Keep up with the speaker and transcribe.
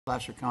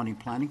Placer County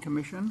Planning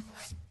Commission.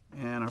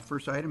 And our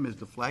first item is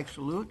the flag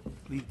salute.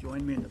 Please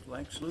join me in the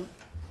flag salute.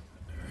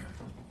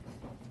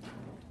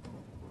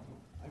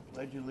 I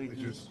pledge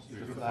allegiance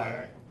to the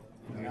flag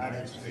of the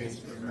United States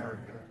of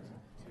America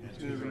and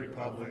to the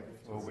republic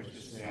for which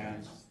it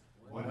stands,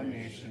 one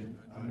nation,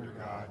 under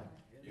God,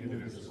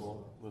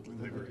 indivisible, with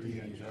liberty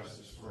and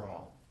justice for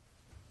all.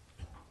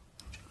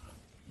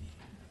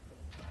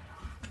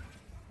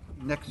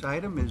 Next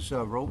item is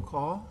roll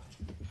call.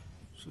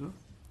 Sue?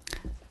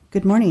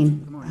 Good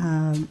morning. Good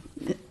morning.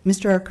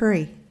 Mr.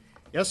 Arcuri.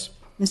 Yes.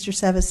 Mr.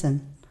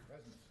 Sevison.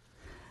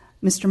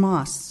 Mr.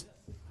 Moss.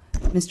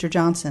 Mr.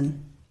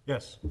 Johnson.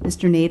 Yes.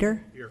 Mr. Nader.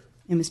 Here.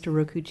 And Mr.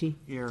 Rokuji.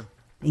 Here.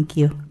 Thank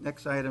you.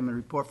 Next item, a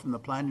report from the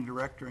planning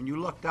director, and you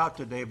lucked out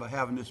today by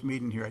having this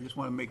meeting here. I just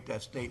want to make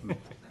that statement.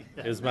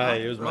 It was my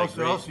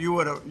Or else you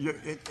would have,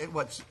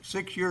 what,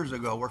 6 years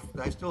ago,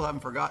 I still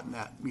haven't forgotten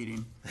that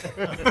meeting.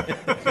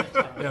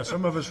 Yeah,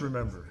 some of us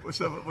remember.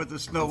 With the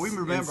snow, we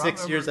remember. In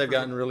 6 years, I've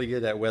gotten really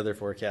good at weather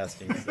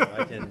forecasting, so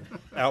I can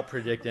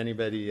out-predict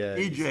anybody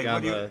EJ, on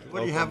what do the you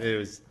local have?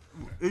 news.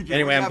 EJ,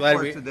 Anyway, what do you have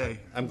for us today?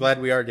 I'm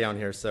glad we are down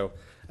here. So,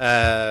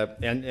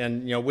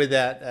 and you know, with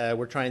that,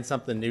 we're trying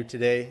something new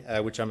today,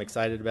 which I'm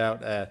excited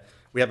about.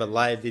 We have a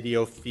live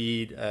video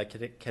feed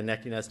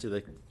connecting us to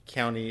the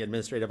county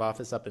administrative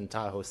office up in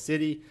Tahoe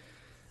City.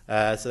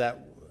 So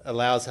that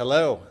allows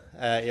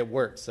it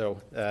works.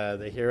 So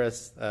they hear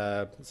us.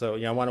 So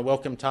you know, I want to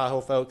welcome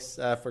Tahoe folks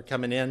for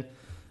coming in.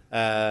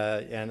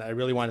 And I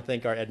really want to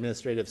thank our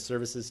administrative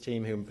services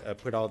team who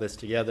put all this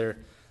together.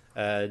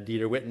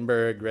 Dieter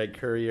Wittenberg, Greg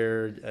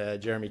Courier,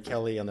 Jeremy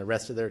Kelly, and the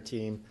rest of their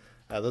team.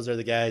 Those are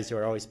the guys who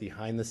are always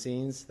behind the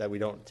scenes that we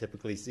don't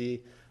typically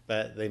see,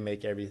 but they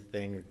make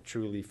everything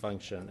truly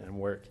function and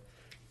work.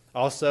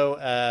 Also,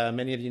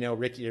 many of you know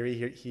Rick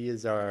Erie. He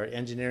is our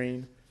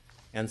engineering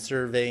and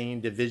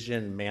surveying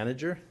division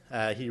manager.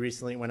 He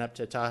recently went up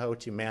to Tahoe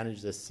to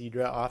manage the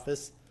CEDRA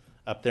office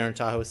up there in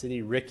Tahoe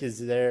City. Rick is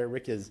there.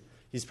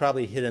 He's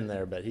probably hidden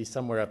there, but he's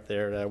somewhere up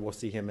there. We'll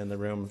see him in the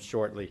room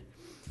shortly.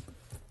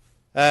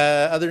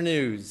 Other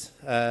news.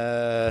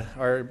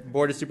 Our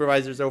Board of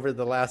Supervisors over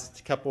the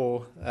last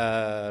couple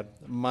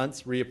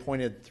months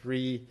reappointed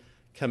 3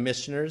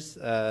 commissioners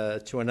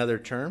to another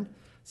term.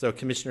 So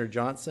Commissioner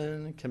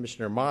Johnson,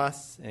 Commissioner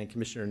Moss, and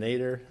Commissioner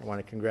Nader, I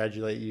want to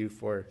congratulate you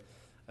for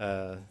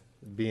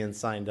being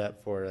signed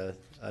up for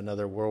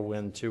another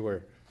whirlwind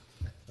tour.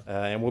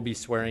 And we'll be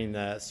swearing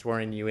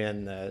you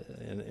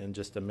in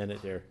just a minute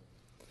here.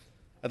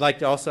 I'd like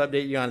to also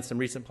update you on some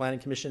recent Planning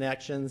Commission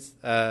actions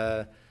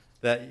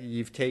that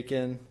you've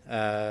taken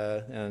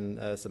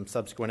and some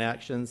subsequent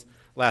actions.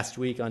 Last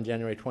week on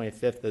January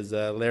 25th, as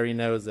Larry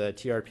knows, the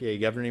TRPA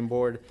Governing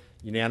Board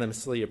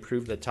unanimously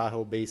approved the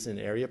Tahoe Basin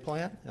Area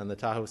Plan and the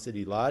Tahoe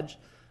City Lodge.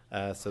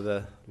 So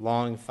the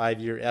long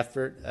 5-year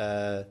effort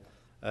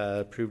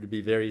proved to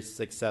be very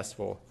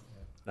successful.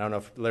 I don't know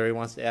if Larry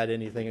wants to add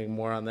anything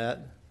more on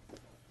that.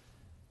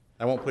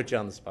 I won't put you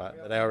on the spot,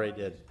 but I already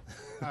did.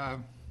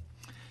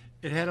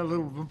 It had a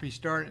little bumpy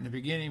start in the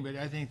beginning, but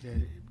I think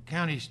the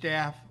county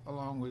staff,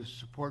 along with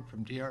support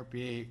from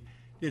TRPA,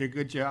 did a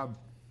good job,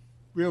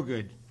 real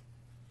good.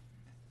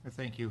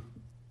 Thank you.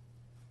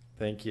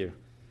 Thank you.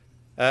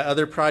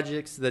 Other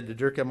projects, the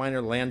Dederka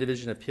Minor Land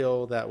Division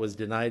appeal that was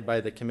denied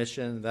by the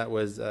commission, that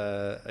was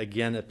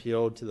again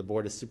appealed to the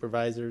Board of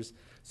Supervisors,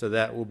 so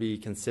that will be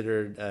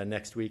considered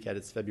next week at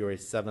its February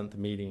 7th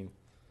meeting.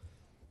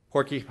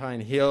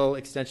 Porcupine Hill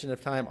extension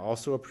of time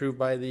also approved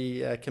by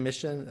the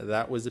commission.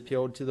 That was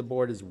appealed to the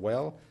board as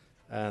well,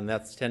 and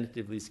that's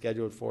tentatively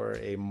scheduled for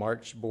a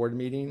March board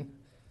meeting,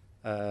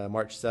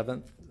 March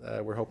 7th.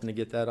 We're hoping to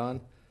get that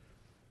on.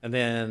 And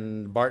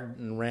then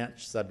Barton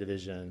Ranch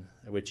subdivision,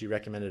 which you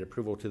recommended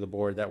approval to the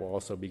board, that will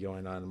also be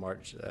going on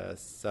March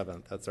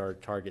 7th. That's our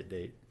target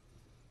date.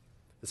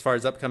 As far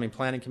as upcoming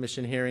planning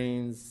commission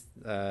hearings,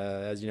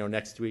 as you know,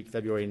 next week,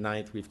 February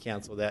 9th, we've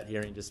canceled that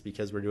hearing just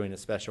because we're doing a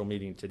special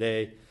meeting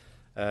today.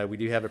 We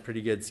do have a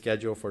pretty good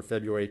schedule for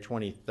February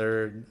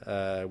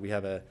 23rd.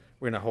 We're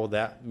going to hold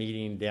that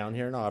meeting down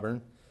here in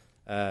Auburn.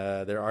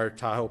 There are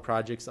Tahoe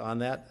projects on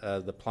that.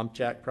 The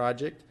Plumpjack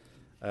project,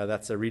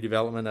 that's a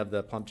redevelopment of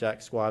the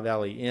Plumpjack Squaw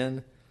Valley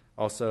Inn.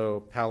 Also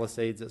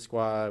Palisades at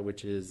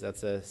Squaw,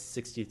 that's a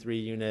 63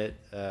 unit,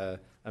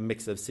 a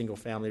mix of single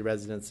family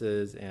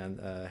residences and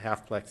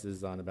half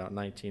plexes on about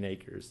 19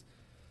 acres.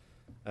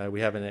 We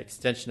have an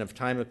extension of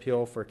time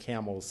appeal for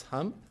Camel's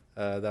Hump.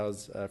 That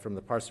was from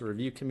the Parcel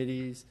Review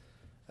Committee's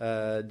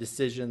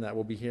decision that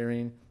we'll be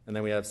hearing. And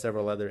then we have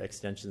several other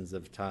extensions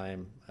of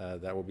time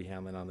that we'll be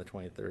handling on the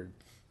 23rd.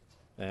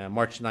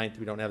 March 9th,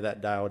 we don't have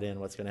that dialed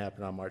in, what's going to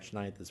happen on March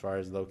 9th as far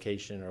as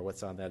location or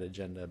what's on that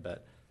agenda,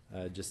 but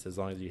just as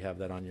long as you have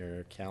that on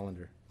your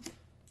calendar.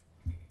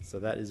 So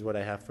that is what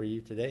I have for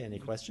you today. Any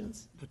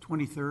questions? The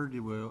 23rd,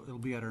 it'll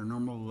be at our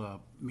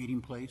normal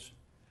meeting place.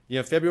 You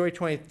know, February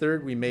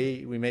 23rd, we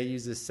may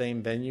use the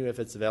same venue if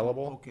it's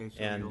available. Okay,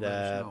 so and you'll let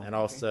us know. and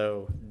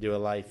also do a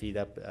live feed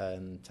up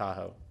in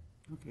Tahoe.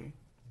 Okay.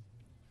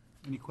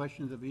 Any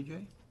questions of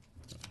EJ?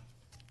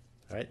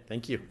 All right,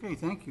 thank you. Okay,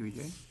 thank you,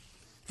 EJ.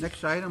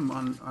 Next item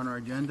on our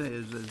agenda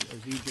is, as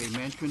EJ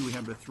mentioned, we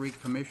have the three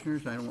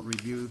commissioners. I won't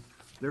review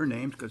their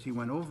names because he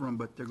went over them,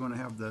 but they're going to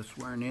have the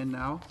swearing in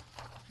now,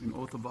 in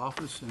oath of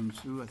office. And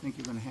Sue, I think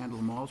you're going to handle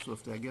them all, so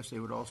I guess they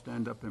would all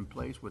stand up in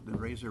place with and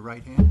raise their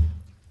right hand.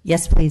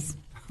 Yes, please.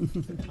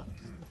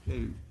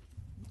 Okay,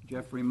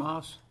 Jeffrey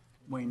Moss,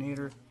 Wayne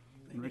Nader,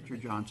 and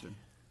Richard Johnson.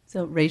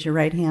 So raise your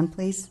right hand,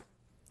 please,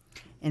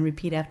 and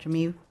repeat after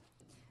me.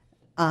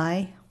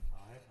 I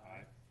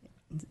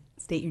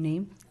state your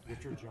name.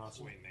 Richard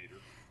Johnson,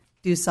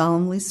 Do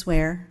solemnly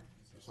swear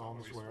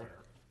solemnly swear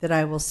that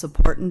I will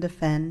support and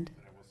defend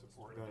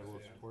that I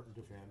will support and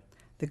defend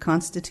the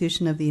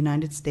Constitution of the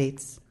United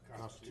States the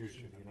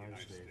Constitution of the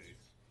United States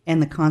and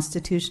the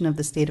Constitution of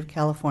the State of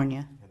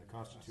California and the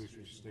Constitution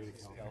of the State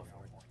of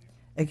California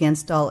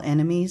against all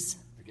enemies,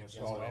 against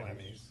all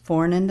enemies,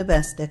 foreign and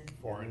domestic,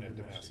 foreign and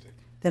domestic,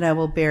 that I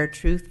will bear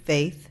true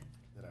faith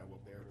that I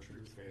will bear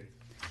true faith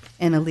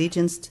and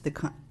allegiance to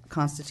the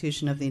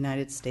Constitution of the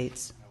United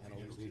States and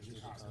allegiance to the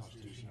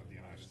Constitution of the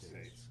United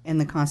States and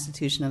the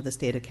Constitution of the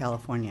State of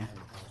California, and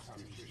the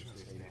Constitution of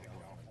the State of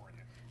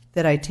California,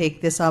 that I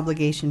take this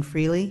obligation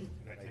freely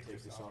that I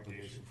take this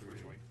obligation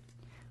freely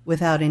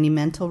without any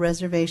mental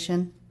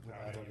reservation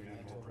without any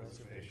mental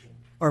reservation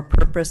or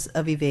purpose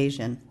of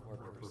evasion, or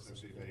purpose of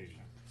evasion,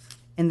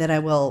 and that I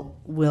will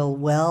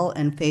well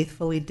and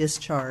faithfully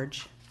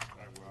discharge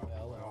that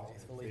I will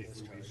faithfully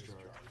discharge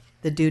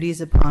the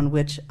duties upon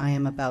which I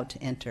am about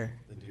to enter.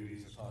 the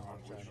duties upon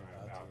which I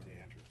am about to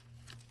enter.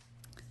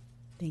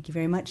 Thank you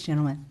very much,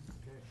 gentlemen.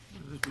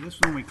 This is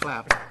when we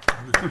clap. I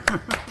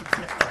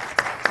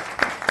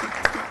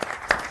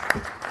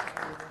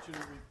want you to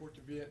report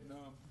to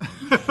Vietnam.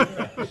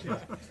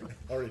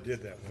 Already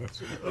did that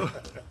once.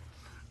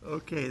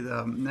 Okay,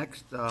 the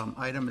next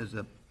item is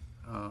the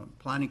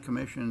Planning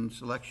Commission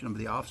selection of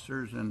the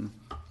officers, and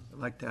I'd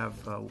like to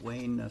have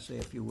Wayne say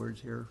a few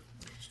words here,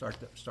 start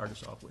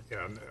us off with.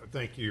 Yeah, and,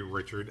 thank you,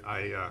 Richard.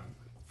 I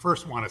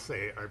first want to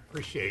say I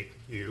appreciate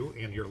you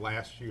in your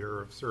last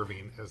year of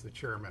serving as the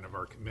chairman of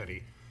our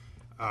committee.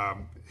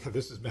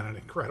 This has been an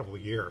incredible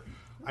year.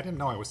 I didn't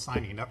know I was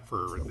signing up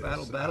for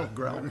this.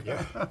 Battleground.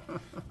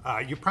 Yeah.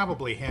 You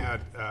probably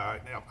had,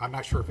 now, I'm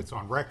not sure if it's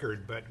on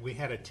record, but we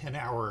had a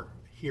 10-hour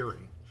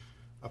hearing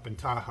up in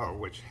Tahoe,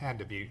 which had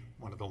to be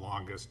one of the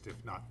longest, if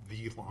not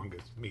the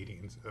longest,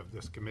 meetings of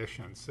this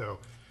commission. So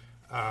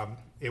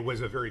it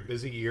was a very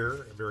busy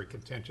year, a very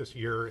contentious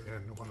year,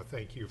 and I want to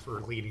thank you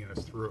for leading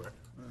us through it.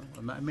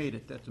 Well, I made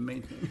it, that's the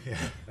main thing.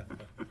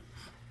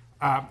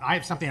 I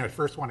have something I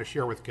first want to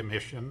share with the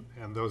commission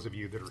and those of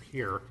you that are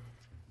here.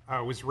 I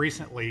was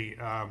recently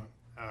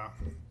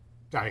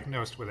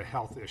diagnosed with a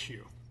health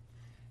issue,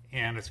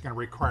 and it's going to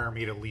require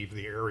me to leave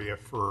the area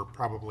for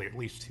probably at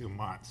least 2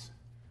 months,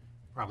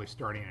 probably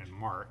starting in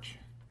March.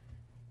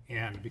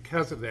 And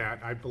because of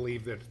that, I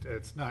believe that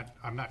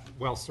I'm not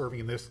well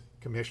serving this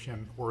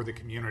commission or the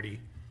community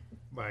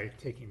by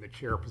taking the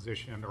chair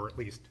position, or at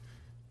least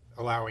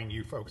allowing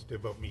you folks to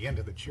vote me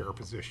into the chair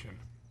position.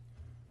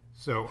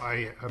 So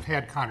I have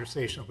had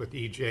conversations with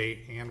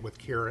EJ and with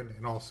Karen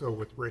and also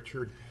with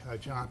Richard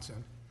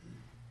Johnson,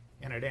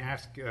 and I'd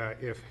ask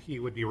if he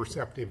would be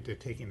receptive to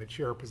taking the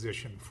chair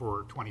position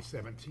for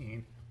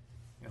 2017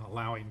 and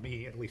allowing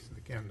me, at least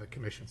again, the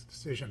commission's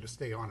decision to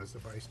stay on as the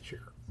vice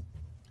chair.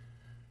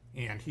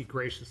 And he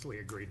graciously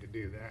agreed to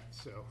do that.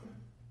 So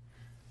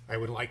I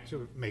would like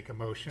to make a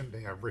motion to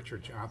have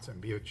Richard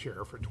Johnson be the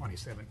chair for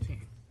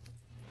 2017.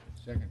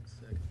 Second.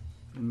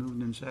 Been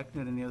moved and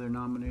seconded. Any other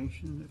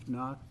nomination? If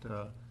not,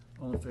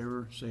 all in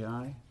favor, say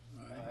aye.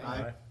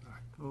 Aye.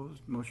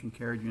 Opposed? Motion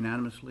carried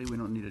unanimously. We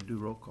don't need to do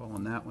roll call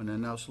on that one.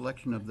 And now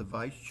selection of the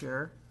vice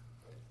chair.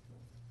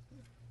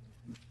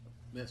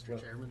 Mr.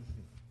 Chairman,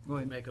 Go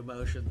ahead. make a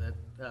motion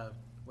that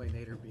Wayne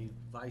Nader be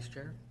vice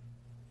chair.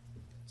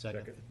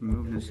 Second.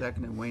 Moved and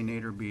seconded. Wayne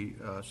Nader be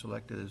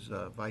selected as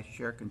vice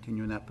chair.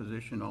 Continue in that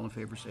position. All in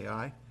favor, say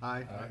aye.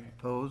 Aye.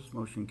 Opposed?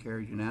 Motion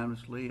carried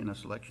unanimously. And a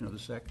selection of the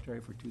secretary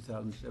for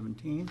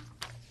 2017.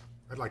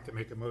 I'd like to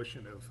make a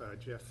motion of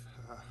Jeff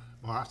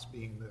Moss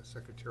being the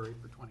secretary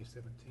for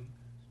 2017.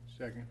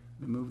 Second.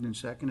 Been moved and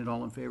seconded.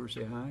 All in favor,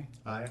 say aye.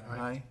 Aye.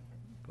 Aye.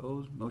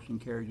 Opposed? Motion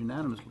carried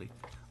unanimously.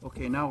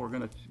 Okay, now we're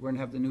gonna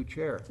have the new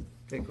chair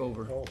take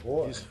over. Oh,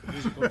 boy.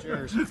 Musical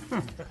chairs.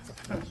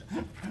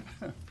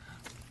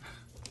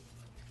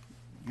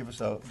 Give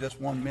us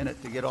just 1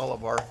 minute to get all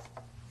of our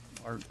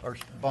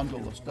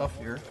bundle of stuff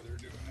here.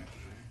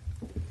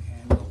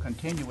 And we'll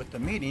continue with the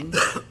meeting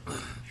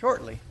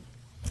shortly.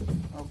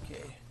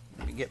 Okay,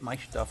 let me get my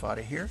stuff out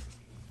of here.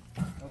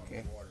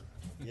 Okay,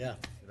 Yeah,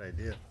 good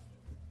idea.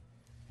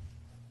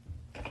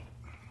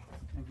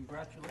 and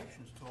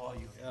congratulations to all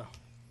you. Yeah.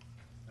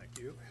 Thank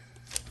you.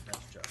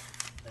 Nice job.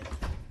 Thank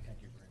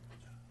you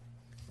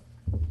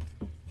very much.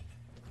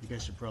 You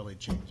guys should probably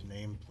change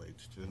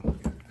nameplates too.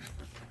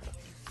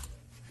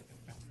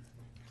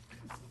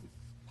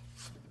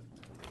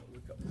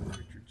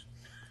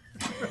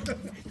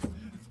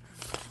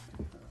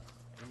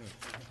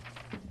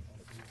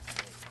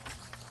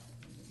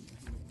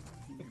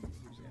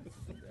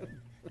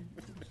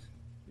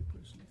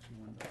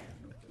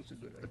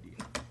 That's a good idea.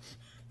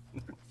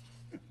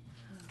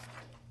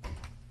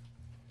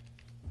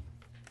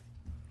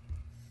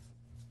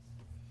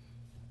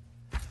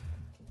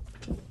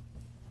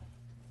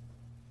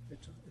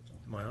 It's on.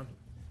 Am I on?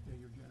 Yeah,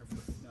 you're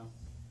Jennifer. No.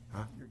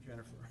 Huh? You're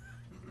Jennifer.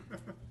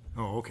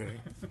 Oh, okay.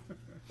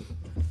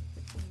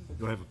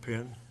 Do I have a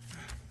pen?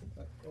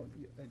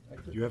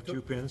 Do you have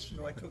two pens?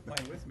 No, I took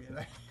mine with me,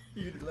 and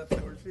you left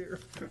yours here.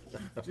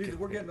 Geez,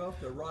 we're getting off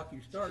to a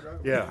rocky start,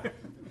 aren't we? Yeah.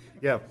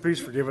 Yeah, please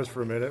forgive us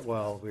for a minute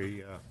while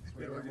we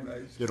Get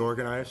organized. get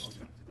organized.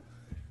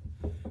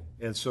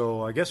 And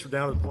so I guess we're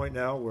down to the point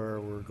now where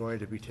we're going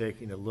to be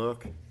taking a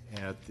look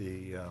at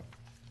the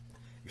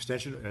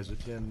extension, as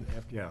it's in,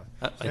 yeah.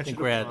 I extension think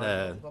of we're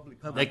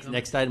at, time.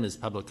 next item is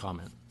public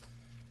comment.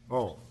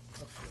 Oh,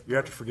 you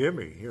have to forgive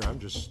me. Here, I'm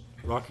just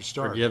rocky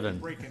start. Forgiven.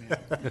 Breaking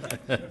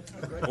it.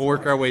 We'll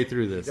work our way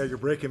through this. Yeah, you're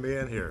breaking me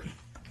in here.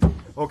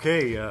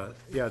 Okay,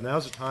 yeah,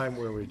 now's the time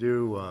where we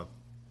do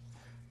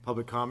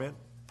public comment.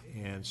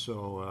 And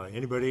so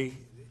anybody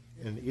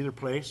in either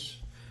place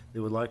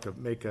that would like to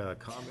make a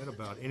comment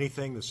about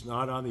anything that's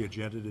not on the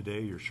agenda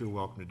today, you're sure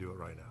welcome to do it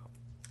right now.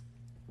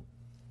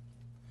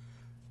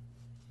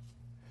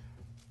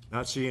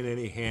 Not seeing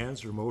any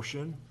hands or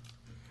motion,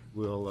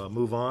 we'll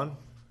move on.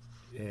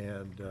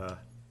 And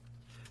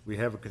we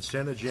have a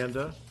consent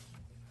agenda,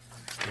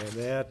 and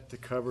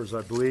that covers,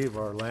 I believe,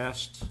 our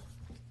last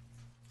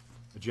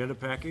agenda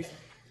package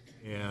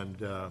and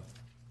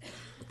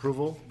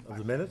approval of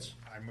the minutes.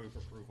 I move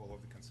approval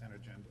of the consent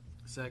agenda.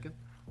 Second?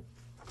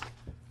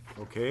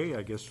 Okay,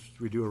 I guess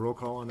we do a roll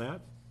call on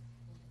that.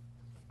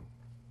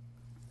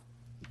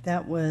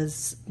 That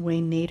was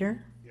Wayne Nader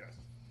Yes.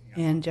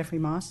 and Jeffrey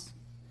Moss.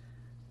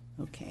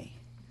 Okay.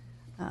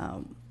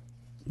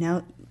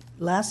 Now,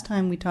 last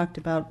time we talked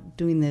about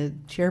doing the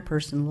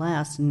chairperson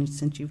last, and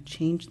since you've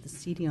changed the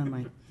seating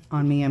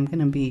on me, I'm going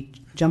to be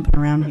jumping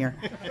around here.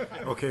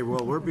 Okay,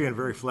 well, we're being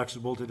very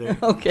flexible today.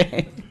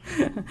 Okay.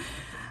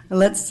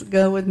 Let's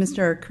go with Mr.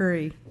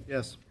 Arcuri,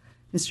 Yes.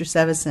 Mr.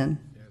 Sevison,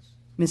 Yes.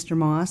 Mr.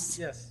 Moss,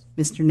 Yes.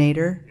 Mr.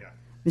 Nader, Yeah.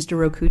 Mr.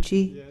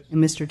 Rokuchi, Yes.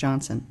 and Mr.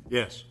 Johnson.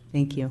 Yes,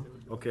 Thank you.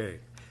 okay,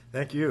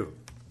 thank you.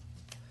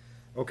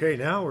 Okay,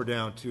 now we're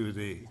down to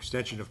the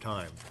extension of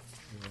time.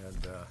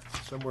 And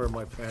somewhere in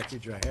my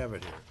package, I have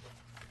it here.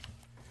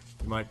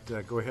 You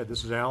might go ahead.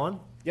 This is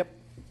Alan. Yep.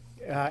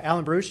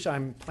 Alan Bruce,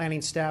 I'm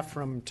planning staff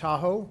from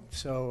Tahoe,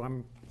 so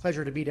I'm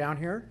pleasure to be down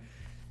here.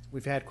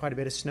 We've had quite a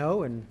bit of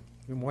snow, and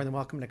you're more than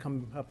welcome to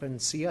come up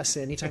and see us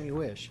anytime you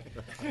wish.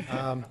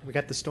 We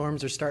got the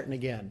storms are starting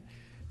again.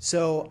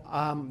 So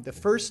the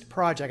first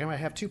project, I'm going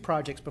to have two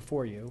projects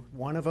before you.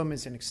 One of them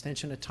is an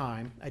extension of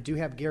time. I do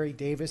have Gary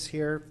Davis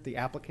here, the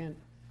applicant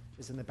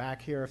is in the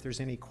back here. If there's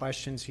any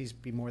questions, he's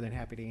be more than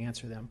happy to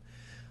answer them.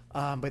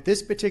 But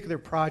this particular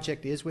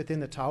project is within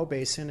the Tahoe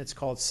Basin. It's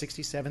called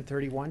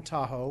 6731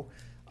 Tahoe.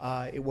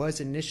 It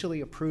was initially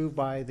approved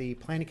by the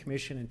Planning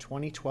Commission in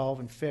 2012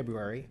 in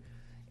February.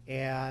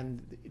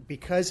 And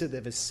because of the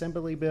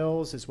assembly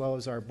bills as well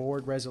as our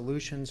board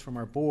resolutions from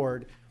our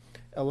board,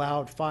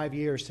 allowed 5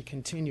 years to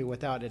continue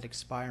without it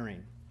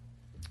expiring.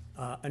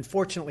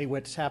 Unfortunately,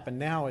 what's happened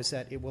now is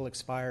that it will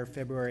expire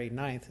February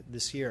 9th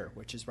this year,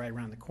 which is right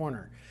around the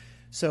corner.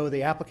 So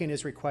the applicant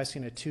is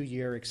requesting a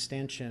 2-year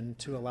extension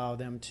to allow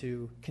them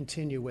to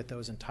continue with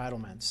those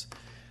entitlements.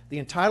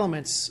 The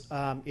entitlements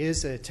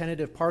is a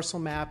tentative parcel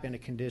map and a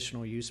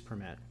conditional use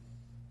permit.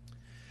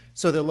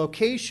 So the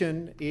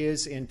location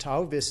is in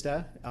Tahoe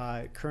Vista.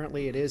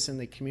 Currently it is in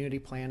the community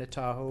plan of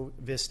Tahoe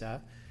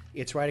Vista.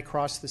 It's right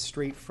across the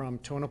street from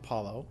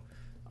Tonopalo.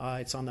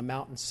 It's on the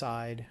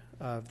mountainside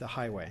of the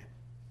highway.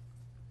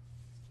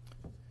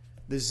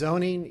 The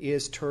zoning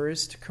is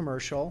tourist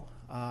commercial,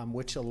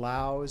 which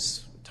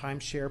allows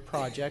timeshare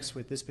projects,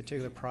 what this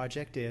particular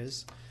project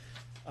is.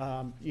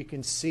 You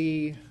can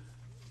see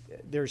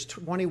there's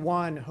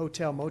 21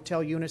 hotel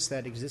motel units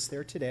that exist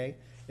there today.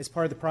 As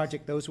part of the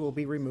project, those will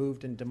be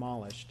removed and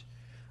demolished.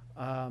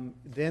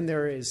 Then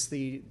there is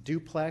the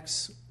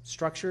duplex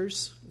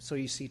structures. So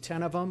you see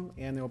 10 of them,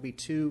 and there will be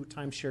 2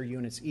 timeshare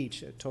units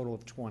each, a total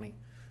of 20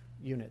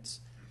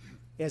 units.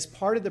 As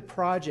part of the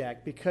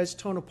project, because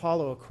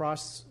Tonopalo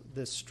across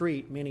the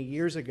street many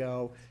years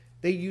ago,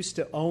 they used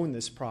to own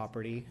this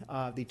property.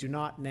 They do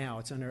not now.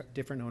 It's under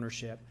different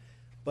ownership.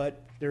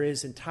 But there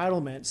is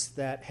entitlements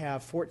that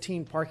have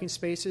 14 parking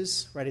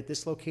spaces right at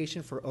this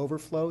location for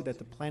overflow that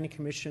the Planning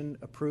Commission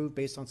approved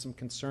based on some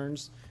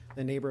concerns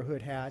the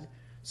neighborhood had.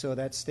 So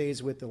that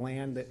stays with the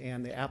land,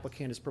 and the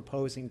applicant is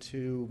proposing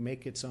to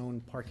make its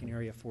own parking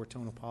area for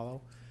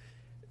Tonopalo.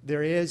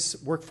 There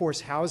is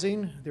workforce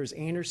housing. There's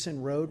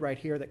Anderson Road right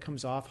here that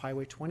comes off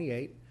Highway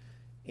 28,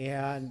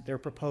 and they're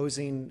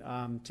proposing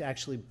to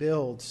actually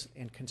build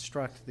and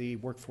construct the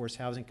workforce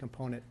housing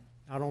component,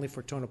 not only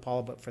for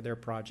Tonopalo, but for their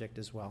project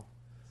as well.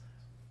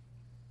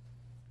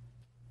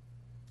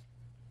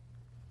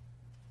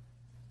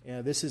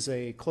 This is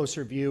a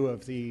closer view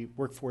of the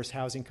workforce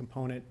housing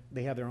component.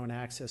 They have their own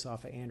access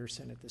off of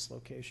Anderson at this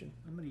location.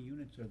 How many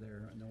units are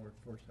there in the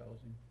workforce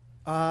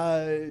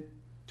housing?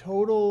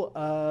 Total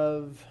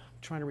of,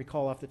 I'm trying to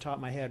recall off the top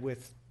of my head,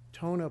 with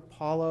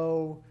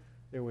Tonopalo,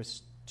 there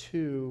was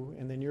 2,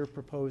 and then you're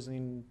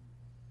proposing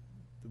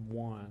the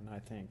 1, I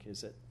think,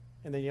 is it?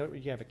 And then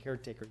you have a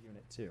caretaker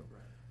unit too.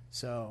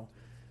 So,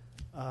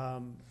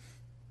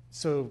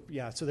 so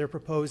they're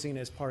proposing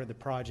as part of the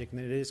project,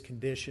 and it is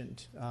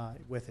conditioned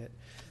with it.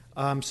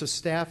 So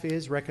staff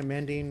is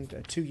recommending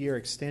a 2-year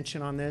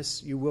extension on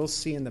this. You will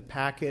see in the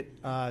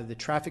packet the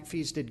traffic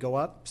fees did go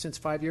up since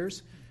 5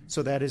 years.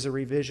 So that is a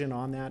revision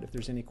on that. If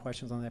there's any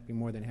questions on that, I'd be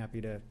more than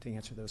happy to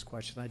answer those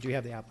questions. I do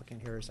have the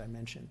applicant here, as I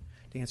mentioned,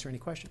 to answer any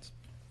questions.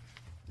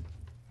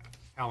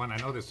 Alan, I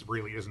know this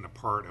really isn't a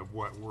part of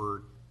what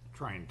we're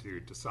trying to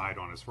decide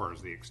on as far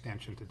as the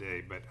extension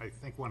today, but I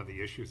think one of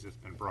the issues that's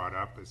been brought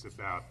up is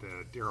about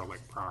the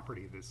derelict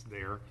property that's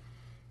there.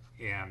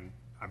 And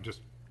I'm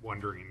just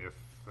wondering if,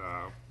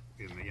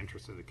 in the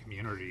interest of the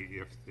community,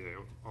 if the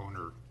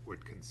owner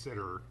would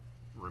consider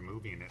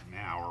removing it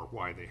now, or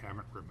why they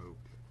haven't removed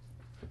it.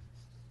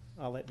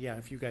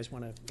 If you guys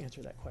want to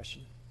answer that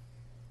question.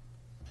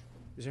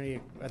 Is there any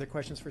other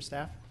questions for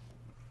staff?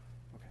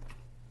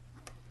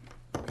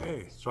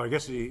 Okay, so I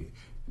guess the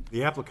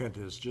applicant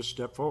has just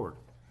stepped forward.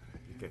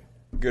 Okay.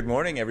 Good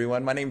morning,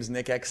 everyone. My name is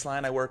Nick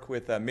Exline. I work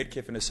with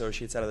Midkiff and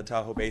Associates out of the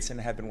Tahoe Basin.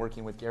 I have been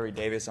working with Gary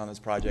Davis on this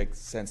project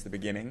since the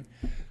beginning.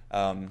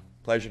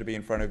 Pleasure to be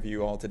in front of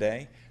you all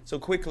today. So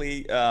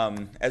quickly,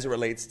 as it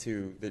relates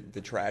to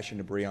the trash and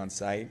debris on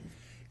site,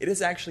 it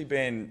has actually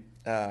been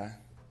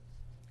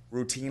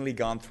routinely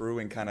gone through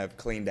and kind of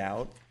cleaned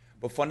out.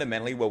 But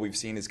fundamentally, what we've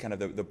seen is kind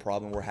of the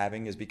problem we're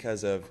having is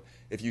because of,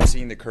 if you've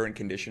seen the current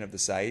condition of the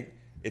site,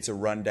 it's a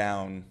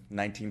rundown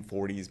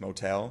 1940s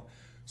motel.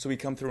 So we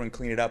come through and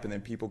clean it up, and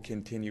then people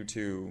continue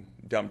to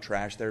dump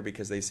trash there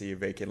because they see a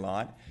vacant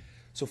lot.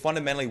 So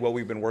fundamentally, what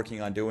we've been working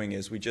on doing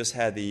is we just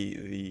had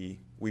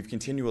we've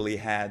continually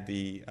had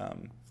the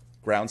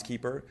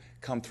groundskeeper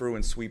come through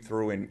and sweep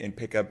through and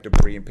pick up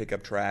debris and pick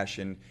up trash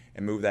and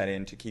move that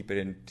in to keep it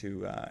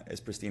into as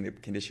pristine a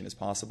condition as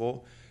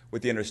possible,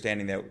 with the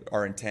understanding that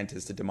our intent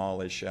is to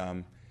demolish,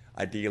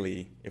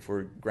 ideally, if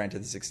we're granted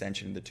this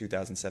extension, in the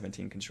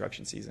 2017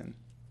 construction season.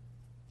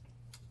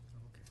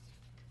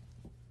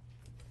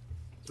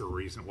 Is there a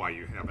reason why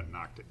you haven't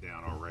knocked it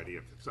down already,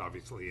 if it's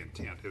obviously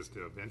intent is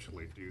to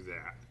eventually do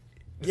that?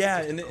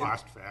 Yeah, and the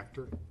cost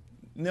factor?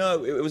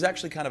 No, it was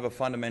actually kind of a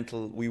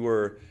fundamental. We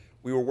were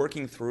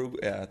working through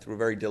a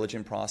very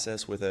diligent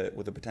process with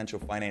a potential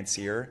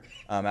financier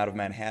out of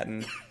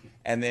Manhattan,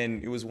 and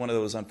then it was one of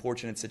those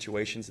unfortunate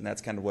situations, and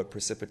that's kind of what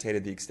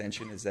precipitated the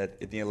extension. Is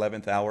that at the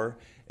 11th hour,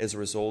 as a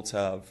result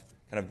of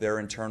kind of their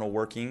internal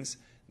workings,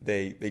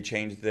 they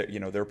changed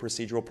their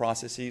procedural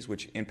processes,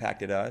 which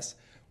impacted us,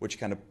 which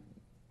kind of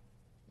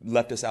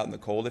left us out in the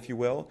cold, if you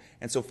will.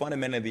 And so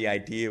fundamentally the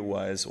idea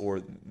was,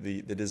 or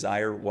the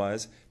desire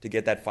was, to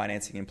get that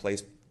financing in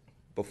place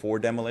before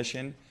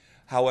demolition.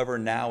 However,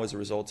 now as a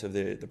result of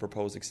the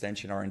proposed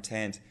extension, our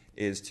intent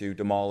is to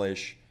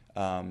demolish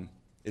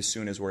as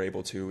soon as we're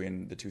able to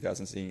in the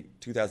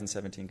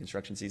 2017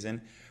 construction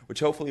season,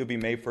 which hopefully will be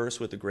May 1st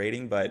with the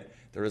grading, but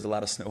there is a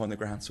lot of snow on the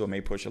ground, so it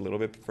may push a little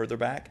bit further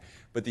back.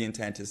 But the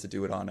intent is to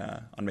do it on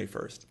May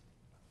 1st.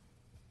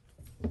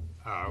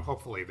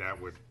 Hopefully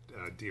that would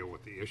deal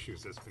with the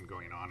issues that's been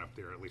going on up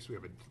there. At least we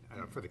have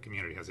for the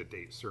community has a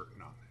date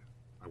certain on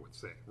that, I would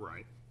say,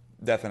 right?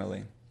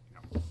 Definitely. Yeah.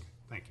 Okay.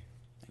 Thank you.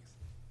 Thanks.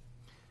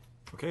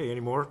 Okay, any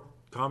more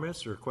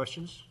comments or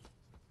questions?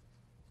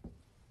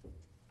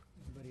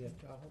 Anybody at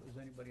Tahoe?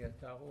 Does anybody at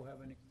Tahoe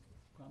have any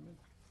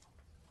comments?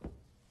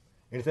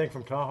 Anything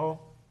from Tahoe?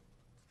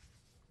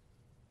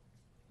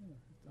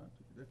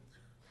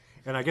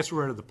 And I guess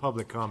we're into the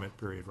public comment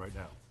period right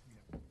now.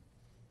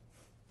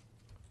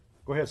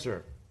 Go ahead,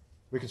 sir.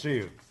 We can see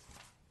you.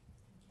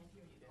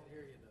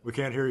 We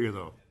can't hear you,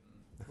 though.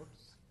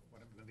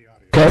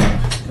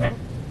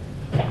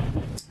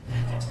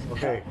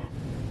 Okay.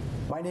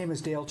 My name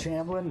is Dale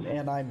Chamblin,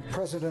 and I'm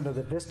president of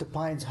the Vista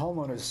Pines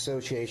Homeowners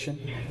Association,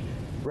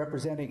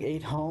 representing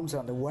 8 homes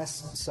on the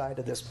west side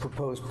of this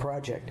proposed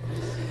project.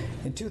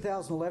 In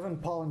 2011,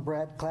 Paul and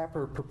Brad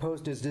Clapper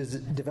proposed his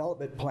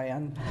development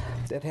plan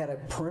that had a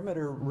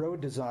perimeter road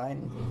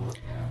design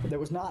that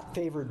was not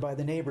favored by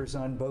the neighbors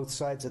on both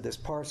sides of this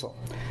parcel.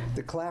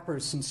 The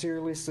Clappers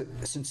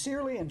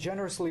sincerely and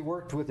generously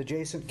worked with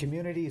adjacent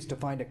communities to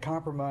find a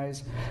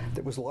compromise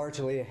that was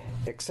largely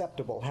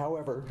acceptable.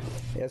 However,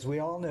 as we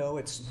all know,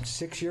 it's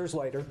 6 years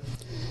later,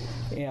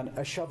 and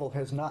a shovel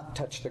has not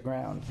touched the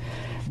ground.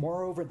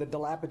 Moreover, the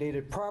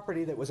dilapidated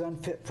property that was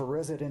unfit for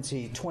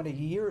residency 20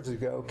 years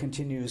ago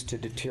continues to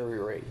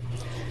deteriorate.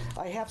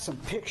 I have some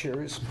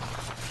pictures.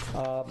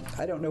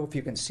 I don't know if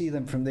you can see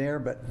them from there,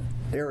 but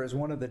there is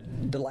one of the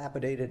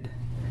dilapidated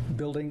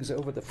buildings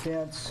over the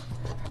fence.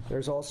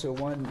 There's also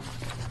one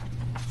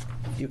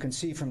you can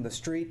see from the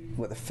street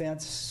with a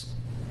fence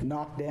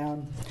knocked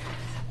down.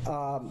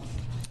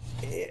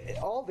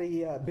 all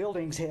the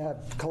buildings have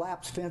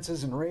collapsed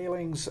fences and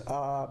railings,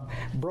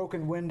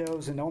 broken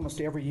windows in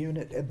almost every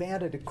unit,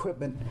 abandoned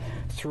equipment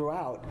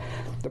throughout.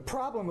 The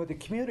problem with the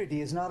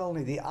community is not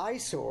only the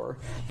eyesore,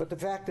 but the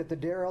fact that the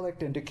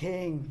derelict and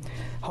decaying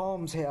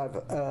homes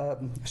have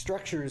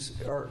structures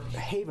or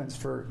havens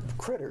for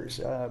critters.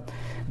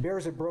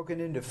 Bears have broken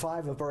into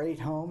 5 of our 8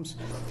 homes,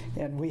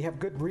 and we have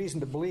good reason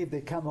to believe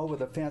they come over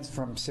the fence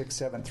from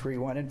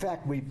 6731. In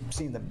fact, we've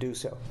seen them do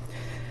so.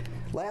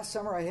 Last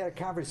summer, I had a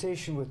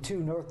conversation with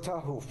 2 North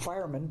Tahoe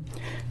firemen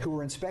who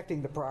were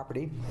inspecting the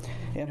property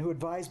and who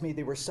advised me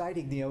they were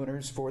citing the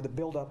owners for the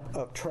buildup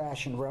of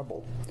trash and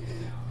rubble.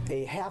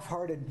 A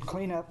half-hearted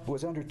cleanup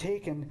was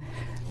undertaken,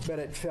 but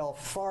it fell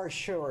far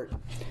short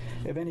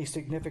of any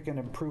significant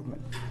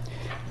improvement.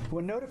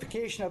 When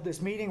notification of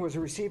this meeting was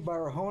received by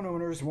our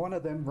homeowners, one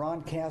of them,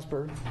 Ron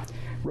Casper,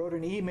 wrote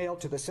an email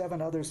to the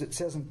 7 others that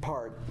says in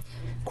part,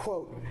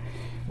 quote,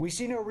 "We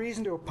see no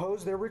reason to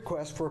oppose their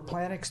request for a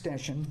plan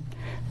extension,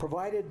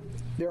 provided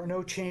there are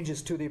no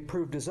changes to the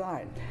approved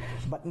design.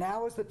 But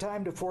now is the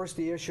time to force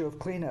the issue of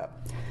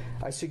cleanup.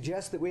 I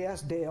suggest that we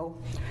ask Dale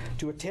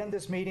to attend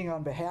this meeting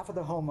on behalf of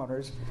the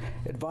homeowners,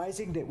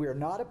 advising that we are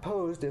not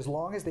opposed as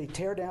long as they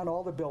tear down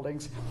all the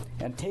buildings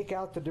and take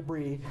out the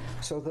debris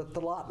so that the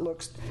lot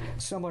looks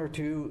similar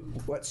to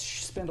what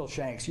Spindle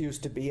Shanks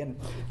used to be." And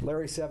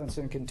Larry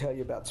Sevenson can tell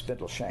you about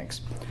Spindle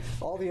Shanks.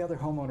 All the other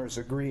homeowners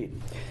agreed.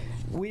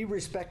 We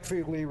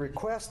respectfully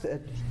request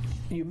that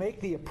you make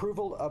the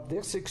approval of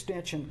this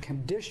extension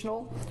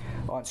conditional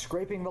on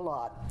scraping the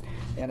lot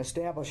and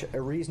establish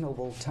a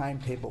reasonable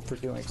timetable for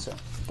doing so.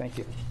 Thank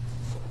you.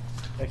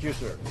 Thank you,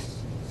 sir.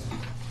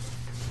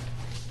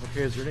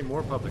 Okay, is there any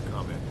more public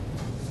comment?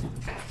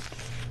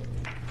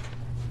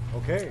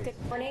 Okay.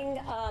 Good morning,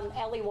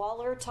 Ellie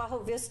Waller,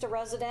 Tahoe Vista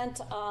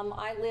resident.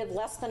 I live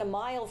less than a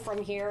mile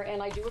from here,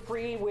 and I do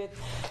agree with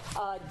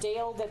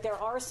Dale that there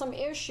are some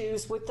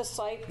issues with the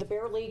site. The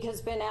Bear League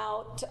has been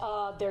out.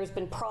 There's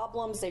been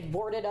problems. They've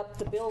boarded up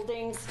the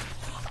buildings.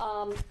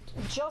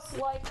 Just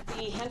like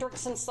the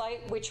Hendrickson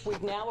site, which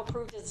we've now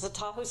approved as the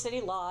Tahoe City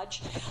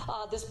Lodge,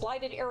 this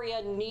blighted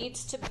area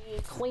needs to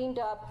be cleaned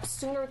up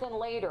sooner than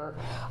later.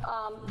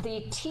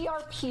 The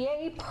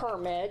TRPA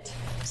permit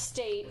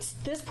states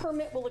this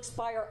permit will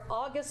expire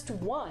August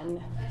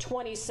 1,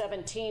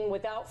 2017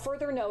 without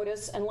further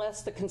notice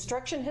unless the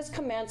construction has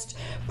commenced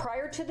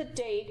prior to the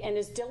date and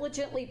is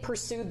diligently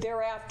pursued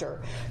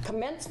thereafter.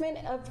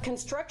 Commencement of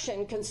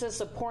construction consists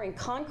of pouring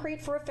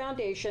concrete for a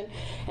foundation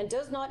and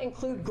does not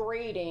include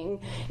grading,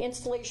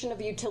 installation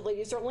of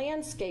utilities, or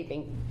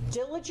landscaping.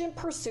 Diligent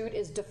pursuit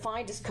is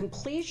defined as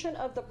completion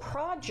of the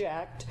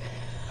project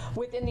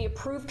within the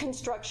approved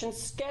construction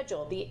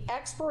schedule. The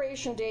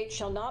expiration date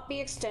shall not be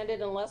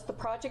extended unless the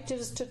project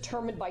is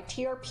determined by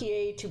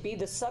TRPA to be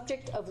the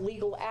subject of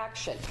legal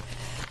action.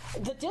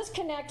 The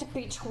disconnect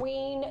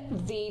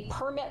between the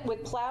permit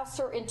with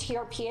Placer and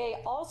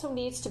TRPA also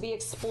needs to be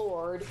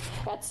explored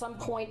at some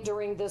point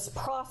during this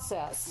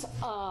process.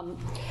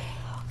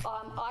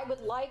 I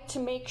would like to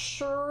make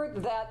sure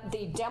that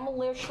the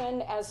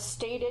demolition, as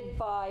stated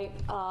by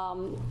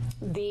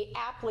the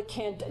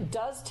applicant,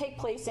 does take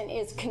place and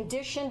is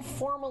conditioned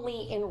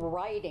formally in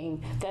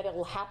writing that it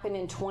will happen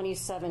in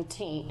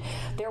 2017.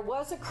 There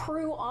was a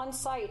crew on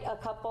site a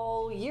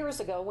couple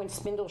years ago when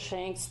Spindle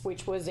Shanks,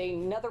 which was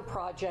another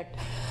project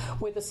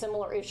with a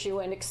similar issue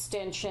and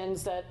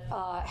extensions that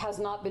has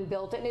not been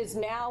built and is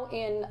now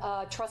in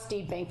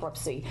trustee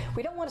bankruptcy.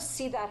 We don't want to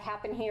see that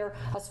happen here,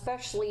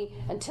 especially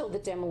until the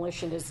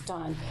demolition is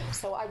done.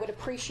 So I would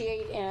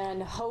appreciate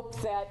and hope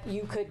that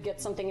you could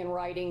get something in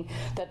writing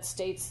that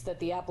states that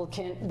the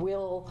applicant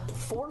will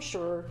for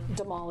sure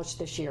demolish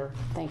this year.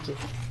 Thank you.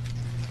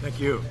 Thank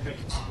you.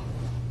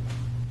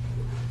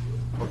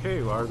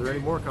 Okay, well, are there any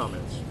more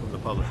comments from the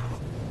public?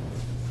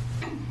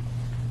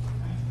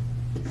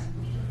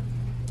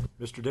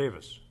 Mr.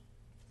 Davis.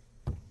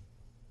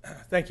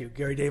 Thank you.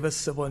 Gary Davis,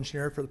 civil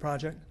engineer for the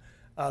project.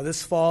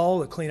 This fall,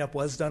 the cleanup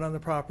was done on the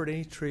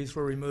property. Trees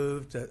were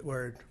removed that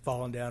were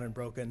fallen down and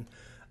broken.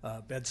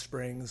 Bed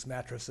springs,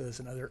 mattresses,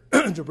 and other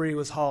debris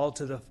was hauled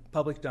to the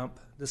public dump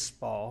this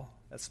fall.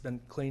 That's been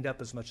cleaned up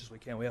as much as we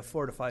can. We have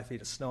 4 to 5 feet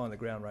of snow on the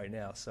ground right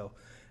now, so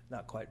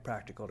not quite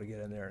practical to get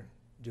in there and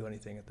do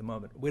anything at the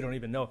moment. We don't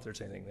even know if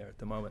there's anything there at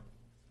the moment.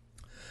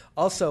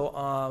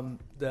 Also,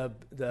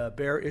 the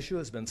bear issue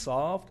has been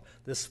solved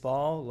this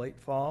fall, late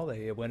fall.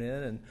 They went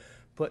in and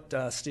put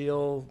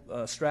steel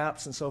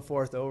straps and so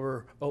forth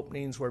over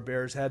openings where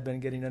bears had been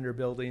getting under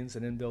buildings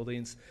and in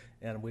buildings,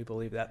 and we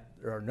believe that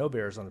there are no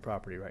bears on the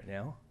property right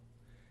now.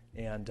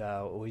 And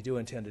we do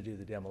intend to do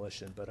the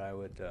demolition, but I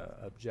would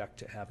object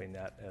to having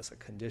that as a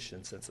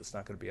condition since it's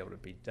not going to be able to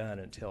be done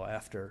until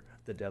after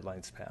the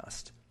deadline's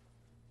passed.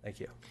 Thank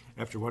you.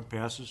 After what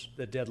passes?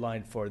 The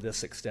deadline for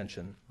this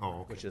extension, oh,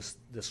 okay, which is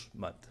this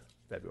month,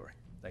 February.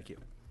 Thank you.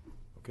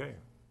 Okay.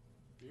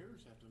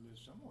 Bears have to live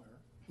somewhere.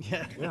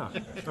 Yeah.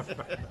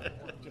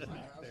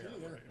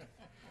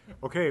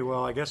 Okay,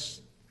 well, I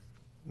guess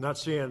not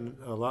seeing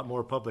a lot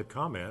more public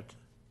comment.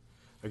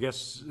 I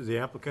guess the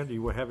applicant, do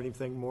you have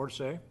anything more to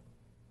say?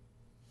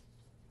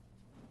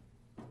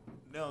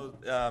 No,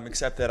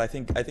 except that I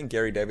think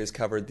Gary Davis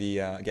covered the.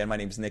 Again, my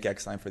name is Nick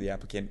Exline for the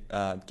applicant.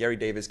 Gary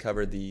Davis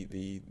covered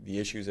the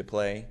issues at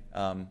play.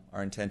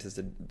 Our intent is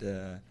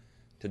to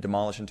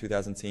demolish in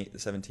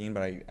 2017,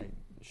 but I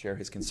share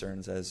his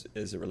concerns as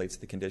it relates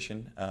to the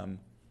condition, and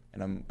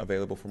I'm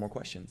available for more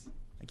questions.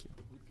 Thank you.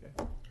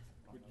 Okay.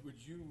 Would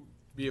you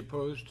be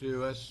opposed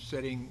to us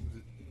setting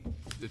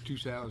the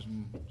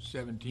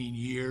 2017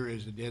 year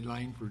as a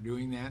deadline for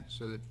doing that,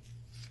 so that?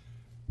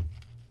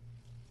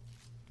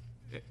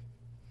 I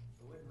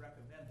wouldn't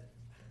recommend it.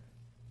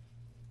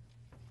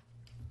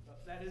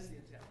 But that is the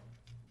intent.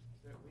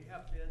 We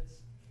have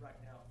bids right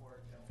now for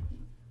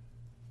demolition.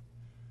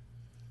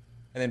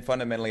 And then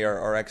fundamentally,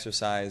 our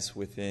exercise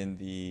within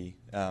the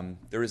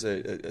there is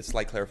a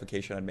slight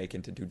clarification I'd make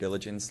into due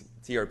diligence.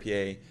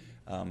 TRPA,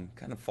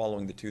 kind of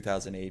following the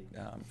 2008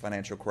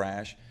 financial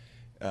crash,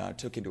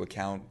 took into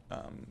account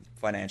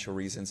financial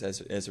reasons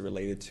as it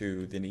related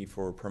to the need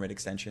for permit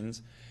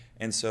extensions.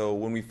 And so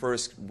when we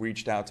first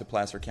reached out to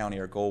Placer County,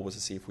 our goal was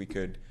to see if we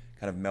could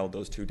kind of meld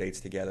those two dates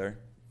together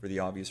for the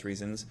obvious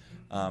reasons.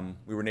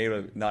 We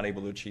were not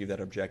able to achieve that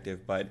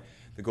objective, but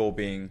the goal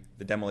being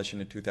the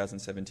demolition in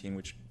 2017,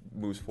 which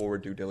moves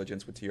forward due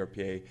diligence with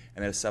TRPA,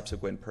 and then a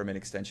subsequent permit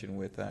extension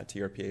with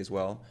TRPA as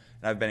well.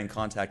 And I've been in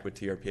contact with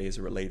TRPA as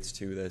it relates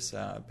to this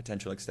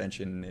potential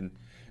extension, and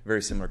a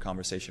very similar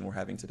conversation we're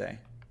having today.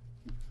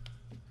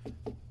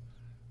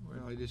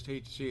 Well, I just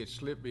hate to see it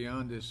slip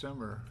beyond this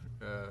summer,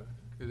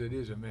 because it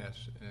is a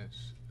mess,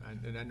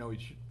 and I know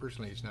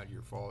personally it's not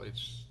your fault.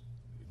 It's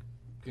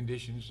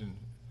conditions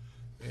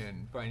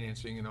and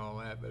financing and all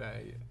that, but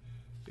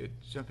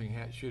something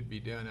should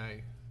be done.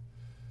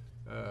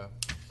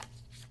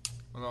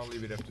 Well, I'll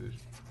leave it up to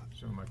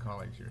some of my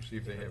colleagues here, see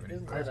if they have any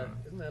thoughts on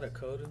it. Isn't that a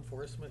code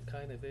enforcement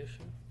kind of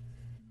issue?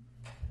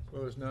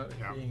 Well, it's not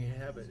being a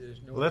habit.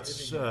 There's no. Let's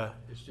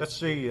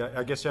see.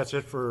 I guess that's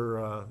it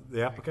for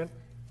the applicant.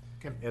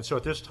 And so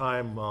at this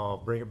time, I'll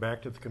bring it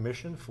back to the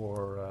commission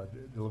for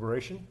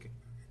deliberation.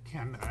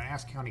 Can I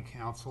ask county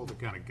council to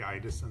kind of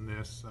guide us in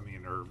this? I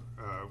mean,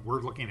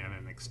 we're looking at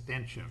an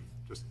extension,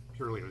 just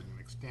purely as an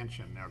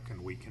extension. Now,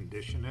 can we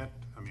condition it?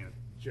 I mean,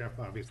 Jeff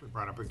obviously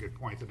brought up a good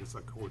point that it's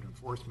a code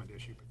enforcement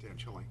issue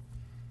potentially.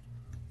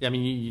 Yeah, I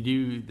mean, you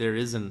do. There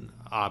is an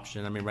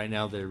option. I mean, right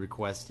now the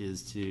request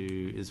is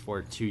for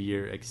a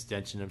 2-year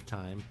extension of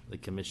time. The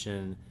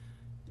commission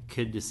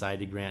could decide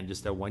to grant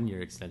just a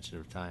 1-year extension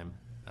of time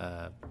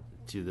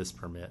to this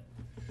permit,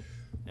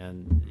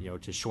 and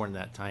to shorten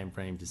that time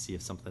frame to see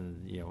if something,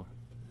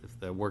 if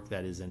the work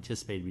that is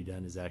anticipated to be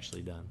done is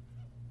actually done.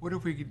 What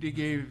if we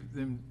gave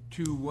them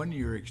 2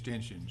 1-year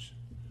extensions?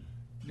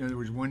 In other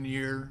words, 1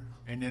 year,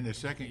 and then the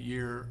second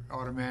year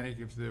automatic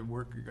if the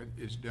work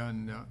is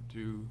done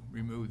to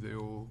remove the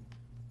old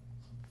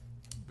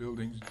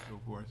buildings and so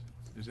forth.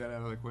 Is that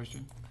out of the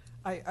question?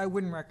 I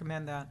wouldn't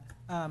recommend that.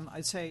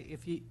 I'd say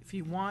if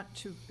you want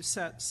to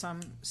set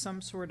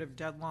some sort of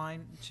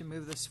deadline to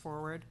move this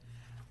forward,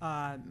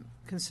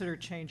 consider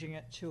changing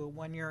it to a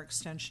 1-year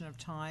extension of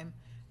time.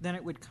 Then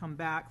it would come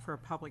back for a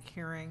public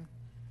hearing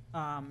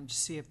to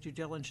see if due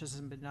diligence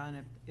has been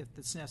done, if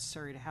it's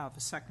necessary to have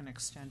a second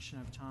extension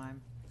of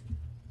time.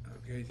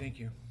 Okay, thank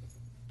you.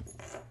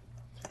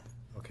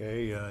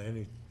 Okay,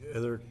 any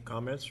other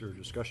comments or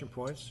discussion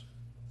points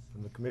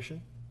from the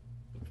commission?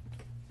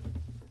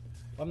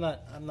 I'm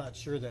not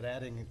sure that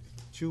adding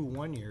 2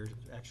 1 years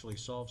actually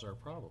solves our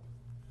problem.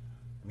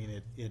 I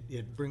mean,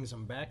 it brings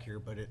them back here,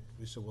 but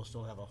so we'll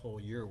still have a whole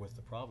year with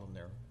the problem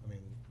there. I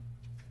mean,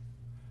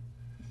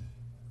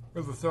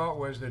 well, the thought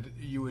was that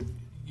you would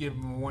give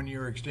them a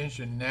 1-year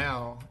extension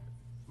now,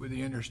 with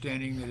the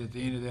understanding that at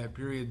the end of that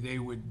period they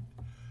would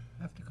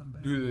Have to come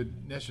back. do the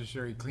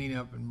necessary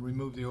cleanup and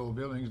remove the old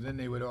buildings. Then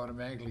they would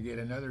automatically get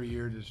another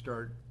year to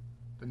start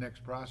the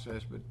next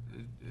process. But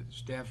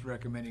staff's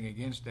recommending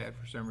against that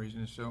for some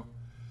reason. So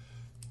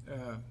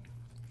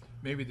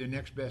maybe the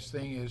next best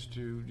thing is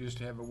to just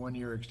have a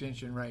 1-year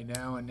extension right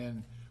now, and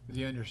then with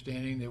the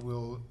understanding that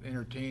we'll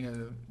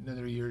entertain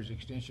another year's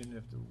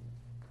extension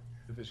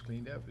if it's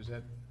cleaned up. Is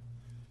that?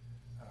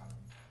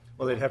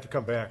 Well, they'd have to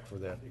come back for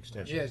that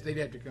extension. Yes, they'd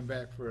have to come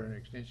back for an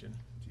extension.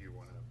 Do you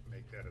want to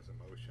make that as a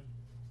motion?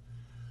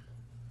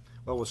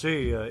 Well, we'll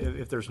see.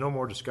 If there's no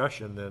more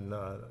discussion, then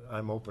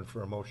I'm open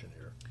for a motion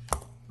here.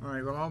 All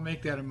right, well, I'll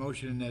make that a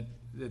motion that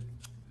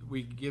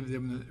we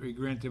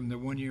grant them the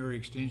 1-year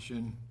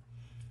extension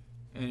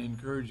and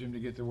encourage them to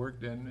get the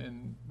work done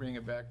and bring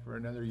it back for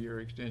another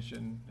year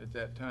extension at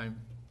that time,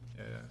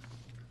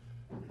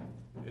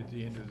 at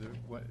the end of the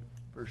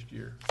first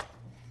year.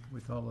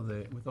 With all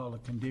the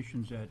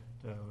conditions that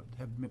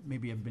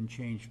maybe have been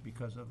changed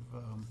because of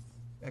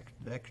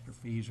the extra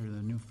fees or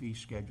the new fee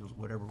schedules,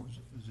 whatever was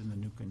in the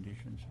new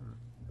conditions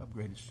or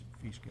upgraded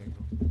fee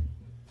schedule.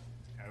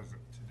 As of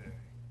today.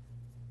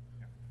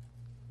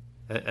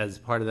 As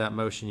part of that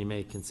motion, you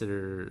may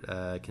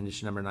consider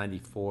condition number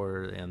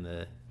 94 and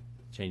the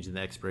changing the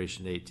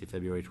expiration date to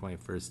February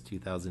 21st,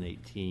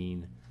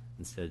 2018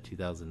 instead of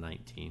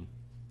 2019.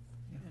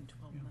 In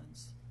 12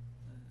 months,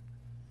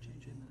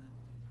 changing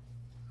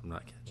that. I'm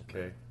not catching.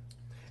 Okay.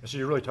 So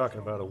you're really talking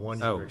about a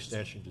one-year Oh.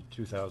 extension to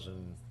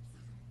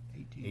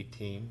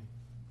 2018,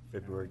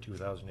 February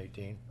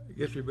 2018? I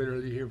guess we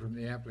better hear from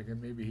the applicant.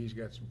 Maybe he's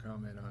got some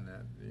comment on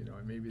that, you know,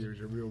 and maybe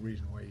there's a real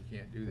reason why you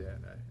can't do that.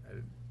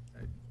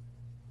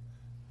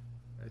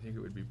 I think it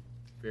would be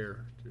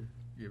fair to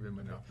give him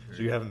an opportunity.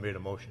 So you haven't made a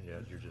motion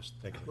yet, you're just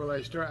thinking? Well, I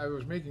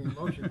was making a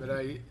motion, but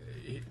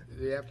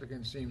the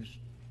applicant seems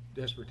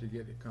desperate to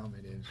get a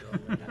comment in, so.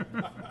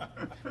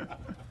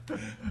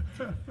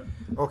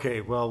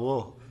 Okay, well,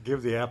 we'll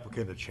give the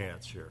applicant a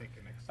chance here.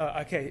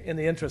 Okay, in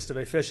the interest of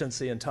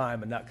efficiency and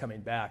time and not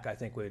coming back, I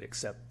think we'd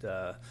accept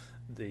the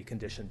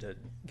condition to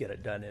get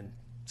it done in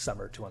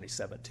summer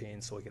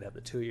 2017, so we could have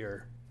the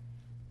 2-year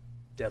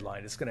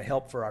deadline. It's going to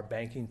help for our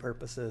banking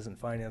purposes and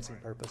financing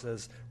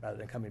purposes, rather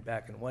than coming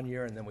back in 1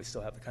 year, and then we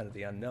still have the kind of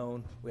the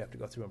unknown. We have to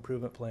go through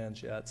improvement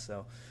plans yet,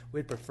 so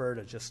we'd prefer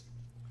to just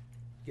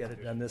get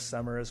it done this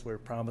summer, as we're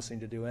promising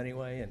to do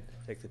anyway, and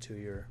take the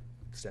 2-year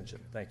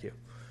extension. Thank you.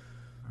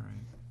 All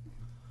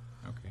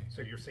right. Okay.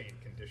 So you're saying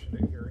condition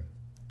it, Gary?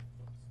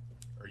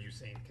 Are you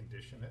saying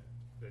condition it,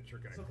 that you're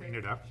gonna clean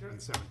it up in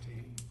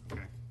 17?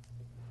 Okay.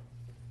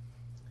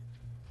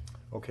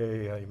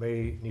 Okay, you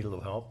may need a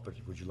little help, but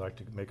would you like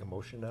to make a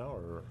motion now,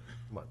 or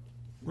what?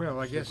 Well,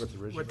 I Stick guess with the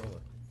original,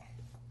 or-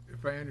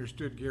 if I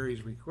understood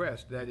Gary's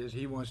request, that is,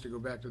 he wants to go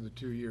back to the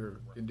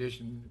 2-year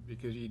condition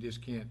because he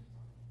just can't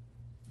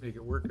make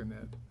it work in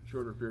that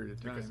shorter period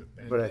of time.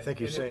 But I think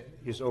he's saying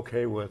he's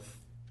okay with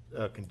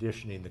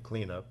conditioning the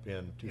cleanup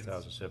in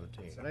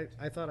 2017. But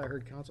I thought I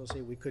heard council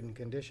say we couldn't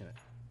condition it.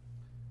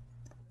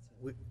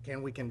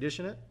 Can we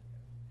condition it?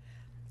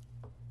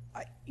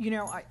 I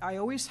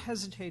always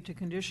hesitate to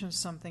condition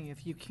something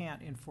if you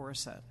can't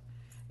enforce it.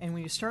 And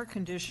when you start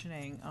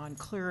conditioning on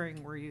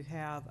clearing where you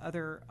have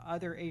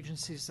other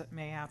agencies that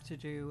may have to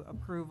do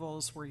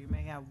approvals, where you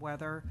may have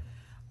weather,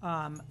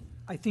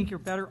 I think your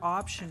better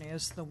option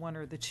is the 1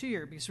 or the 2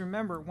 year. Because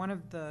remember, one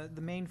of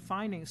the main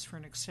findings for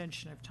an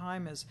extension of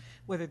time is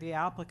whether the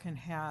applicant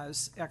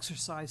has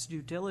exercised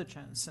due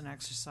diligence in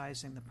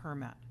exercising the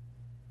permit.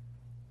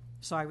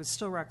 So I would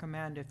still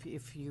recommend, if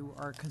you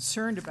are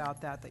concerned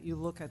about that, that you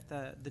look at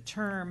the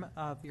term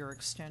of your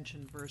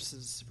extension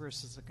versus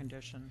a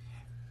condition.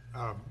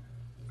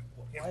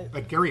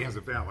 But Gary has a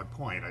valid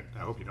point. I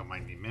hope you don't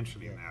mind me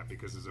mentioning that,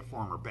 because as a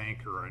former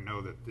banker, I know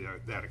that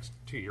that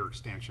 2-year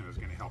extension is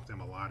going to help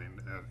them a lot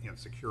in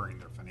securing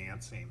their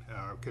financing,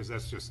 because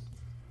that's just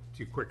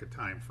too quick a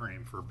time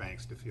frame for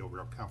banks to feel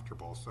real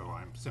comfortable. So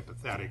I'm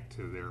sympathetic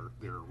to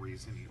their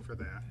reasoning for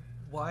that.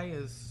 Why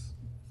is,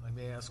 I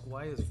may ask,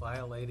 why is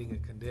violating a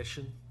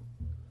condition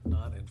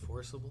not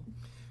enforceable?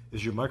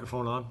 Is your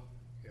microphone on?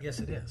 Yes,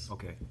 it is.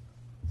 Okay.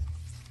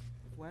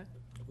 What?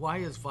 Why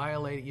is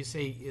violating, you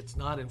say it's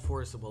not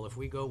enforceable. If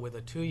we go with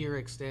a 2-year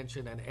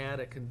extension and add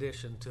a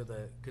condition to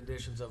the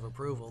conditions of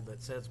approval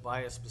that says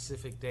by a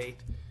specific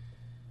date,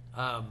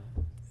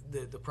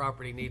 the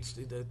property needs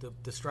to,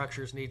 the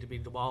structures need to be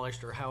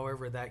demolished, or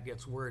however that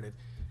gets worded,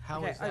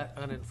 how is that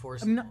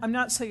unenforceable? I'm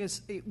not saying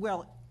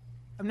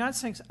I'm not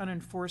saying it's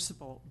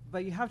unenforceable,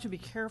 but you have to be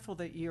careful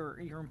that you're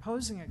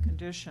imposing a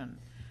condition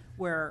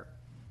where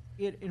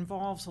it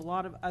involves a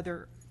lot of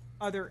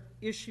other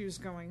issues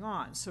going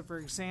on. So, for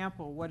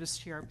example, what does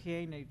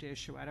TRPA need to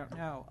issue? I don't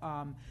know.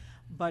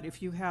 But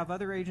if you have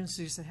other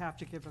agencies that have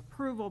to give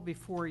approval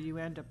before you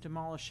end up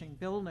demolishing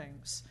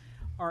buildings,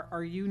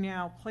 are you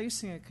now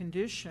placing a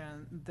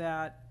condition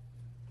that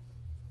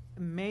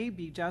may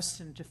be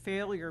destined to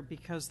failure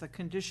because the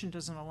condition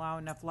doesn't allow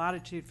enough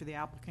latitude for the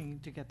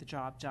applicant to get the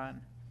job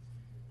done?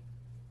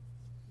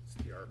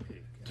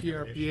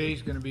 TRPA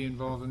is going to be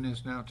involved in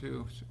this now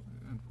too,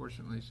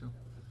 unfortunately, so.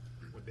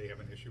 Would they have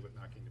an issue with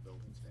knocking the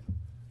buildings down?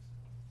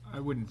 I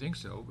wouldn't think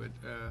so, but,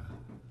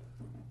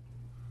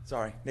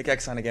 Sorry, Nick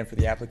Exxon again for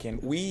the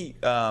applicant. We,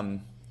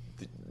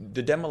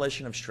 the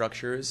demolition of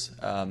structures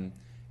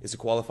is a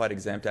qualified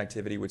exempt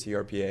activity with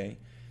TRPA.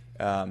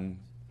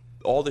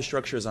 All the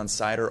structures on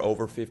site are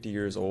over 50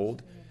 years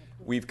old.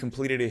 We've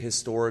completed a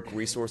historic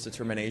resource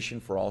determination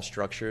for all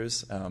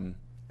structures,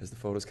 as the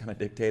photos kind of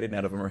dictated.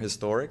 None of them are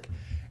historic.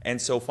 And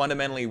so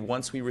fundamentally,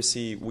 once we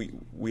receive,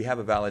 we have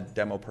a valid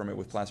demo permit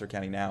with Placer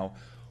County now.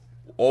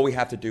 All we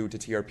have to do to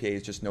TRPA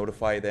is just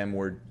notify them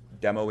we're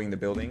demoing the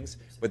buildings,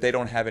 but they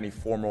don't have any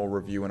formal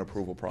review and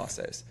approval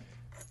process.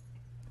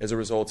 As a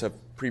result of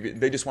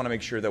they just want to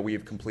make sure that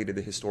we've completed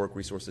the historic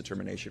resource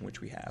determination,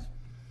 which we have.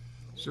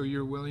 so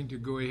you're willing to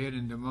go ahead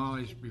and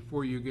demolish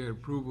before you get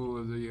approval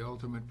of the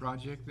ultimate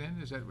project then?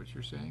 Is that what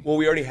you're saying? Well,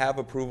 we already have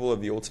approval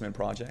of the ultimate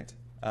project.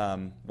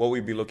 What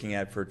we'd be looking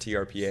at for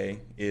TRPA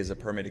is a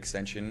permit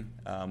extension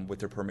with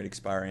their permit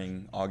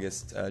expiring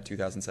August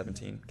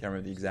 2017. Can't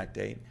remember the exact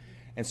date.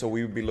 And so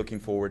we would be looking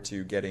forward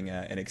to getting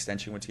an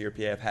extension with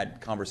TRPA. I've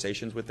had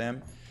conversations with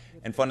them,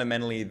 and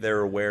fundamentally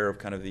they're aware of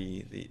kind of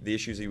the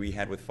issues that we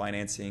had with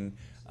financing,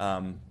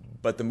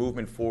 but the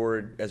movement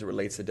forward as it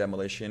relates to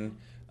demolition,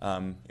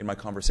 in my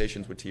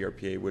conversations with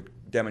TRPA, would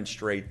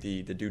demonstrate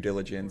the due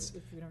diligence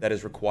that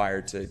is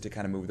required to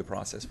kind of move the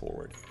process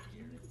forward.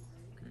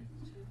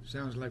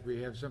 Sounds like we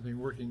have something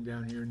working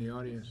down here in the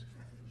audience.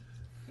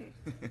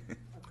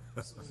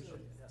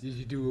 Did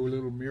you do a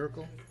little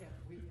miracle?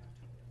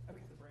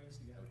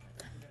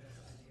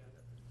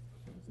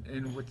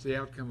 And what's the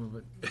outcome of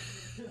it?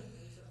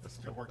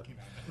 Still working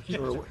on it.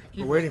 So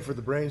we're waiting for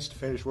the brains to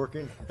finish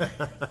working.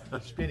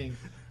 It's spinning.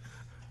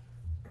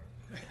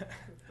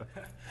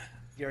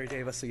 Gary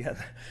Davis again,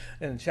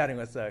 and chatting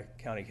with the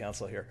county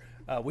council here.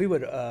 We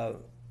would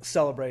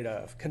celebrate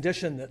a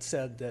condition that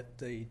said that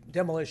the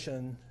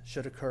demolition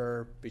should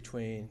occur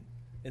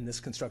in this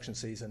construction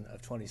season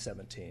of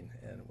 2017.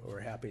 And we're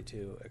happy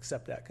to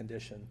accept that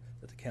condition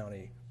that the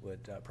county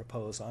would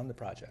propose on the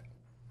project.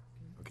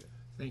 Okay,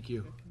 Thank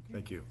you.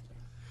 thank you.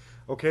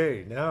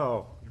 Okay,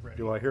 now,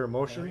 do I hear a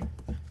motion?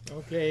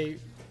 Okay,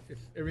 if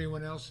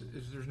everyone else,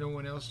 if there's no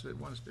one else that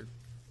wants to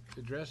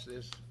address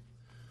this,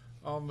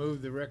 I'll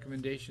move the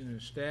recommendation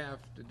of staff.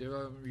 The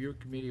Development Review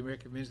Committee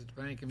recommends that the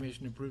Planning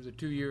Commission approve the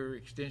 2-year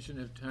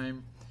extension of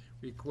time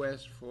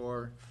request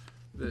for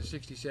the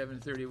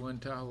 6731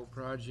 Tahoe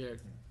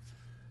project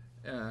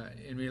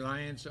in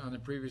reliance on the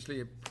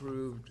previously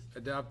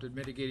adopted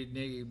mitigated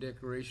negative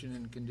declaration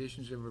and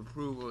conditions of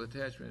approval.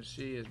 Attachment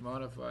C is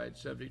modified,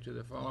 subject to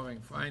the following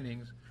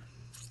findings.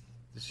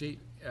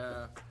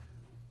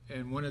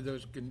 And one of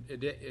those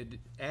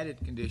added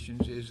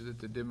conditions is that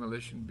the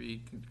demolition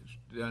be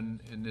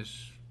done in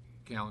this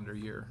calendar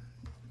year.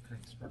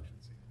 Construction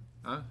season.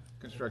 Huh?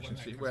 Construction When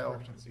that season. Well,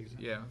 construction season.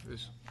 yeah,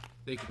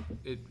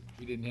 if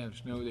we didn't have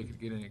snow, they could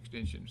get an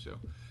extension. So,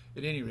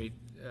 at any rate,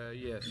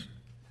 yes.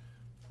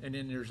 And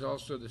then there's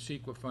also the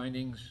CEQA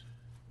findings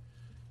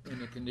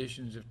and the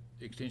conditions of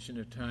extension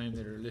of time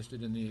that are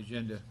listed in the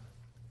agenda.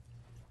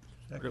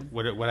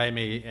 What I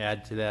may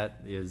add to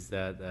that is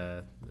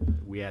that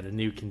we add a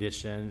new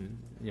condition,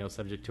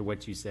 subject to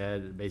what you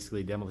said.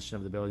 Basically, demolition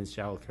of the buildings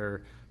shall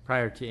occur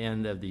prior to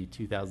end of the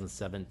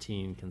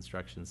 2017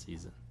 construction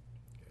season,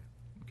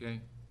 Okay?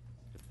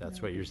 if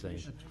that's what you're saying.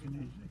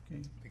 Okay.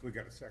 I think we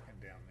got a second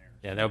down there.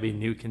 Yeah, that'll be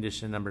new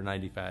condition number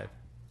 95.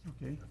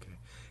 Okay. Okay.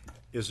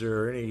 Is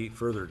there any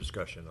further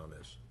discussion on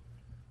this?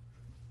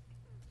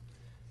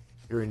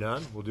 Hearing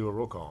none, we'll do a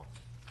roll call.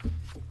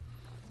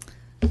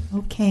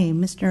 Okay,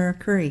 Mr.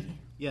 Curry,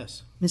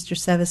 Yes. Mr.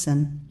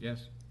 Sevison,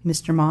 Yes?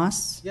 Mr.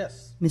 Moss,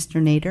 Yes.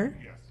 Mr. Nader,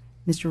 Yes.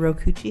 Mr.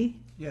 Rokuchi,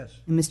 Yes.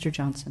 and Mr.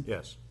 Johnson.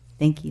 Yes.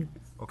 Thank you.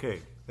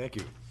 Okay, thank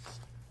you.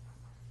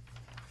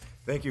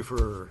 Thank you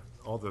for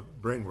all the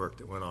brain work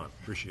that went on.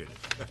 Appreciate it.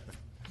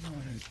 Well,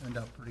 it turned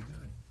out pretty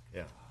good.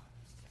 Yeah.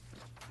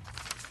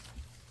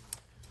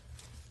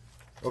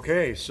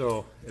 Okay,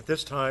 so at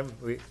this time,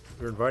 we're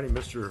inviting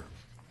Mr.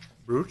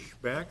 Bruch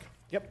back.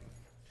 Yep.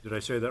 Did I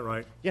say that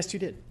right? Yes, you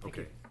did.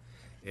 Okay.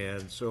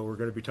 And so we're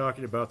going to be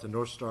talking about the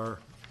North Star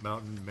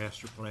Mountain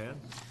Master Plan.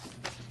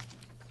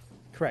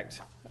 Correct.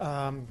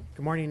 Good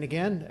morning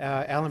again.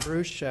 Alan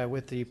Bruch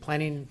with the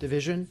Planning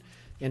Division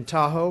in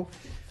Tahoe.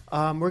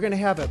 We're going to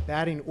have a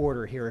batting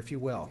order here, if you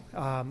will.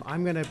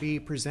 I'm going to be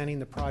presenting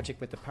the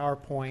project with the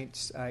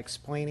PowerPoint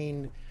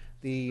explaining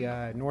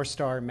the North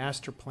Star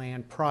Master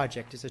Plan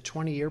project. It's a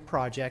 20-year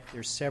project.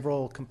 There's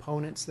several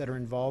components that are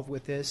involved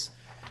with this.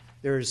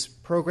 There's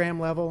program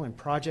level and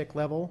project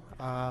level.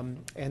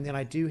 And then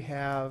I do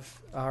have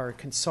our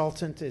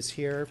consultant is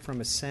here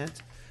from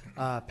Ascent,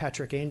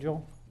 Patrick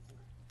Angel,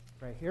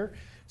 right here.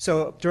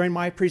 So during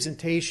my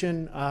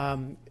presentation,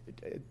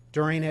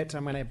 during it,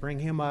 I'm going to bring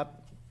him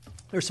up.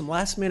 There's some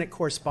last-minute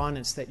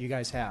correspondence that you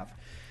guys have.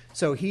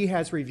 So he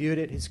has reviewed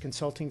it, his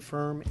consulting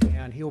firm,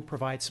 and he'll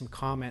provide some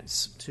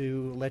comments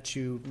to let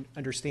you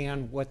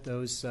understand what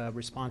those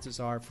responses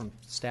are from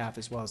staff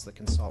as well as the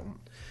consultant.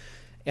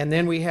 And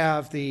then we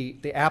have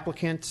the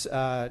applicant,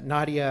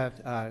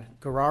 Nadia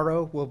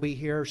Guerrero will be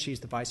here. She's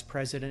the vice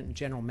president and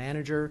general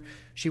manager.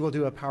 She will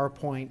do a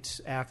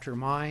PowerPoint after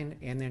mine,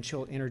 and then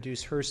she'll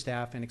introduce her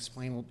staff and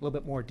explain a little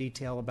bit more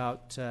detail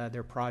about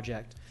their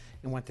project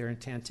and what their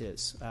intent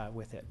is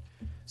with it.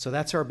 So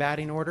that's our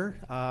batting order.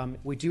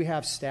 We do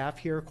have staff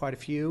here, quite a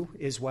few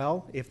as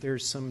well. If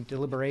there's some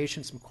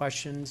deliberation, some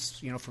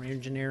questions, from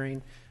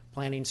engineering,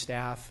 planning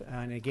staff,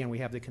 and again, we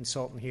have the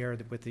consultant here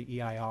with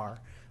the EIR.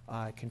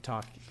 Can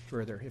talk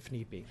further if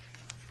need be.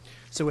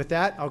 So with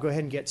that, I'll go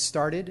ahead and get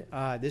started.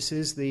 This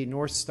is the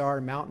North Star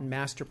Mountain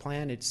Master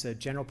Plan. It's a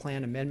general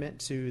plan amendment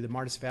to the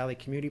Martis Valley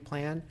Community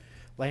Plan,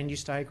 land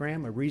use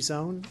diagram, a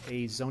rezone,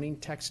 a zoning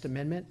text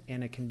amendment,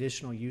 and a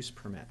conditional use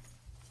permit.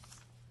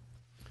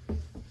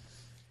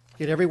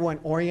 Get everyone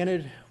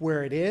oriented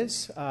where it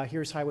is.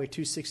 Here's Highway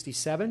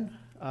 267,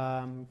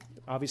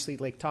 obviously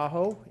Lake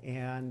Tahoe,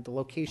 and the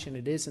location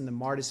it is in the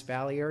Martis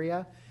Valley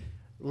area.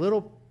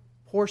 Little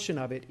portion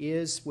of it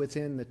is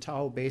within the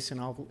Tahoe Basin.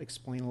 I'll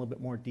explain a little bit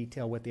more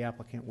detail what the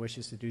applicant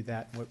wishes to do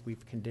that, what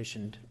we've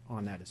conditioned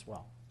on that as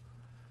well.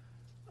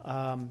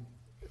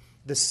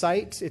 The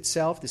site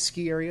itself, the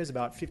ski area, is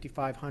about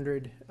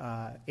 5,500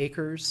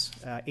 acres,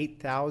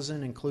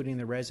 8,000 including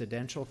the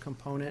residential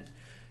component.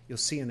 You'll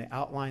see in the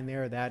outline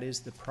there, that is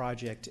the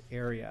project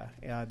area.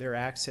 Their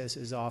access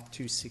is off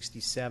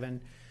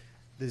 267.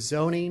 The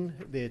zoning,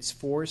 it's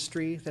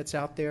forestry that's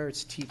out there,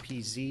 it's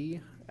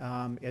TPZ,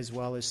 as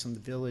well as some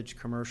village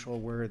commercial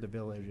where the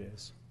village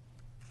is.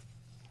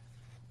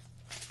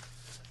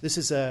 This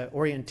is a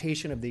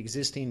orientation of the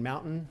existing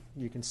mountain.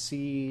 You can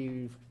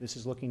see this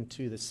is looking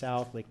to the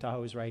south. Lake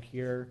Tahoe is right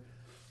here,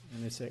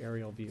 and it's an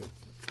aerial view.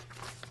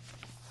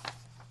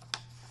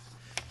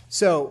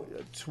 So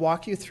to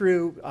walk you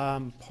through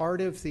part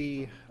of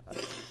the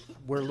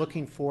we're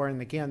looking for, and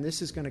again,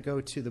 this is going to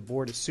go to the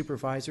Board of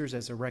Supervisors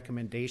as a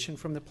recommendation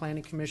from the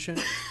Planning Commission.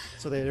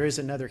 So there is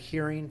another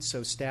hearing,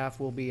 so staff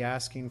will be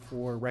asking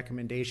for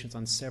recommendations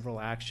on several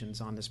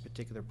actions on this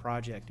particular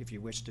project if you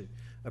wish to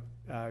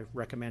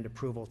recommend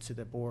approval to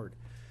the board.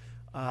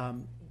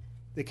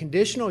 The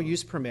conditional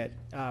use permit,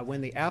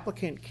 when the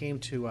applicant came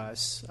to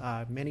us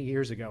many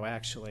years ago,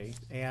 actually,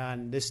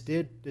 and this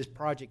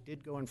project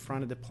did go in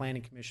front of the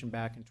Planning Commission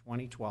back in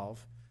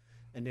 2012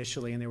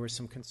 initially, and there were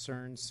some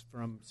concerns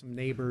from some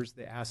neighbors,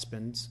 the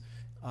Aspens.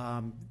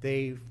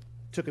 They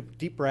took a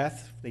deep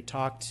breath. They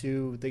talked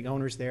to the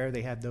owners there.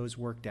 They had those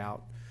worked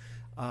out.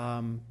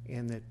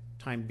 In the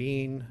time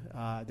being,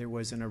 there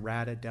was an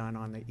errata done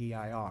on the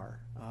EIR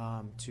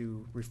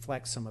to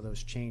reflect some of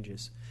those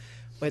changes.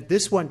 But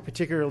this one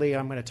particularly,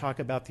 I'm going to talk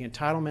about the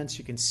entitlements.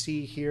 You can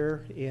see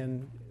here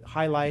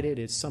highlighted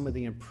is some of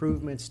the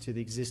improvements to the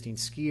existing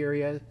ski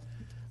area,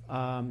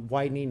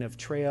 widening of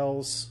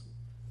trails,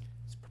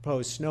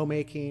 proposed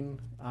snowmaking,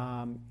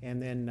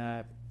 and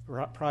then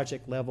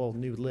project level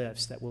new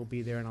lifts that will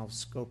be there, and I'll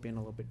scope in a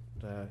little bit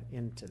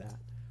into that.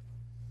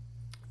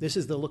 This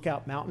is the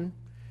Lookout Mountain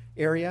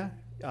area.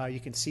 You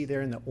can see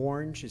there in the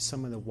orange is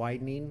some of the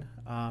widening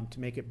to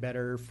make it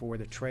better for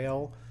the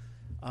trail.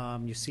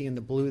 You see in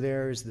the blue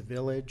there is the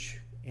village,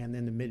 and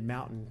then the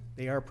mid-mountain.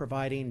 They are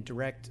providing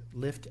direct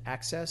lift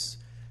access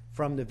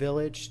from the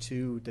village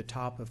to the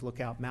top of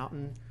Lookout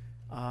Mountain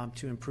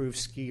to improve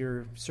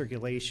skier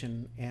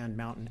circulation and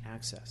mountain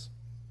access.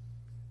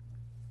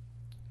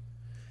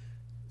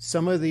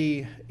 Some of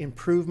the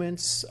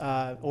improvements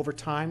over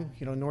time,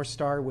 North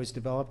Star was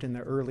developed in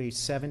the early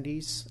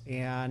 70s,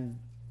 and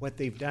what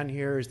they've done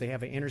here is they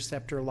have an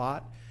interceptor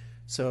lot.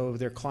 So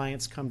their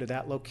clients come to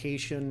that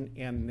location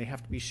and they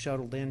have to be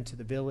shuttled into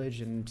the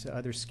village and to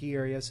other ski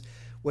areas.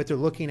 What they're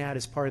looking at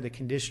as part of the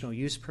conditional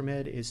use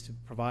permit is to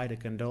provide a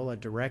gondola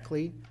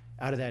directly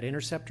out of that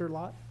interceptor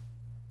lot.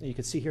 And you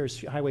can see here is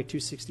Highway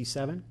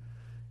 267.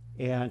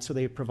 And so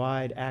they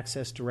provide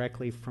access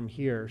directly from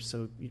here,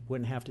 so you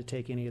wouldn't have to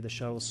take any of the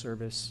shuttle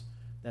service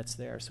that's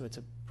there. So it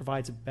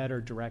provides a better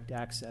direct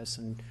access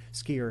and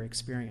skier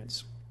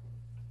experience.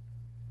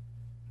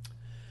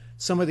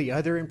 Some of the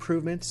other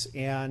improvements,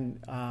 and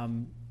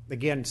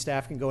again,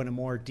 staff can go into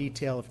more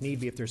detail if need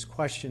be if there's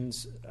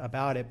questions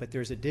about it, but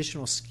there's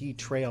additional ski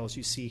trails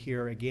you see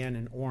here again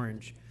in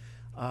orange.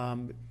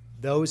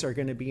 Those are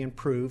going to be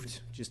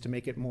improved just to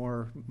make it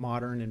more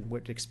modern and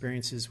what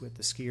experiences with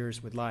the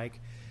skiers would like.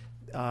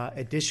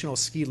 Additional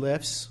ski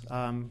lifts,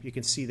 you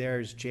can see there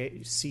is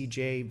C,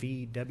 J,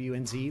 V, W,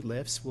 and Z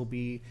lifts will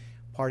be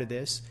part of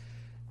this.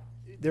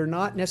 They're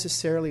not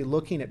necessarily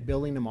looking at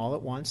building them all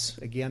at once.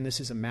 Again, this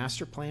is a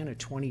master plan, a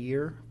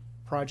 20-year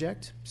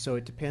project, so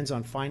it depends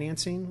on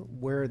financing,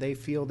 where they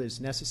feel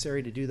is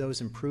necessary to do those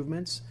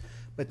improvements.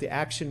 But the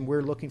action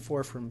we're looking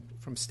for from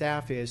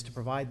staff is to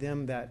provide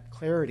them that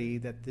clarity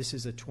that this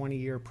is a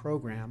 20-year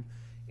program,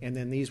 and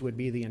then these would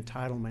be the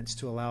entitlements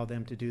to allow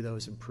them to do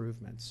those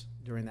improvements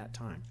during that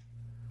time.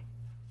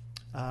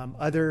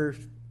 Other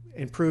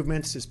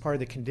improvements as part of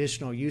the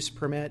conditional use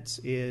permits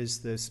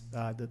is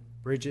the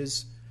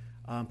bridges,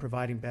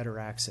 providing better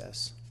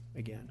access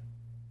again.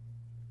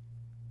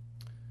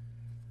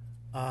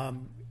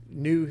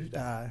 New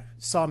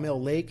Sawmill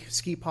Lake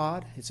ski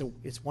pod.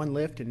 It's one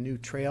lift and new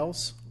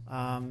trails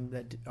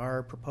that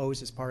are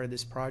proposed as part of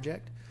this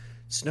project.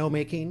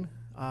 Snowmaking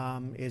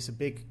is a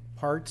big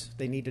part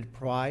they need to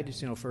provide,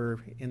 for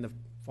in the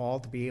fall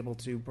to be able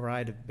to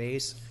provide a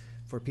base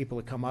for people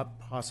to come up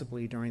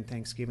possibly during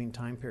Thanksgiving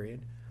time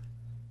period.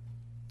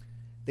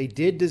 They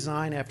did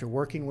design, after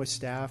working with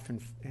staff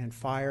and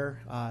fire,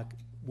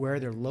 where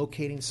they're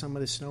locating some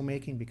of the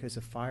snowmaking because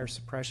of fire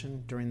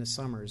suppression during the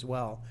summer as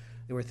well.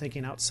 They were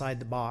thinking outside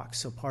the box,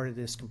 so part of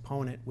this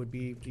component would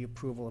be the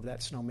approval of that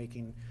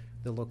snowmaking,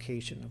 the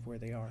location of where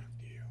they are.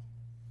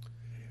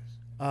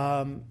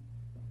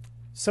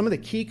 Some of the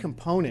key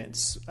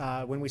components,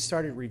 when we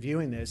started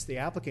reviewing this, the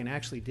applicant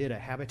actually did a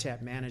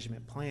habitat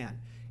management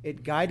plan.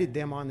 It guided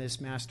them on this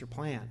master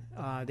plan.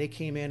 They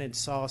came in and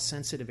saw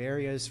sensitive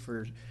areas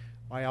for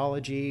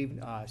biology,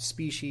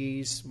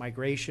 species,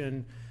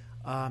 migration.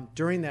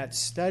 During that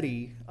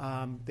study,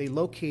 they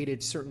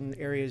located certain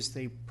areas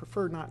they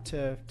prefer not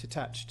to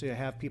touch, to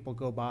have people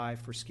go by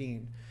for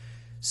skiing.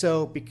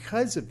 So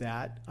because of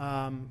that,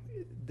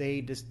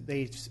 they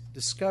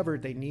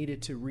discovered they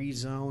needed to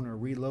rezone or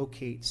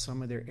relocate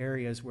some of their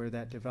areas where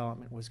that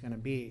development was going to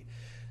be.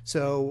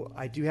 So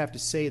I do have to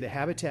say the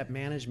habitat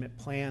management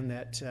plan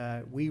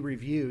that we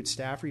reviewed,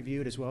 staff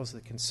reviewed, as well as the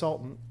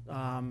consultant,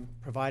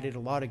 provided a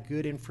lot of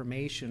good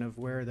information of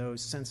where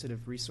those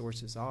sensitive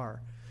resources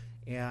are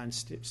and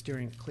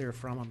steering clear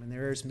from them. And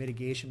there is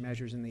mitigation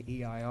measures in the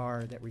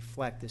EIR that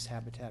reflect this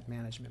habitat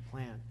management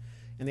plan.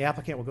 And the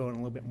applicant will go in a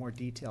little bit more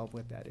detail of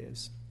what that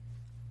is.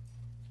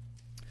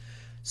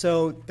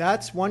 So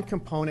that's one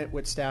component.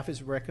 What staff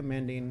is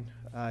recommending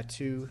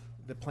to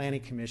the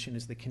Planning Commission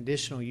is the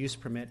conditional use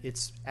permit.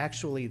 It's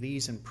actually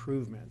these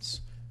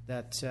improvements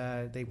that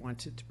they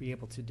wanted to be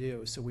able to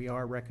do. So we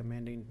are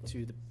recommending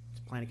to the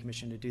Planning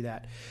Commission to do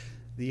that.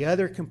 The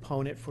other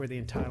component for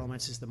the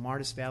entitlements is the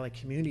Martis Valley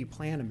Community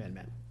Plan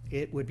Amendment.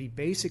 It would be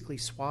basically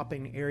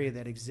swapping area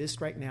that exists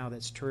right now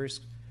that's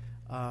tourist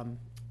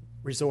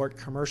resort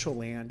commercial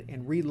land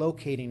and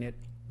relocating it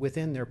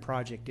within their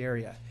project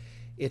area.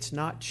 It's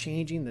not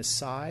changing the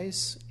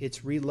size, it's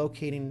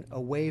relocating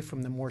away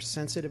from the more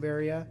sensitive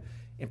area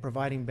and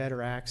providing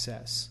better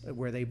access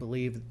where they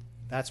believe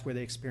that's where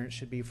the experience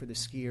should be for the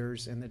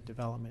skiers and the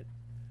development.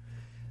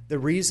 The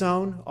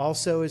rezone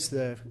also is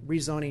the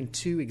rezoning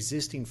 2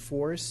 existing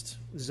forest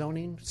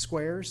zoning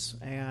squares,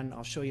 and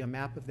I'll show you a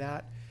map of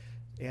that,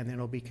 and then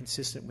it'll be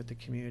consistent with the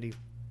community,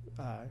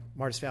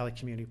 Martis Valley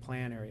Community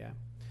Plan area.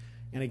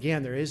 And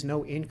again, there is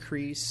no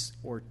increase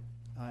or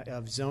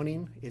of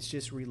zoning, it's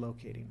just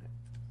relocating it.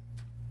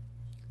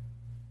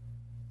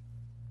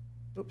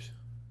 Oops.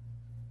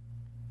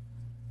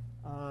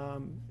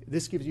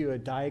 This gives you a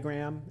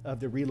diagram of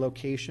the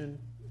relocation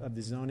of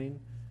the zoning.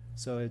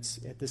 So it's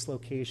at this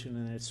location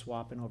and it's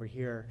swapping over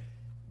here.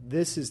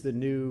 This is the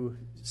new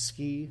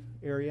ski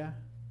area.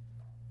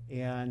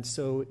 And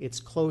so it's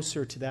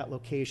closer to that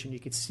location. You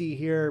can see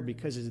here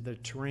because of the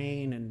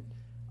terrain and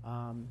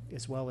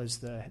as well as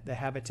the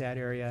habitat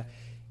area,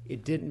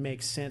 it didn't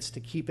make sense to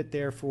keep it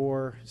there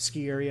for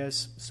ski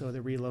areas. So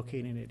they're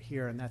relocating it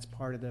here, and that's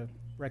part of the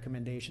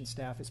recommendation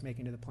staff is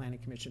making to the Planning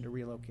Commission to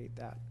relocate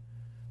that.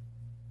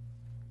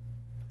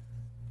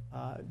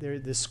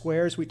 The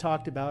squares we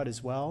talked about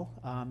as well,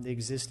 the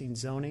existing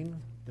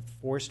zoning, the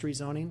forestry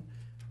zoning,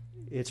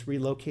 it's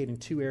relocating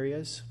 2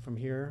 areas from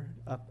here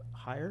up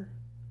higher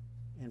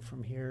and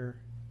from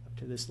here up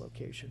to this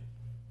location.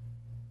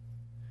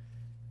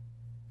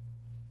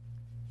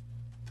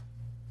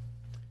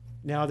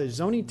 Now, the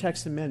zoning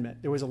text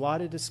amendment, there was a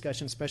lot of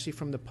discussion, especially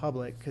from the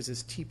public, because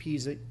it's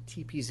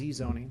TPZ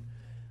zoning.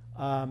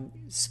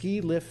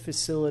 Ski lift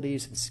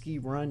facilities and ski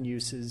run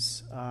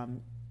uses,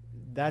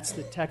 that's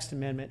the text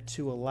amendment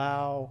to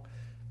allow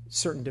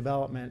certain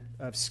development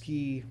of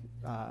ski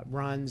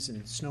runs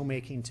and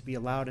snowmaking to be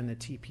allowed in the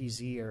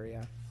TPZ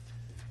area.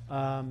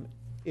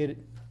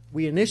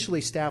 We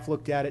initially, staff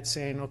looked at it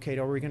saying, okay,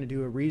 are we going to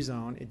do a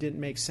rezone? It didn't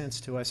make sense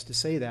to us to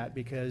say that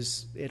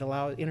because it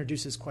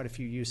introduces quite a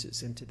few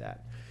uses into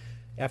that.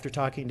 After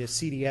talking to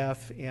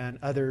CDF and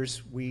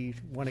others, we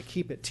want to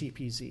keep it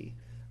TPZ.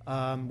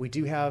 We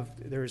do have,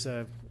 there's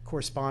a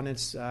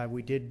correspondence,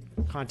 we did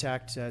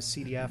contact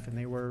CDF and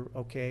they were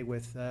okay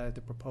with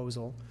the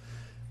proposal.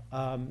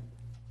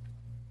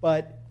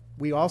 But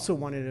we also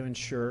wanted to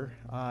ensure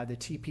the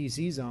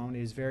TPZ zone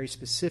is very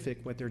specific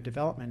what their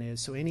development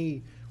is. So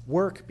any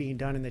work being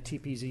done in the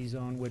TPZ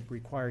zone would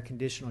require a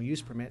conditional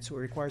use permit, so it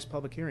requires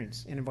public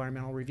hearings and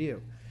environmental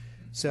review.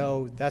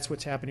 So that's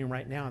what's happening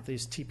right now at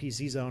this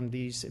TPZ zone,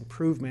 these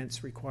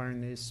improvements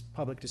requiring this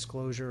public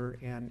disclosure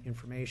and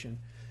information.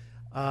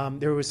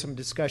 There was some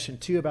discussion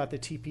too about the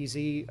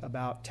TPZ,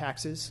 about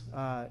taxes,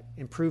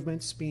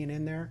 improvements being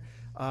in there.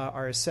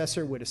 Our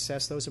assessor would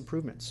assess those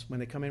improvements. When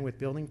they come in with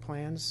building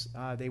plans,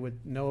 they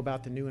would know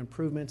about the new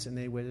improvements and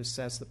they would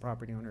assess the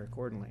property owner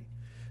accordingly.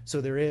 So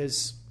there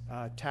is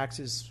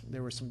taxes,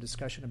 there was some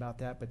discussion about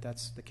that, but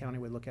that's, the county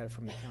would look at it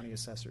from the county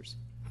assessors.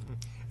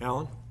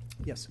 Alan?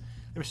 Yes.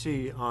 Let me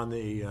see on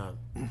the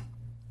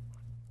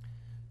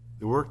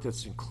work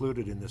that's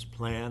included in this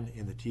plan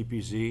in the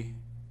TPZ,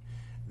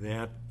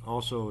 that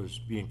also is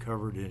being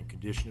covered in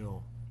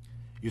conditional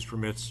use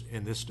permits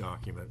in this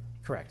document.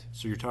 Correct.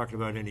 So you're talking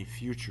about any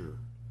future,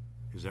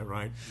 is that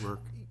right,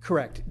 work?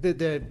 Correct.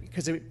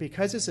 Because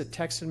it's a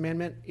text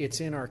amendment, it's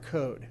in our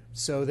code.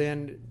 So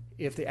then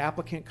if the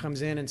applicant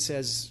comes in and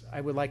says,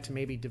 I would like to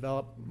maybe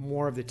develop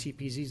more of the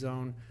TPZ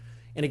zone,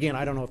 and again,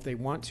 I don't know if they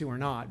want to or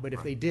not, but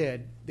if they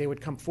did, they would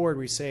come forward.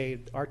 We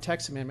say, our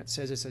text amendment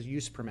says it's a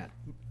use permit.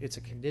 It's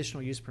a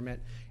conditional use permit.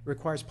 It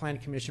requires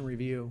Planning Commission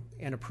review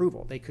and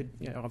approval. They could,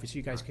 obviously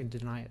you guys can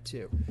deny it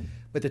too.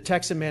 But the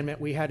text amendment,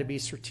 we had to be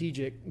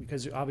strategic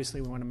because obviously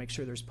we want to make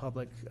sure there's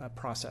public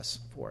process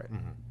for it.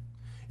 Mm-hmm.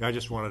 Yeah, I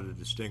just wanted to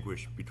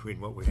distinguish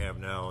between what we have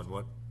now and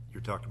what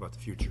you're talking about the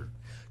future.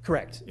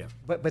 Correct. Yeah.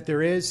 But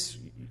there is,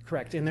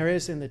 correct, and there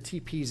is in the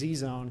TPZ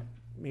zone,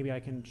 maybe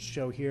I can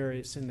show here,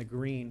 it's in the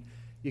green.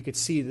 You could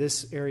see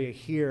this area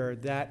here,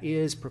 that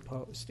is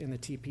proposed in the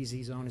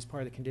TPZ zone as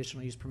part of the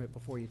conditional use permit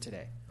before you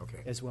today, okay,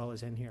 as well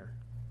as in here.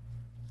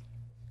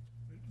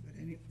 But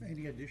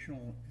any additional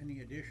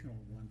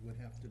ones would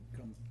have to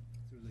come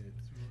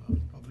through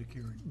a public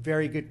hearing.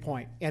 Very good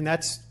point. And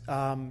that's,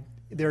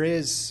 there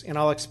is, and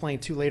I'll explain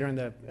too later in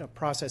the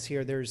process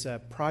here, there's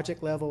a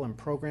project level and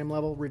program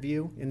level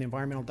review in the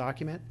environmental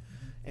document.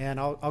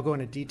 And I'll go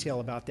into detail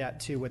about that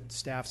too, what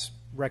staff's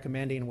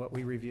recommending, what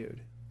we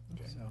reviewed.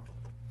 Okay.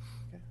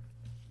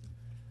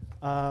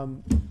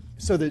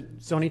 So the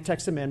zoning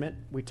text amendment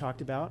we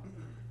talked about.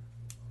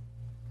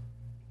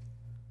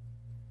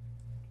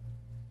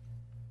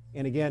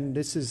 And again,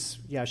 this is,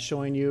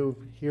 showing you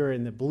here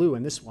in the blue,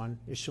 and this one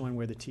is showing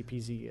where the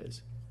TPZ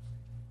is.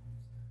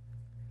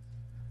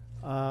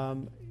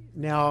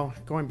 Now,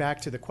 going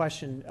back to the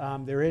question,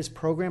 there is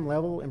program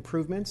level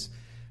improvements.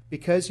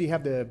 Because you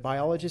have the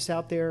biologists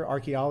out there,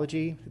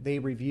 archaeology, they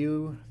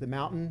review the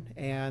mountain,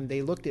 and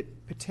they looked at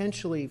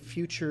potentially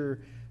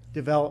future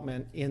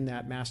development in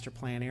that master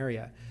plan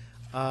area.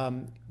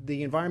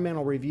 The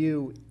environmental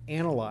review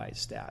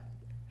analyzed that.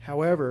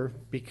 However,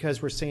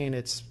 because we're saying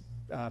it's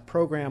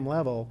program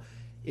level,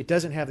 it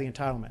doesn't have the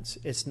entitlements.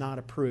 It's not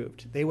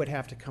approved. They would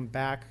have to come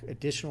back,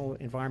 additional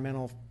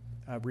environmental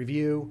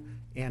review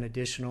and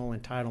additional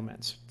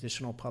entitlements,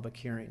 additional public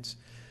hearings.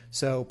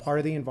 So part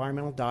of the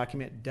environmental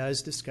document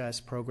does discuss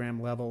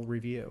program level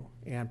review.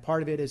 And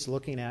part of it is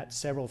looking at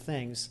several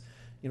things,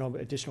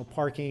 additional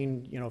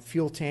parking,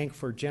 fuel tank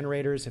for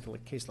generators if in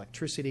case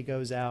electricity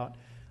goes out.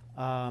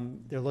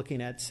 They're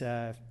looking at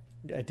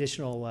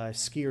additional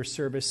skier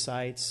service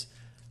sites,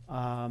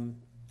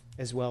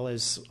 as well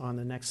as on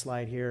the next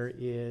slide here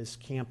is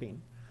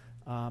camping,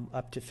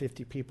 up to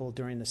 50 people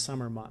during the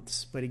summer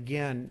months. But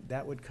again,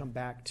 that would come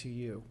back to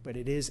you. But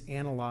it is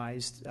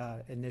analyzed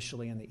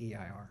initially in the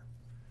EIR.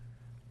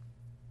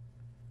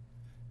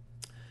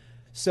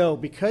 So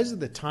because of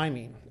the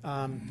timing,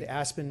 the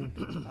Aspen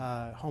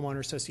Homeowner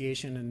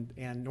Association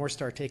and North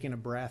Star taking a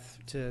breath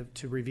to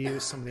review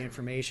some of the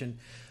information,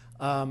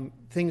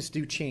 things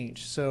do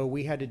change. So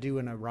we had to do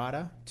an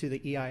errata to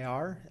the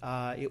EIR.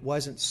 It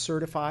wasn't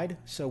certified,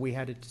 so we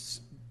had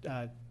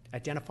to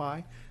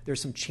identify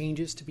there's some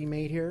changes to be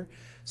made here.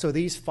 So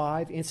these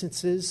 5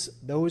 instances,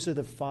 those are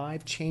the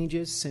 5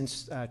 changes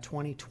since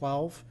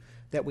 2012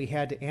 that we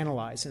had to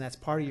analyze, and that's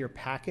part of your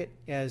packet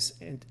as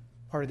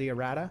part of the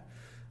errata.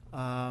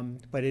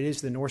 But it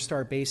is the North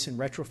Star Basin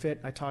retrofit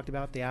I talked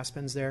about, the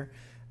Aspens there.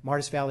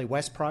 Martis Valley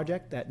West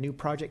project, that new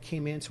project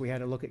came in, so we had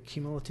to look at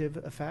cumulative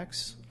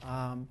effects.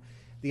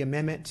 The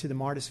amendment to the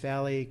Martis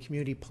Valley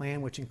Community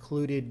Plan, which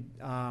included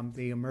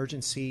the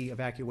emergency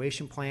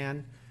evacuation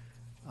plan,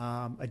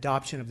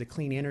 adoption of the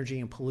Clean Energy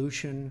and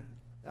Pollution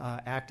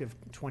Act of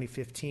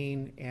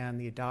 2015,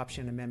 and the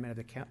adoption amendment of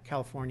the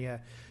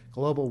California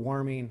Global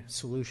Warming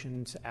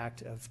Solutions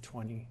Act of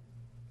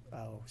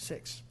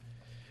 2006.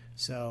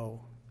 So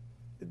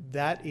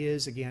that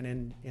is,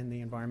 again, in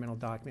the environmental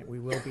document. We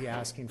will be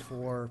asking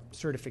for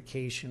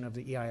certification of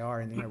the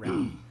EIR and the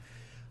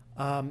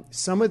errata.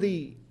 Some of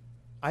the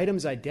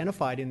items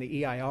identified in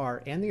the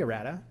EIR and the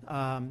errata,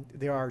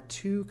 there are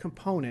 2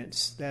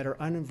 components that are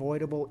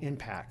unavoidable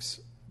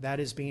impacts.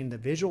 That is being the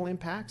visual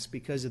impacts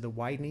because of the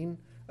widening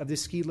of the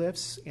ski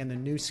lifts and the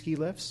new ski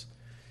lifts,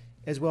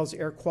 as well as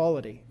air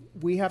quality.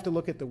 We have to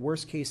look at the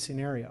worst case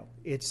scenario.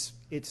 It's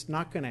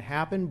not going to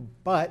happen,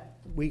 but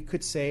we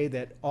could say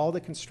that all the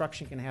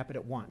construction can happen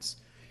at once.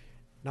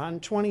 Not in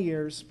 20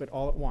 years, but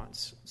all at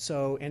once.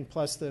 So, and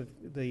plus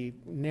the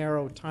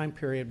narrow time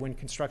period when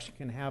construction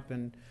can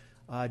happen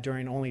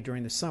only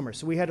during the summer.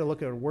 So we had to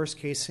look at a worst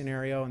case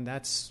scenario, and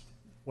that's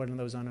one of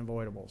those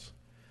unavoidables.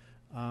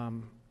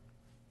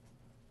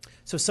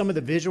 So some of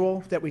the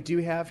visual that we do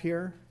have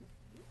here,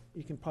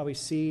 you can probably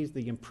see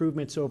the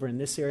improvements over in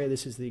this area.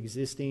 This is the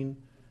existing.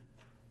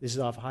 This is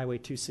off Highway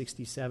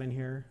 267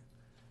 here.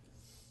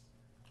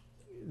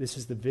 This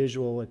is the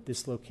visual at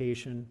this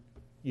location.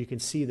 You can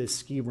see the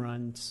ski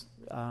runs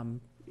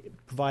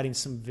providing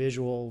some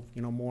visual,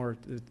 more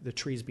the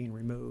trees being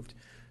removed.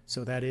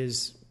 So that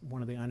is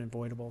one of the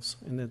unavoidables.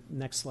 And the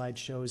next slide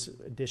shows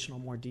additional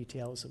more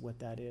details of what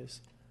that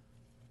is.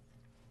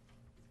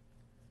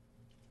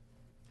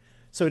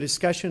 So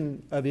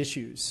discussion of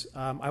issues.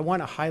 I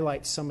want to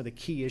highlight some of the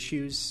key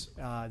issues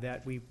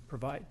that we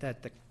provide,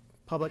 that the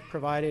public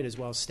provided as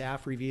well as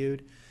staff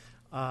reviewed.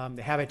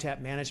 The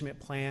habitat management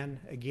plan,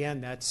 again,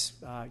 that's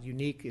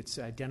unique. It's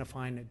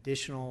identifying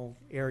additional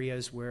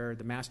areas where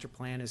the master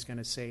plan is going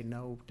to say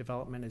no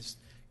development is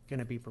going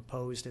to be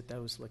proposed at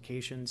those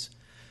locations.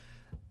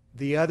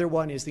 The other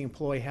one is the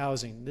employee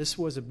housing. This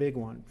was a big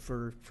one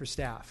for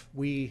staff.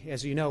 We,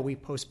 as you know, we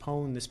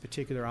postponed this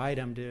particular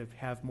item to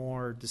have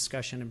more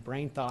discussion and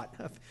brain thought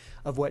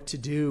of what to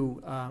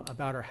do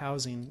about our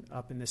housing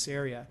up in this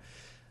area.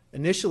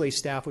 Initially,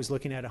 staff was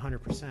looking at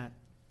 100%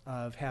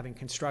 of having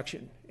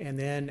construction. And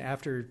then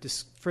after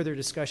further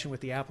discussion with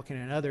the applicant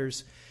and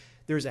others,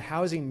 there's a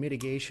housing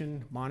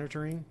mitigation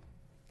monitoring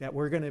that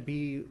we're going to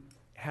be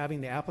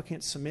having the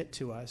applicant submit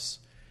to us.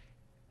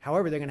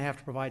 However, they're going to have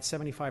to provide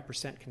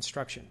 75%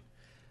 construction.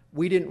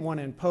 We didn't want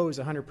to impose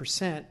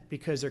 100%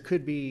 because there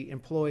could be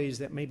employees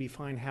that maybe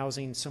find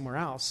housing somewhere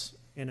else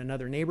in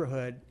another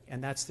neighborhood,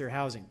 and that's their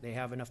housing. They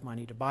have enough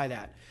money to buy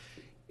that.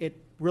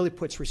 It really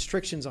puts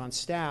restrictions on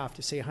staff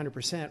to say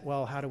 100%,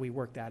 well, how do we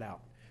work that out?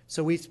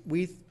 So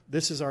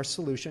this is our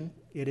solution.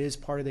 It is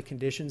part of the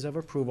conditions of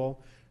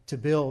approval to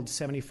build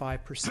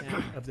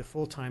 75% of the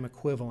full-time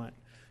equivalent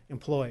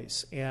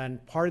employees.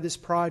 And part of this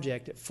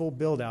project at full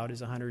build-out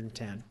is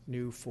 110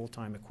 new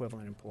full-time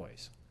equivalent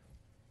employees.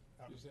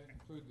 Does that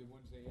include the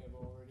ones they have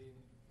already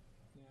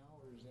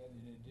now, or is that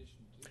in addition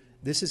to?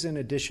 This is in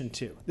addition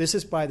to. This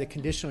is by the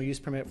conditional use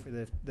permit for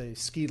the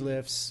ski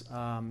lifts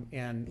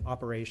and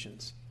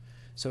operations.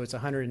 So it's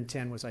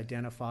 110 was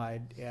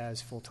identified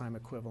as full-time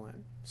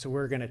equivalent. So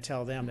we're going to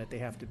tell them that they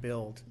have to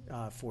build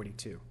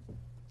 42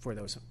 for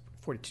those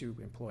 42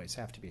 employees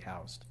have to be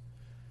housed.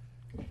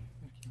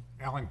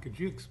 Alan, could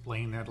you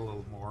explain that a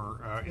little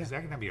more? Is that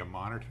going to be a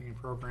monitoring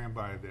program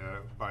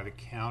by the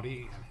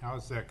county, and how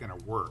is that going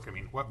to work? I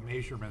mean, what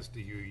measurements do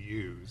you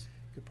use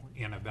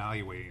in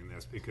evaluating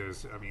this?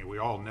 Because I mean, we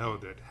all know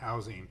that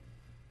housing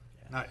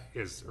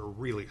is a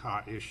really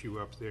hot issue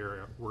up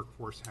there.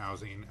 Workforce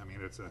housing. I mean,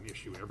 it's an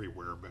issue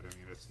everywhere, but I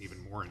mean, it's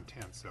even more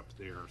intense up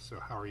there. So,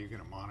 how are you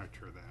going to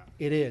monitor that?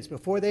 It is.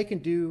 Before they can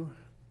do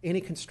any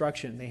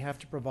construction, they have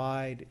to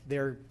provide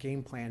their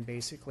game plan.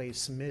 Basically,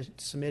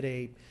 submit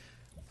a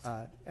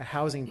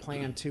housing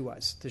plan to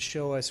us to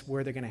show us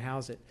where they're going to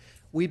house it.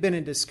 We've been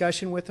in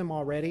discussion with them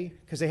already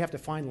because they have to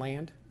find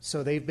land.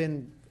 So they've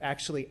been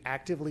actually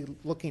actively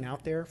looking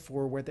out there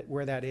for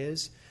where that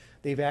is.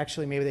 They've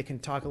actually, maybe they can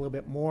talk a little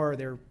bit more.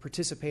 They're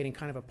participating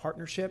kind of a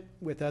partnership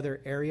with other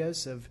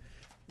areas of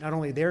not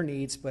only their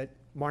needs, but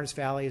Martins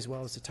Valley as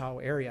well as the Tahoe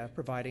area,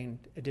 providing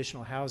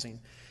additional housing.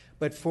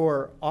 But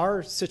for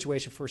our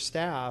situation, for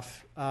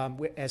staff,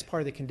 as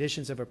part of the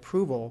conditions of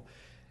approval,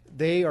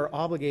 they are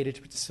obligated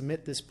to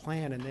submit this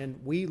plan, and then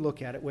we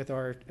look at it with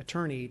our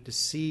attorney to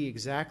see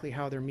exactly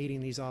how they're meeting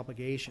these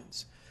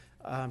obligations,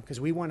 because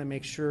we want to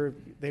make sure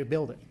they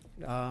build it.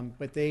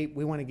 But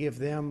we want to give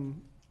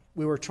them.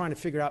 We were trying to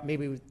figure out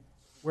maybe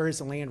where is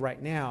the land right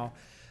now,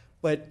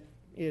 but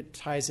it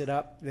ties it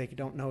up. They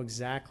don't know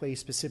exactly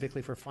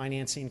specifically for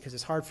financing because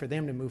it's hard for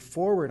them to move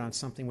forward on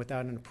something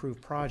without an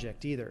approved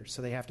project either.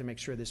 So they have to make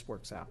sure this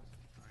works out.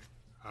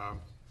 Right.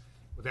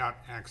 Without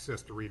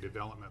access to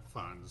redevelopment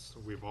funds,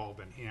 we've all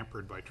been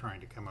hampered by trying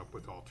to come up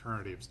with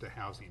alternatives to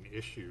housing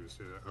issues,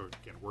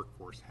 again,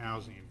 workforce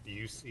housing. Do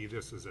you see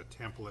this as a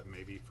template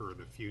maybe for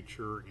the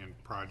future in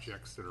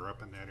projects that are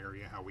up in that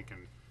area, how we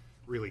can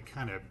really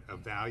kind of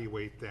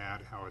evaluate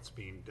that, how it's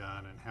being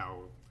done, and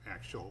how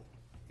actual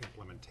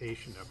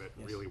implementation of it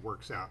really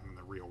works out in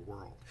the real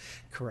world?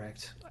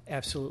 Correct.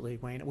 Absolutely,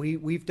 Wayne.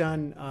 We've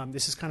done,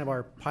 this is kind of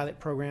our pilot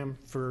program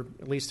for,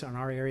 at least in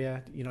our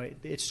area. You know,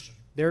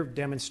 they're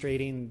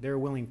demonstrating their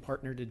willing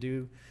partner to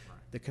do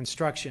the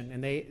construction,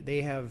 and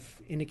they have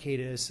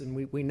indicated us, and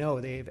we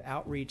know they have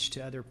outreach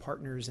to other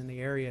partners in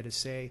the area to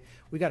say,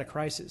 we got a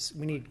crisis.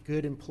 We need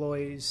good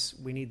employees.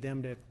 We need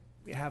them to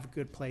have a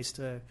good place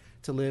to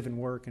live and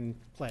work and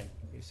play,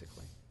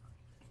 basically.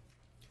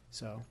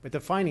 So, but the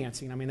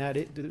financing, I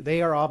mean,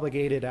 they are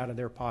obligated out of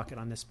their pocket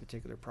on this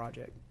particular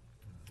project.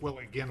 Well,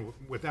 again,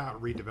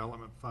 without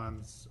redevelopment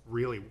funds,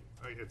 really,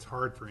 it's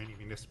hard for any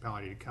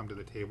municipality to come to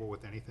the table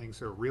with anything.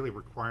 So it really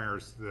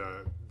requires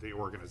the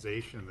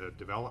organization, the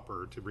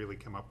developer, to really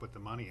come up with the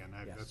money, and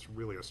that's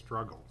really a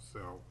struggle.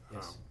 So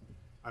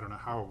I don't know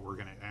how we're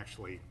going to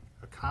actually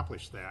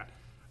accomplish that.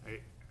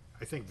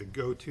 I think the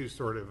go-to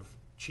sort of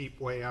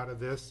cheap way out of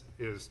this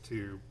is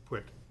to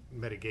put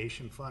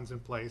mitigation funds in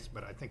place,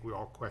 but I think we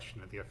all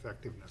question the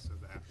effectiveness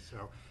of that.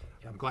 So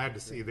I'm glad to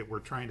see that we're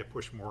trying to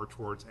push more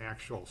towards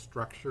actual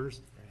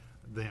structures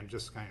than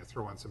just kind of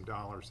throwing some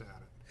dollars at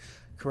it.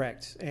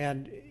 Correct.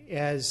 And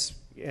as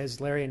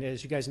Larry and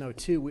as you guys know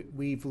too,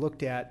 we've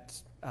looked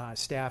at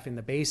staff in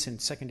the basin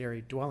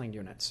secondary dwelling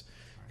units,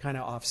 kind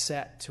of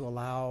offset to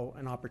allow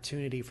an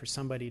opportunity for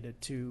somebody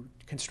to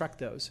construct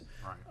those,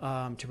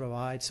 to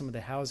provide some of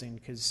the housing.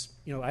 Because,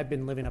 you know, I've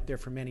been living up there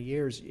for many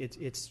years.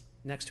 It's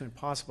next to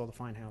impossible to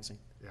find housing.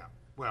 Yeah.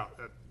 Well,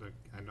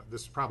 I know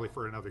this is probably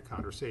for another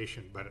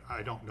conversation, but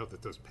I don't know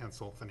that those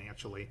pencil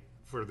financially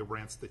for the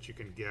rents that you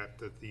can get,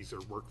 that these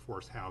are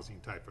workforce housing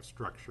type of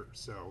structures.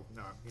 So,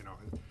 you know,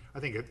 I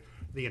think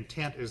the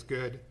intent is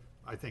good.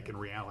 I think in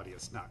reality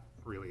it's not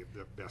really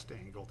the best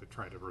angle to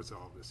try to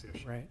resolve this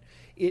issue. Right.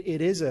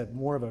 It is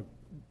more of a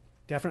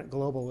definite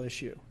global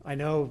issue. I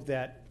know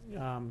that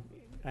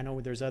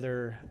there's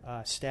other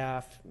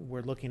staff.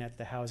 We're looking at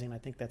the housing. I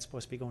think that's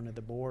supposed to be going to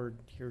the board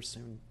here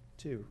soon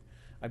too,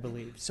 I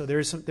believe. So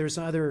there's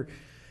other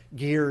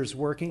gears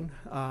working.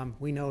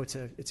 We know it's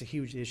a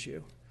huge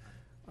issue.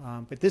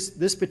 But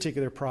this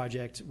particular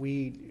project,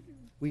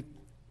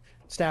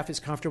 staff is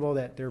comfortable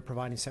that they're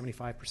providing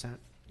 75%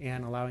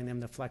 and allowing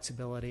them the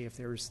flexibility if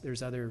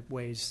there's other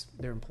ways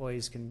their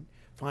employees can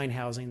find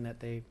housing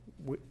that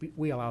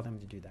we allow them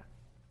to do that.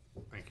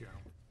 Thank you.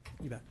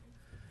 You bet.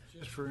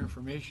 Just for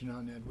information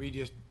on that, we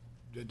just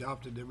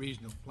adopted the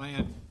regional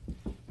plan,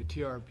 the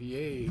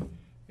TRPA,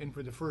 and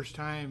for the first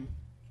time,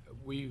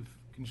 we've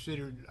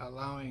considered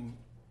allowing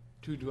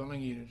 2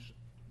 dwelling units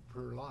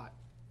per lot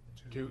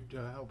to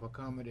help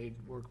accommodate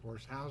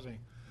workforce housing.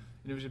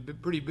 And it was a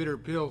pretty bitter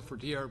pill for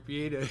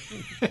TRPA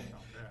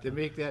to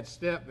make that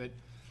step, but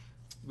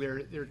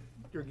they're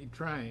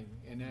trying,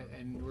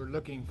 and we're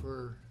looking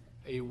for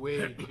a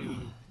way to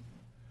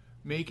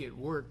make it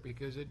work,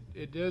 because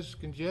it does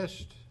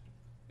congest.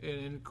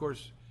 And of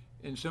course,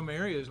 in some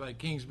areas like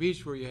Kings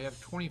Beach, where you have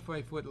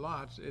 25-foot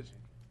lots, it's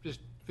just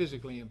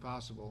physically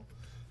impossible.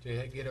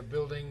 to get a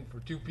building for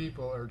 2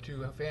 people or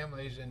 2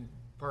 families and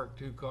park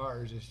 2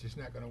 cars. It's just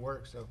not going to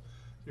work. So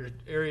there's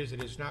areas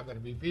that it's not going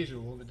to be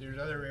feasible, but there's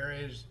other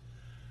areas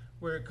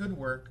where it could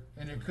work,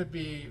 and it could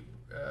be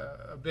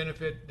a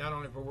benefit not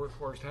only for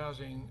workforce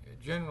housing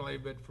generally,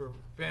 but for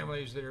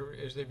families that are,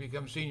 as they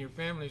become senior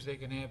families, they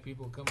can have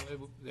people come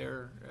live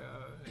there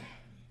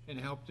and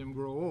help them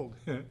grow old.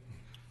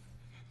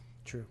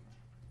 True.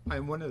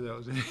 I'm one of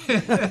those.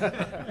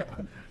 At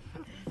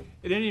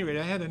any rate,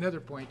 I had another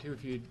point too,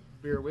 if you'd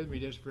bear with me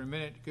just for a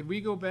minute. Could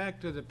we go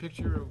back to the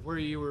picture of where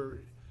you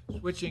were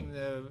switching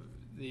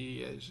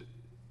the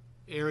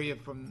area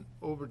from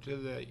over to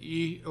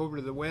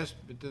the west,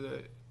 but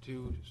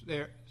to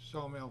there,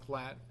 Sawmill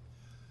Flat?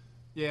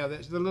 Yeah,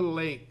 that's the little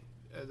lake,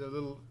 the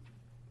little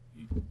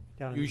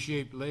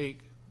U-shaped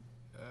lake,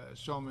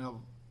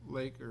 Sawmill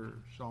Lake or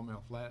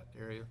Sawmill Flat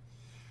area.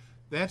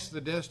 That's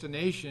the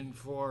destination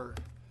for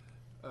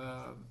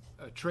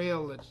a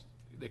trail that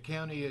the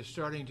county is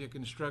starting to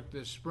construct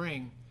this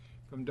spring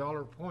from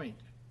Dollar Point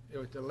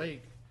with the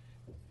lake.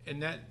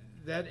 And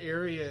that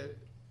area,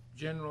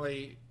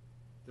 generally,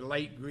 the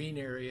light green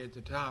area at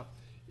the top,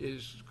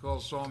 is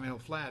called Sawmill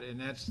Flat, and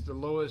that's the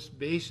lowest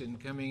basin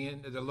coming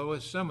in, the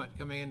lowest summit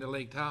coming into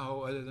Lake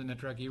Tahoe other than the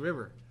Truckee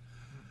River.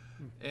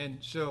 And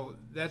so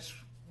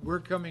we're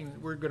going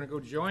to go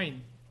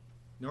join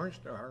North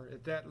Star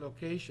at that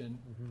location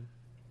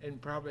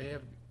and probably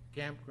have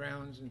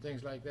campgrounds and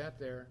things like that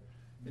there.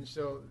 And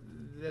so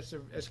that's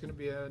going to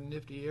be a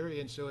nifty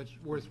area, and so it's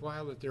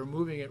worthwhile that they're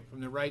moving it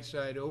from the right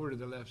side over to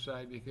the left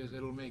side because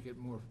it'll make it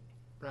more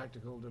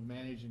practical to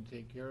manage and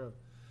take care of.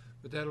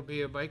 But that'll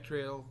be a bike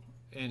trail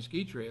and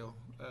ski trail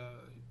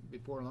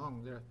before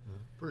long. The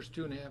first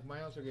 2.5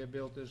 miles will get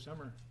built this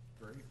summer.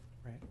 Right.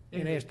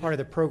 And as part of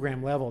the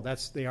program level,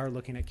 they are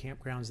looking at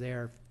campgrounds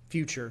there,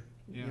 future.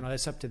 Yeah. You know,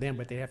 that's up to them,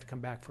 but they have to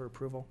come back for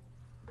approval.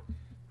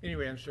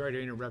 Anyway, I'm sorry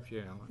to interrupt you,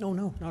 Alan. No,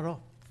 not at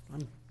all.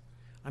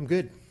 I'm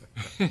good.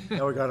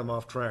 Now we got him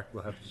off track.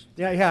 We'll have to.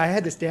 Yeah, I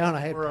had this down. I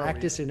had Where are we?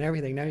 practice and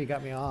everything. Now you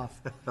got me off.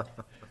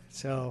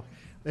 So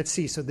let's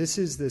see. So this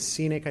is the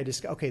scenic.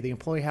 The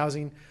employee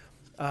housing,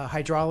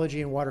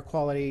 hydrology and water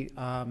quality.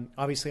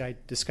 Obviously, I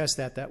discussed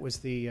that. That was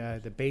the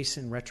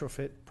basin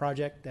retrofit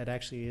project that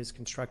actually is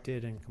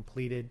constructed and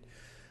completed.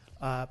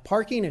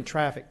 Parking and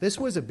traffic. This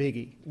was a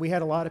biggie. We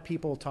had a lot of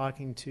people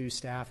talking to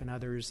staff and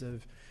others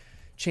of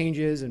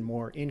changes and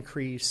more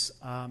increase.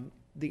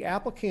 The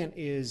applicant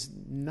is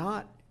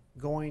not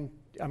going,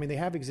 they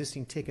have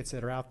existing tickets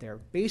that are out there.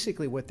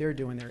 Basically what they're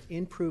doing, they're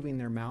improving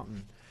their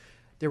mountain.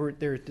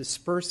 They're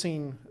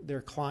dispersing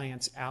their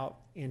clients out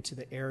into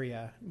the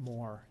area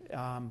more.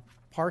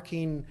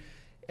 Parking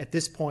at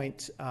this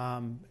point,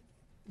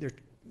 it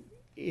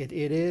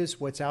is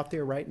what's out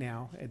there right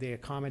now. They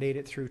accommodate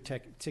it through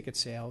ticket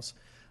sales.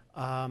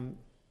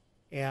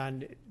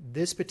 And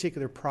this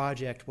particular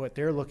project, what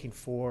they're looking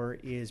for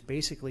is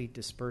basically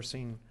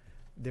dispersing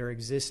their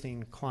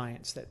existing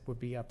clients that would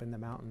be up in the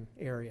mountain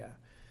area.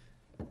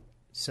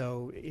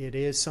 So it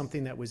is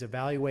something that was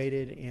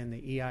evaluated in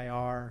the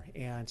EIR,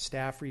 and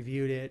staff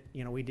reviewed it.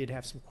 You know, we did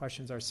have some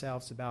questions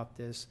ourselves about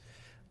this,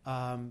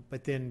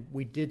 but then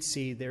we did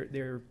see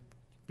there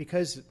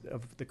because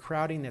of the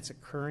crowding that's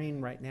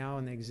occurring right now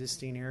in the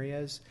existing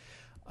areas,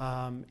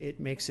 it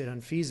makes it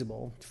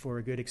unfeasible for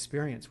a good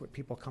experience when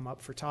people come up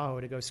for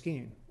Tahoe to go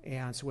skiing.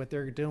 And so what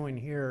they're doing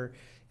here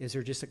is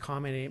they're just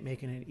accommodating,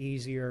 making it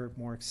easier,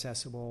 more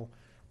accessible,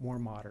 more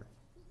modern.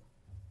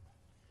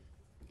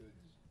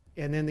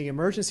 And then the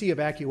emergency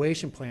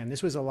evacuation plan.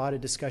 This was a lot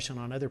of discussion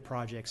on other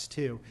projects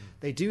too.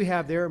 They do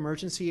have their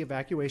emergency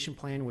evacuation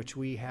plan, which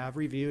we have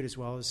reviewed, as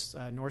well as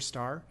North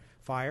Star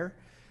Fire.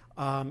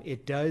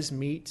 It does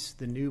meet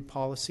the new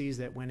policies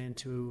that went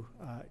into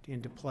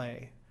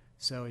play.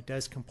 So it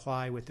does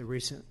comply with the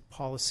recent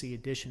policy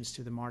additions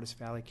to the Martis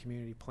Valley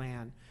Community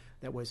Plan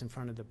that was in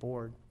front of the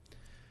board.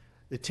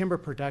 The timber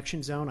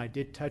production zone, I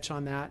did touch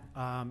on that.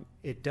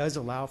 It does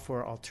allow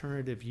for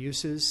alternative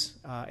uses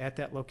at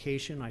that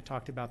location. I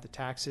talked about the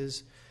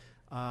taxes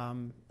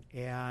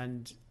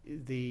and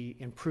the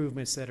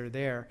improvements that are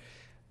there.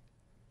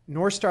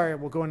 North Star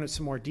will go into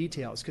some more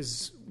details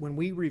because when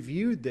we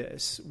reviewed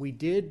this, we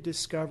did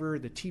discover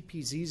the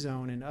TPZ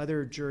zone in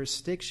other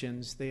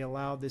jurisdictions. They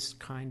allow this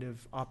kind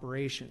of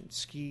operation,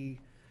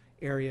 ski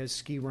areas,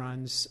 ski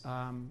runs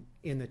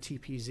in the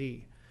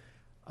TPZ.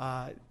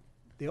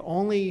 The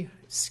only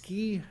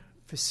ski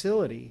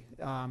facility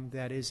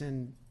that is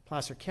in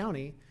Placer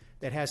County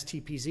that has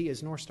TPZ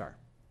is North Star.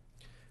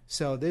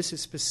 So this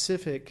is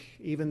specific,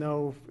 even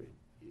though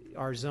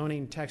our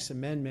zoning text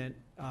amendment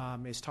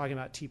is talking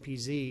about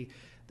TPZ,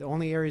 the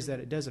only areas that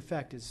it does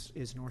affect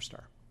is North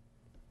Star.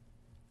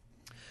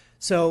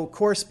 So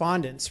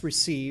correspondence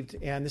received,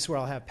 and this is where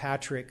I'll have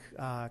Patrick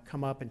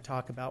come up and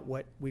talk about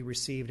what we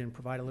received and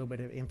provide a little bit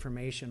of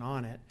information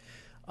on it.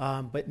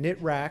 But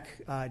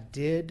NITRAC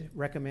did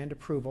recommend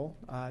approval.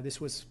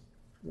 This was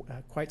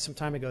quite some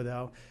time ago,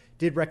 though.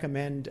 Did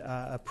recommend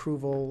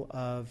approval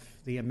of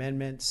the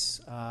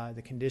amendments,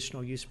 the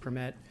conditional use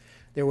permit.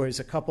 There was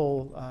a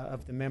couple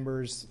of the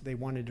members, they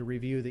wanted to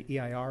review the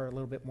EIR a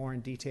little bit more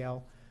in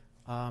detail,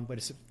 but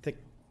it's a thick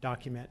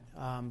document,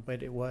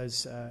 but it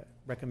was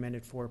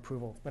recommended for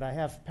approval. But I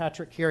have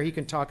Patrick here. He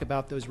can talk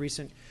about those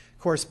recent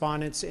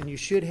correspondence, and you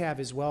should have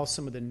as well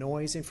some of the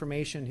noise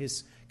information.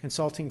 His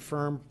consulting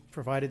firm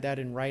provided that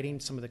in writing,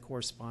 some of the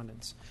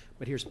correspondence.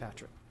 But here's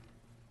Patrick.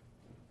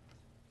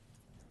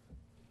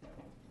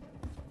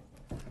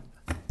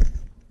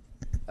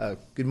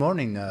 Good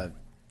morning,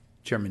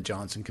 Chairman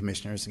Johnson,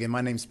 Commissioners. Again,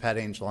 my name's Pat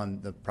Angel.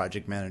 I'm the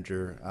project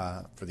manager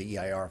for the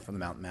EIR for the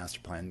Mountain Master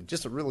Plan.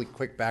 Just a really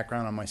quick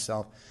background on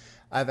myself.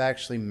 I've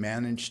actually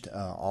managed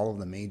all of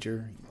the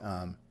major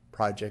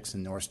projects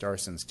in North Star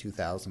since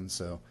 2000,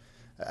 so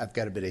I've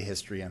got a bit of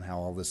history on how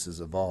all this has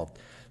evolved.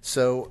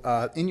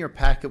 So in your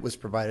packet was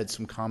provided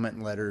some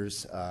comment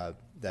letters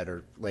that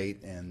are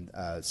late, and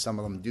some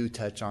of them do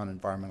touch on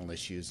environmental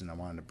issues, and I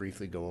wanted to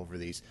briefly go over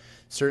these.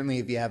 Certainly,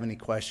 if you have any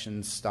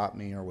questions, stop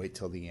me or wait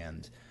till the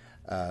end.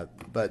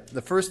 But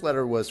the first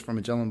letter was from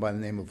a gentleman by the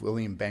name of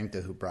William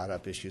Bankta, who brought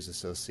up issues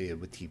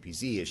associated with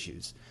TPZ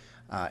issues.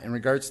 In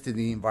regards to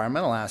the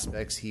environmental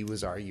aspects, he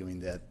was arguing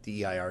that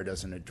the EIR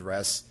doesn't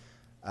address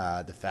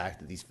the fact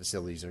that these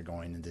facilities are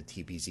going into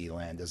TPZ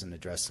land, doesn't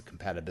address the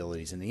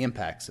compatibilities and the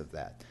impacts of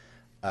that.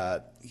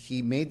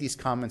 He made these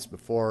comments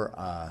before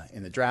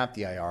in the draft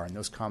EIR, and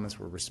those comments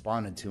were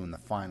responded to in the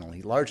final.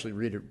 He largely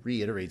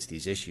reiterates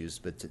these issues,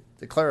 but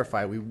to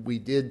clarify, we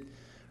did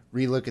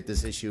relook at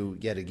this issue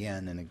yet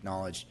again and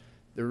acknowledge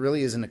there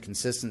really isn't a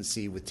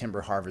consistency with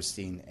timber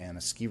harvesting and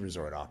a ski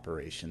resort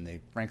operation.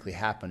 They frankly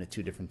happen at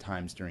two different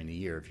times during the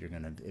year if you're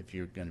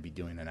going to be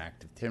doing an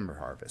active timber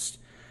harvest.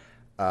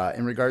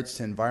 In regards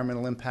to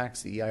environmental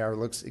impacts, the EIR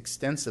looks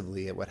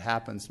extensively at what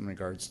happens in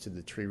regards to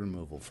the tree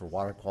removal for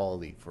water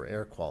quality, for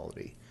air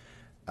quality.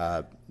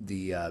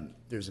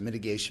 There's a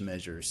mitigation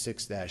measure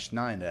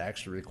 6-9 that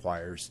actually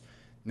requires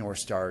North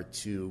Star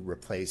to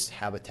replace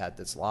habitat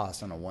that's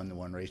lost on a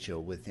 1-to-1 ratio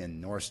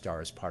within North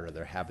Star as part of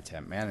their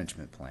habitat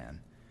management plan.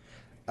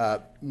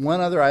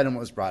 One other item that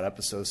was brought up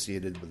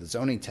associated with the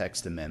zoning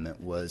text amendment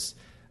was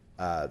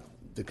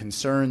the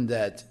concern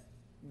that,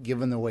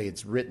 given the way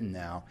it's written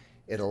now,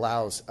 it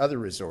allows other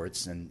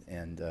resorts,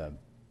 and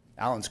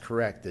Alan's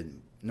correct that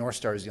North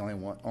Star is the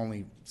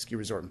only ski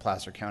resort in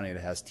Placer County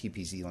that has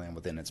TPZ land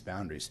within its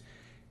boundaries.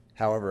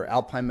 However,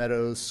 Alpine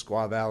Meadows,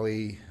 Squaw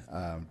Valley,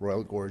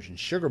 Royal Gorge, and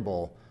Sugar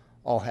Bowl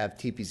all have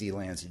TPZ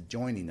lands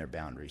adjoining their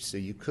boundaries. So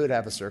you could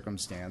have a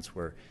circumstance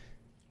where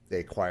they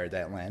acquired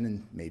that land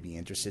and may be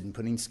interested in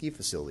putting ski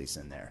facilities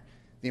in there.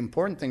 The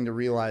important thing to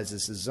realize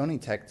is the zoning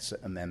text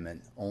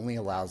amendment only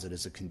allows it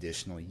as a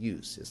conditional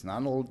use. It's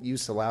not a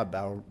use allowed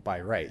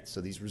by right. So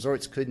these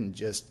resorts couldn't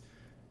just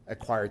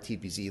acquire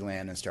TPZ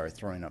land and start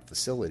throwing up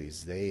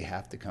facilities. They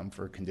have to come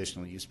for a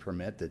conditional use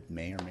permit that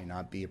may or may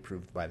not be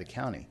approved by the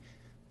county.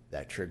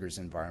 That triggers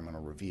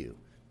environmental review.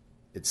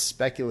 It's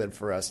speculative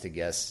for us to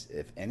guess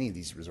if any of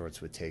these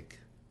resorts would take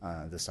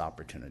this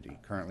opportunity.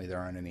 Currently, there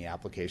aren't any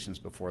applications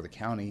before the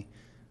county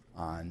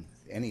on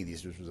any of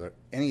these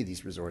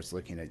resorts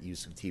looking at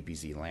use of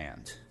TPZ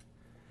land.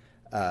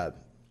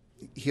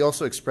 He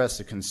also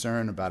expressed a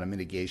concern about a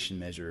mitigation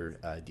measure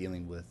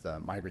dealing with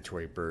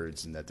migratory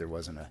birds, and that there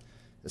wasn't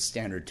a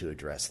standard to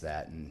address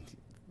that. And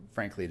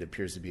frankly, it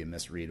appears to be a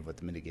misread of what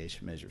the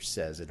mitigation measure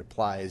says. It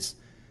applies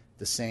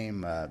the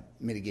same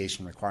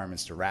mitigation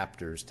requirements to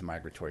raptors to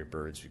migratory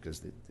birds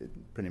because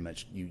pretty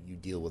much you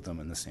deal with them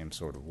in the same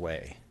sort of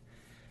way.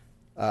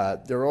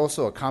 There were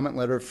also a comment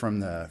letter from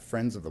the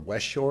Friends of the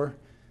West Shore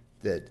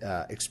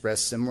that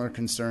expressed similar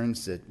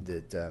concerns that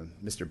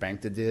Mr.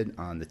 Bankta did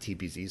on the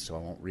TPZ, so I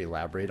won't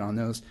re-elaborate on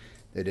those.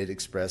 They did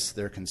express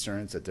their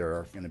concerns that there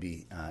are going to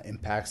be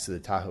impacts to the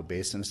Tahoe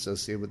Basin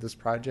associated with this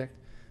project.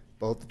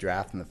 Both the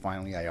draft and the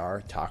final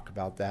EIR talk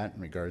about that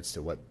in regards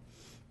to what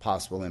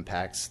possible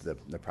impacts the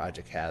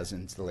project has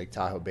into the Lake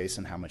Tahoe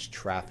Basin, how much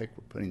traffic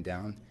we're putting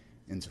down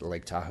into the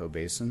Lake Tahoe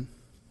Basin.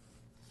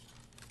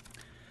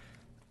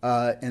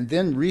 And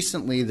then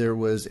recently there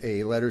was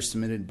a letter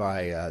submitted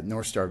by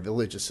North Star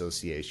Village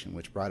Association,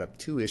 which brought up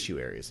two issue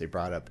areas. They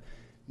brought up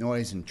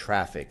noise and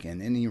traffic.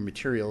 And in your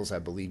materials, I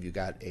believe you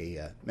got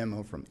a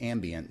memo from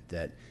Ambient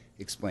that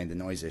explained the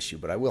noise issue,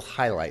 but I will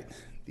highlight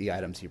the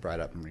items he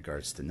brought up in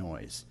regards to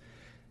noise.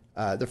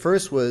 The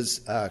first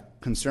was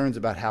concerns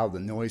about how the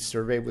noise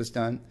survey was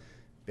done.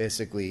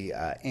 Basically,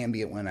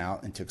 Ambient went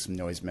out and took some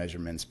noise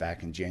measurements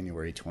back in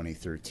January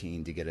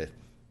 2013 to get a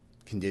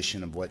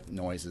condition of what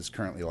noise is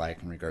currently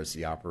like in regards to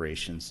the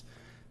operations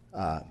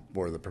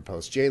where the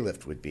proposed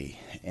J-lift would be.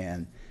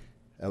 And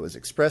it was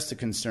expressed a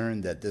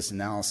concern that this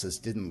analysis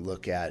didn't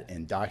look at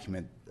and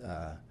document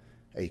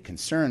a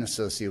concern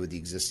associated with the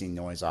existing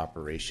noise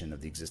operation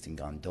of the existing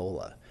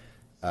gondola.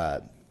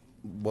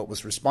 What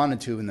was responded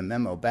to in the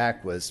memo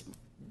back was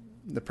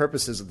the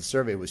purposes of the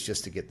survey was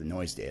just to get the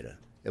noise data.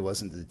 It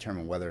wasn't to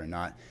determine whether or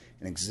not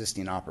an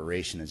existing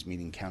operation is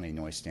meeting county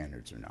noise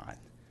standards or not.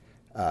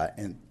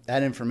 And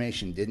that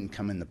information didn't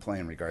come into play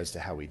in regards to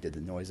how we did the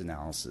noise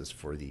analysis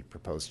for the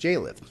proposed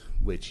J-lift,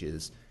 which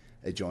is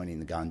adjoining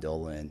the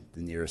gondola and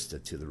the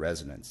nearest to the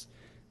residents.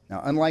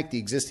 Now, unlike the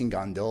existing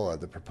gondola,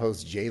 the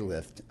proposed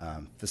J-lift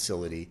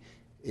facility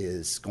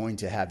is going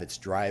to have its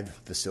drive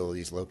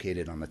facilities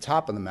located on the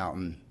top of the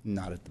mountain,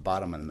 not at the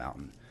bottom of the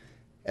mountain.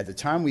 At the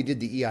time we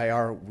did the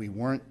EIR, we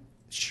weren't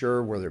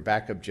sure where their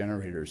backup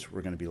generators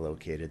were going to be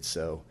located,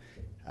 so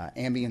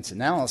ambience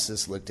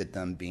analysis looked at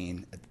them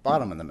being at the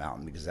bottom of the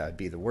mountain because that would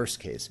be the worst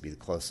case, be the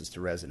closest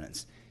to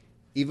residents.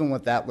 Even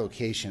with that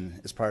location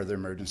as part of their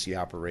emergency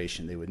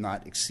operation, they would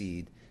not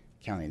exceed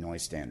county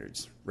noise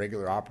standards.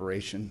 Regular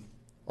operation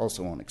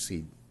also won't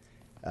exceed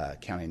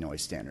county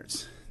noise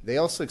standards. They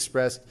also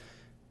expressed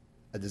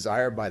a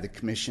desire by the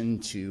commission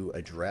to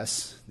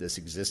address this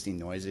existing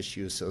noise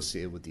issue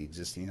associated with the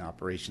existing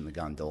operation, the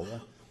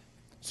gondola.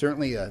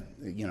 Certainly a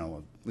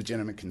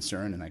legitimate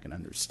concern, and I can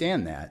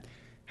understand that.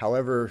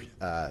 However,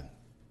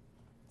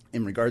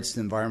 in regards to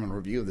the environmental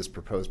review of this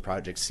proposed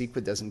project,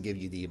 CEQA doesn't give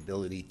you the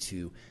ability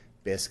to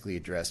basically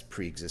address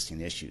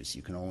pre-existing issues.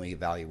 You can only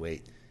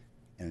evaluate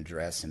and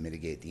address and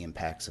mitigate the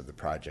impacts of the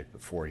project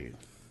before you.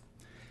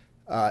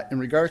 In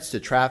regards to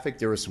traffic,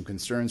 there were some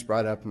concerns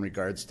brought up in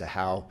regards to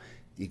how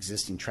the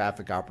existing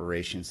traffic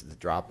operations at the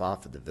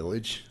drop-off of the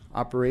village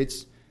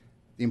operates.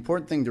 The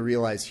important thing to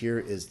realize here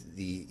is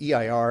the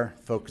EIR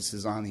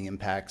focuses on the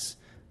impacts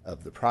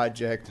of the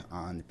project,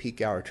 on the peak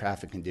hour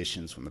traffic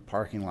conditions when the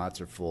parking lots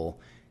are full,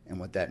 and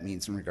what that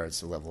means in regards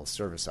to level of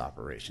service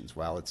operations.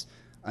 While it's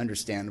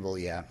understandable,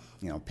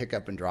 pick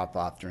up and drop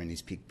off during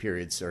these peak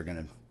periods are going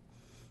to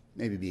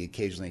maybe be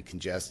occasionally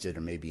congested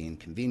or maybe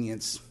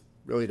inconvenience,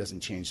 really doesn't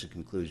change the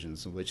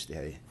conclusions of which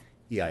the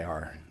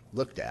EIR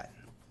looked at.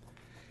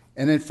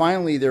 And then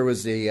finally, there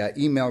was a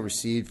email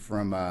received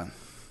from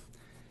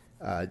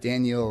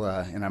Daniel,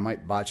 and I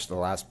might botch the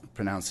last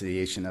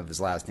pronunciation of his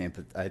last name,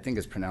 but I think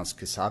it's pronounced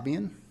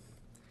Kasabian.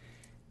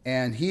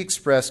 And he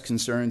expressed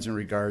concerns in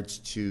regards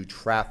to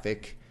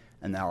traffic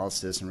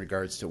analysis in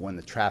regards to when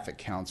the traffic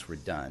counts were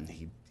done.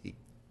 He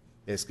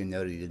basically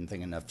noted he didn't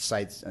think enough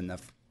sites,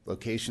 enough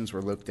locations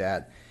were looked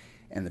at,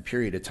 and the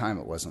period of time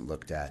it wasn't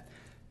looked at.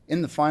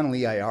 In the final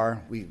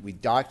EIR, we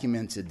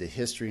documented the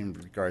history in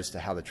regards to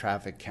how the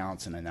traffic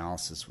counts and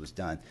analysis was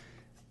done.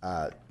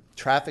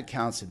 Traffic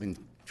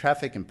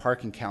and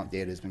parking count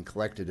data has been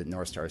collected at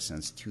North Star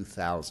since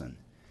 2000.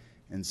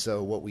 And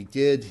so what we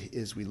did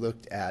is we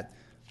looked at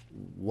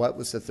what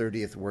was the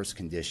 30th worst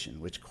condition,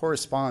 which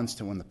corresponds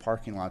to when the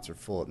parking lots are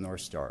full at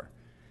North Star.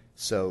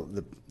 So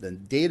the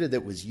data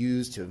that was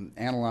used to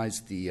analyze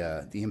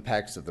the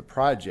impacts of the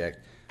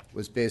project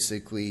was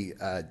basically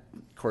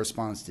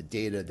corresponds to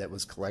data that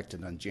was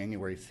collected on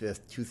January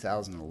 5th,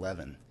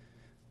 2011.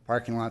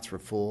 Parking lots were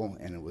full,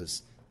 and it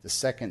was the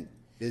second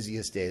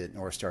busiest day that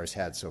North Star's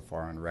had so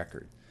far on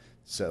record.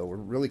 So we're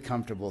really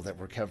comfortable that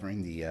we're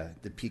covering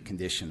the peak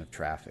condition of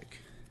traffic.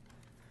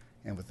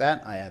 And with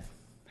that, I am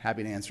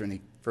happy to answer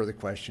any further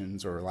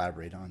questions or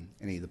elaborate on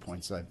any of the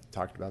points I've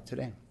talked about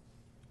today.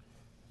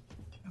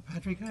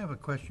 Patrick, I have a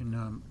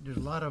question. There's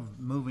a lot of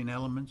moving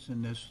elements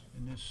in this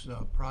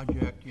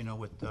project,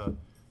 with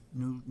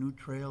new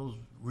trails,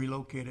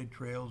 relocated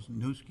trails,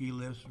 new ski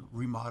lifts,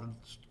 remodeled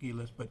ski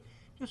lifts. But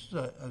just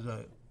as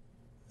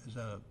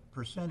a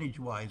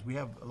percentage-wise, we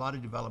have a lot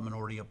of development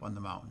already up on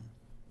the mountain,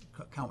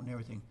 counting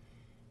everything.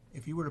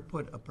 If you were to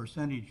put a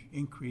percentage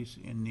increase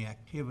in the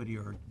activity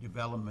or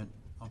development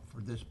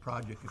for this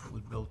project, if it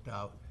was built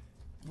out,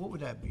 what would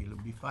that be? Would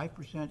it be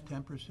 5%,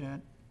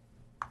 10%?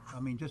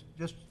 I mean, just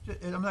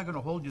I'm not going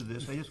to hold you to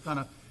this.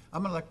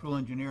 I'm an electrical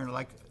engineer,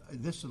 and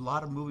this is a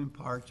lot of moving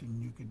parts,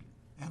 and you could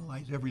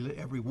analyze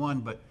every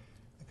one, but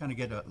I kind of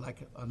get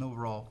an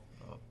overall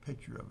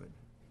picture of it.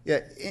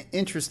 Yeah,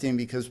 interesting,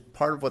 because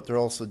part of what they're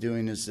also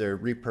doing is they're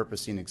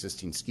repurposing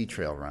existing ski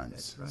trail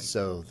runs. That's right.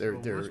 So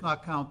let's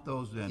not count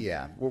those then.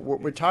 Yeah,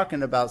 we're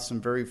talking about some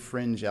very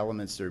fringe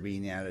elements that are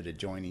being added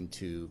adjoining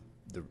to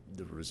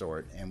the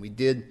resort, and we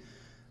did.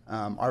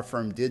 Our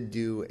firm did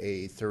do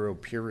a thorough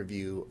peer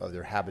review of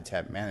their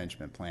habitat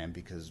management plan,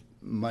 because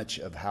much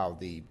of how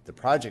the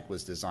project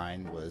was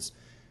designed was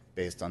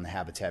based on the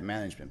habitat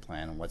management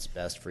plan and what's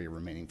best for your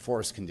remaining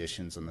forest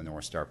conditions on the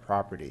North Star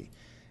property.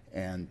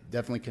 And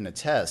definitely can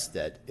attest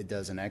that it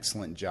does an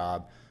excellent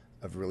job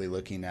of really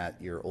looking at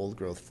your old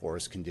growth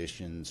forest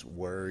conditions,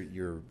 where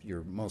your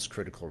most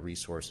critical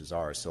resources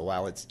are. So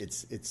while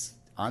it's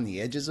on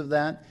the edges of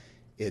that,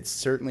 it's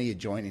certainly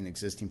adjoining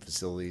existing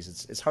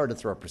facilities. It's hard to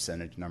throw a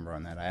percentage number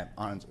on that.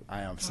 I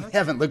honestly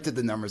haven't looked at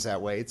the numbers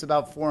that way. It's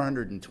about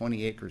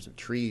 420 acres of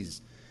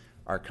trees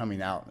are coming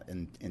out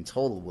in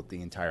total with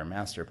the entire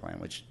master plan,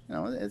 which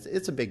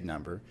it's a big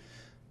number.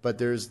 But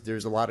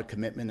there's a lot of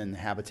commitment in the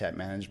habitat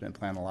management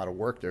plan, a lot of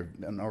work they've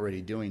been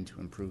already doing to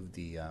improve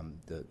the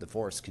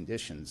forest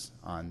conditions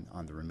on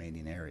the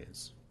remaining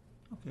areas.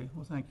 Okay,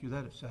 well, thank you.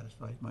 That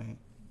satisfies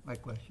my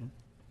question.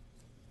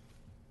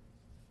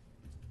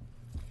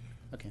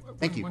 Okay,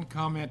 thank you. One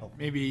comment,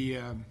 maybe,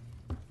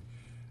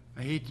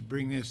 I hate to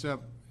bring this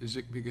up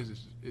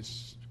because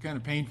it's kind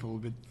of painful,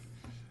 but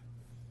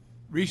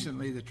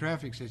recently the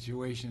traffic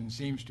situation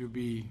seems to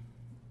be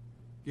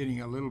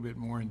getting a little bit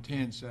more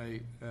intense.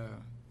 I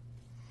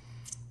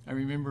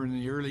remember in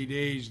the early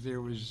days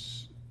there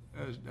was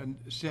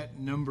a set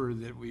number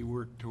that we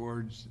worked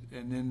towards,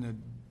 and then the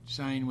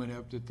sign went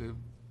up that the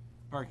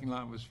parking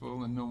lot was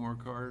full and no more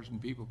cars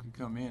and people could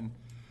come in.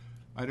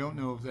 I don't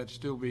know if that's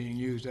still being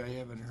used. I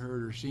haven't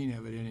heard or seen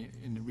of it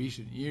in the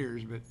recent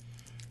years, but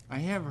I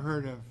have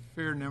heard a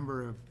fair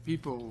number of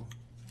people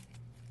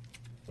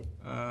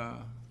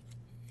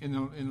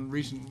in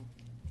recent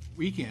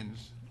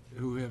weekends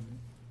who have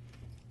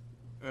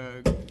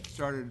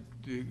started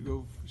to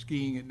go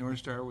skiing at North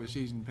Star with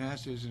season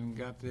passes and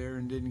got there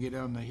and didn't get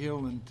on the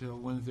hill until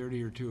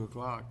 1:30 or 2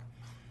 o'clock.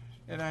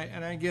 And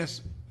I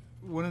guess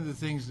one of the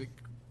things that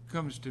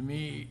comes to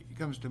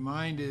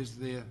mind is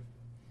the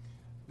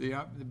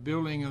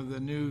building of the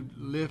new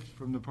lift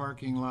from the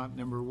parking lot,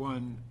 number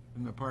one,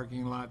 from the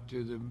parking lot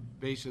to the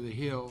base of the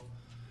hill.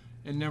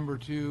 And number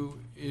two,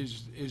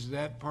 is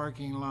that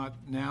parking lot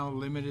now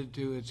limited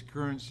to its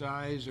current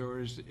size, or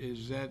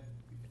is that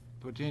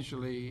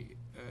potentially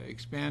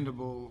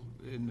expandable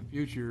in the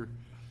future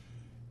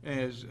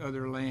as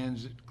other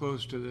lands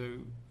close to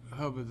the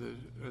hub of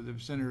the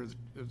center of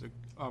the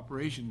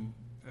operation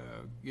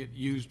get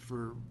used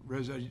for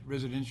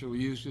residential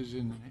uses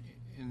in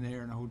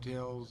there, and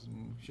hotels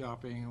and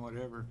shopping and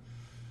whatever?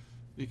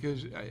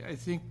 Because I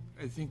think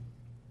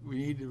we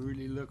need to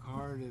really look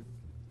hard at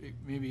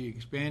maybe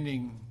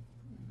expanding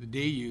the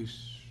day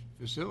use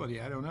facility.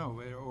 I don't know,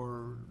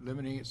 or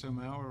limiting it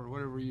somehow, or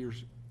whatever you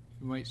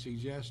might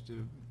suggest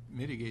to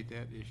mitigate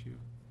that issue.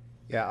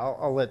 Yeah,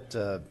 I'll let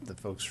the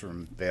folks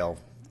from Vail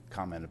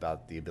comment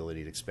about the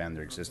ability to expand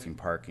their existing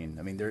parking.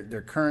 I mean,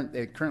 they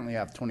currently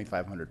have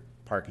 2,500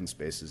 parking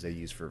spaces they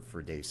use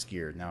for day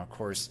skier. Now, of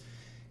course,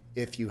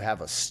 if you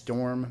have a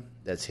storm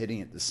that's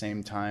hitting at the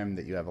same time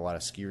that you have a lot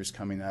of skiers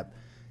coming up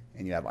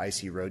and you have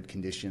icy road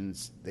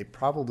conditions, they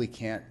probably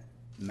can't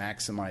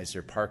maximize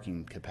their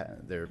parking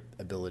their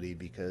ability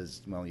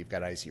because, well, you've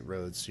got icy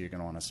roads, so you're going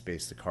to want to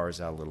space the cars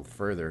out a little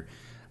further.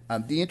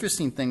 The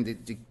interesting thing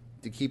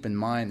to keep in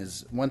mind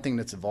is one thing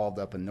that's evolved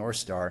up in North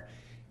Star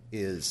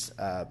is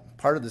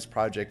part of this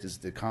project is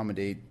to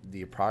accommodate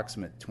the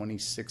approximate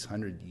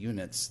 2,600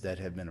 units that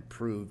have been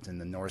approved in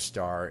the North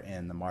Star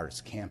and the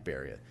Martis Camp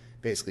area.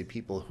 Basically,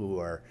 people who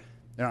they're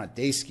not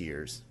day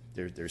skiers,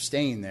 they're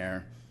staying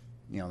there,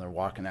 they're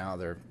walking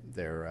out of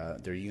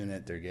their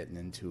unit, they're getting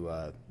into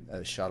a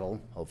shuttle,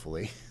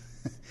 hopefully,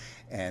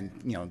 and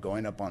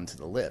going up onto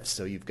the lift.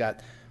 So you've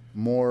got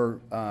more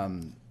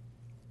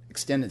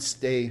extended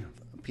stay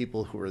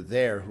people who are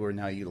there who are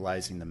now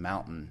utilizing the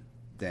mountain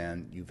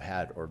than you've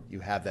had, or you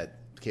have that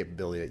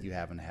capability that you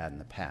haven't had in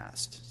the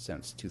past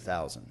since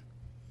 2000.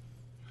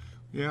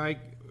 Yeah,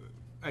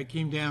 I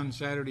came down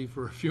Saturday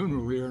for a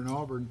funeral here in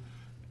Auburn,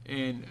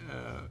 and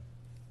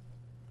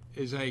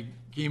as I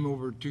came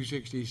over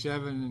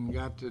 267 and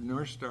got to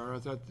North Star, I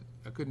thought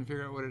I couldn't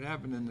figure out what had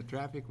happened, and the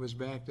traffic was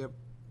backed up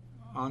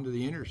onto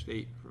the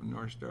interstate from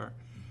North Star.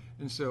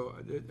 And so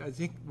I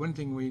think one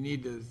thing we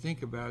need to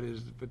think about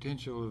is the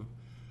potential of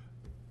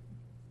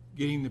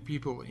getting the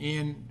people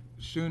in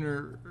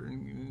sooner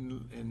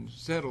and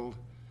settled,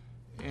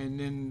 and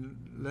then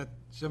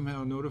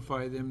somehow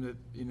notify them that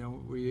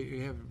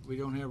we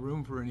don't have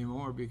room for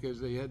anymore, because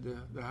they had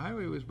the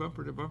highway was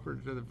bumper to bumper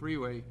to the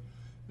freeway,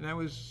 and I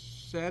was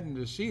saddened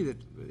to see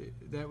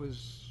that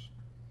was,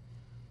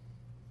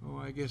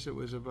 I guess it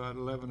was about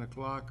 11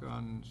 o'clock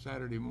on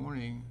Saturday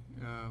morning,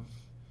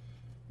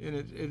 and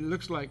it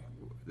looks like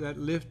that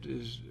lift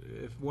is,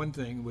 if one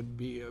thing would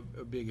be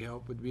a big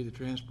help, would be the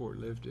transport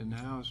lift in the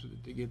house,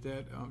 to get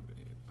that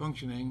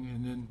functioning,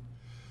 and then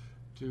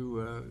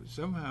to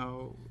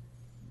somehow,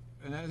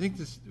 and I think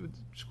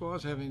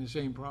Squaw's having the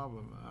same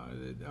problem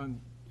on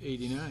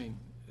 89,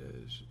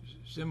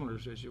 similar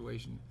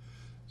situation.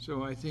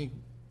 So I think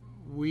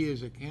we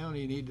as a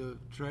county need to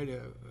try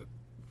to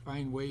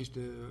find ways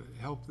to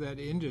help that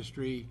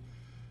industry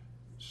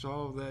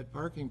solve that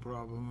parking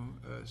problem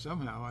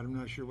somehow. I'm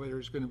not sure whether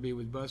it's going to be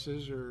with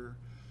buses or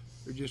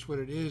just what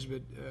it is,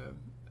 but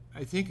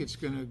I think it's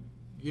going to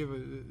give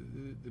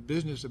the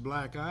business a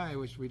black eye,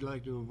 which we'd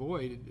like to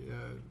avoid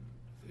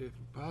if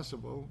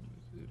possible.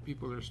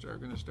 People are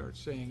going to start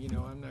saying,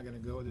 I'm not going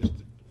to go. This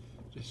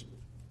just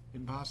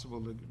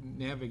impossible to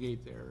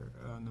navigate there.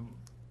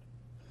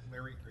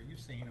 Larry, are you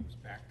saying it was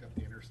backed up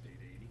to Interstate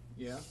 80?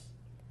 Yeah.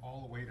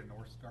 All the way to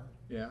North Star?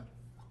 Yeah.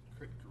 Oh,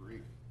 good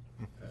grief.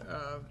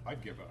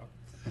 I'd give up.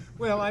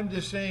 Well, I'm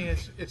just saying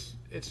it's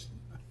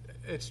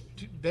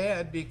too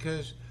bad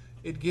because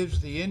it gives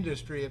the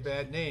industry a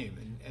bad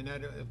name, and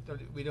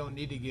we don't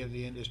need to give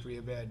the industry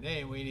a bad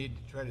name. We need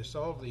to try to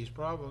solve these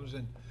problems,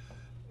 and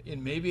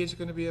maybe it's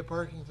going to be a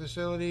parking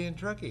facility in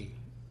Truckee,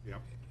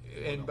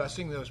 and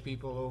busing those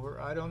people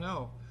over. I don't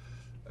know.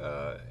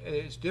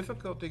 It's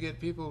difficult to get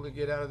people to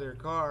get out of their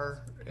car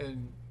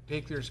and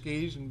take their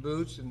skis and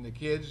boots and the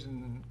kids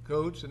and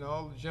coats and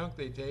all the junk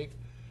they take,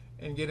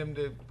 and get them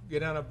to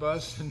get on a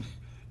bus and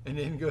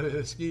then go to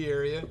the ski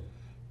area,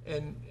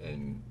 and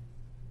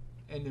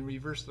then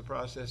reverse the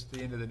process at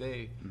the end of the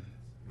day. Mm-hmm.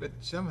 But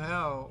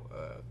somehow,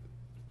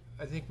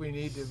 I think we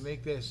need to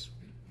make this,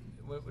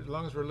 as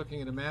long as we're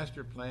looking at a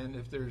master plan,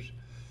 if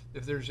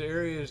there's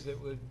areas that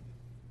would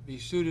be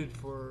suited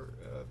for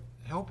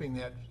helping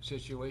that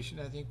situation,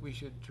 I think we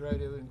should try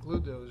to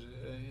include those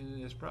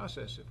in this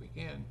process if we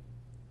can.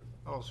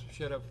 I'll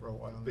shut up for a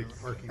while. Big now.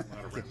 parking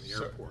lot around the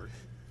So- airport.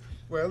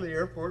 Well, the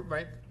airport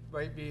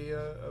might be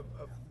a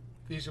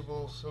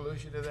feasible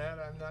solution to that.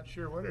 I'm not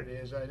sure what it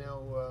is. I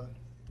know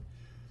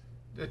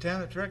the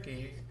town of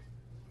Truckee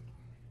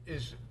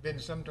has been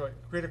somewhat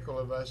critical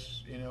of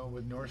us,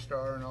 with North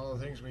Star and all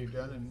the things we've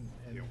done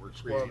in We're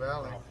Squaw creating a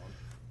Valley. problem.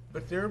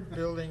 But they're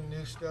building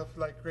new stuff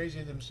like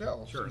crazy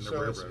themselves. Sure, and and the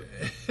so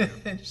it's-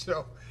 railroad. and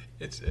so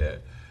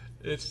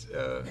it's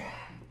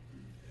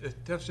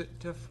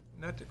tough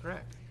nut to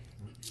crack.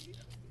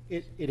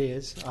 It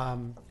is.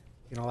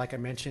 Like I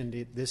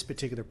mentioned, this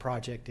particular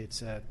project,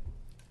 it's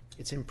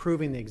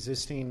improving the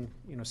existing,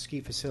 ski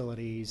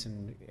facilities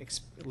and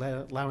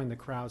allowing the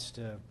crowds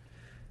to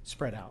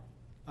spread out.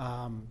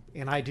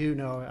 And I do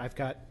know I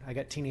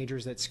got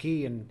teenagers that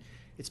ski, and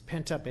it's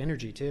pent up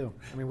energy too.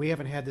 I mean, we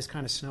haven't had this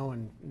kind of snow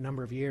in a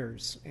number of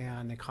years,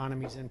 and the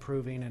economy's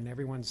improving, and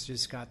everyone's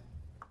just got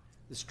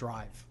this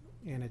drive,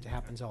 and it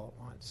happens all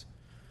at once.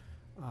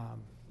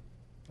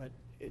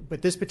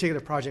 But this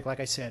particular project, like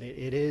I said,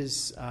 it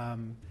is.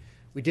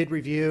 We did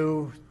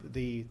review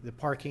the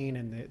parking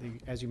and the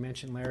as you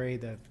mentioned, Larry,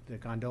 the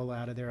gondola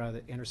out of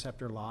the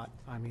Interceptor lot.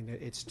 I mean,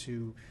 it's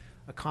to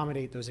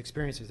accommodate those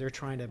experiences. They're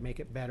trying to make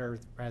it better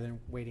rather than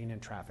waiting in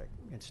traffic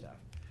and stuff.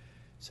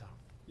 So.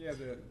 Yeah,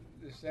 the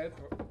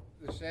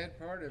sad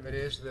part of it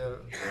is the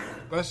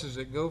buses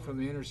that go from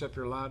the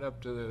Interceptor lot up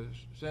to the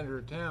center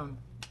of town,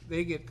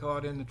 they get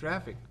caught in the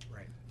traffic.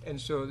 Right. And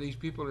so these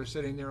people are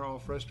sitting there all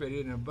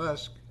frustrated in a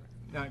bus,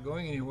 not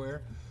going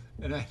anywhere.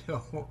 And I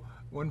know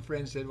one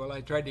friend said, well,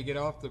 I tried to get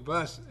off the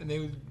bus, and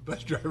the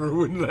bus driver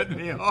wouldn't let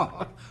me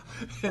off.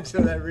 And so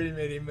that really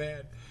made him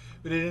mad.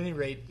 But at any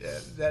rate,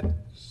 that's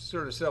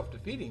sort of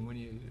self-defeating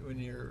when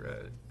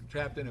you're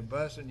trapped in a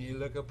bus and you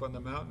look up on the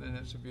mountain and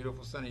it's a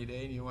beautiful sunny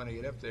day and you want to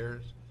get up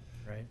there.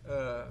 Right.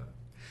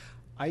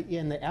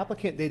 And the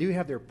applicant, they do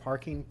have their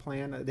parking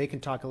plan. They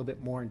can talk a little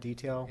bit more in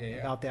detail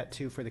about that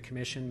too for the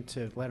commission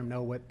to let them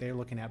know what they're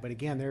looking at. But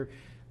again,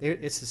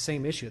 it's the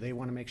same issue. They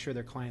want to make sure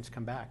their clients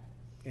come back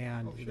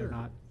and they're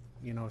not,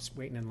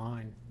 waiting in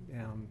line.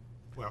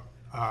 Well,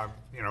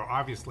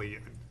 obviously,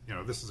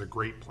 this is a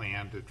great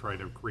plan to try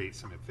to create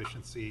some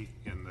efficiency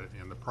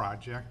in the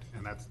project,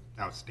 and that's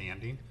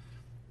outstanding.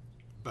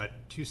 But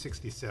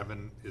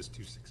 267 is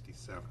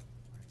 267,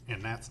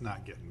 and that's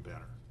not getting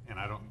better. And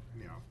I don't,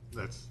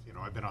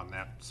 I've been on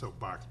that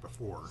soapbox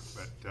before,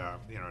 but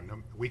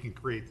we can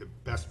create the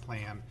best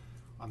plan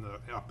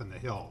up in the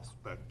hills,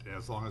 but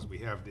as long as we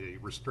have the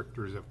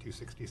restrictors of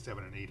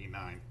 267 and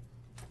 89,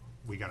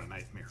 we got a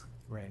nightmare.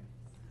 Right.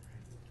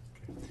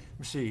 Okay. Let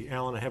me see,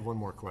 Alan, I have one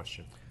more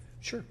question.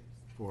 Sure.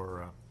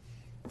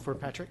 For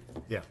Patrick?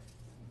 Yeah.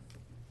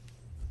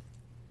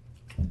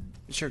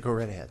 Sure, go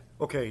right ahead.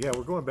 Okay, yeah,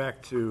 we're going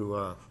back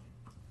to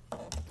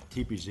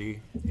TPZ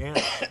and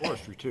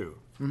forestry too.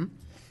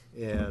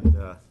 Mm-hmm. And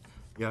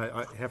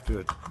I have to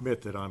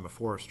admit that I'm a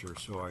forester,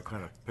 so I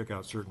kind of pick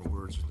out certain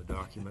words in the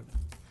document.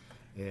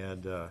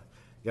 And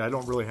I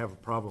don't really have a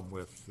problem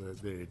with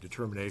the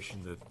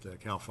determination that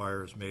CAL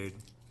FIRE has made,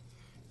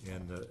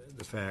 and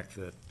the fact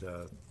that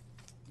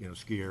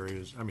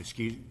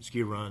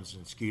ski runs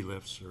and ski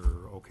lifts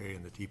are okay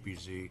in the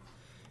TPZ,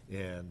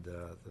 and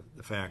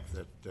the fact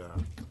that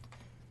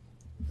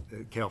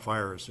CAL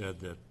FIRE has said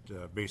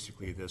that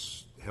basically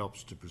this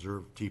helps to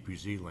preserve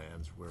TPZ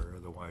lands where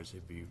otherwise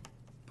they'd be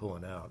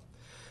pulling out.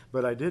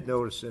 But I did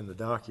notice in the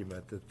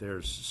document that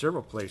there's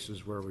several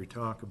places where we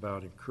talk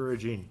about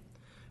encouraging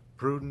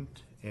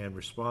prudent and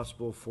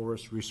responsible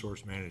forest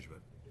resource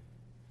management.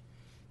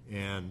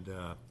 And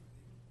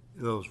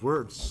those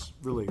words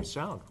really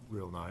sound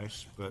real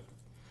nice, but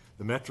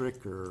the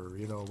metric, or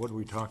what are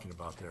we talking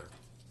about there?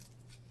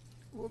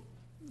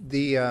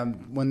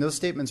 When those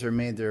statements are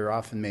made, they're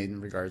often made in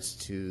regards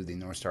to the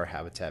North Star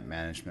Habitat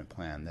Management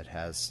Plan that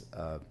has,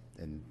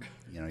 and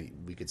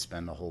we could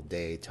spend a whole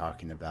day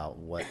talking about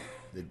what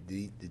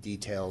the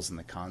details and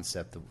the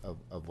concept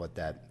of what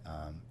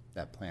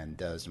that plan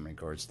does in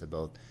regards to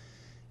both,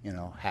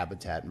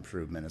 habitat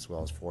improvement as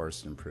well as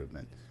forest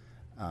improvement.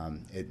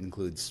 It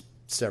includes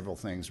several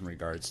things in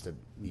regards to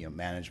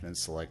management,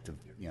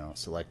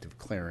 selective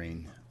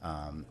clearing,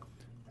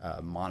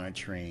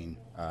 monitoring,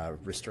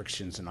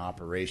 restrictions and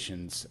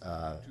operations,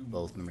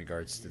 both in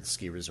regards to the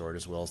ski resort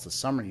as well as the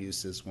summer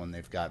uses when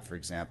they've got, for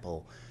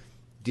example,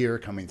 deer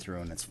coming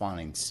through in its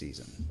fawning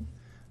season.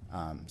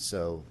 And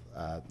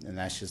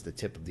that's just the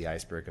tip of the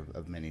iceberg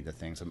of many of the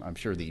things. I'm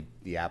sure the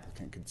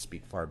applicant could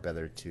speak far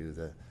better to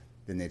the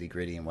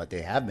nitty-gritty and what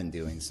they have been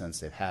doing since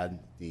they've had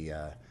the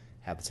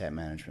habitat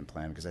management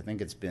plan, because I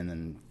think it's been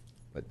in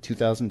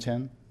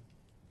 2010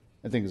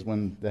 I think is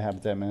when the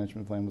habitat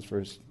management plan was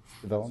first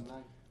developed.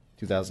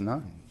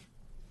 2009.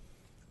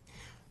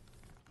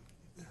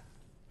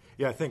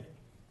 Yeah, I think,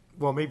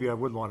 well, maybe I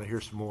would want to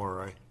hear some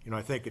more.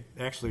 I think it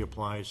actually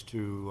applies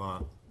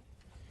to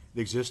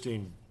the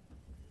existing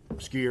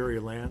ski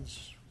area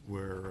lands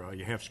where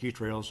you have ski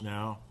trails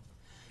now,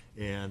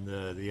 And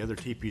the other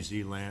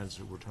TPZ lands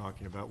that we're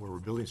talking about where we're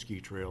building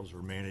ski trails,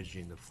 we're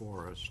managing the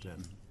forest.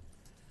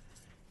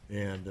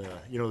 And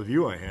the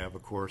view I have,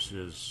 of course,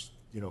 is,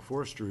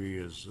 forestry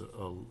is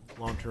a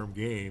long-term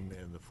game,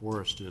 and the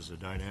forest is a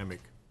dynamic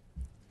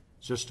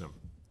system.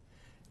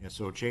 And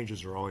so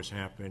changes are always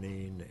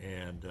happening,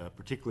 and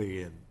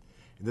particularly in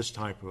this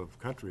type of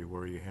country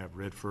where you have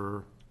red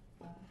fir,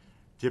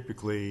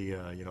 typically,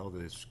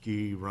 the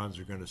ski runs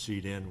are going to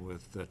seed in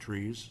with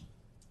trees.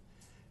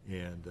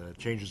 And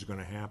changes are going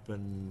to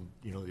happen.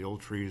 The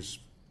old trees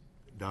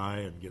die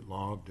and get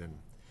logged and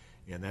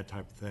that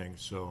type of thing.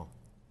 So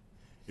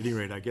at any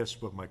rate, I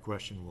guess what my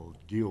question will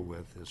deal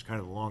with is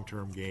kind of the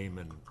long-term game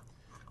and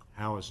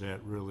how is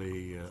that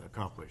really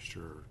accomplished,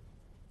 or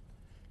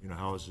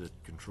how is it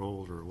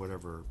controlled or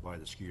whatever by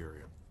the ski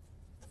area.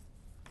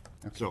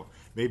 Okay. So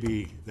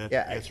maybe that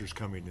answer's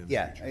coming in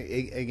the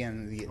future.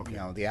 Again,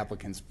 the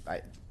applicants,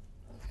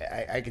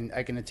 I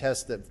can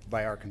attest that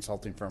by our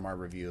consulting firm, our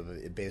review of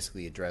it, it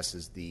basically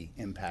addresses the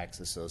impacts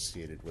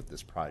associated with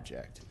this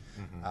project.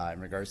 In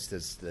regards to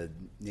the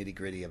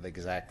nitty-gritty of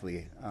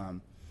exactly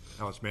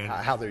how it's managed,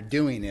 how they're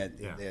doing it,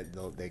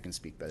 they can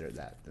speak better at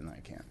that than I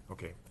can.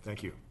 Okay,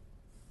 thank you.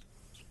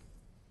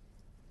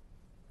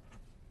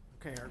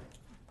 Okay, our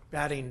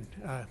batting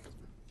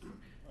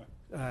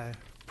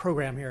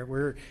program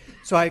here.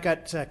 So I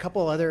got a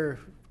couple other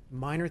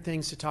minor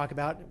things to talk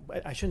about.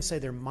 I shouldn't say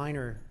they're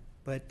minor,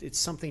 but it's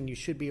something you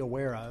should be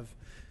aware of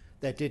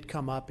that did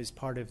come up as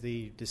part of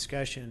the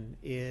discussion.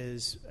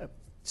 Is a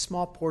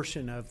small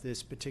portion of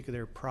this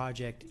particular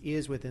project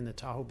is within the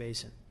Tahoe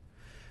Basin.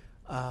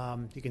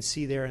 You can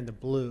see there in the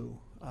blue,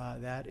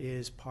 that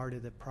is part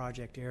of the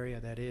project area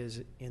that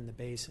is in the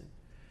basin.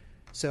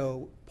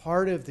 So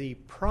part of the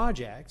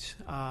project,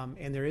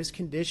 and there is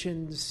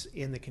conditions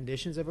in the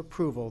conditions of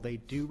approval, they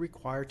do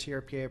require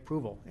TRPA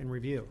approval and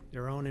review,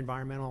 their own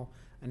environmental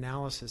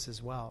analysis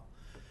as well.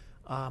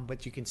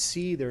 But you can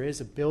see there is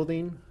a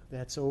building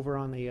that's over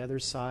on the other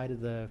side of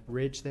the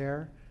ridge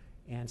there,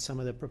 and some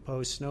of the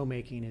proposed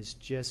snowmaking is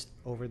just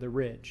over the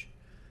ridge.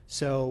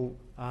 So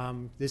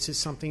this is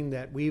something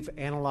that we've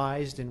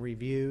analyzed and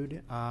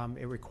reviewed.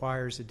 It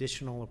requires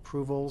additional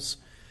approvals.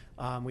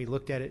 We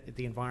looked at it at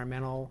the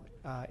environmental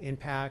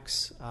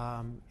impacts.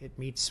 It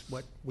meets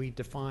what we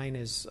define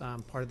as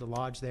part of the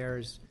lodge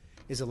there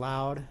is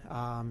allowed.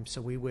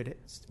 So we would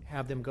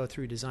have them go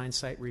through design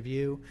site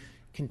review,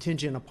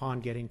 contingent upon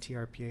getting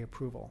TRPA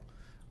approval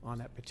on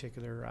that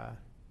particular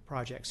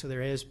project. So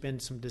there has been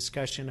some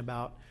discussion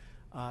about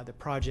the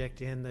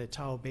project in the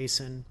Tahoe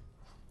Basin.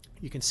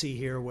 You can see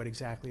here what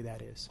exactly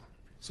that is.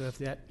 So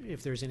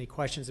if there's any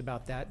questions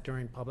about that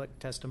during public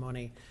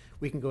testimony,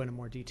 we can go into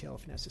more detail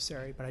if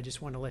necessary. But I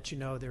just want to let you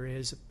know there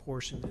is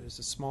a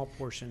small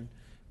portion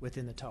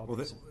within the Tahoe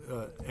Basin.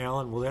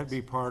 Alan, will that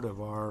be part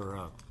of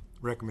our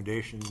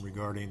recommendation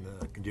regarding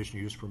the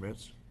conditional use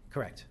permits?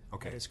 Correct.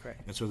 Okay. That is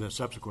correct. And so then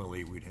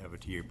subsequently we'd have a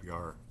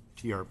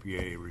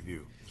TRPA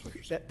review.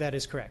 That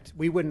is correct.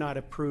 We would not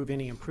approve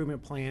any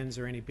improvement plans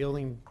or any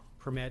building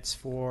permits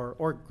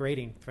or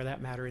grading for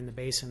that matter in the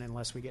basin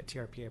unless we get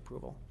TRPA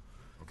approval.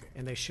 Okay.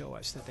 And they show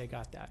us that they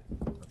got that.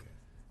 Okay.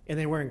 And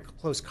then we're in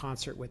close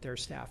concert with their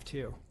staff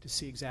too to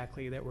see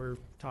exactly that we're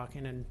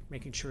talking and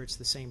making sure it's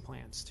the same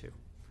plans too.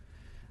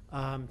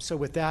 So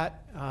with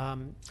that,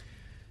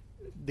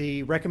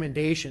 the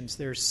recommendations,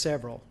 there's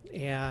several,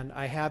 and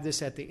I have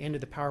this at the end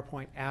of the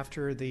PowerPoint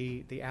after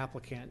the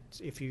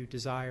applicant, if you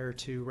desire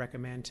to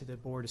recommend to the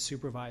Board of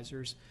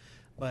Supervisors.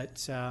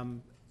 But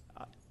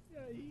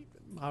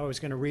I was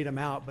going to read them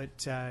out,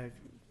 but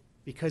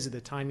because of the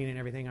timing and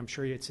everything, I'm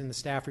sure it's in the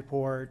staff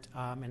report,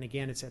 and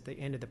again, it's at the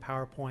end of the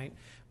PowerPoint.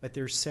 But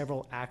there's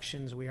several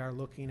actions we are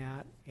looking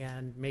at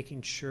and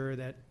making sure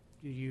that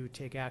you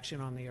take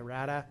action on the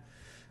errata.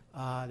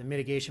 The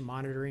mitigation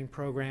monitoring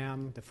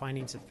program, the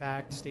findings of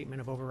fact,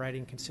 statement of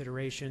overriding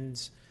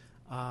considerations,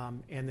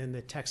 and then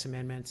the text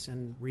amendments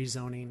and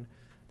rezoning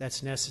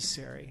that's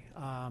necessary,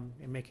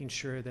 and making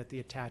sure that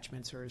the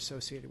attachments are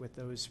associated with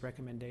those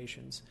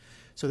recommendations.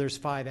 So there's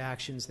 5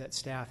 actions that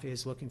staff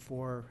is looking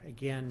for,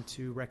 again,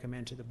 to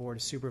recommend to the Board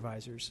of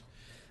Supervisors.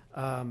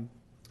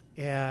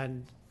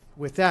 And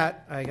with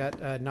that, I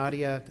got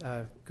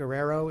Nadia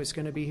Guerrero is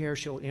going to be here.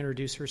 She'll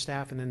introduce her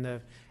staff, and then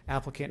the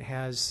applicant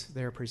has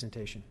their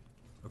presentation.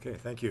 Okay,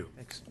 thank you.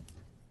 Thanks.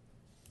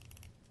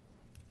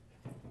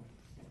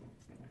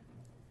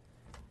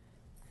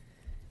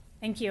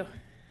 Thank you.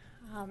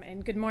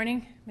 And good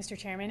morning, Mr.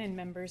 Chairman and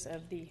members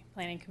of the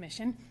Planning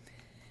Commission.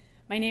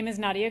 My name is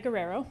Nadia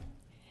Guerrero,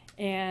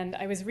 and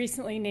I was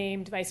recently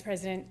named Vice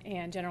President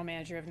and General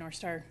Manager of North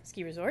Star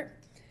Ski Resort,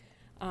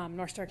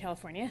 North Star,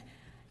 California,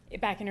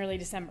 back in early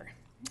December.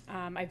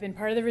 I've been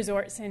part of the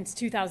resort since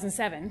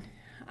 2007,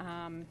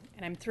 and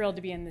I'm thrilled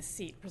to be in this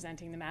seat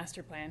presenting the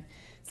master plan,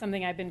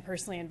 something I've been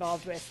personally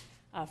involved with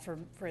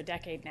for a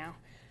decade now.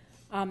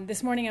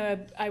 This morning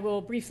I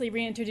will briefly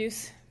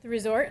reintroduce the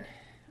resort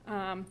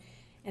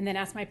and then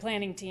ask my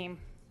planning team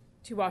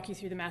to walk you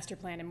through the master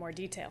plan in more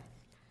detail.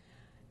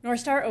 North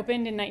Star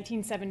opened in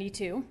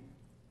 1972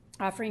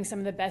 offering some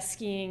of the best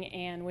skiing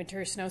and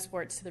winter snow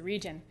sports to the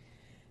region.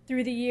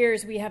 Through the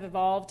years, we have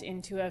evolved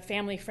into a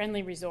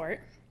family-friendly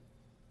resort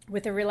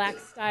with a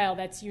relaxed style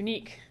that's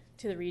unique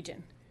to the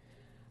region.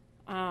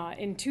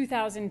 In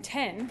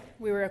 2010,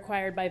 we were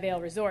acquired by Vail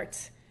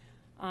Resorts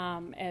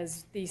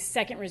as the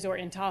second resort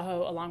in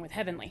Tahoe, along with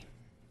Heavenly.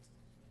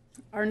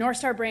 Our North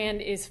Star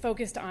brand is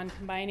focused on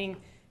combining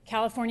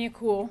California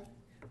cool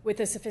with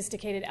a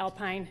sophisticated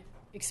alpine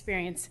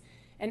experience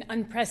and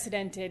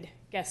unprecedented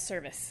guest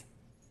service.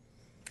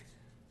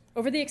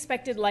 Over the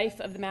expected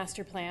life of the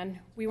master plan,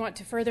 we want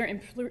to further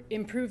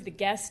improve the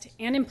guest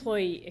and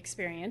employee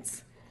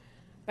experience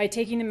by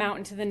taking the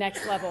mountain to the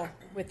next level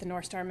with the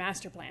North Star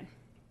Master Plan.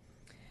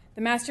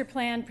 The master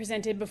plan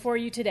presented before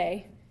you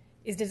today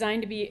is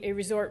designed to be a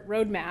resort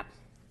roadmap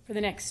for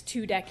the next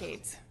 2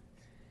 decades,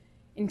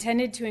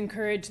 intended to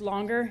encourage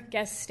longer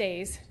guest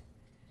stays,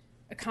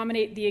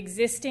 accommodate the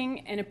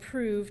existing and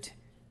approved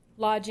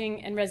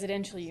lodging and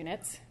residential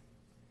units,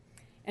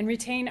 and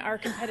retain our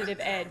competitive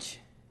edge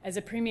as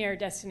a premier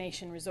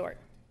destination resort.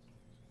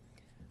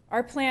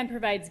 Our plan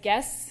provides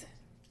guests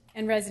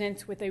and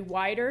residents with a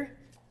wider,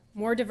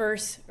 more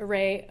diverse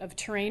array of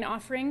terrain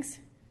offerings,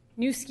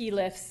 new ski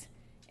lifts,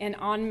 and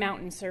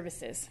on-mountain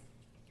services.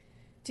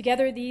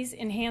 Together, these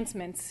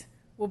enhancements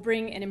will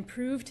bring an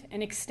improved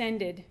and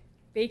extended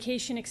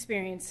vacation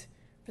experience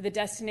for the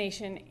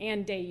destination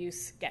and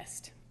day-use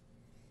guest.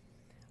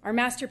 Our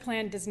master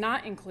plan does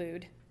not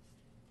include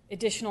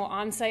additional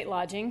on-site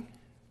lodging,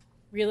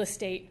 real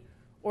estate,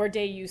 or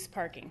day-use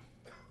parking.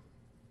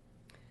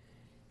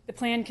 The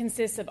plan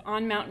consists of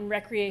on-mountain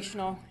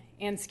recreational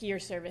and skier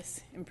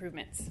service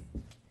improvements.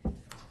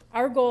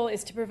 Our goal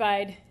is to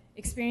provide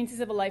experiences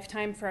of a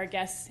lifetime for our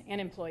guests and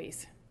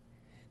employees.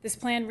 This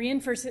plan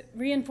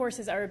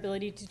reinforces our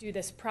ability to do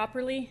this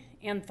properly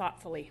and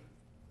thoughtfully.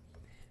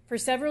 For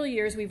several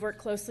years, we've worked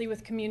closely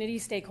with community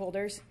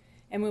stakeholders,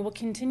 and we will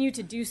continue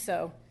to do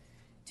so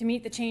to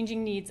meet the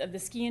changing needs of the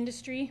ski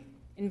industry,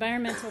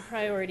 environmental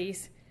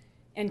priorities,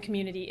 and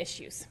community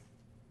issues.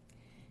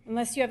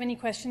 Unless you have any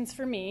questions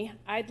for me,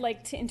 I'd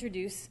like to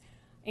introduce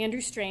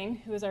Andrew Strain,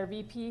 who is our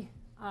VP,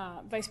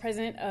 Vice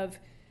President of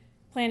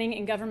Planning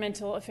and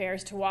Governmental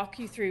Affairs, to walk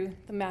you through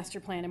the master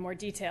plan in more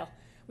detail.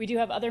 We do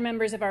have other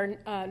members of our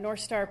North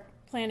Star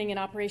Planning and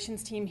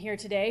Operations team here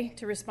today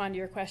to respond to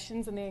your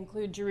questions, and they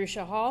include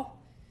Jerusha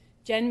Hall,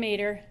 Jen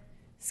Mader,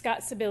 Scott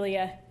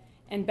Sibilia,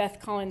 and Beth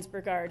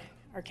Collins-Burgard,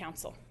 our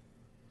counsel.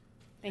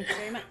 Thank you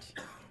very much.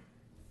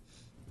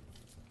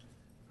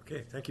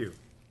 Okay, thank you.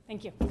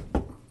 Thank you.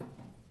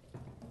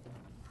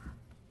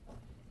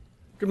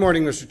 Good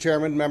morning, Mr.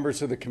 Chairman,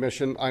 members of the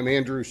Commission. I'm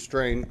Andrew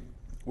Strain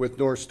with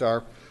North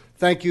Star.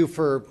 Thank you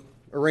for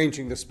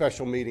arranging this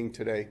special meeting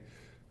today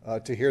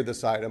to hear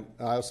this item.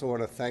 I also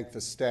want to thank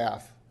the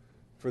staff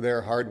for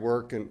their hard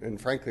work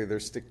and frankly, their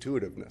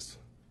stick-to-itiveness.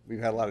 We've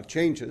had a lot of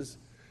changes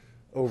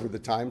over the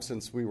time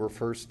since we were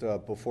first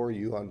before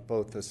you on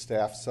both the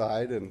staff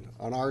side and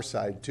on our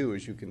side too,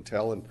 as you can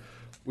tell, and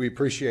we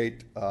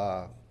appreciate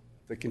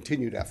the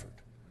continued effort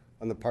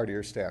on the part of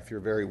your staff. You're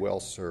very well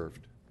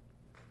served.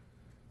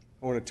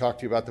 I want to talk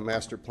to you about the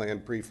master plan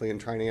briefly and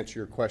try and answer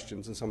your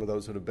questions and some of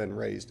those that have been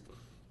raised.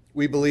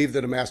 We believe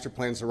that a master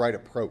plan is the right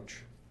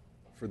approach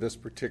for this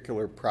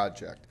particular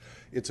project.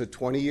 It's a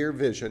 20-year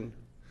vision.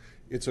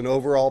 It's an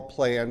overall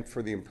plan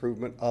for the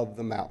improvement of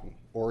the mountain,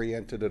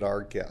 oriented at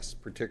our guests,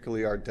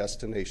 particularly our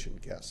destination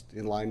guests,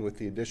 in line with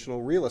the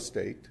additional real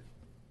estate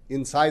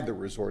inside the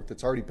resort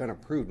that's already been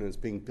approved and is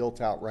being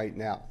built out right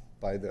now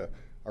by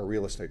our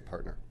real estate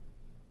partner.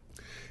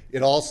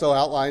 It also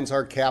outlines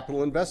our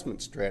capital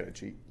investment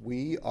strategy.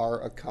 We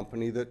are a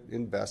company that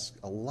invests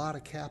a lot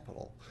of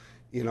capital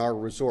in our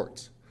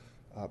resorts.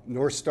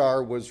 North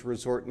Star was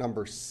resort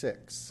number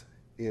 6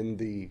 in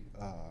the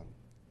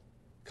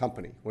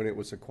company when it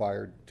was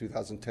acquired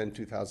 2010,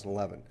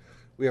 2011.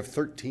 We have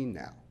 13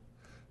 now.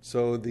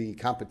 So the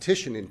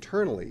competition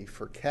internally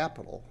for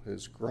capital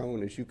has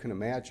grown, as you can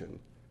imagine,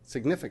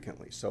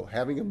 significantly. So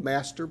having a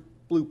master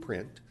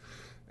blueprint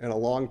and a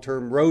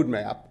long-term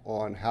roadmap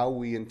on how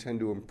we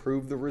intend to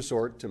improve the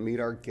resort to meet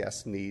our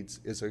guests' needs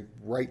is a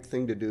right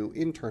thing to do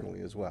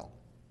internally as well.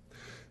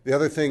 The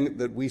other thing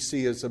that we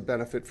see as a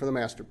benefit for the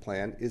master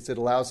plan is it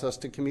allows us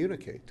to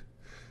communicate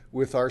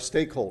with our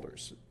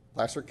stakeholders.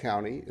 Placer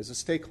County is a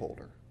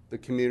stakeholder. The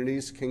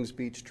communities, Kings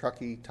Beach,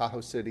 Truckee,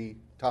 Tahoe City,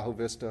 Tahoe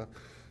Vista,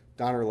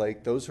 Donner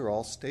Lake, those are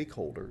all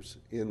stakeholders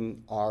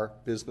in our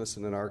business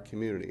and in our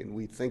community, and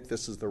we think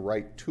this is the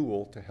right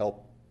tool to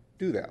help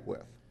do that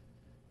with.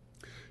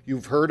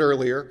 You've heard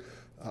earlier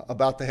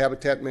about the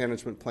Habitat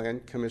Management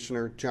Plan.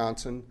 Commissioner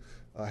Johnson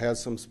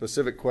has some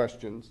specific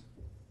questions.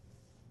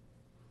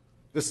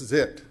 This is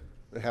it,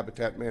 the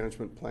Habitat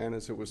Management Plan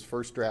as it was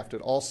first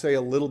drafted. I'll say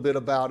a little bit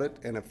about it,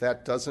 and if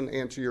that doesn't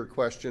answer your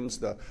questions,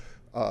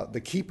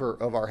 the keeper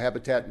of our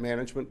Habitat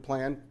Management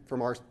Plan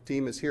from our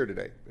team is here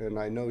today, and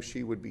I know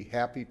she would be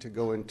happy to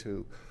go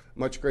into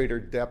much greater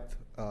depth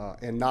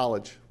and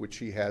knowledge, which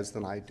she has,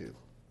 than I do.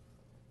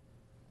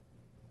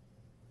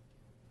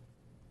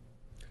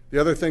 The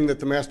other thing that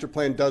the master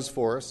plan does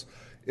for us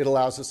it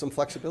allows us some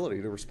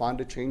flexibility to respond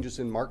to changes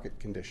in market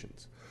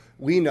conditions.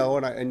 We know,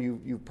 and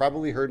you've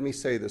probably heard me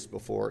say this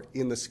before,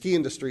 in the ski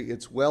industry,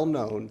 it's well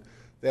known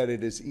that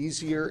it is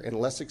easier and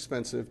less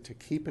expensive to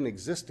keep an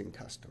existing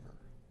customer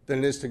than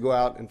it is to go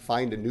out and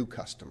find a new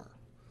customer.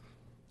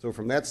 So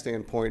from that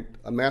standpoint,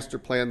 a master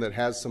plan that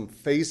has some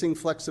phasing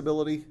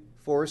flexibility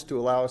for us to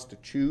allow us to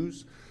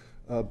choose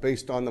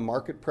based on the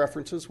market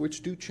preferences,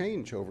 which do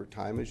change over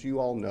time, as you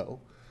all know,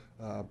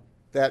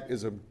 that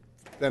is a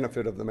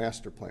benefit of the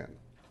master plan.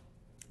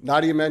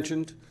 Nadia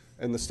mentioned,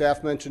 and the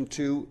staff mentioned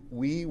too,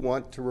 we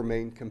want to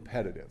remain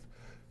competitive.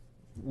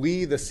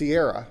 We, the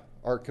Sierra,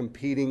 are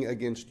competing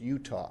against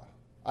Utah,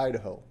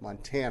 Idaho,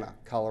 Montana,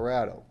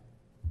 Colorado,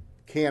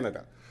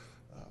 Canada,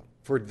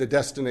 for the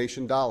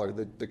destination dollar.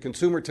 The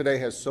consumer today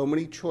has so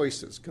many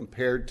choices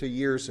compared to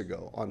years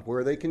ago on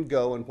where they can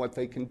go and what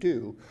they can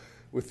do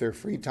with their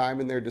free time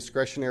and their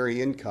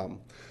discretionary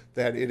income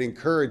that it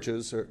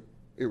encourages, or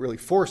it really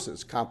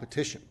forces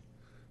competition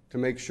to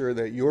make sure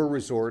that your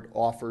resort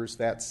offers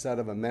that set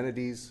of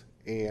amenities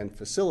and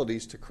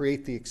facilities to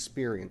create the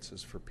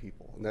experiences for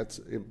people. And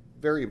that's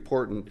very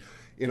important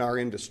in our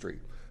industry.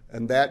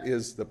 And that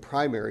is the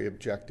primary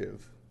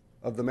objective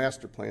of the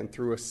master plan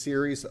through a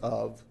series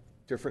of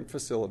different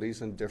facilities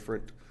and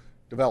different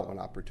development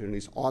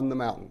opportunities on the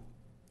mountain.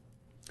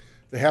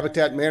 The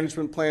habitat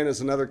management plan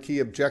is another key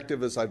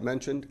objective, as I've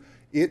mentioned.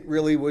 It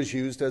really was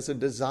used as a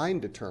design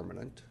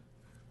determinant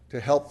to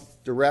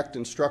help direct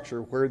and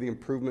structure where the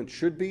improvements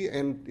should be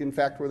and, in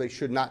fact, where they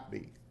should not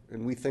be.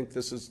 And we think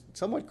this is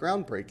somewhat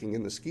groundbreaking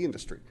in the ski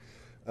industry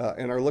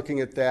and are looking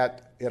at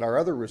that at our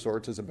other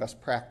resorts as a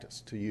best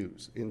practice to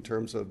use in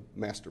terms of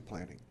master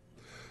planning.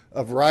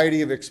 A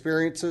variety of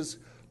experiences.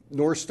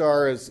 North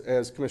Star,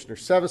 as Commissioner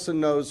Sevison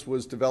knows,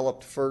 was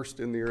developed first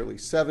in the early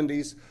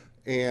 70s,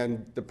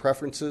 and the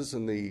preferences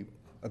and the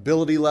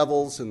ability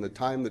levels and the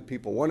time that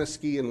people want to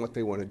ski and what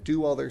they want to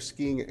do while they're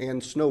skiing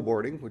and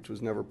snowboarding, which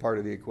was never part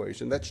of the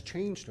equation, that's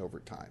changed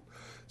over time.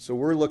 So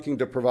we're looking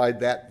to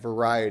provide that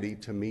variety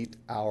to meet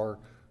our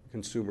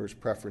consumers'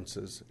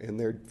 preferences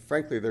and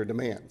frankly, their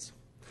demands.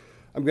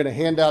 I'm going to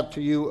hand out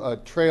to you a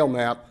trail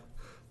map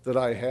that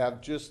I have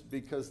just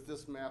because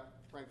this map,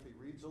 frankly,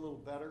 reads a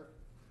little better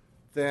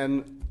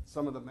than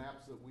some of the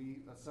maps that we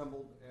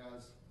assembled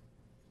as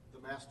the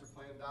master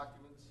plan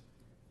documents.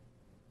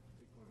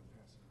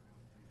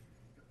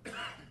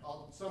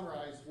 I'll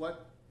summarize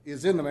what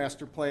is in the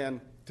master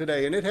plan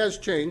today, and it has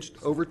changed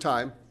over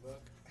time.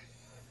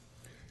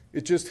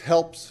 It just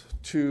helps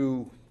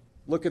to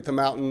look at the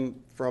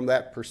mountain from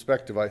that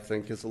perspective, I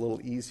think, is a little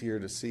easier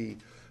to see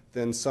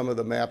than some of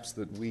the maps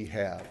that we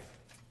have.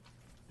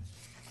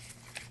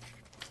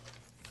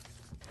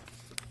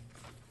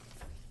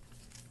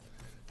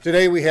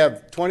 Today we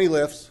have 20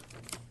 lifts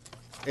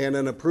and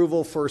an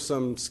approval for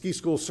some ski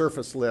school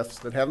surface lifts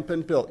that haven't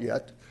been built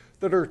yet,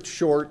 that are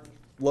short,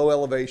 low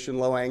elevation,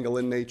 low angle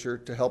in nature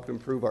to help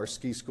improve our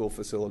ski school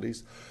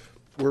facilities.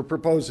 We're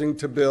proposing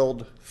to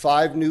build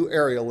 5 new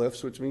aerial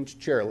lifts, which means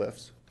chair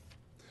lifts,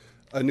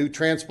 a new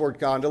transport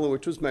gondola,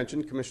 which was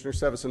mentioned, Commissioner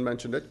Sevison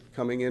mentioned it,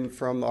 coming in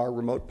from our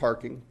remote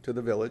parking to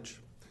the village,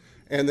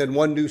 and then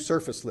 1 new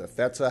surface lift.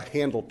 That's a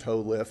handle tow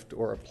lift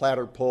or a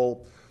platter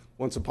pull.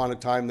 Once upon a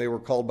time, they were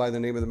called by the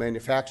name of the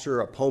manufacturer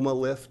a POMA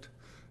lift.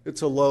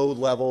 It's a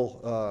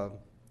low-level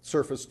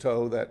surface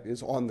tow that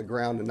is on the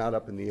ground and not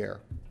up in the air.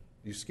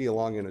 You ski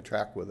along in a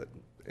track with it.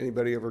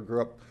 Anybody ever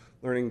grew up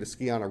learning to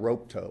ski on a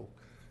rope tow?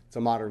 It's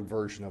a modern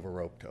version of a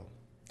rope tow.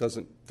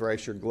 Doesn't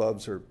thrash your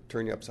gloves or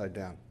turn you upside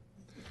down.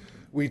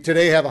 We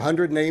today have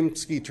 100 named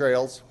ski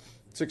trails,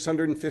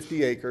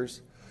 650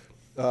 acres.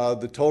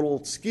 The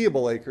total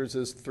skiable acres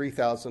is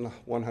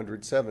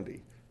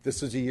 3,170.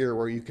 This is a year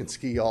where you can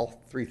ski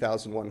all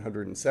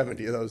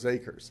 3,170 of those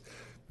acres.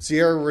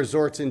 Sierra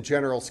resorts in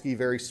general ski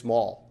very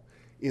small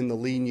in the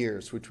lean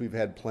years, which we've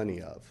had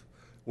plenty of.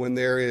 When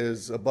there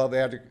is above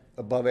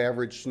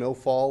average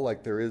snowfall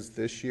like there is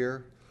this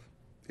year,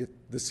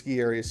 the ski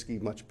areas ski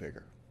much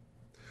bigger.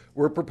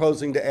 We're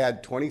proposing to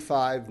add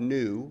 25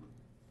 new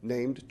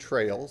named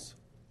trails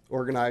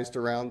organized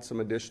around some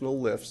additional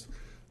lifts.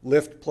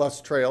 Lift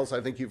plus trails,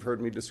 I think you've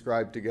heard me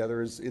describe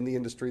together, is in the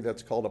industry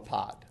that's called a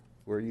pod,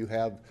 where you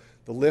have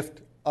the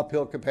lift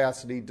uphill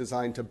capacity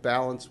designed to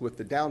balance with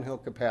the downhill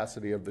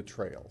capacity of the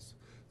trails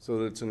so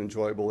that it's an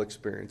enjoyable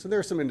experience. And there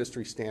are some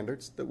industry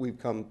standards that we've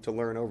come to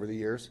learn over the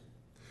years.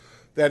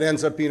 That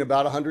ends up being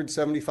about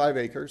 175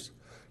 acres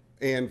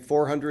and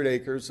 400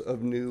 acres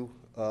of new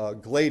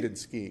gladed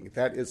skiing.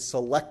 That is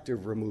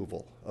selective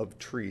removal of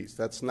trees.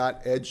 That's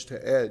not edge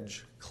to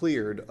edge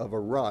cleared of a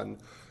run,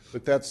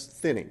 but that's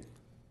thinning,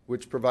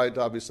 which provides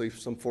obviously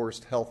some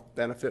forest health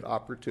benefit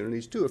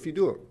opportunities too if you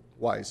do it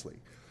wisely.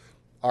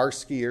 Our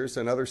skiers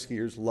and other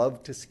skiers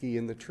love to ski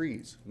in the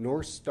trees.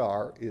 North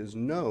Star is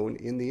known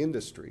in the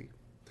industry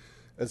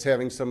as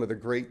having some of the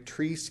great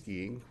tree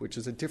skiing, which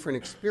is a different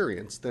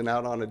experience than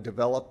out on a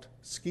developed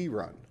ski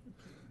run.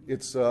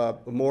 It's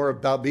more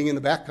about being in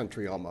the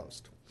backcountry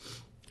almost.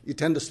 You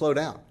tend to slow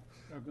down.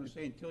 I was going to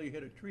say, until you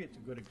hit a tree, it's a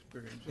good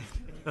experience.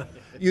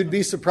 You'd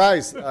be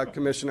surprised,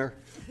 Commissioner.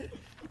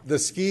 the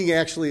skiing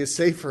actually is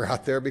safer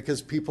out there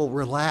because people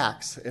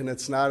relax and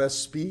it's not a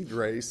speed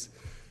race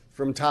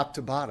from top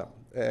to bottom.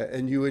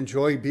 And you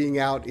enjoy being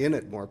out in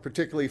it more,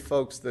 particularly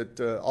folks that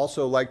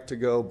also like to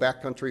go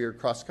backcountry or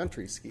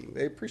cross-country skiing.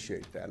 They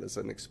appreciate that as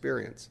an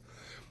experience.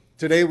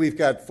 Today we've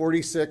got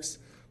 46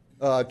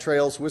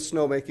 trails with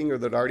snowmaking or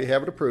that already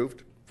have it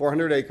approved,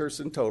 400 acres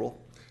in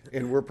total,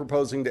 and we're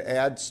proposing to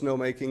add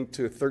snowmaking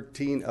to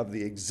 13 of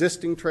the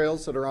existing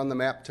trails that are on the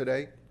map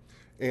today,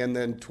 and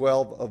then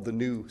 12 of the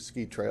new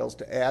ski trails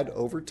to add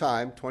over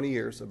time, 20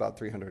 years, about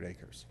 300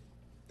 acres.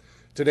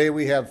 Today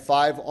we have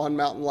 5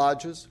 on-mountain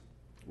lodges.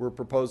 We're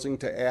proposing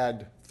to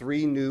add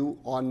 3 new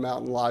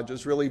on-mountain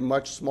lodges, really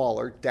much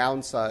smaller,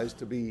 downsized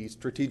to be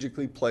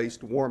strategically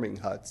placed warming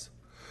huts.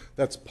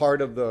 That's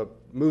part of the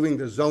moving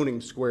the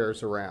zoning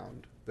squares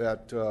around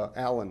that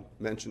Alan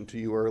mentioned to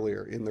you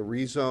earlier in the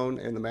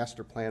rezone and the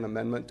master plan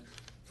amendment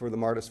for the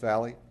Martis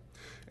Valley.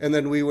 And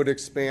then we would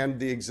expand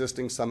the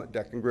existing Summit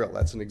Deck and Grill.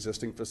 That's an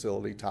existing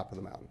facility, top of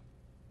the mountain.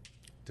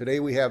 Today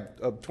we have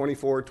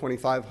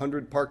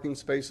 2,500 parking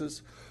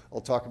spaces.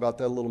 I'll talk about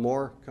that a little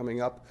more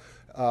coming up.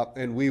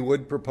 And we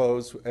would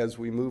propose, as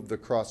we move the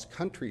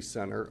cross-country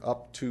center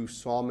up to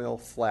Sawmill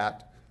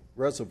Flat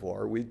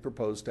Reservoir, we'd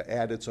propose to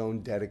add its own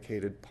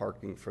dedicated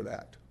parking for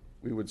that.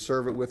 We would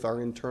serve it with our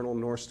internal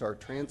North Star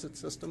transit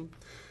system,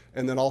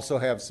 and then also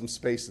have some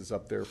spaces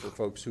up there for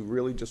folks who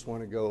really just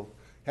want to go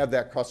have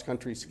that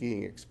cross-country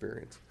skiing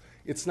experience.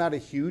 It's not a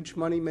huge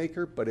money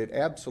maker, but it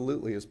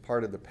absolutely is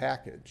part of the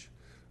package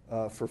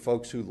for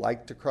folks who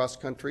like to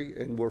cross-country,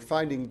 and we're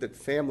finding that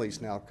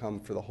families now come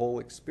for the whole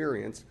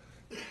experience.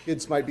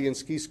 Kids might be in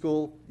ski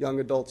school,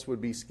 young adults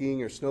would be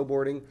skiing or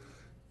snowboarding.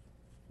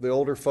 The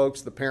older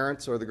folks, the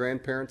parents or the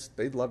grandparents,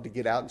 they'd love to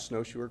get out and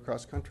snowshoe or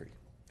cross-country.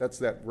 That's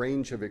that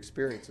range of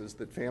experiences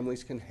that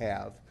families can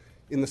have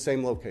in the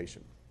same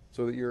location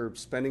so that you're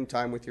spending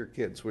time with your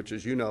kids, which,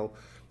 as you know,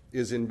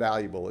 is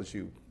invaluable as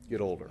you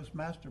get older. This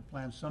master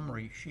plan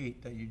summary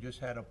sheet that you just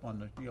had up on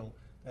the deal,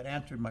 that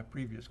answered my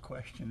previous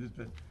question,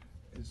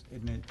 is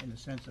in the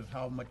sense of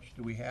how much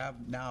do we have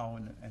now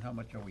and how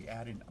much are we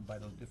adding by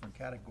those different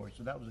categories.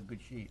 So that was a good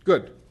sheet.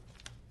 Good.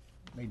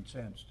 Made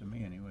sense to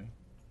me anyway.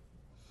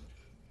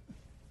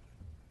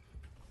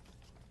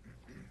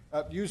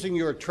 Using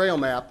your trail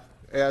map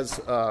as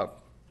a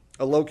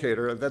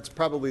locator, that's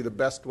probably the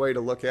best way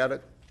to look at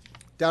it.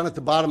 Down at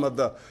the bottom of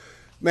the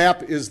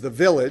map is the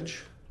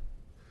village.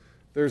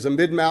 There's a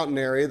mid-mountain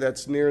area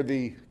that's near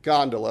the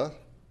gondola.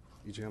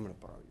 EJ, I'm going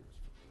to borrow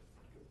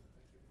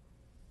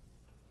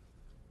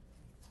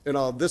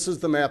yours. And this is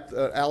the map.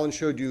 Alan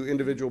showed you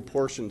individual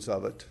portions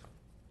of it.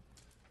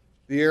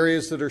 The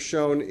areas that are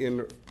shown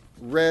in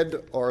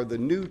red are the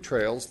new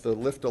trails, the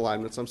lift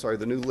alignments,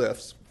 the new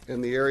lifts.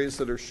 And the areas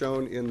that are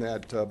shown in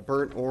that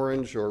burnt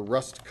orange or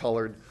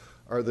rust-colored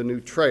are the new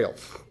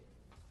trails.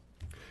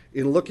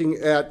 In looking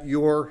at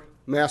your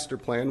master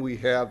plan, we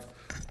have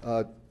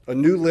a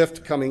new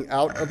lift coming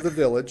out of the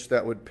village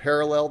that would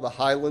parallel the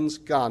Highlands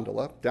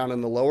gondola down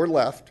in the lower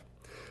left,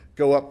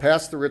 go up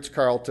past the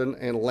Ritz-Carlton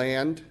and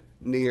land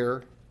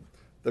near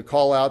the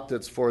call-out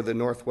that's for the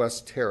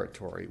Northwest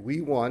Territory.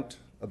 We want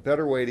a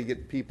better way to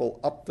get people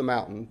up the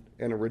mountain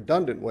in a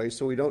redundant way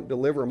so we don't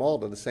deliver them all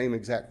to the same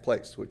exact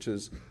place, which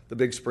is the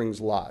Big Springs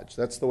Lodge.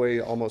 That's the way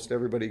almost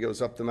everybody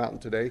goes up the mountain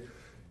today.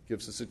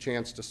 Gives us a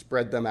chance to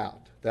spread them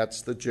out.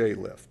 That's the J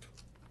lift.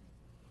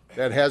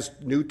 That has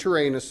new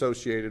terrain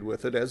associated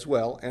with it as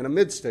well, and a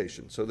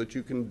mid-station so that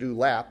you can do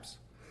laps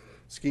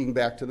skiing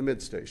back to the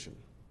mid-station.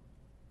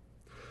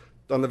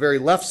 On the very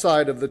left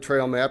side of the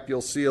trail map,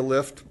 you'll see a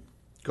lift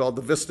called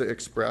the Vista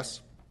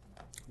Express.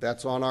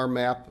 That's on our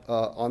map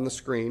on the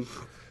screen.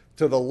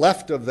 To the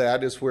left of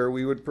that is where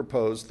we would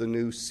propose the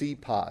new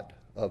C-Pod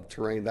of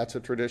terrain. That's a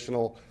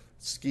traditional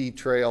ski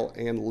trail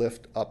and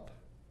lift up.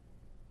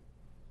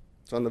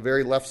 It's on the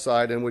very left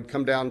side and would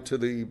come down to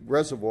the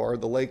reservoir,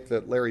 the lake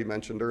that Larry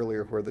mentioned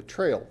earlier, where the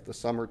trail, the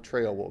summer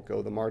trail, will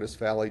go, the Martis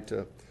Valley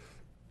to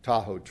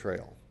Tahoe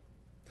Trail.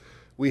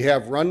 We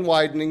have run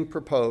widening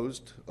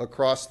proposed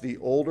across the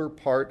older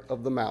part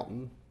of the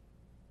mountain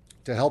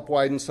to help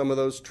widen some of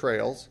those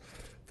trails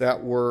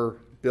that were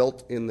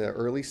built in the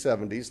early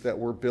 70s, that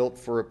were built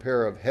for a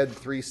pair of Head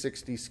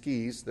 360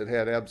 skis that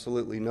had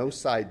absolutely no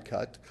side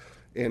cut,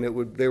 and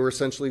they were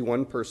essentially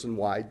one-person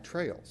wide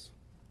trails.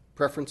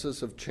 Preferences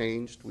have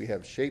changed. We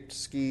have shaped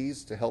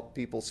skis to help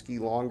people ski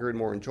longer and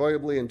more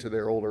enjoyably into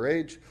their older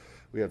age.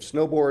 We have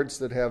snowboards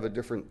that have a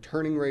different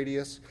turning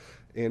radius,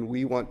 and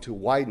we want to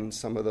widen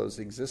some of those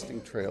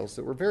existing trails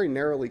that were very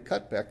narrowly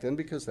cut back then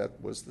because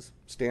that was the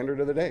standard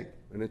of the day,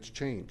 and it's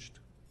changed.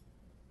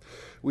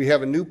 We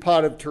have a new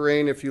pod of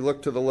terrain, if you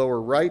look to the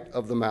lower right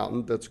of the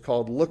mountain, that's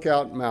called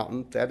Lookout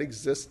Mountain. That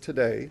exists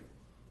today.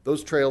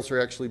 Those trails are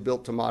actually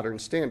built to modern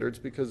standards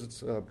because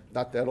it's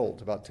not that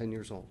old, about 10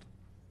 years old.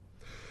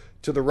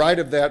 To the right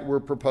of that, we're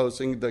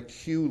proposing the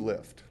Q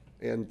lift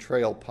and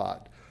trail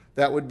pod.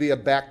 That would be a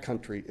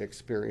backcountry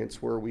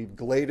experience where we've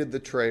gladed the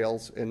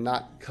trails and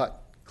not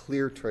cut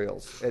clear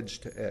trails edge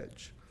to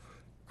edge.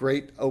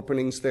 great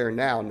openings there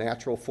now,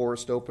 natural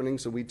forest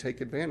openings, and we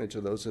take advantage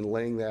of those in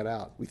laying that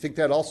out. We think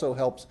that also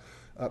helps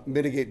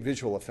mitigate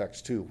visual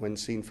effects too when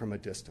seen from a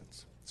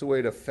distance. It's a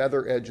way to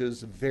feather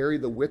edges, vary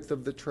the width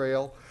of the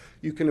trail.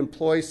 You can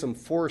employ some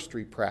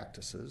forestry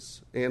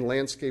practices and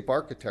landscape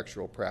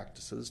architectural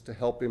practices to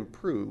help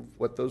improve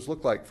what those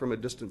look like from a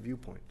distant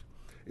viewpoint.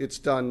 It's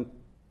done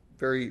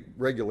very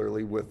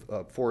regularly with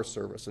Forest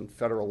Service and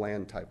federal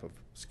land type of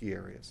ski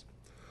areas.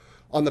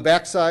 On the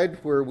backside,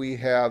 where we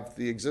have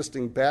the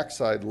existing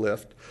backside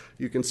lift,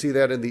 you can see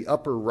that in the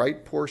upper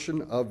right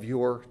portion of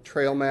your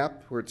trail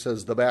map where it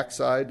says the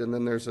backside and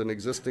then there's an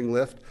existing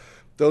lift.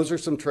 Those are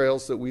some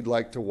trails that we'd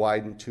like to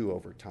widen to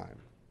over time.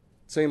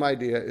 Same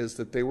idea is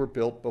that they were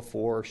built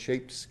before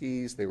shaped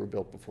skis, they were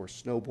built before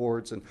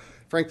snowboards, and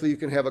frankly, you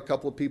can have a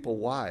couple of people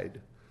wide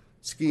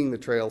skiing the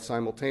trail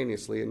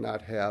simultaneously and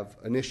not have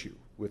an issue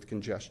with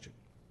congestion.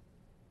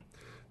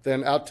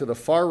 Then out to the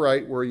far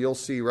right, where you'll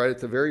see right at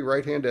the very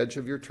right-hand edge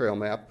of your trail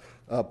map,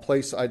 a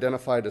place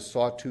identified as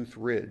Sawtooth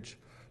Ridge.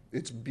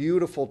 It's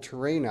beautiful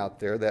terrain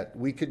out there that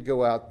we could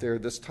go out there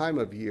this time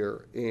of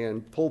year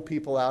and pull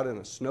people out in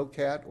a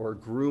snowcat or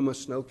groom a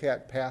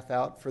snowcat path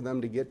out for them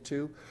to get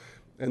to,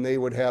 and they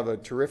would have a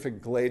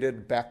terrific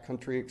gladed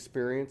backcountry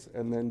experience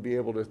and then be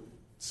able to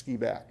ski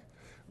back.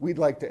 We'd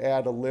like to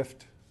add a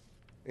lift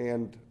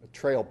and a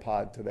trail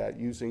pod to that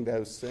using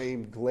those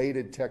same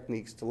gladed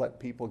techniques to let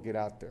people get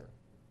out there.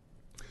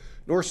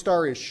 North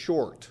Star is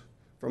short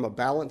from a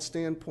balance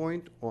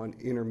standpoint on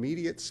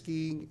intermediate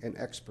skiing and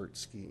expert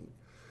skiing.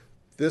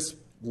 This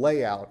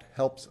layout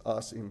helps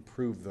us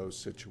improve those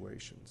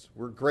situations.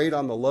 We're great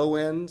on the low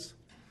ends,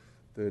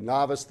 the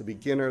novice, the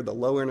beginner, the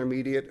low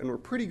intermediate, and we're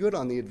pretty good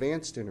on the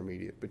advanced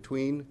intermediate,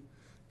 between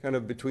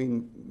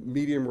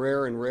medium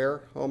rare and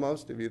rare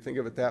almost, if you think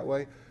of it that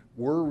way.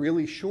 We're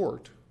really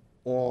short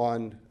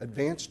on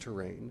advanced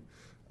terrain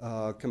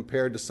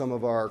compared to some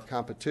of our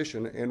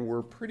competition, and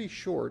we're pretty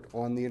short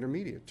on the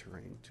intermediate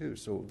terrain too.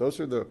 So those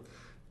are the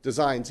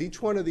designs.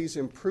 Each one of these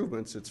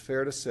improvements, it's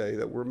fair to say,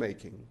 that we're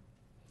making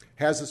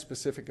has a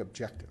specific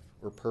objective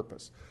or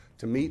purpose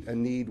to meet a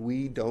need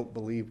we don't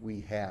believe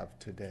we have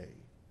today.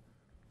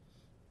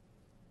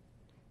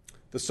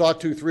 The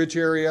Sawtooth Ridge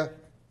area,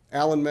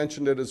 Alan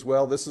mentioned it as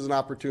well. This is an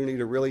opportunity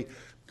to really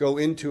go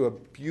into a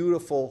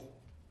beautiful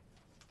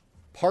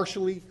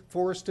partially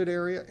forested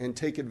area and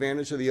take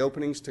advantage of the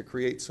openings to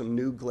create some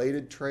new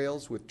gladed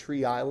trails with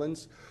tree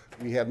islands.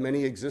 We have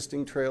many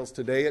existing trails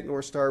today at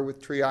North Star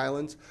with tree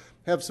islands,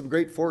 have some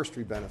great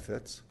forestry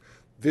benefits,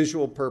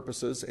 visual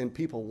purposes, and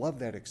people love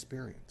that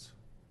experience.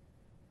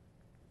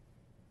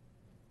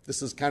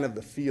 This is kind of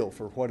the feel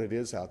for what it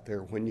is out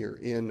there when you're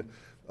in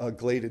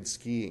gladed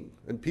skiing,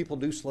 and people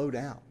do slow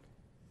down.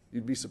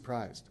 You'd be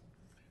surprised.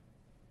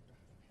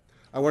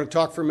 I want to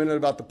talk for a minute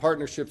about the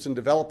partnerships in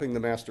developing the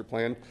master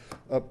plan.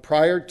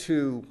 Prior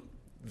to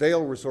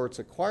Vail Resorts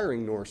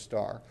acquiring North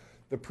Star,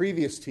 the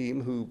previous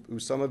team, who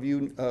some of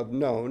you have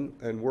known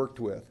and worked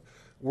with,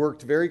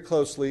 worked very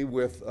closely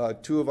with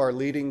two of our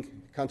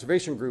leading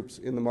conservation groups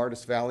in the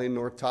Martis Valley and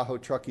North Tahoe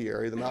Truckee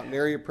area, the Mountain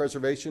Area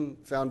Preservation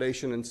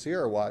Foundation and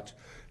Sierra Watch.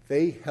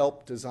 They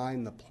helped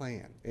design the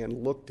plan and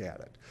looked at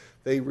it.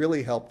 They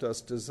really helped us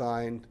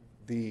design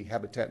the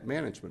habitat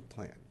management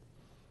plan.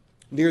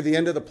 Near the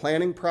end of the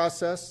planning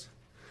process,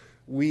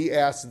 we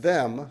asked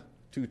them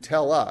to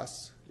tell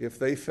us if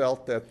they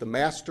felt that the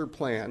master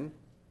plan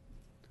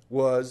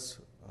was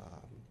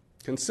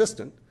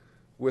consistent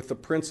with the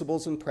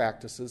principles and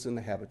practices in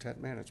the habitat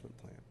management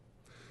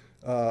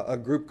plan. A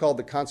group called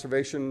the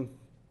Conservation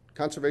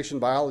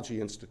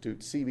Biology Institute,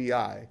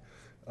 CBI,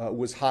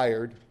 was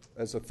hired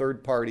as a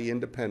third-party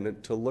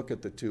independent to look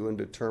at the two and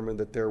determine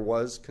that there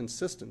was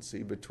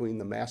consistency between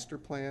the master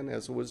plan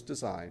as it was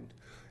designed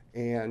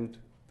and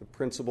the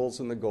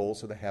principles and the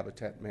goals of the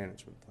habitat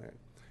management plan.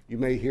 You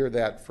may hear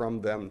that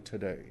from them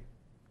today.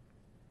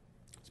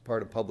 It's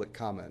part of public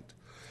comment.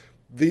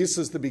 This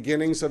is the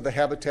beginnings of the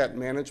habitat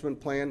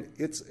management plan.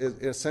 It's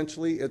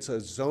essentially a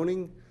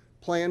zoning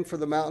plan for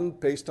the mountain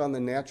based on the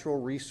natural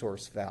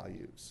resource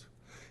values.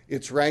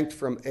 It's ranked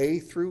from A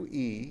through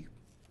E.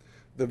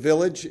 The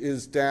village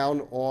is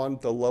down on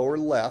the lower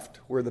left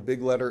where the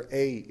big letter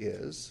A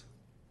is.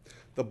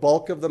 The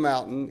bulk of the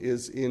mountain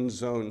is in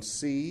zone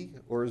C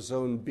or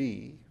zone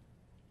B.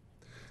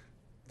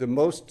 The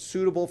most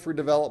suitable for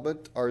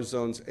development are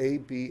zones A,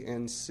 B,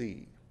 and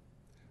C.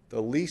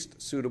 The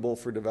least suitable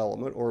for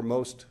development or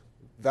most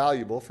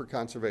valuable for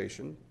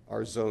conservation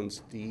are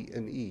zones D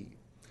and E.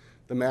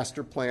 The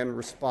master plan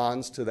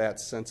responds to that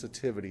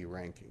sensitivity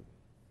ranking.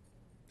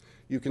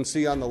 You can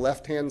see on the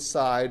left-hand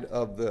side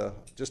of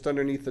just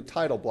underneath the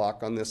title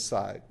block on this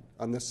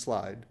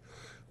slide,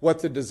 what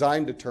the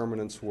design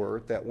determinants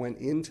were that went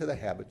into the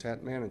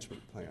habitat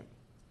management plan.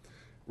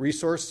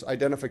 Resource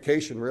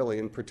identification, really,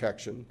 and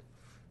protection.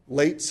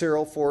 Late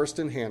cereal forest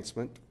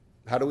enhancement.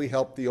 How do we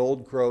help the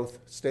old growth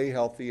stay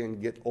healthy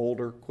and get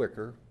older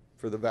quicker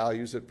for the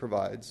values it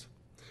provides?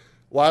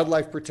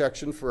 Wildlife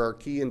protection for our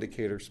key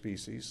indicator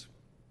species.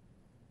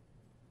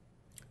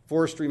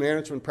 Forestry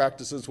management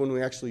practices when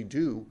we actually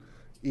do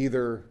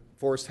either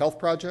forest health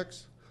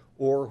projects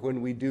or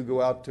when we do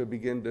go out to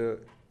begin to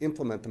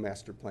implement the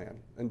master plan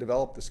and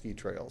develop the ski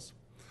trails.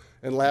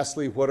 And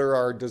lastly, what are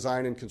our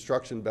design and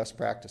construction best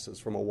practices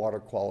from a water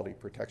quality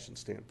protection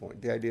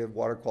standpoint? The idea of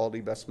water quality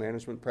best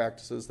management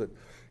practices that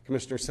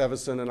Commissioner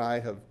Sevison and I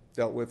have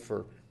dealt with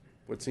for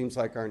what seems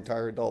like our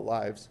entire adult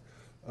lives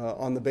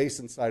on the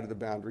basin side of the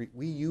boundary,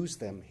 we use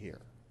them here.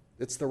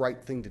 It's the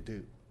right thing to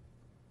do.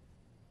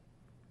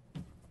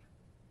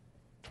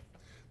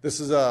 This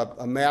is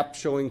a map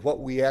showing what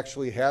we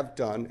actually have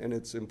done, and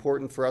it's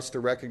important for us to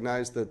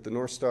recognize that the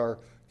North Star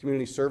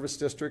Community Service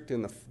District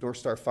and the North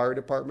Star Fire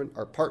Department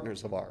are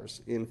partners of ours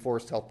in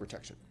forest health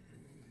protection.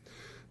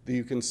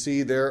 You can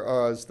see there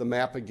is the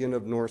map again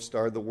of North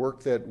Star, the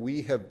work that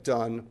we have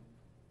done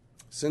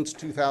since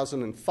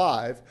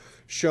 2005,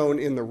 shown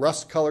in the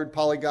rust-colored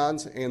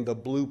polygons and the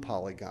blue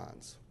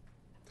polygons.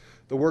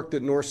 The work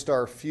that North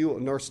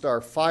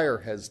Star Fire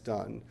has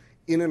done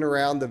in and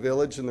around the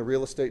village and the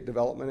real estate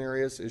development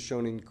areas is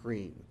shown in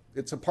green.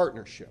 It's a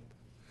partnership.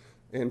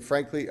 And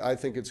frankly, I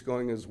think it's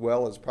going as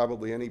well as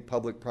probably any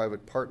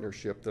public-private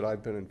partnership that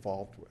I've been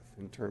involved with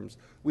in terms,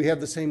 we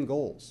have the same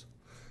goals.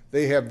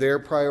 They have their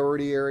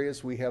priority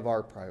areas, we have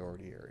our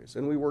priority areas.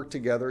 And we work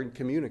together and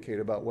communicate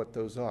about what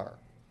those are.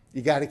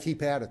 You got to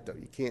keep at it, though.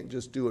 You can't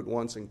just do it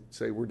once and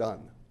say we're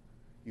done.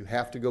 You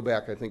have to go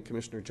back. I think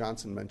Commissioner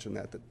Johnson mentioned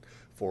that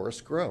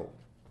forests grow,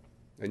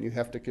 and you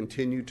have to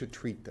continue to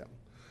treat them.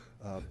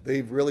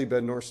 They've really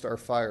been, North Star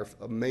Fire,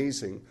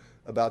 amazing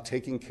about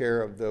taking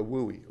care of the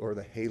WUI or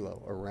the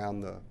halo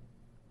around the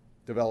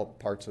developed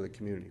parts of the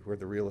community where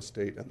the real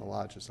estate and the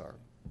lodges are.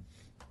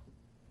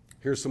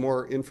 Here's some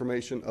more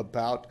information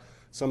about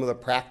some of the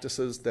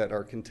practices that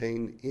are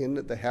contained in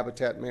the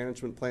habitat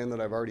management plan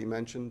that I've already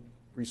mentioned: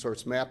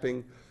 resource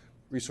mapping,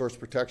 resource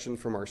protection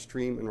from our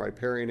stream and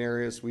riparian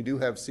areas. We do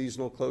have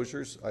seasonal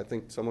closures. I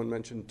think someone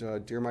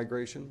mentioned deer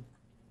migration.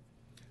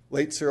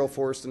 Late cereal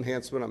forest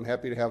enhancement, I'm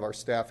happy to have our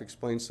staff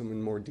explain some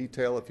in more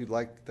detail if you'd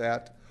like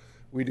that.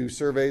 We do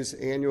surveys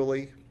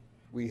annually.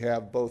 We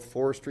have both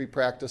forestry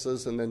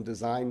practices and then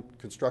design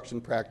construction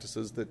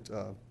practices that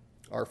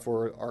are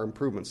for our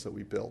improvements that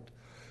we build.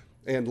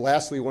 And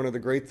lastly, one of the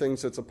great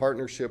things that's a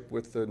partnership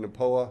with the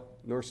NAPOA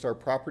North Star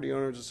Property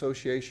Owners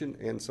Association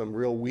and some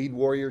real weed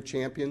warrior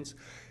champions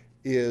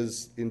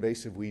is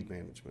invasive weed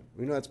management.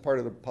 We know that's part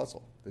of the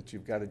puzzle that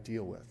you've got to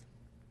deal with.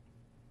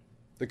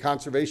 The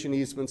conservation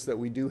easements that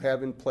we do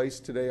have in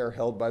place today are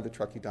held by the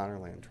Truckee Donner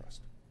Land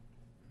Trust.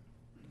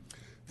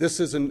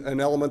 This is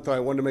an element that I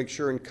wanted to make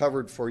sure and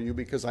covered for you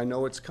because I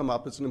know it's come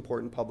up as an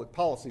important public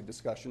policy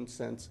discussion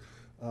since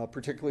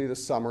particularly the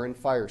summer and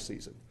fire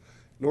season.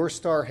 North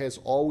Star has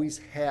always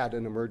had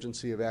an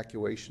emergency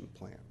evacuation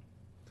plan.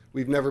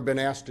 We've never been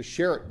asked to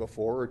share it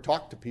before or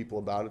talk to people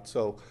about it,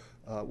 so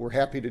we're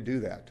happy to do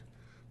that.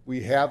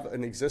 We have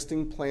an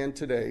existing plan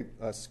today.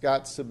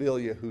 Scott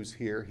Sibilia, who's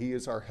here, he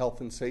is our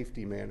health and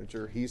safety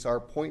manager. He's our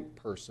point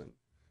person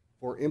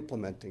for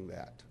implementing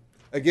that.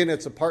 Again,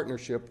 it's a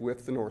partnership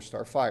with the North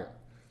Star Fire,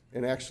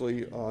 and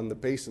actually on the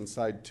basin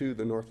side too,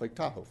 the North Lake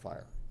Tahoe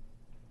Fire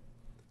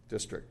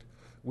District.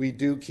 We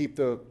do keep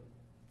the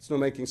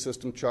snowmaking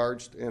system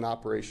charged and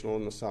operational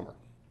in the summer.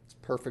 It's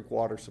perfect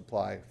water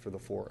supply for the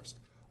forest.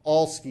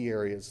 All ski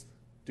areas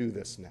do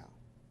this now.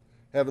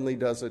 Heavenly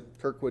does it,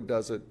 Kirkwood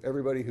does it,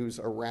 everybody who's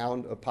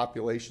around a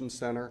population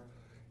center,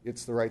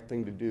 it's the right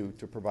thing to do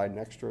to provide an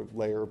extra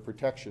layer of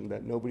protection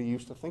that nobody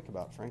used to think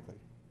about, frankly.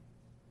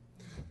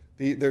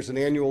 There's an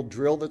annual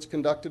drill that's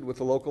conducted with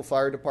the local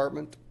fire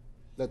department.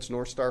 That's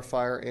North Star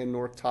Fire and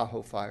North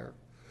Tahoe Fire.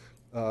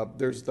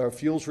 There's the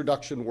fuels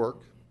reduction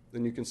work,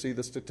 and you can see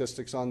the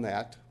statistics on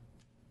that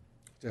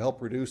to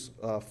help reduce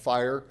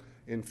fire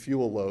and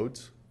fuel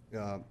loads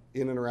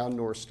in and around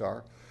North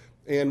Star.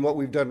 And what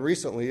we've done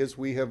recently is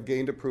we have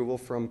gained approval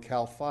from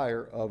CAL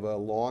FIRE of a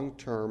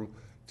long-term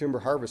timber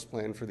harvest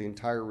plan for the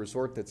entire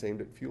resort that's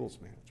aimed at fuels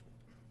management.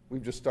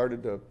 We've just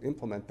started to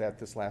implement that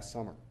this last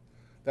summer.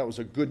 That was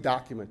a good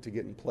document to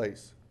get in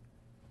place.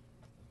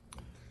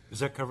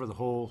 Does that cover the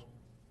whole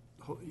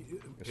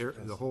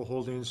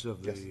holdings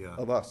of the? Yes,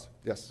 of us,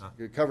 yes.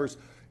 It covers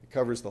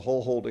the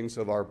whole holdings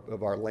of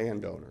our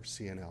landowners,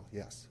 CNL,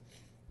 yes.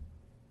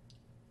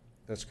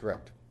 That's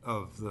correct.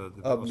 Of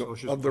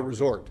the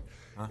resort.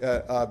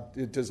 Huh?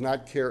 It does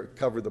not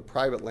cover the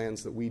private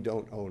lands that we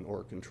don't own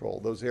or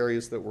control. Those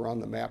areas that were on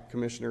the map,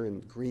 Commissioner,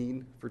 in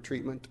green for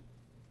treatment,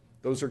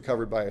 those are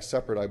covered by a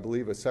separate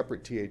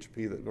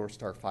THP that North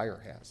Star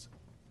Fire has.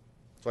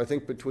 So I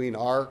think between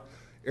our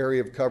area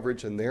of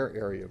coverage and their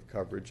area of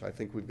coverage, I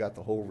think we've got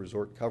the whole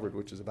resort covered,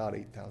 which is about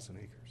 8,000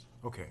 acres.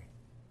 Okay.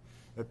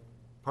 That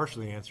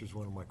partially answers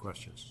one of my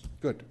questions.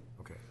 Good.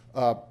 Okay.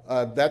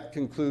 That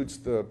concludes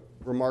the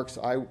remarks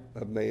I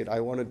have made.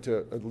 I wanted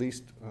to at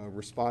least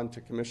respond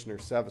to Commissioner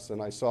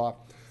Sevison. I saw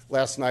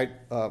last night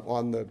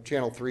on the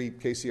Channel 3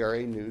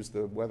 KCRA News,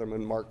 the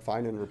weatherman Mark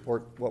Finan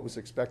report what was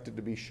expected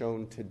to be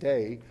shown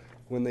today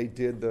when they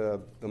did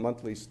the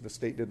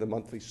state did the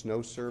monthly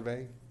snow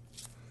survey.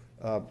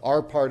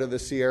 Our part of the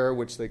Sierra,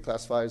 which they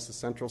classify as the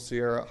Central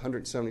Sierra,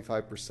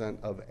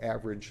 175% of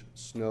average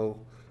snow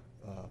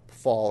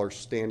fall or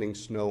standing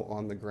snow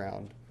on the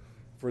ground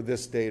for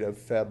this date of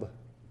Feb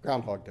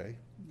Groundhog Day.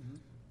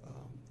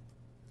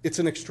 It's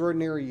an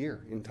extraordinary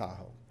year in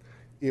Tahoe.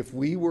 If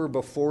we were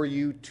before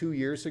you 2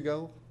 years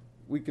ago,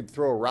 we could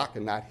throw a rock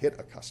and not hit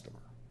a customer.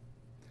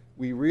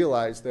 We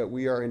realize that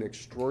we are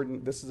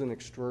this is an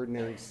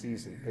extraordinary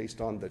season based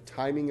on the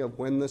timing of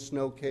when the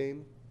snow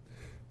came,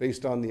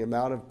 based on the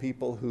amount of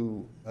people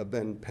who have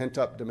been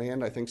pent-up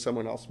demand. I think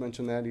someone else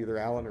mentioned that, either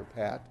Alan or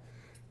Pat,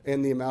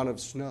 and the amount of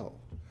snow.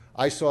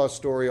 I saw a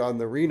story on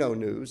the Reno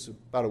News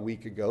about a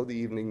week ago, the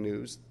evening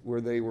news, where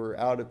they were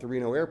out at the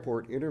Reno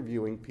airport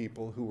interviewing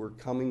people who were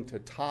coming to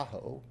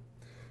Tahoe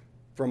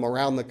from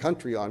around the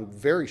country on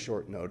very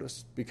short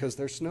notice because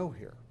there's snow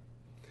here.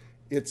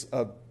 It's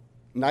a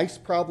nice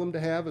problem to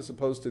have as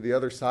opposed to the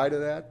other side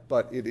of that,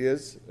 but it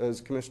is, as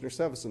Commissioner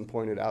Sevison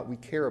pointed out, we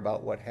care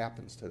about what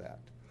happens to that.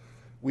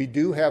 We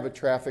do have a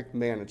traffic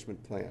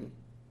management plan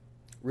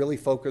really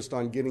focused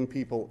on getting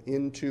people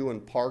into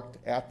and parked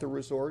at the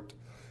resort.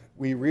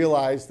 We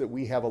realize that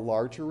we have a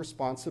larger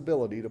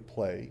responsibility to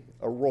play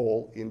a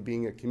role in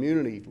being a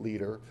community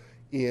leader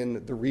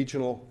in the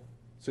regional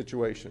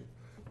situation.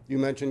 You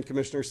mentioned,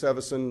 Commissioner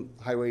Sevison,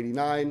 Highway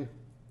 89,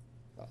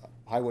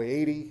 Highway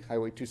 80,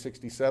 Highway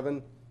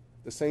 267.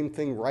 The same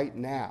thing right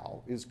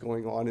now is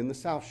going on in the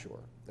South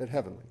Shore at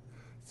Heavenly.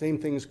 Same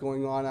thing's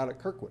going on out at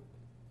Kirkwood.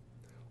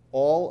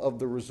 All of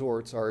the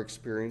resorts are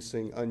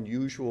experiencing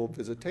unusual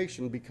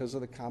visitation because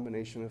of the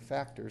combination of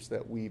factors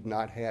that we've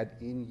not had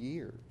in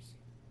years.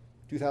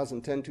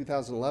 2010,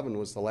 2011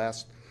 was the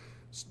last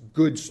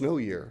good snow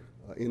year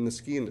in the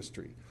ski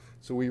industry.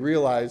 So we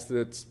realize that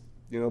it's,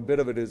 a bit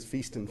of it is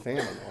feast and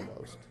famine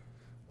almost.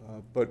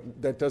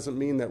 But that doesn't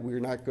mean that we're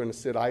not going to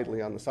sit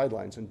idly on the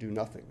sidelines and do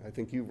nothing. I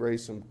think you've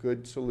raised some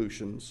good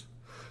solutions.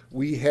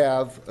 We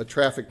have a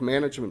traffic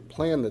management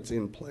plan that's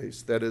in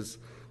place that has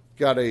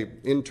got an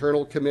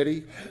internal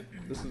committee.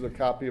 This is a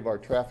copy of our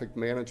traffic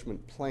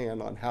management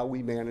plan on how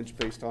we manage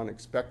based on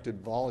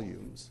expected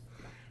volumes.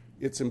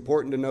 It's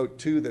important to note,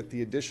 too, that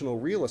the additional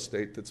real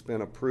estate that's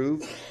been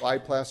approved by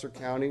Placer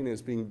County and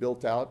is being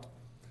built out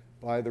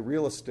by the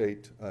real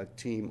estate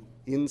team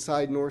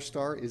inside North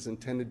Star is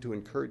intended to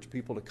encourage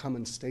people to come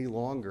and stay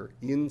longer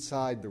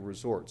inside the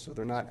resort so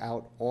they're not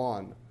out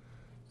on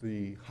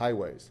the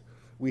highways.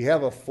 We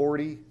have a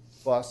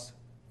 40-bus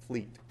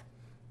fleet.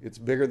 It's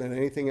bigger than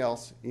anything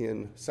else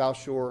in South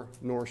Shore,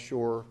 North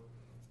Shore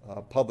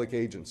public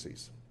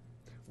agencies.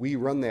 We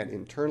run that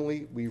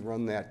internally. We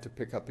run that to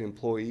pick up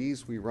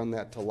employees. We run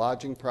that to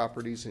lodging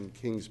properties in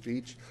Kings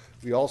Beach.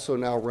 We also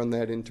now run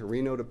that into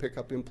Reno to pick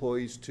up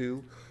employees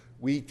too.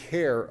 We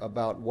care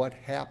about what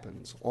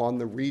happens on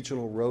the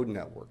regional road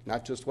network,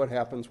 not just what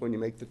happens when you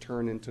make the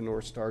turn into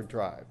North Star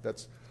Drive.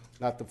 That's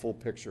not the full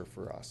picture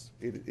for us.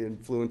 It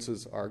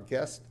influences our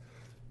guests,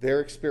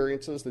 their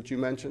experiences that you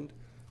mentioned,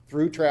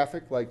 through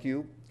traffic like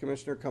you,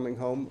 Commissioner, coming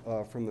home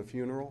from the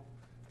funeral,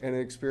 and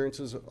it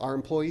experiences our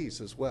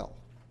employees as well.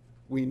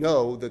 We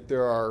know that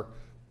there are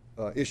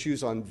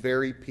issues on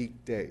very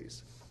peak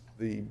days.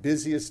 The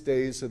busiest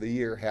days of the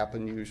year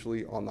happen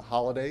usually on the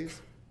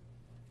holidays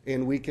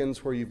and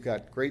weekends where you've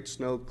got great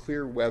snow,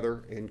 clear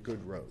weather, and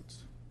good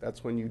roads.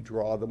 That's when you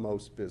draw the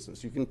most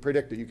business. You can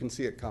predict it. You can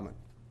see it coming.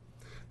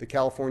 The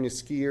California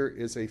skier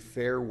is a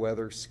fair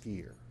weather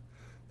skier.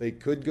 They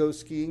could go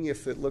skiing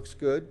if it looks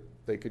good.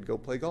 They could go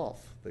play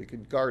golf. They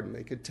could garden.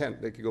 They could tent.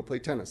 They could go play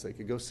tennis. They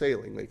could go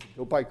sailing. They could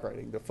go bike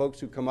riding. The folks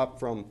who come up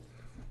from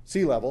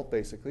sea level,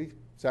 basically,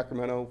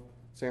 Sacramento,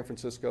 San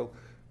Francisco,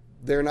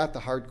 they're not the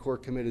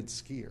hardcore committed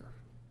skier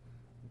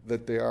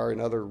that they are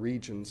in other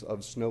regions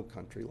of snow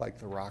country like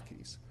the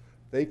Rockies.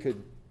 They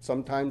could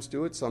sometimes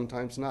do it,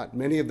 sometimes not.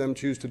 Many of them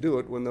choose to do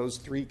it when those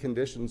three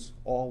conditions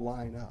all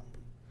line up.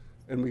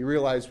 And we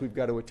realize we've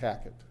got to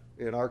attack it.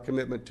 And our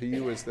commitment to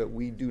you is that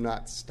we do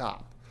not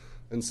stop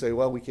and say,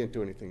 well, we can't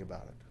do anything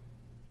about it.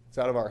 It's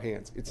out of our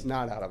hands. It's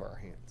not out of our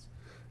hands.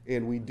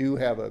 And we do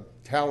have a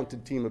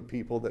talented team of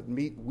people that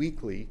meet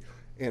weekly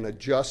and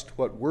adjust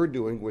what we're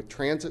doing with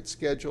transit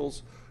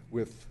schedules,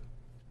 with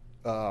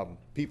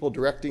people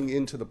directing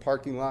into the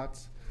parking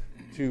lots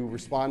to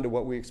respond to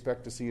what we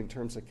expect to see in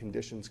terms of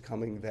conditions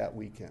coming that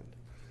weekend.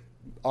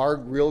 Our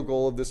real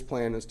goal of this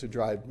plan is to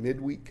drive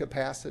midweek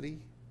capacity,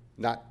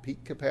 not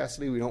peak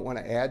capacity. We don't want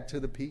to add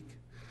to the peak.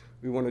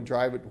 We want to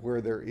drive it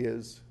where there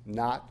is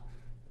not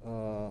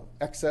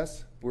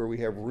excess, where we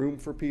have room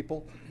for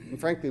people. And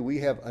frankly, we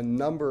have a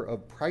number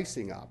of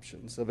pricing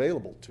options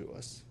available to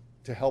us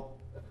to help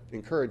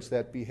encourage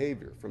that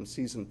behavior, from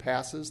season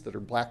passes that are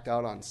blacked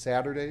out on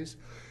Saturdays,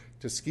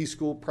 to ski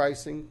school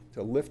pricing,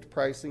 to lift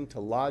pricing, to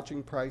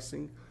lodging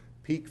pricing,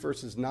 peak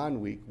versus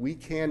non-week. We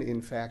can,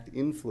 in fact,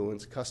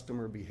 influence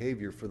customer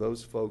behavior for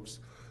those folks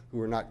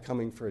who are not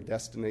coming for a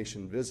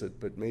destination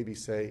visit, but maybe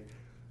say,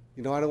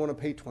 I don't want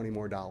to pay $20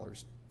 more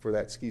for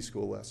that ski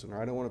school lesson,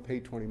 or I don't want to pay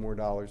 $20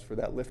 more for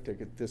that lift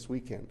ticket this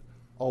weekend.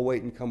 I'll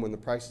wait and come when the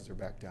prices are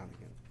back down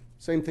again.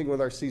 Same thing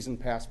with our season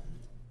pass,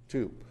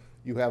 too.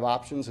 You have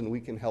options, and we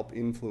can help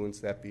influence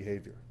that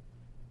behavior.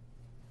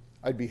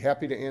 I'd be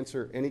happy to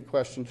answer any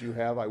questions you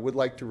have. I would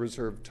like to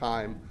reserve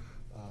time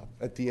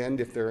at the end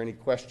if there are any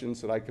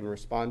questions that I can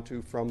respond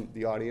to from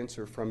the audience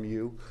or from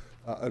you.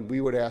 And we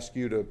would ask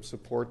you to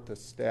support the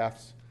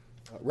staff's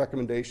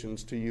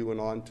recommendations to you and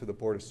on to the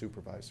Board of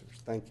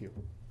Supervisors. Thank you.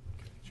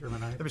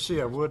 Chairman, Let me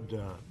see, I would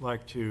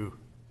like to,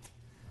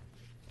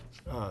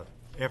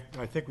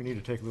 I think we need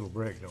to take a little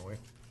break, don't we?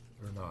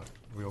 Or not?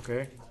 Are we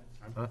okay?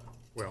 Huh?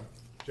 Well,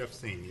 Jeff's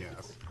saying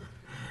yes.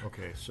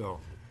 Okay, so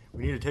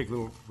we need to take a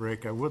little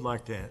break. I would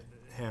like to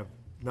have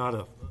not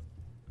a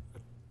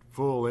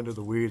full into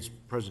the weeds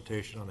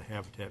presentation on the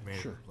habitat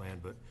management plan,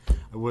 but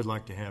I would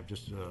like to have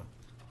just a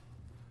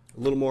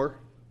little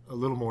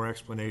more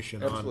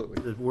explanation Absolutely.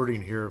 on the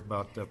wording here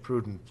about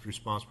prudent,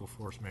 responsible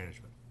forest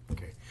management.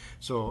 Okay,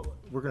 so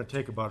we're going to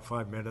take about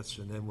 5 minutes,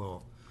 and then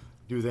we'll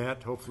do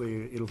that.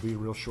 Hopefully, it'll be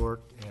real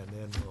short, and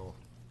then we'll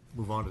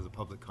move on to the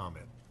public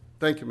comment.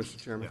 Thank you, Mr.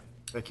 Chairman.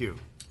 Yeah, thank you.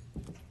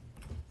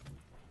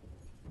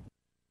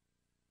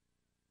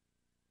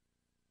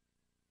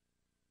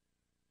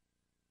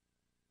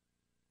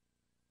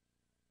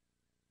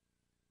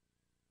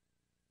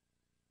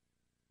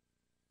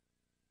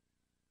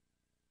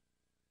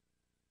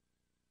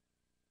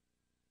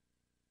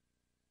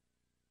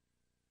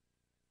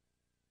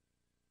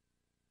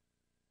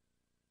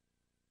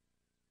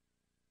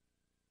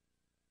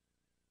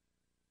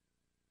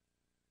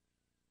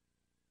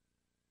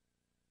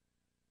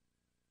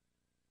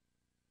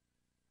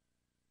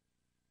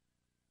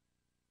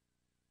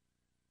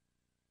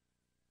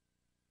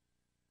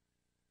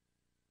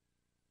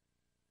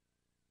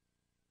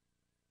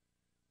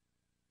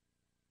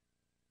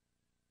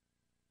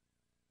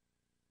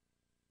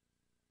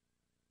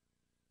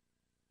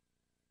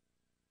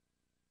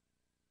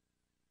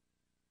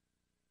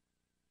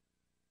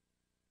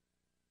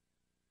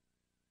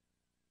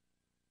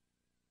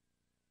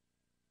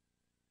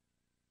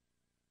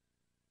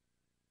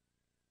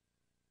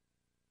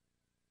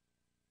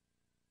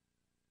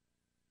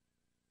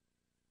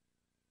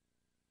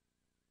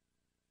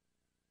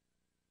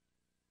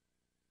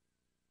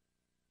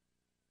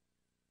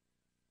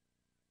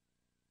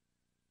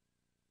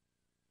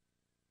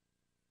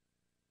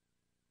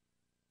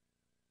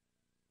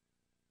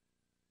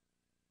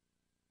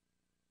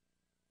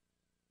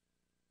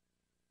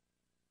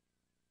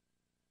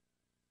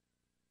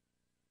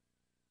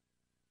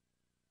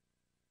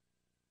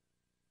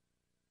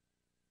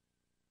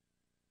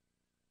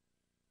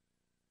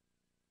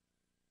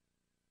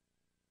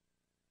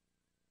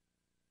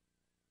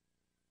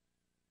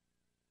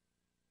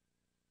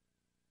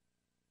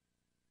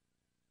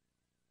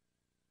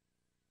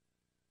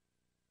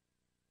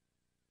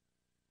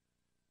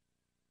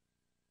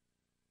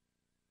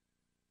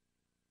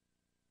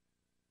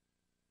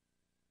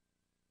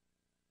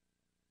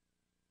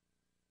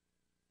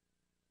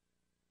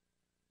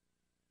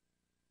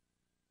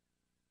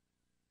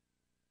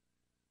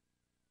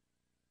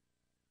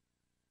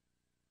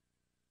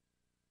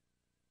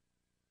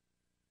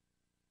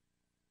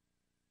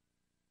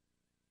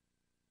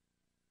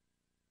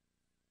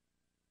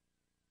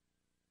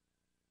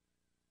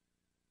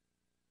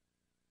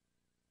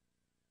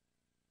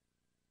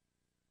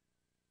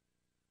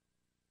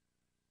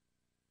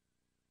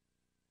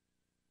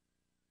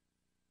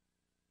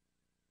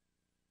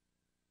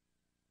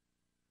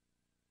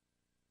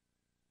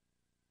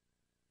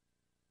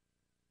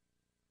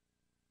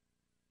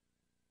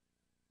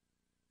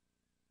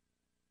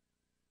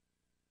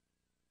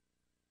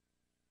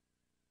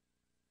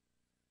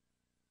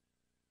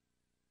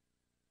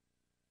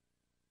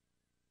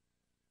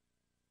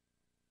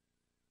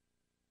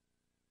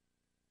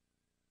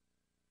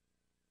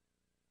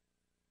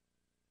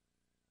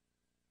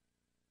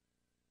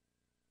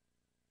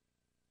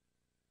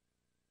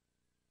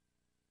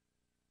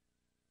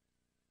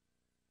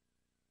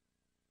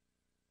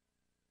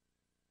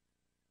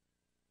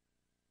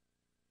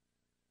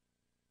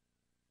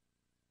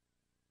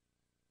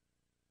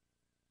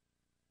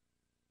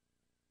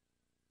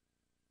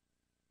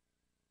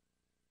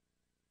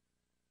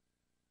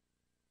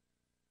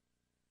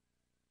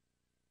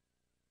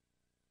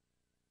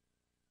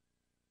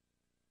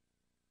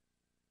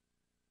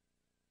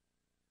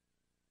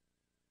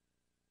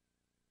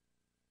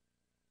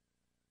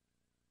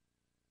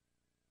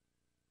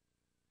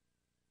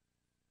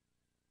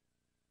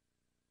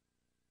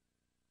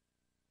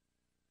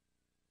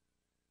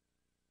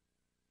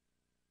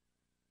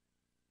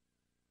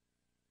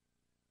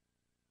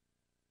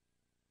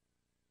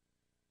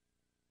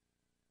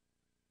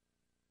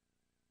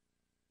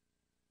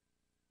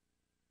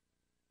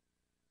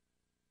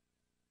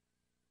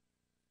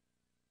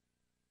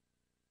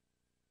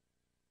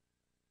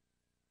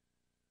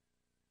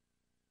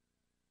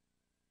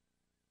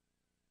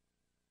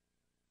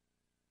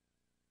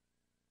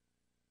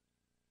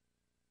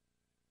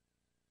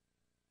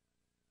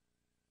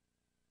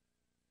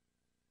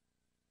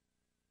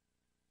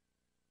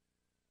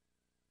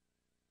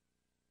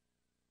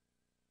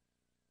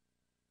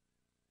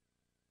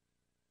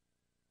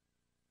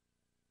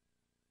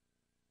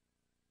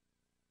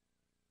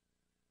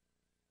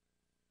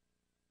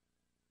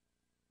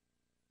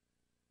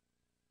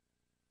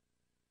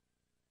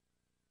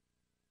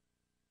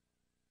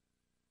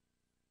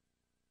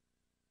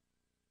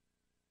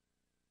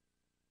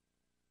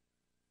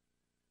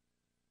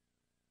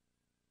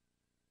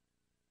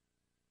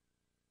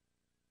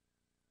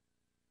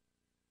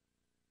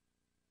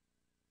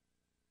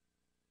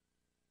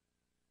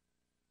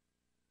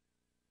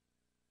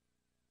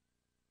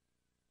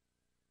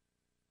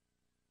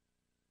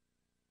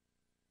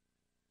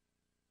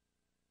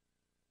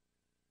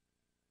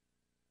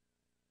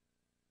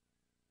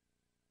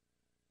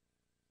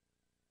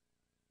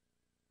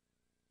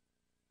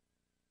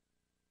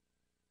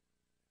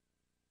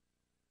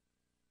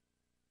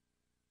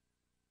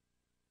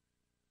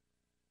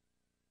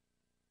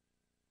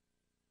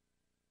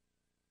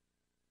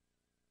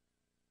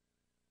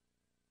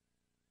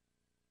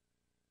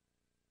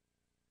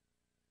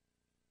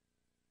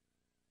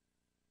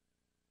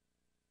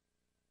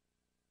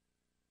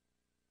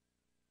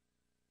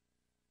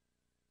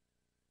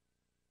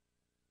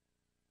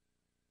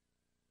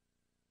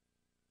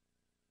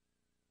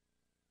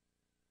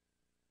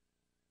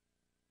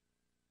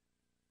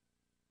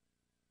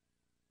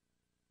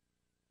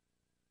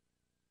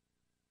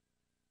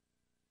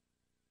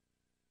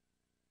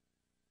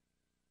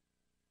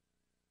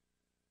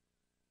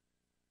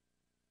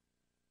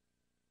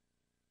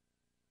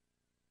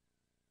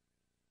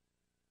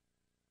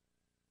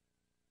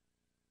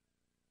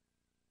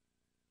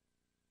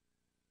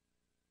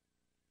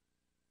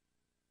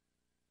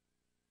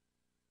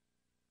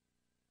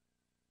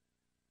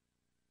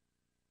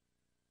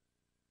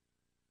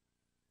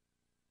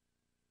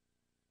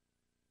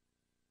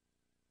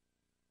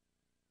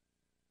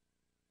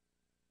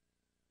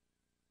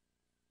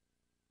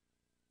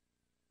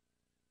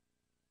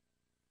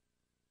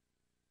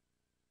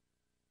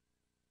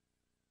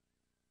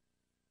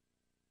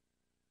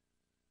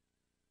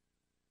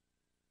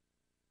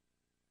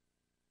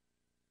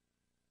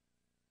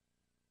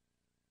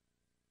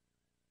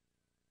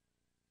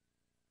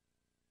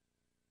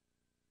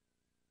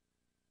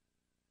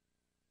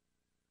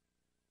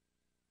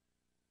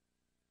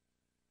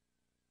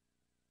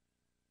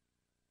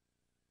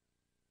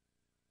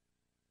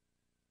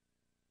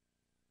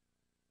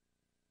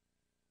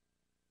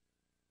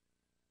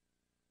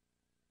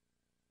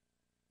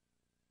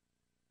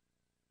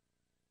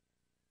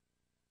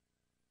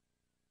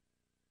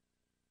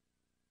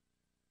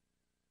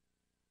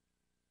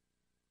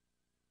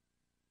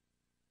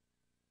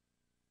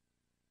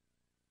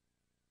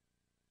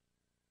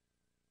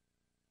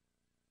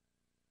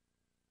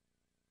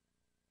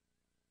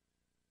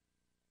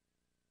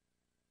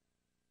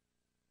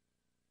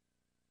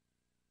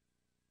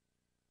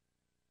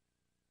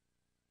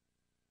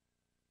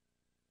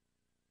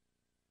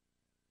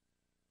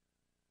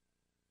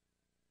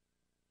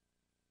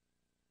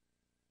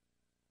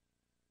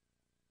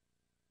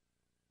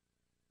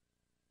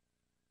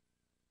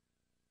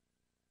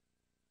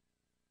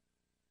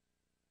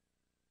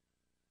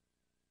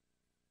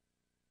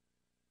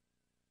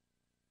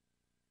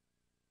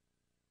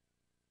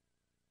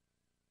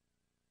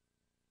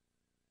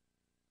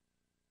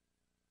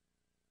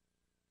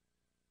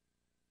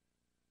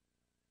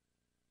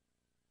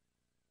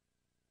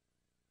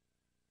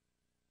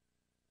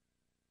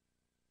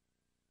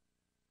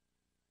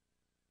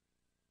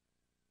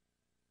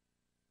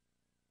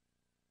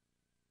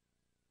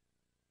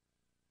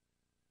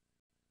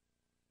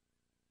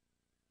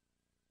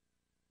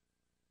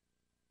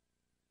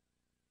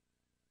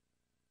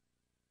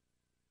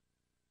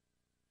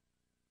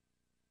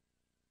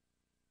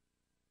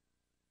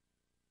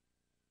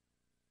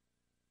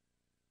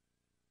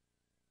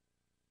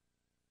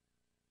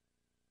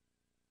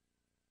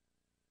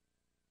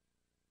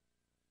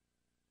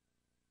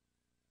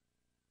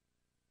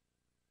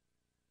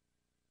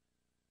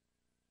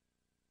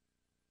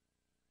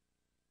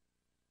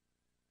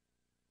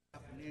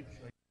 inch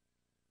like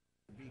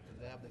because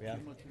they have the Yeah.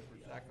 cumulative for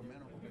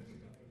Sacramento. And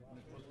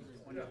it's supposed to be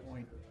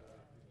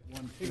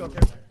 20.12. You go,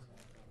 Tim.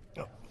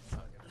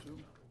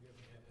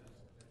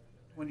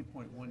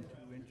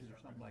 20.12 inches or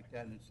something like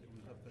that, and it was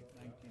up at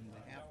 19 and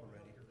a half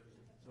already.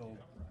 So,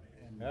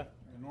 and Yeah.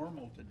 the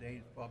normal today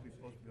is probably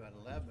supposed to be at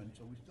 11,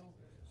 so we still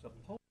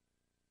suppose.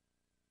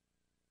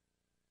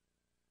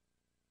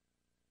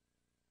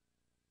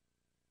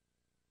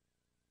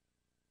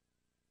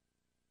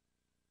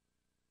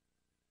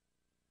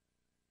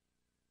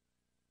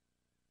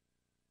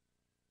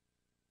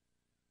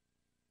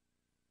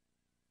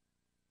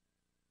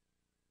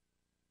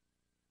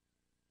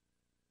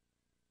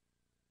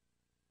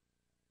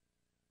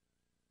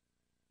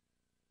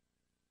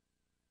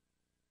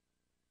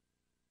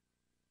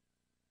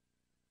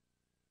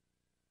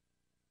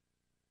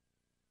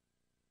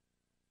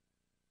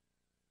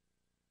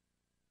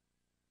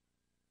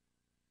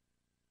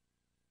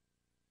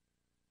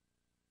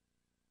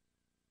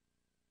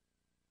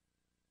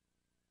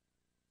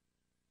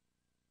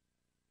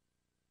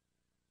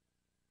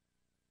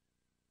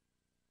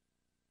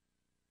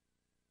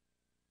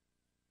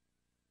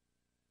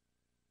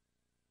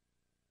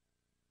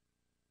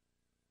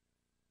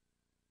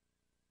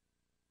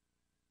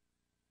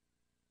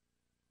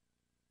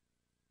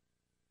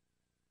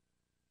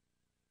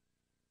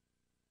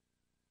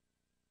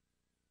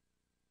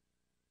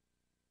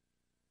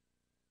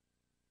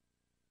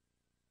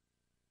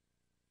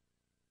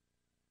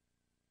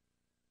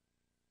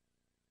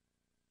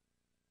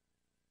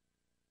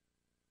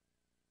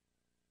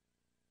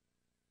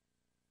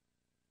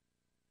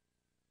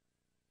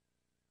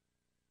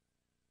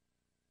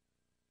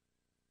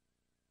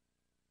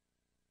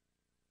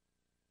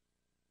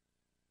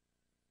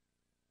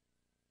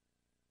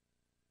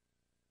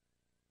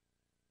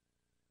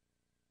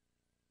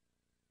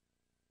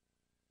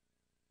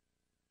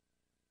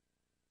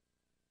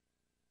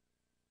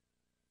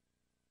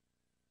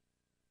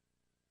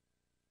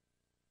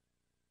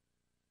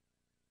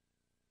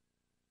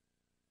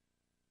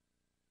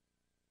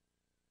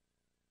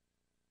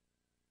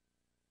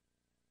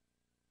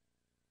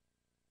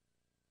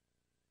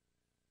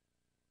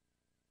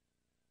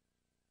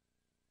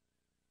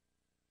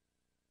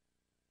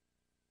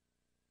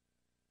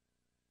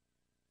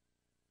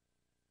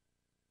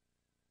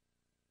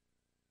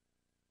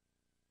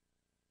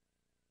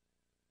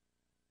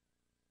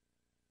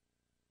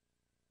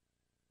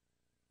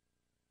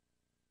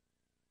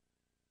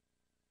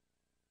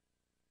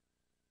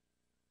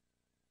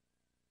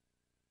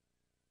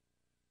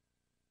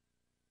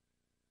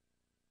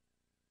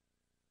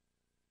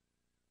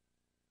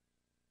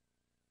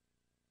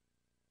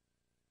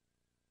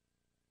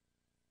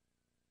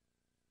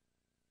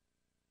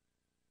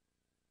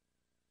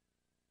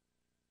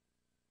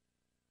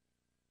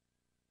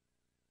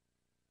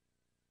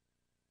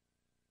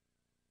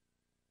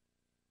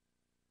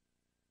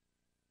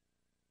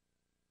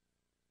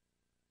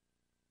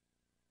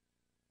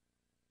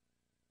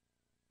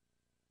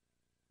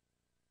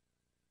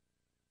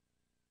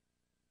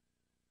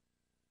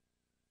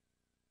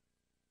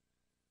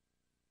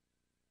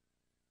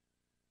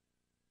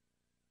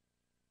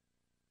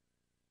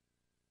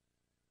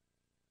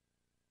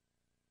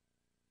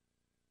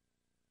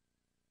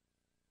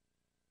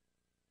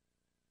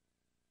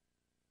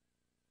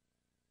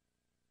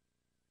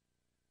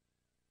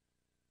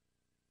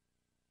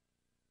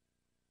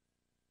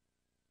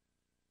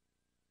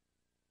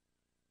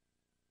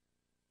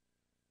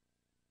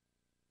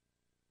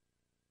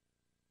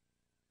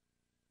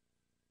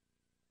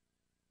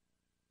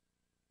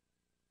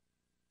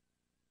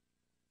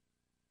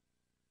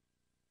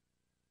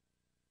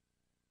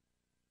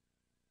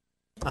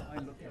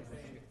 Mind looking at this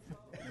shit.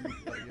 Let me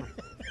tell you,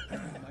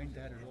 mind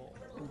that at all.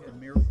 It was a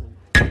miracle.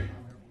 That's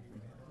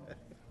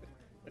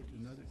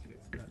another chick,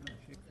 not a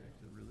chick,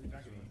 that's a really good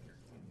one.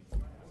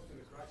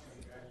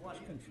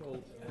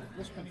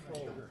 This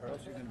control, or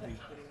else you're gonna be, as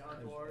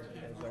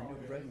our new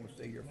president would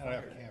say, you're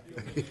fired.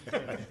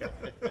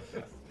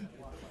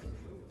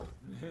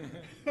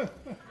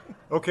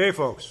 Okay,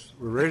 folks,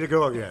 we're ready to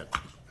go again.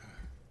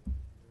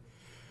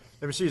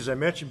 Let me see, as I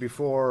mentioned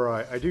before,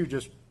 I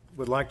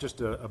would like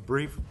just a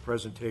brief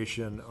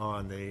presentation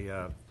on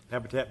the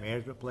habitat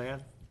management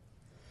plan.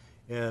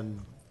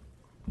 And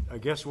I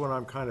guess what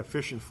I'm kind of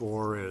fishing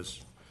for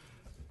is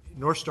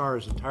North Star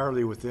is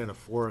entirely within a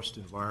forest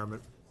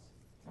environment,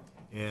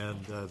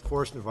 and the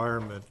forest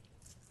environment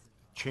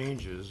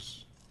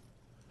changes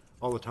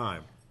all the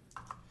time.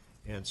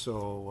 And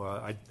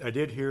so I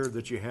did hear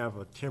that you have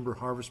a timber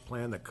harvest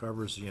plan that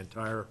covers the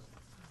entire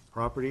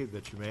property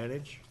that you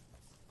manage.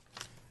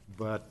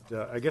 But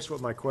I guess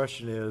what my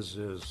question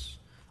is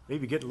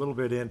maybe get a little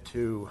bit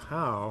into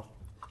how,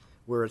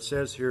 where it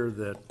says here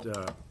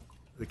that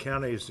the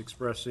county is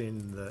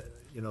expressing the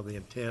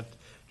intent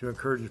to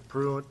encourage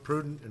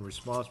prudent and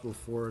responsible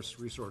forest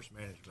resource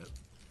management.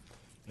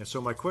 And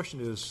so my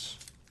question is,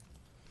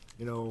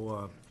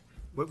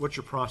 what's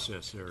your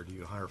process there? Do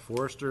you hire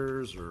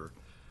foresters, or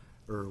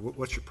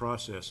what's your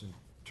process in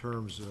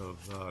terms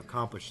of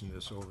accomplishing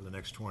this over the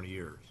next 20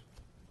 years?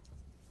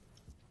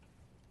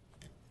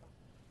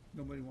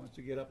 Nobody wants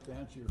to get up to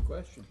answer your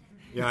question.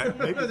 Yeah,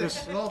 maybe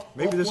this, They're all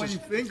is. pointing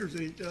fingers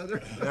at each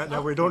other.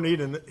 Now, we don't need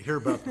to hear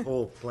about the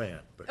whole plan.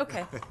 But.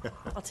 Okay,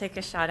 I'll take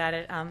a shot at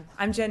it.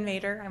 I'm Jen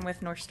Mader. I'm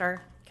with North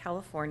Star,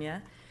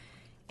 California.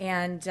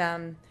 And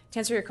to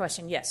answer your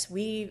question, yes,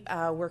 we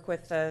work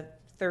with a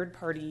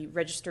third-party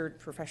registered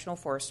professional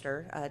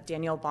forester,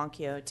 Danielle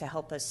Boncchio, to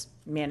help us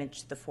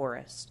manage the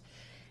forest.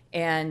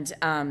 And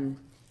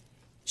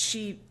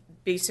she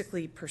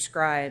basically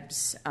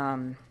prescribes,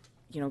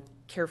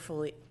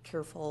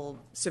 careful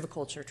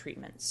silviculture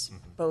treatments,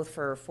 both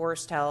for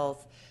forest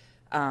health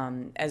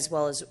as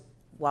well as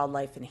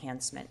wildlife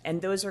enhancement.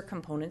 And those are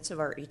components of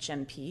our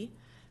HMP.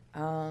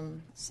 Let's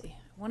see,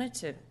 I wanted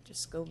to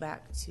just go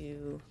back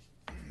to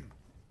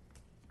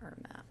our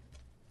map.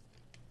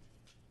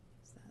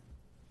 Is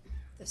that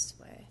this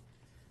way?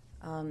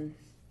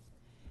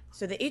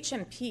 So the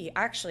HMP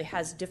actually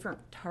has different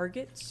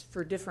targets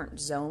for different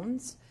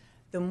zones.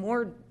 The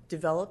more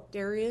developed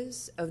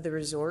areas of the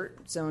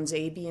resort, zones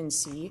A, B, and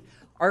C,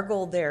 our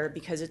goal there,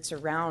 because it's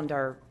around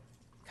our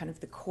kind of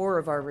the core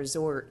of our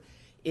resort,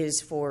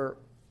 is for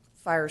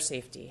fire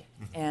safety.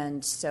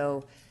 And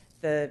so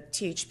the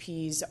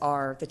THPs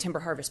are, the timber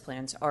harvest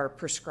plans are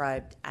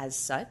prescribed as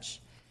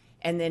such.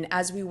 And then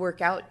as we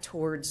work out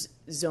towards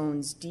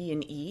zones D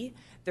and E,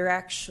 they're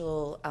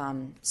actual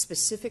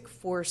specific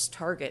forest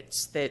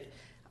targets that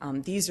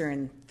these are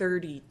in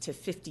 30 to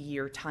 50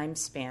 year time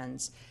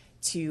spans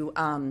to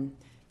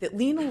that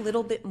lean a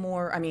little bit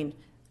more. I mean,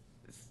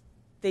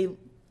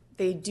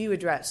 they do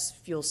address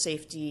fuel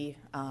safety,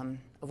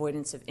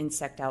 avoidance of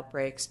insect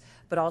outbreaks,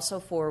 but also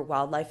for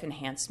wildlife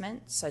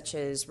enhancement, such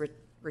as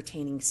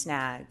retaining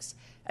snags,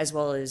 as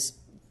well as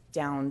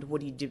downed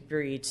woody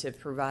debris to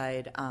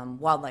provide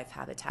wildlife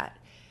habitat.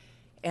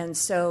 And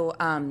so,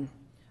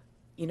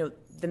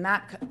 the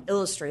map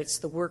illustrates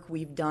the work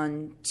we've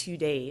done to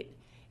date,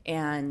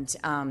 and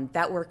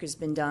that work has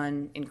been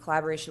done in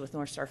collaboration with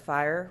North Star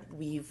Fire.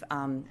 We've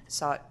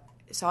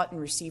sought and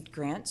received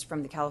grants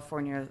from the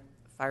California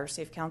Fire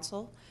Safe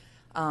Council,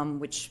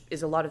 which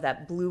is a lot of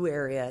that blue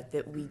area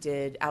that we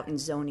did out in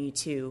Zone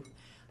E2.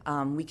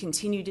 We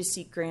continue to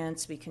seek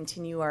grants. We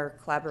continue our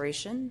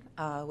collaboration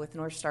with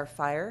North Star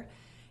Fire.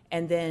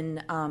 And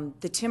then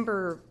the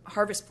timber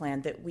harvest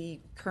plan that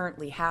we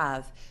currently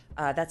have,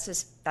 that's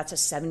a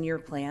 7-year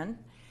plan.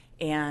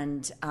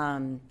 And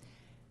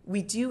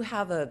we do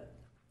have a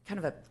kind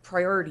of a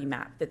priority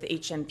map that the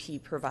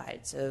HMP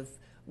provides of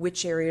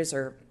which areas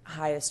are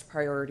highest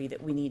priority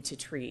that we need to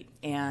treat.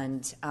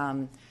 And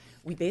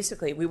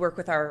we work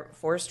with our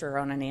forester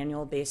on an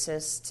annual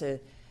basis to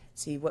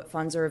see what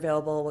funds are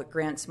available, what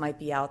grants might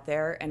be out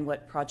there, and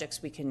what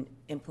projects we can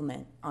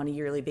implement on a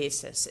yearly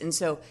basis. And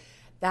so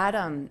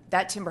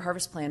that timber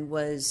harvest plan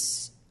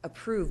was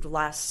approved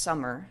last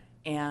summer,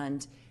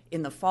 and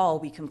in the fall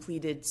we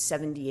completed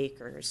 70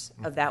 acres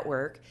of that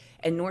work.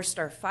 And North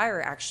Star Fire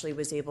actually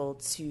was able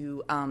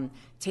to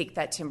take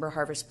that timber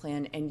harvest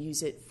plan and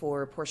use it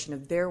for a portion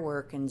of their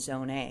work in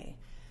Zone A.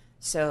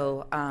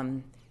 So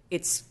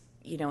it's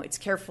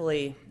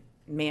carefully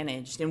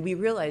managed, and we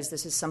realize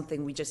this is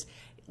something we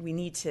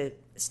need to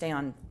stay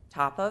on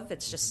top of.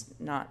 It's just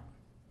not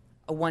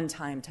a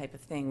one-time type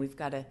of thing. We've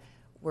got to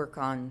work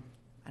on,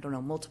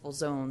 multiple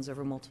zones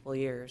over multiple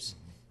years.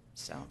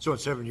 So in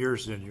 7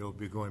 years, then you'll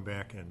be going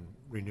back and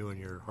renewing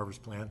your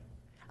harvest plan?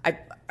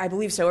 I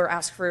believe so, or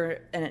ask for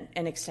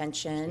an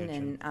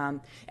extension.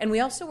 And we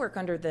also work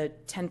under the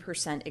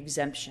 10%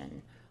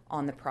 exemption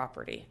on the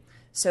property.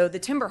 So the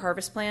timber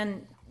harvest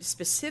plan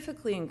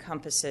specifically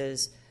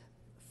encompasses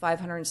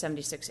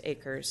 576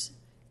 acres.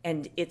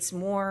 And it's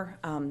more,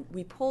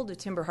 we pulled a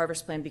timber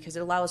harvest plan because it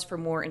allows for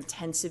more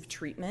intensive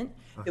treatment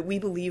that we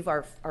believe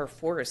our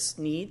forests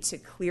need to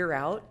clear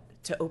out,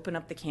 to open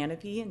up the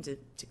canopy and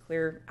to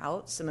clear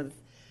out some of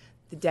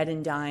the dead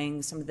and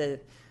dying, some of the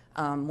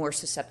more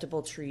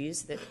susceptible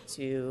trees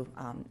to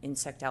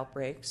insect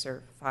outbreaks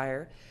or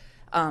fire.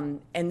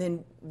 And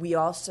then we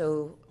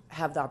also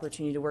have the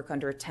opportunity to work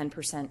under a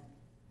 10%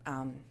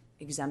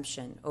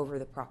 exemption over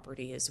the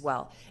property as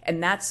well.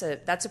 And that's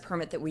a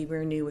permit that we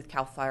renew with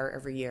CAL FIRE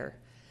every year.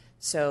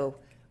 So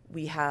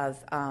we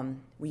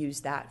use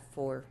that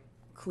for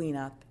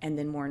cleanup and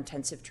then more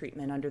intensive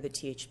treatment under the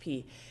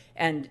THP.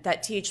 And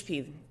that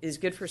THP is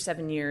good for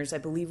 7 years. I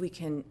believe we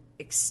can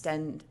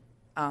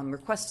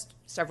request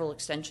several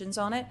extensions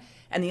on it.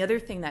 And the other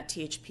thing that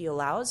THP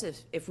allows,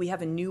 if we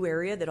have a new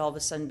area that all of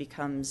a sudden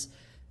becomes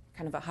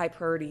kind of a high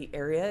priority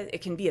area,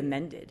 it can be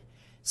amended.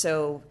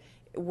 So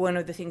one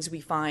of the things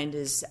we find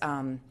is,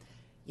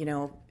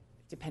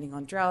 depending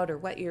on drought or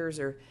wet years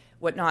or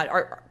whatnot,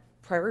 our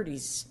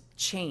priorities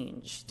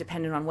change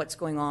depending on what's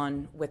going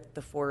on with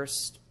the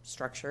forest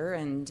structure.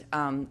 And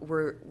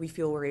we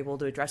feel we're able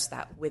to address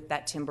that with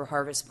that timber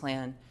harvest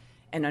plan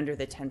and under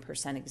the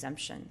 10%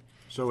 exemption.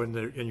 So in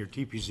your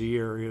TPZ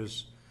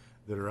areas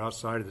that are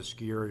outside of the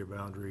ski area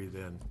boundary,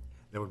 then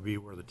that would be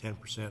where the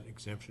 10%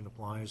 exemption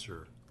applies,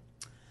 or?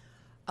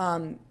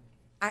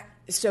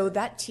 So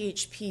that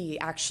THP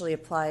actually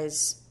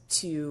applies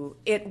the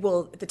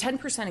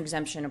 10%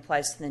 exemption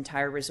applies to the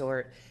entire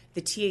resort.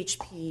 The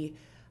THP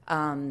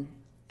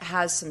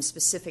has some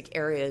specific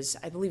areas.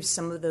 I believe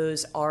some of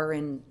those are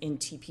in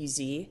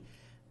TPZ,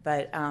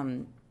 but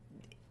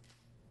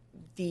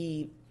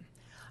the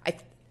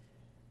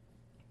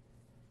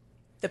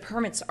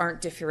permits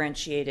aren't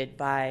differentiated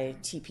by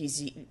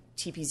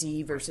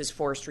TPZ versus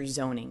forestry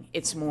zoning.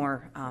 It's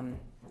more,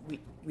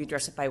 we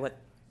address it by what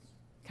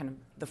kind of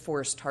the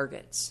forest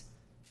targets,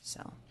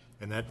 so.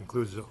 And that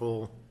includes the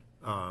whole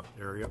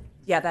area?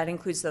 Yeah, that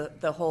includes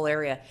the whole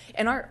area.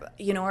 And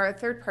our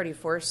third-party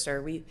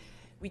forester, we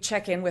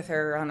check in with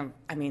her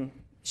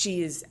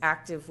she is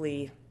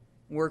actively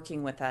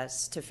working with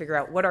us to figure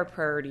out what our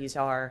priorities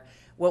are,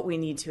 what we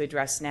need to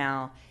address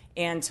now,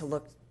 and to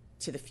look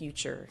to the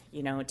future,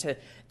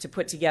 to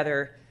put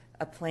together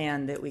a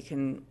plan that we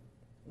can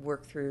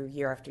work through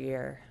year after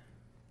year.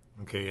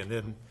 Okay, and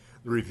then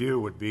the review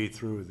would be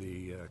through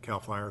the CAL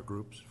FIRE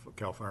groups,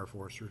 CAL FIRE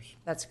foresters?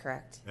 That's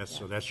correct.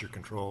 So that's your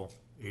control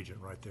agent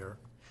right there?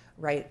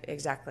 Right,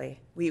 exactly.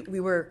 We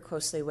work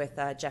closely with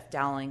Jeff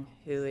Dowling,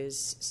 who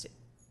is,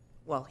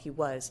 he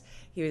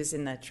was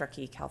in the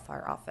Truckee CAL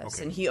FIRE office,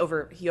 okay. And he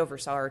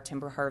oversaw our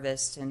timber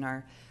harvest and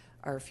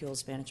our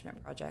fuels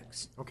management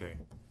projects. Okay.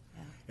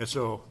 Yeah. And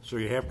so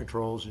you have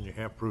controls and you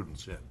have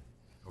prudence in?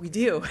 We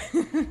do.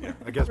 Yeah,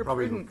 I guess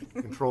probably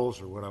the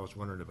controls are what I was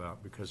wondering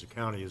about, because the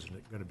county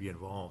isn't going to be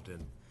involved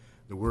in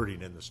the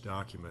wording in this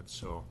document,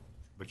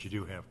 but you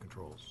do have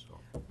controls. So.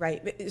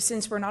 Right, but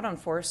since we're not on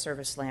Forest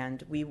Service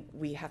land,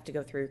 we have to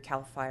go through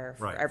CAL FIRE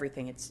for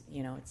everything.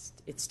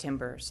 It's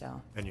timber,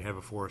 so. And you have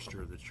a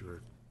forester that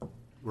you're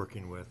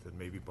working with, and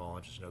maybe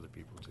biologists and other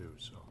people too.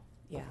 So.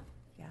 Yeah.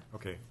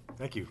 Okay,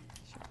 thank you.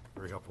 Sure.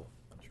 Very helpful.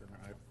 Chairman,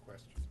 I have a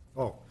question.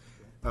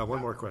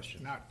 One more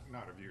question. Not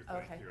of you,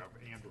 thank Okay. you,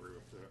 of Andrew,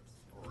 if that's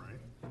all right.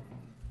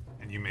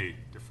 And you may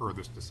defer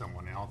this to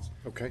someone else.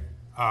 Okay.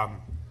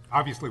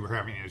 Obviously, we're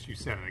having, as you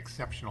said, an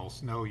exceptional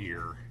snow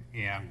year,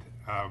 and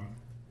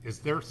is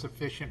there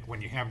sufficient,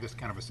 when you have this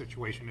kind of a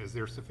situation, is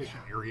there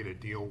sufficient area to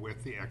deal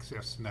with the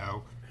excess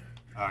snow,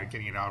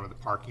 getting it out of the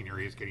parking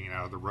areas, getting it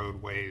out of the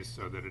roadways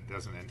so that it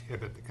doesn't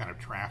inhibit the kind of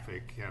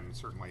traffic and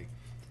certainly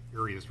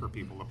areas for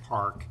people to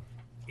park?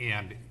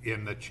 And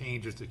in the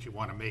changes that you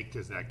want to make,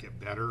 does that get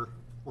better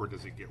or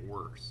does it get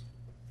worse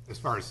as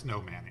far as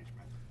snow management?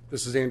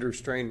 This is Andrew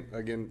Strain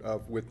again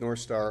with North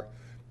Star.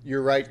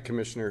 You're right,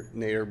 Commissioner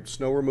Nader.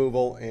 Snow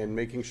removal and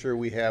making sure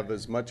we have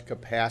as much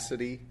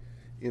capacity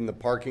in the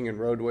parking and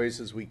roadways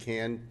as we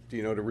can,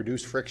 to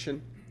reduce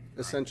friction,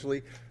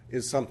 essentially,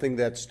 is something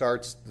that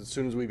starts as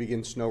soon as we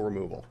begin snow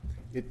removal.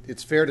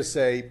 It's fair to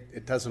say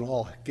it doesn't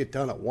all get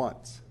done at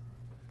once,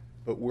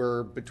 but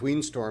we're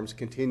between storms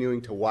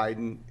continuing to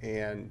widen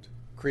and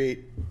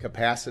create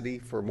capacity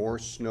for more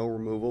snow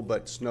removal,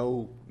 but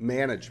snow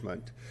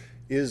management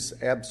is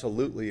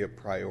absolutely a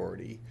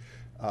priority.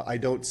 I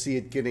don't see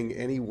it getting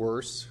any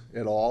worse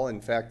at all.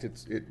 In fact,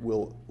 it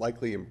will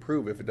likely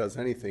improve, if it does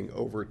anything,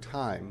 over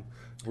time.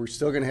 We're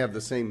still going to have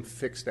the same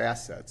fixed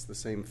assets, the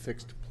same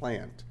fixed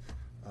plant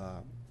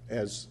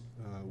as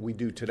we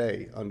do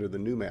today under the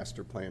new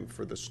master plan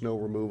for the snow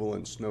removal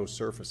and snow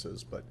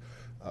surfaces. But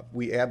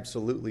we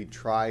absolutely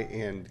try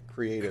and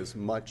create as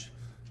much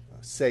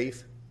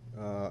safe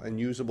and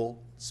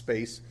usable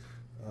space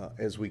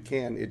as we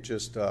can. It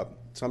just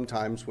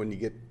sometimes when you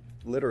get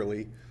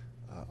literally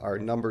our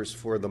numbers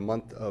for the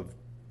month of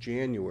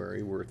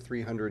January were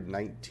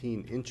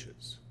 319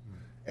 inches.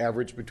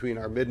 Average between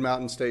our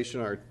mid-mountain station,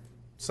 our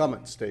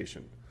summit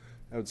station.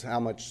 That's how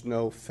much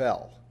snow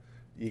fell.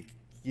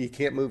 You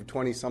can't move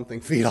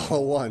 20-something feet all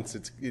at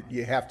once.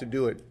 You have to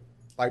do it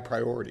by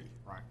priority.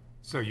 Right.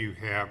 So you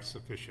have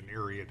sufficient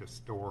area to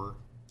store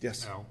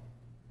snow?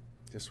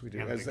 Yes, we do.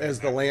 As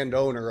the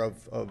landowner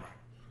of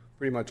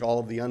pretty much all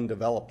of the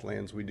undeveloped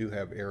lands, we do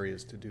have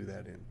areas to do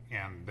that in.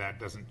 And that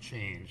doesn't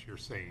change, you're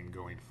saying,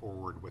 going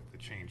forward with the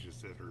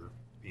changes that are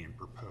being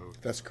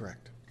proposed? That's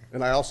correct.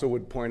 And I also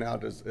would point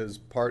out, as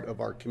part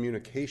of our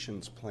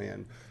communications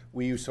plan,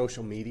 we use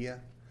social media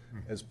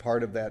as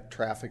part of that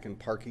traffic and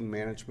parking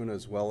management,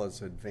 as well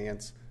as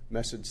advance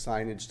message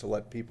signage to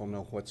let people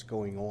know what's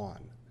going on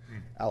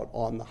out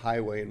on the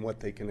highway and what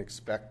they can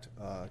expect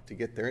to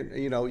get there.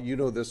 And you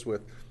know this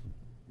with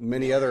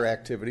many other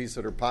activities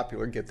that are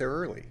popular, get there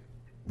early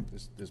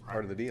is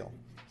part of the deal.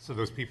 So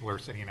those people are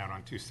sitting out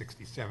on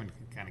 267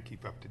 can kind of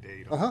keep up to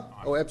date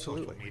on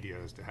absolutely. social media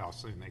as to how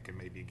soon they can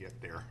maybe get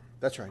there.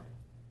 That's right.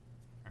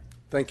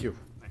 Thank you.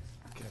 Thanks.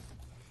 Okay.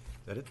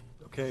 Is that it?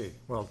 Okay.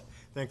 Well,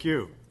 thank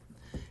you.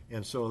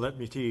 And so let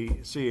me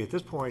see, at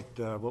this point,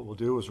 what we'll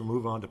do is we'll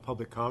move on to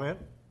public comment.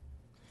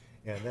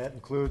 And that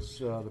includes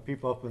the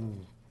people up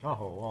in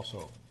Tahoe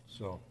also.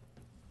 So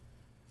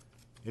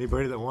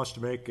anybody that wants to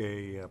make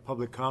a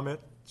public comment,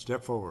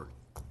 step forward.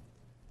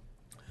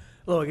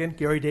 Hello again,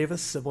 Gary Davis,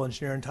 civil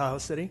engineer in Tahoe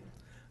City.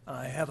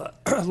 I have a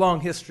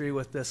long history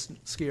with this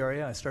ski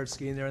area. I started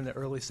skiing there in the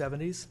early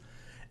 70s,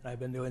 and I've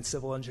been doing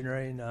civil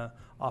engineering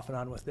off and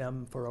on with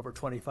them for over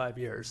 25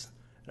 years.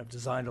 And I've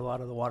designed a lot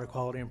of the water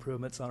quality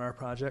improvements on our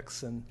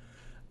projects, and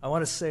I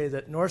want to say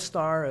that North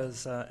Star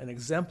is an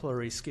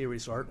exemplary ski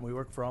resort, and we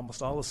work for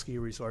almost all the ski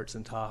resorts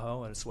in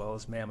Tahoe, as well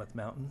as Mammoth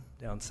Mountain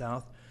down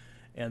south.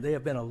 And they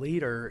have been a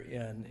leader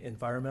in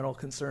environmental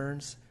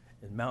concerns,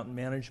 in mountain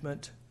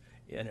management,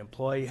 in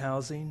employee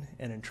housing,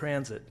 and in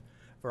transit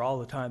for all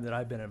the time that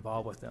I've been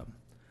involved with them.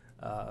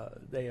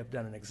 They have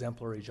done an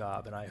exemplary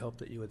job, and I hope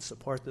that you would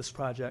support this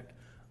project.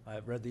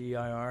 I've read the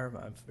EIR.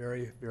 I'm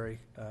very,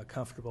 very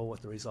comfortable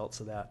with the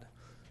results of that.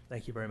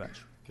 Thank you very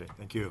much. Okay,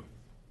 thank you.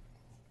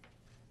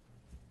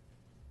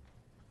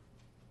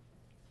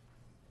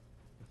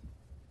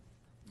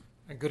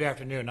 Good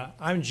afternoon.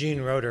 I'm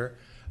Gene Roeder.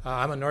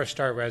 I'm a North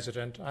Star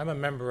resident. I'm a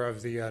member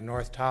of the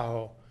North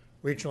Tahoe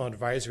Regional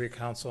Advisory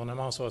Council, and I'm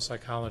also a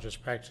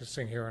psychologist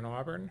practicing here in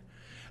Auburn.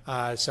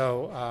 I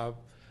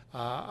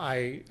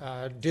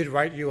did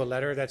write you a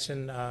letter that's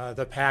in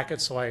the packet,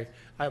 so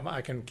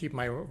I can keep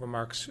my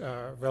remarks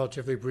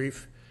relatively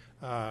brief.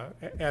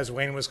 As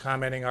Wayne was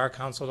commenting, our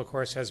council, of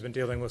course, has been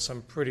dealing with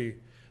some pretty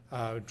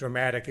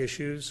dramatic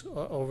issues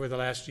over the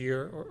last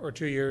year or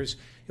 2 years.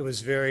 It was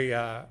very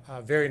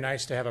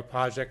nice to have a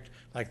project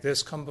like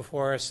this come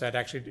before us that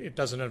actually it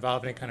doesn't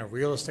involve any kind of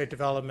real estate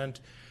development.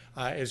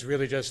 Is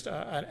really just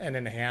an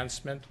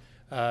enhancement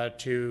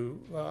to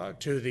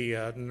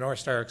the North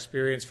Star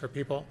experience for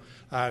people.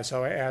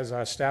 So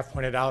as staff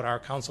pointed out, our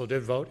council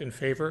did vote in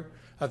favor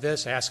of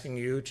this, asking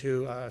you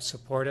to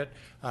support it.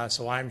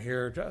 So I'm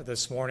here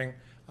this morning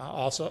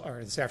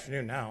or this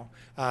afternoon now,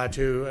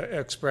 to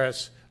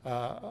express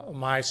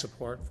my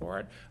support for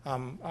it.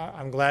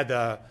 I'm glad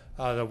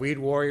the Weed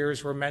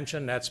Warriors were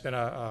mentioned. That's been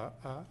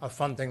a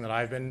fun thing that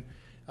I've been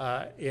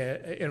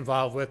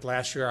involved with.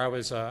 Last year I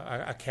was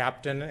a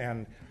captain,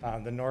 and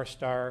the North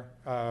Star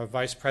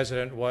vice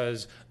president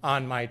was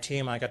on my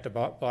team. I got to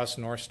boss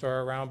North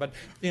Star around. But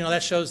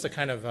that shows the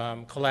kind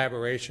of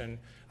collaboration,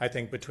 I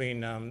think,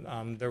 between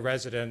the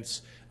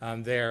residents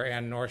there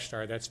and North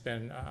Star. That's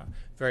been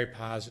very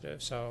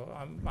positive. So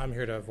I'm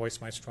here to voice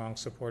my strong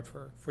support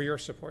for your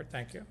support.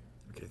 Thank you.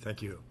 Okay,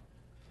 thank you.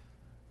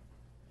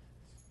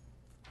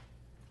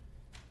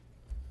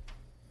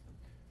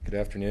 Good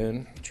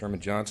afternoon, Chairman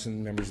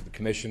Johnson, members of the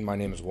commission. My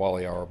name is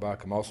Wally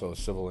Auerbach. I'm also a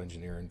civil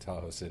engineer in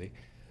Tahoe City.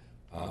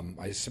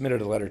 I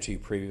submitted a letter to you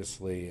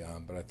previously,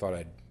 but I thought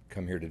I'd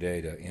come here today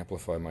to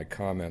amplify my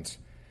comments.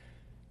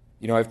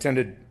 I've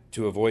tended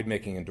to avoid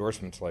making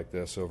endorsements like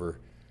this over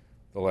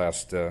the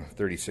last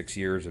 36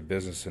 years of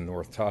business in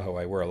North Tahoe.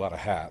 I wear a lot of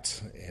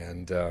hats,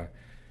 and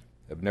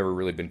I've never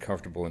really been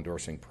comfortable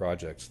endorsing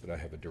projects that I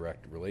have a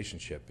direct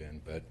relationship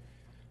in. But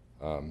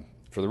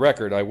for the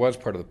record, I was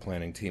part of the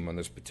planning team on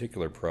this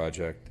particular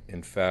project.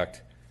 In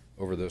fact,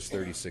 over those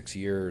 36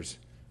 years,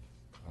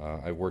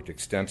 I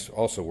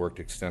also worked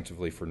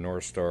extensively for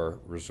North Star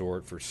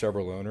Resort for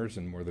several owners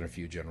and more than a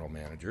few general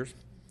managers.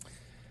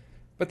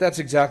 But that's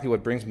exactly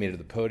what brings me to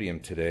the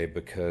podium today,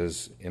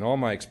 because in all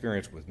my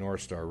experience with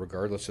North Star,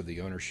 regardless of the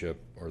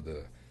ownership or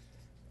the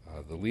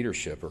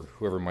leadership or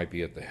whoever might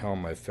be at the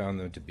helm, I've found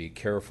them to be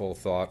careful,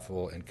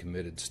 thoughtful, and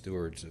committed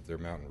stewards of their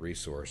mountain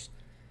resource.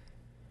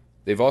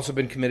 They've also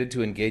been committed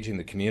to engaging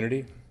the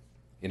community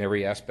in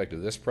every aspect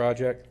of this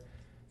project.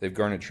 They've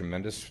garnered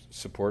tremendous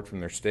support from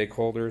their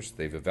stakeholders.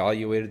 They've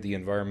evaluated the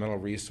environmental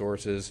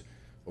resources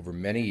over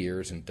many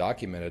years and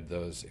documented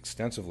those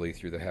extensively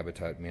through the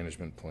Habitat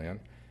Management Plan,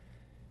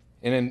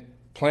 and in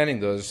planning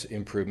those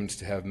improvements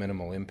to have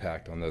minimal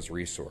impact on those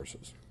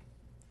resources.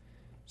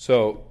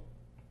 So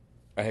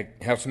I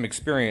have some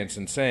experience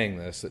in saying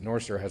this, that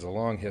North Star has a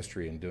long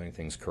history in doing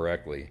things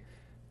correctly,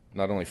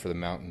 not only for the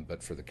mountain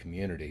but for the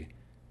community.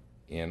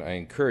 And I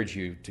encourage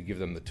you to give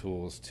them the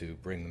tools to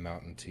bring the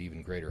mountain to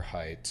even greater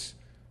heights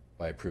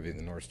by approving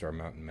the North Star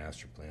Mountain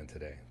Master Plan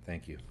today.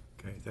 Thank you.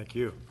 Okay, thank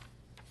you.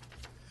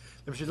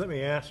 Let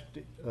me ask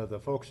the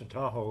folks in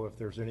Tahoe if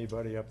there's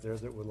anybody up there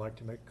that would like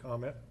to make a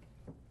comment.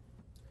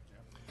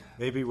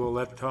 Maybe we'll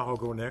let Tahoe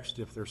go next.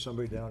 If there's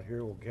somebody down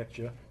here, we'll get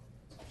you.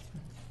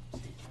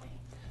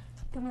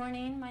 Good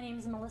morning. My name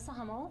is Melissa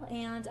Hummel,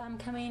 and I'm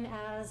coming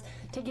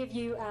to give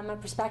you a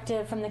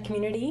perspective from the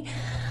community.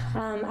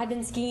 I've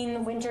been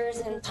skiing winters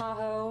in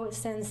Tahoe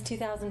since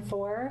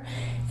 2004.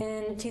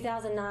 In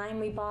 2009,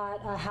 we bought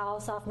a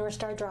house off North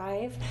Star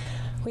Drive.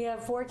 We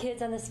have 4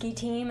 kids on the ski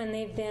team, and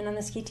they've been on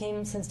the ski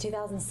team since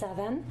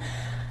 2007.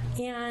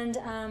 And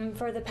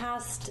for the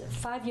past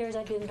 5 years,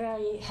 I've been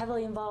very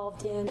heavily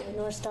involved in the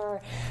North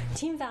Star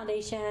Team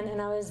Foundation,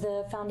 and I was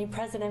the founding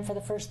president for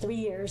the first 3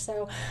 years.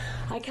 So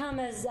I come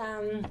as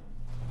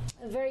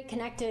very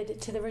connected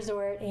to the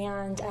resort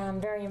and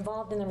very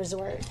involved in the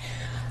resort.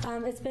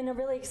 It's been a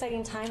really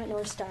exciting time at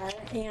North Star,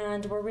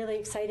 and we're really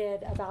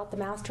excited about the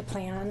master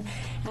plan.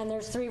 And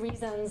there's 3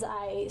 reasons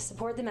I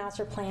support the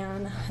master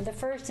plan. The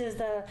first is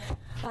the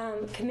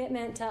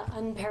commitment to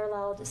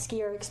unparalleled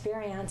skier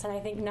experience, and I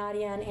think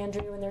Nadia and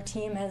Andrew and their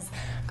team has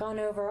gone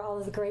over all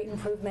of the great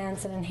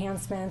improvements and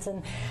enhancements.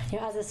 And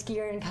as a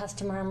skier and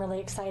customer, I'm really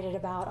excited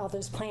about all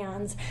those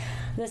plans.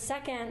 The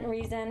second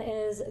reason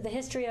is the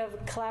history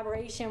of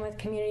collaboration with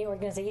community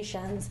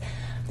organizations.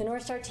 The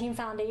North Star Team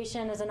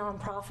Foundation is a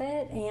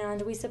nonprofit,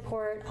 and we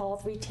support all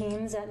 3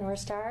 teams at North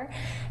Star,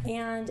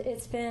 and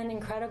it's been an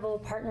incredible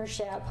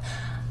partnership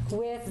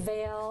with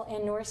Vail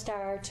and North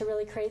Star to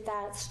really create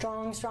that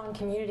strong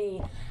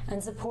community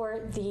and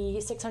support the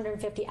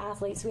 650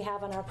 athletes we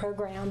have on our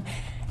program.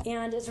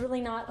 And it's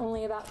really not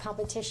only about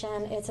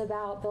competition, it's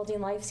about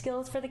building life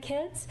skills for the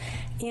kids.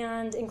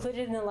 And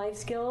included in the life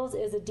skills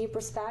is a deep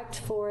respect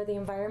for the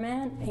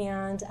environment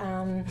and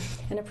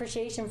an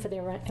appreciation for the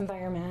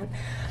environment.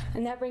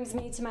 And that brings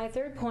me to my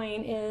third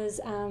point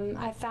is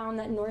I found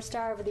that North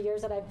Star, over the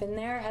years that I've been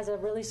there, has a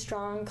really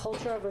strong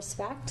culture of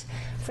respect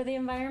for the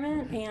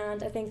environment.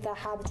 And I think the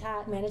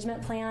Habitat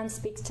Management Plan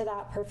speaks to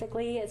that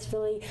perfectly. It's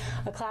really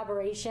a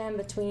collaboration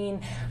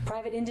between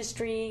private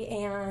industry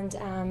and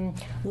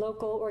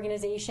local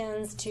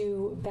organizations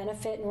to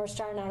benefit North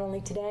Star not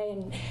only today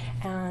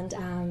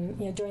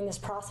and during this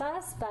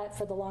process, but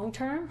for the long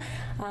term.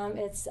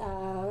 It's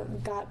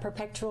got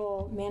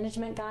perpetual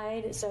management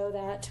guide so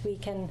that we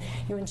can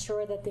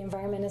ensure that the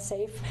environment is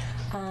safe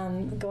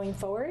going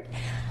forward.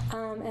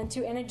 And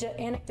 2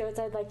 anecdotes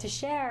I'd like to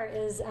share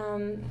is,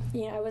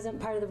 I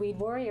wasn't part of the Weed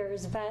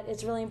Warriors, but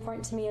it's really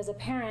important to me as a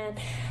parent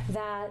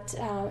that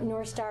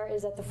North Star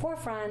is at the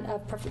forefront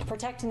of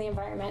protecting the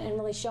environment and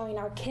really showing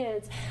our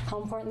kids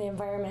how important the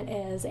environment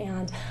is.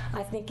 And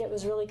I think it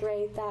was really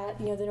great that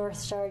the North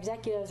Star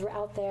executives were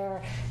out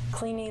there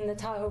cleaning the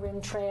Tahoe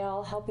Rim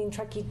Trail, helping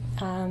Truckee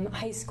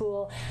High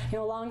School,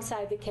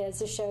 alongside the kids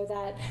to show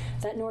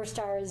that North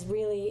Star is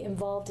really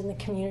involved in the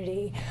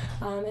community.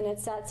 And it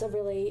sets a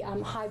really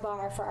high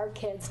bar for our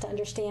kids to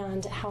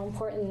understand how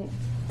important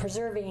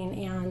preserving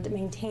and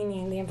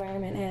maintaining the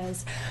environment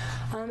is.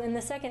 And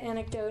the second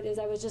anecdote is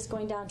I was just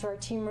going down to our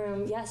team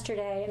room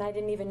yesterday, and I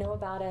didn't even know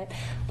about it,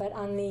 but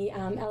on the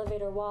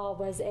elevator wall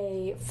was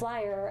a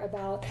flyer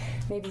about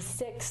maybe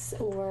 6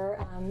 or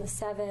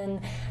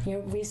 7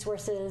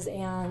 resources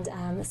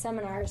and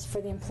seminars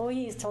for the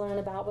employees to learn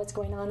about what's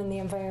going on in the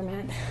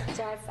environment.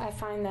 So I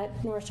find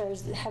that North Star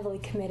is heavily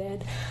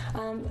committed.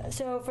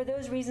 So for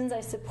those reasons,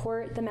 I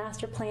support the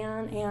master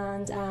plan,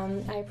 and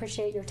I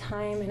appreciate your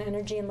time and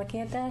energy in looking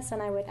at this,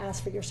 and I would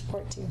ask for your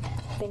support too.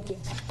 Thank you.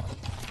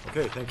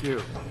 Okay, thank you.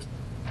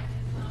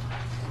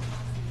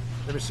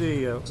 Let me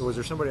see, was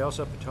there somebody else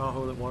up in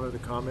Tahoe that wanted to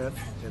comment?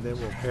 And then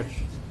we'll catch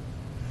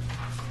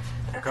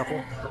a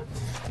couple.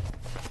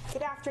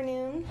 Good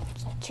afternoon,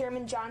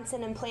 Chairman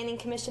Johnson and Planning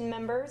Commission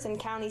members and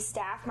county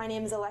staff. My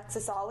name is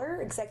Alexis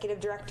Aller, Executive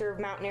Director of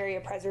Mountain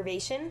Area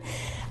Preservation.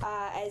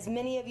 As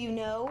many of you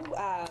know,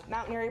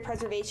 Mountain Area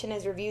Preservation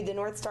has reviewed the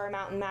North Star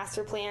Mountain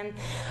Master Plan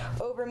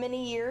over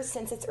many years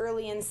since its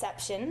early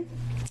inception.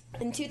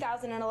 In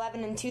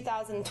 2011 and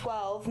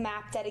 2012,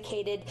 MAP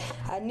dedicated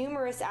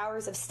numerous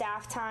hours of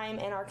staff time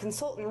and our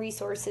consultant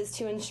resources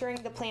to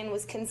ensuring the plan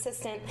was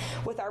consistent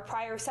with our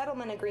prior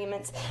settlement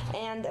agreements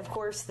and, of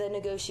course, the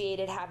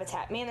negotiated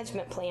Habitat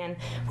Management Plan,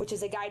 which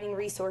is a guiding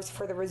resource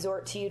for the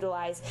resort to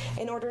utilize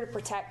in order to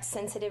protect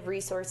sensitive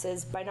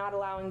resources by not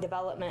allowing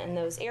development in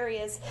those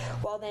areas,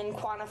 while then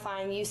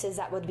quantifying uses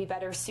that would be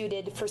better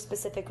suited for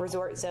specific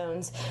resort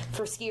zones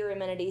for skier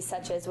amenities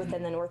such as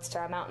within the North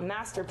Star Mountain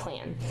Master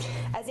Plan.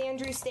 As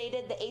Andrew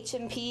stated, the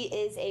HMP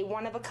is a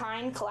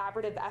one-of-a-kind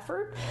collaborative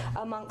effort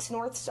amongst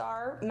North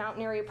Star,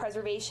 Mountain Area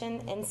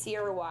Preservation, and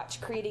Sierra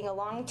Watch, creating a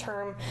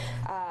long-term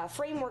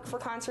framework for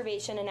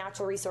conservation and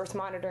natural resource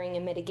monitoring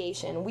and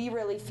mitigation. We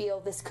really feel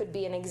this could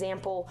be an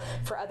example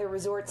for other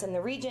resorts in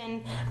the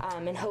region,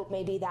 and hope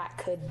maybe that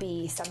could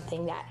be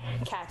something that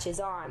catches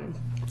on.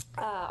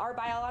 Our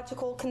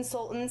biological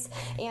consultants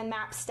and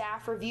MAP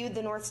staff reviewed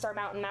the North Star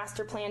Mountain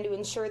Master Plan to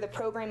ensure the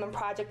program and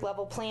project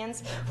level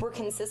plans were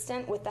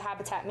consistent with the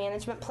Habitat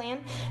Management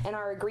Plan and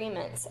our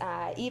agreements.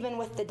 Even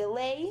with the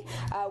delay,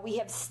 we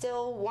have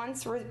still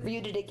once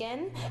reviewed it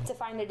again to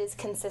find it is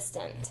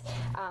consistent.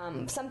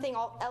 Something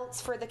else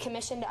for the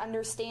Commission to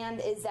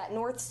understand is that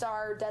North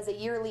Star does a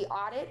yearly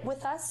audit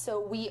with us,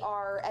 so we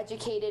are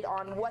educated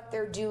on what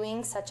they're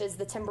doing, such as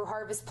the Timber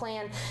Harvest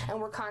Plan,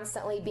 and we're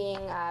constantly being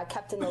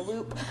kept in the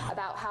loop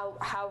about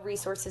how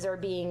resources are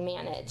being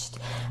managed.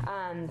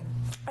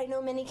 I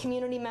know many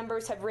community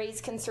members have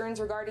raised concerns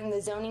regarding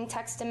the zoning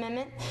text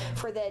amendment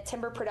for the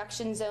timber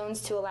production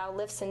zones to allow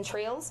lifts and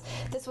trails.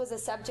 This was a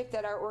subject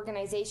that our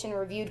organization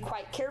reviewed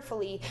quite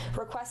carefully,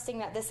 requesting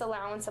that this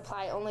allowance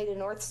apply only to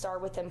North Star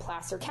within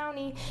Placer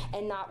County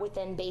and not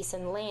within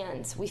basin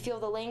lands. We feel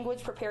the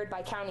language prepared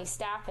by county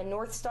staff and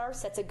North Star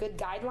sets a good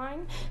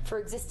guideline for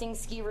existing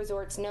ski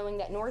resorts, knowing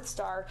that North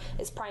Star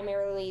is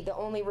primarily the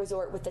only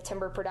resort with the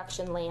timber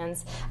production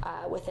lands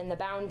within the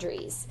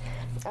boundaries.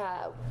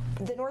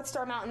 The North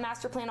Star Mountain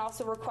Master Plan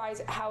also requires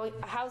a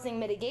housing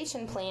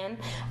mitigation plan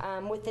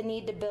with the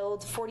need to build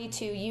build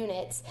 42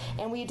 units,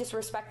 and we just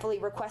respectfully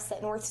request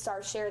that North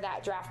Star share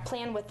that draft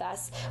plan with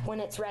us when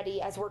it's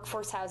ready, as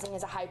workforce housing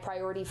is a high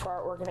priority for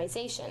our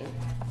organization.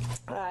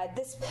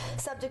 This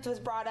subject was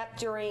brought up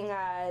during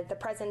the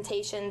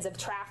presentations of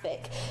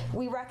traffic.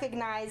 We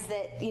recognize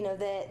that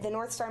the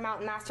North Star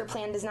Mountain Master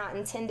Plan does not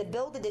intend to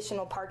build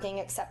additional parking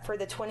except for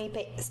the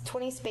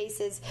 20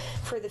 spaces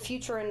for the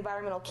future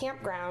environmental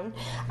campground.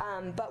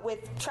 But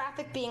with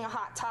traffic being a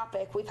hot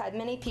topic, we've had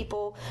many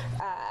people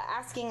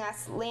asking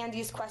us land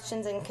use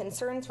questions and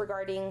concerns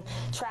regarding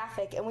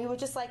traffic, and we would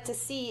just like to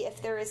see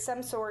if there is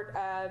some sort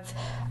of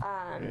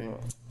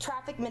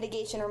traffic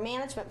mitigation or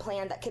management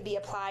plan that could be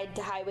applied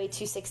to Highway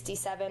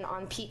 267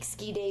 on peak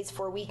ski days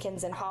for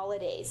weekends and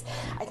holidays.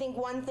 I think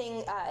one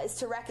thing is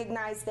to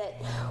recognize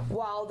that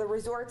while the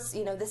resorts,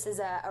 this is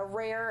a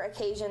rare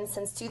occasion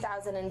since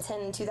 2010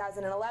 and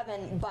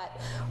 2011,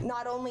 but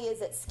not only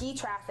is it ski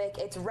traffic,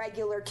 it's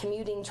regular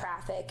commuting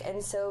traffic.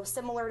 And so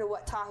similar to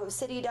what Tahoe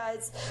City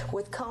does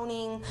with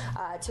coning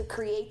to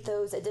create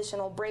those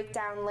additional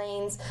breakdown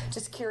lanes,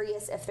 just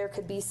curious if there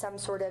could be some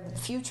sort of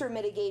future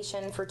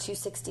mitigation for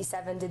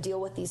 267 to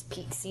deal with these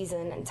peak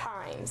season and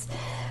times.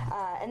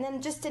 And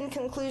then just in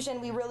conclusion,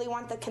 we really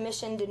want the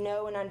Commission to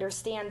know and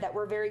understand that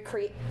we're very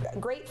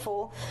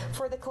grateful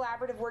for the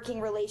collaborative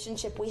working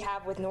relationship we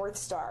have with North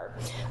Star.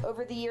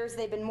 Over the years,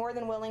 they've been more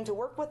than willing to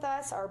work with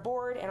us, our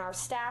board, and our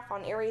staff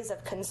on areas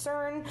of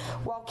concern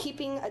while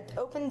keeping an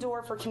open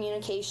door for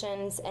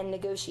communications and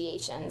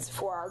negotiations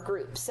for our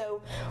group.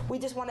 So we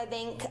just want to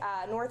thank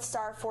North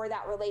Star for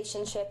that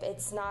relationship.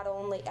 It's not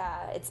only,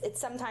 it's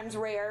sometimes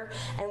rare,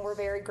 and we're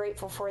very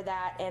grateful for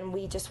that, and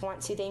we just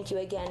want to thank you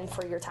again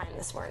for your time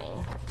this morning.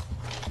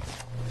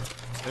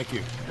 Thank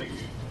you.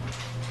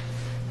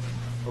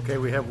 Okay,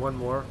 we have one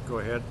more. Go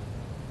ahead.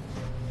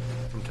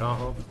 From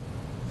Tahoe.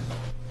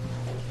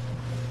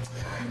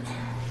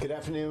 Good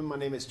afternoon. My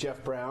name is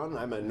Jeff Brown.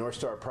 I'm a North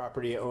Star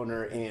property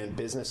owner and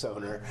business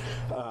owner.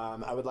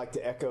 I would like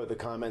to echo the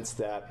comments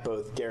that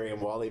both Gary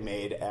and Wally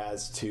made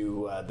as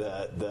to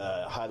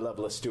the high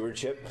level of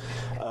stewardship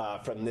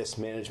from this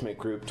management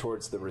group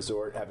towards the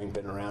resort. Having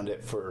been around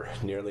it for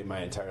nearly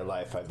my entire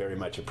life, I very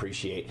much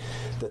appreciate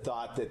the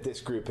thought that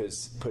this group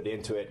has put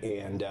into it,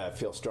 and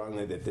feel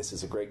strongly that this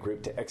is a great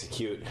group to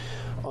execute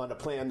on a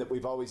plan that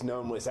we've always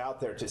known was out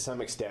there to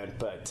some extent,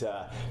 but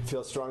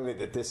feel strongly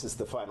that this is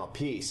the final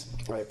piece.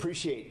 I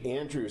appreciate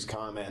Andrew's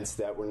comments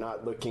that we're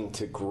not looking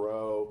to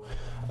grow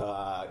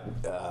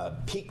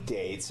peak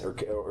dates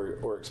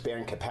or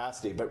expand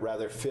capacity, but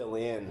rather fill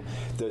in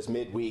those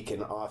midweek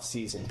and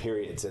off-season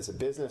periods. As a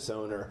business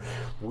owner,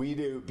 we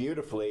do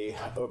beautifully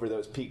over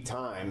those peak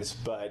times,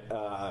 but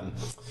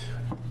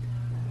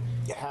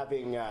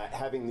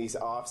having these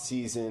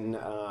off-season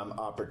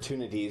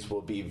opportunities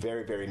will be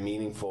very, very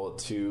meaningful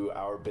to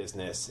our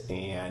business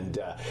and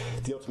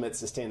the ultimate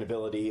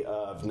sustainability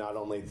of not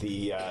only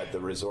the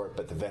resort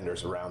but the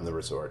vendors around the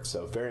resort.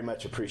 So very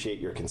much appreciate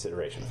your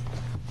consideration.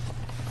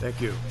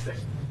 Thank you.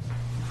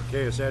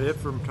 Okay, is that it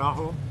from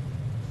Tahoe?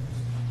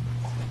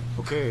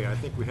 Okay, I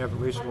think we have at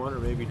least one or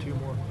maybe two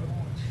more.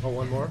 Oh,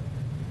 one more?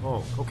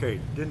 Oh, okay.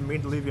 Didn't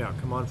mean to leave you out.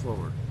 Come on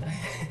forward.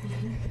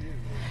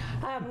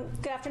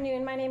 Good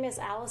afternoon. My name is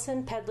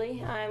Allison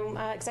Pedley. I'm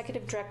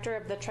Executive Director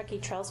of the Truckee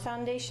Trails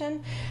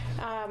Foundation.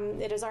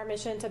 It is our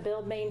mission to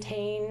build,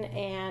 maintain,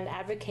 and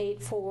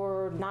advocate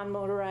for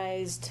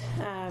non-motorized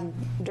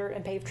dirt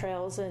and paved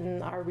trails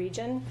in our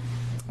region.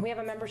 We have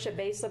a membership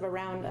base of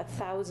around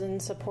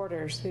 1,000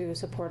 supporters who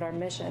support our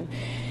mission.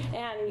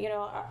 And,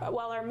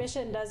 while our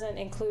mission doesn't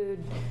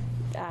include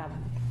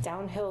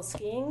downhill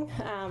skiing,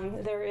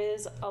 there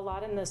is a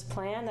lot in this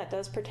plan that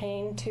does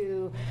pertain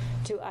to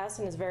us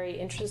and is very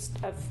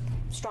of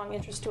strong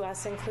interest to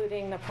us,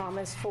 including the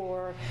promise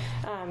for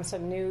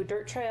some new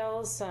dirt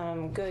trails,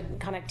 some good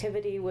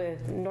connectivity with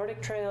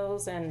Nordic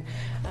trails, and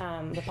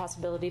the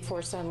possibility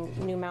for some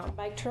new mountain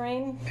bike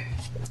terrain.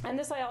 And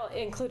this I all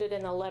included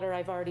in the letter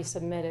I've already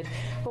submitted.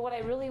 But what I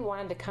really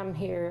wanted to come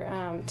here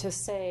to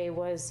say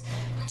was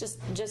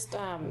just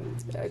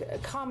a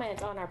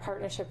comment on our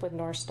partnership with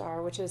North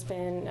Star, which has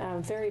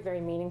been very, very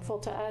meaningful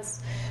to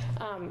us.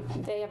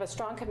 They have a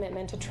strong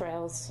commitment to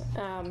trails,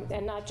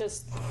 and not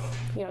just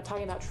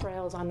talking about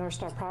trails on North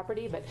Star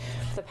property, but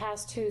the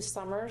past 2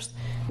 summers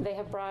they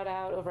have brought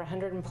out over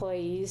 100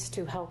 employees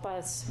to help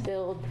us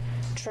build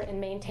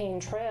and maintain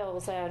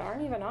trails that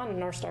aren't even on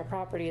North Star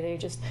property. They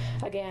just,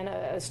 again,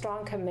 a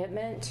strong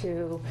commitment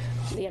to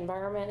the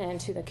environment and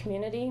to the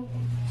community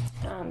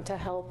to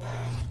help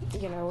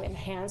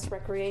enhance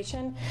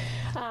recreation.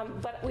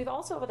 But we've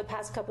also over the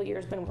past couple of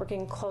years been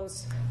working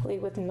closely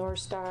with North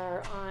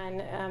Star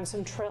on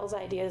some trails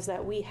ideas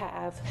that we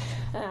have,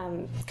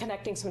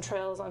 connecting some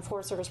trails on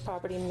Forest Service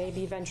property,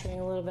 maybe venturing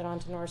a little bit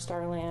onto North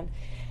Star land.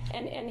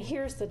 And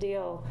here's the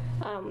deal.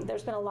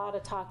 There's been a lot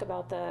of talk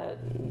about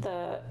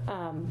the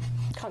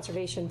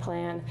conservation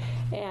plan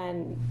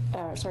and,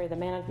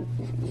 the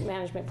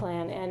management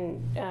plan.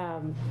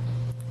 And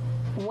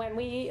when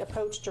we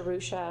approach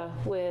Jerusha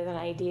with an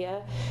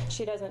idea,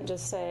 she doesn't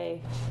just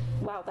say,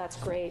 wow, that's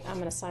great, I'm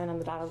going to sign on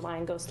the dotted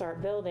line, go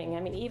start building. I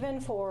mean, even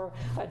for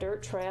a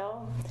dirt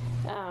trail,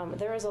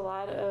 there is a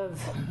lot of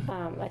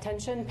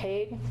attention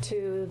paid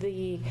to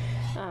the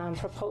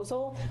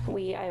proposal.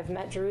 I have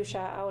met Jerusha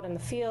out in the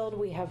field.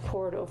 We have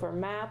poured over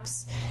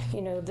maps.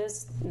 You know,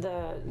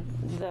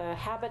 the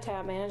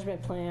habitat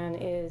management plan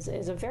is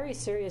a very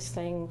serious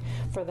thing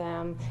for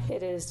them.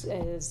 It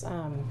is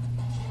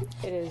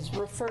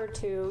referred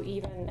to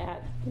even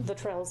at the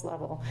trails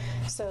level.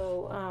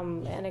 So,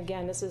 and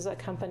again, this is a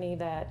company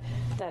that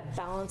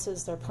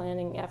balances their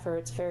planning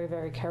efforts very,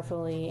 very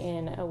carefully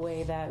in a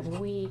way that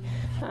we,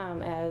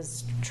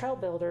 as trail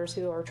builders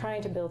who are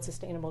trying to build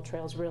sustainable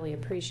trails, really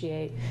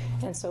appreciate.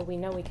 And so we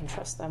know we can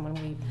trust them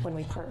when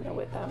we partner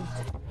with them.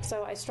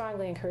 So I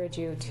strongly encourage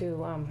you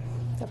to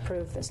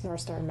approve this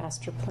North Star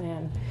Master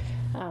Plan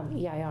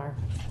EIR.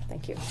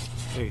 Thank you.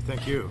 Hey,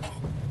 thank you.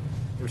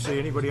 Ever see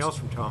anybody else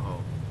from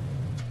Tahoe?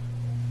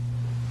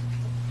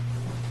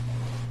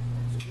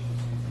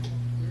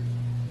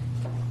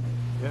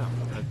 Yeah,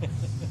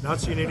 not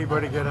seen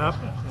anybody get up.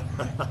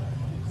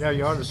 Yeah,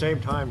 you're on the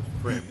same time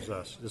frame as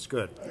us. That's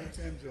good. Same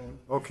time zone.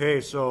 Okay,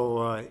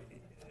 so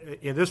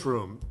in this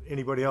room,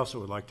 anybody else that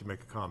would like to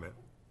make a comment?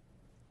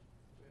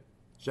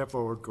 Step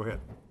forward. Go ahead.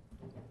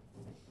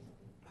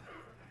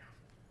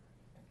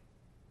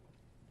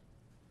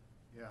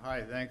 Yeah,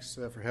 hi. Thanks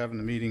for having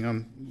the meeting.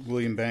 I'm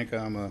William Banka.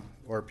 I'm a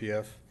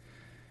RPF,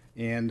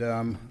 and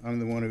I'm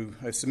the one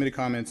who I submitted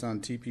comments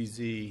on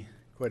TPZ,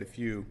 quite a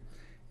few.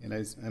 And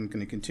I'm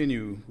going to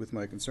continue with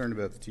my concern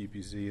about the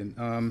TPZ.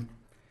 And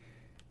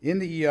in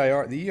the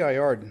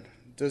EIR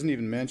doesn't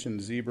even mention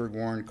the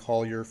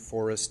Zeeberg-Warren-Collier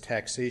Forest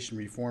Taxation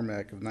Reform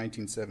Act of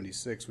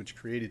 1976, which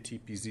created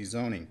TPZ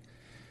zoning.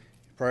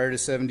 Prior to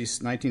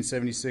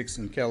 1976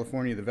 in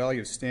California, the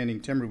value of standing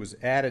timber was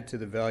added to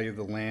the value of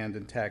the land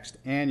and taxed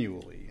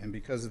annually. And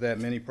because of that,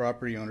 many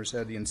property owners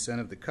had the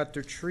incentive to cut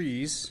their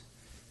trees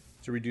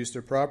to reduce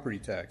their property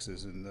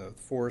taxes, and the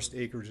forest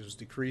acreage was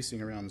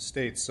decreasing around the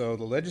state. So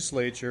the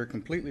legislature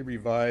completely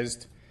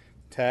revised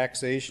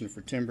taxation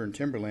for timber and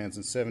timberlands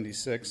in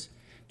 '76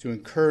 to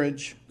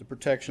encourage the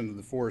protection of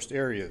the forest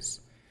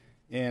areas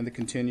and the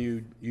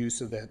continued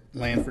use of that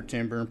land for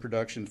timber and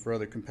production for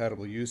other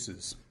compatible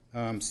uses.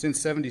 Since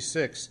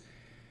 '76,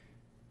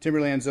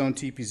 Timberland Zone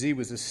TPZ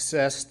was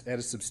assessed at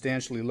a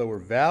substantially lower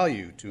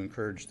value to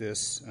encourage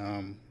this,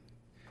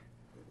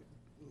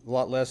 a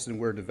lot less than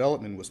where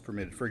development was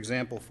permitted. For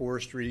example,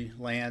 forestry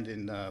land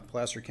in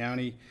Placer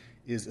County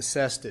is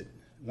assessed at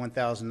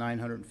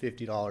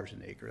 $1,950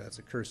 an acre. That's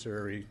a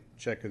cursory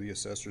check of the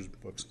assessor's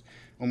books.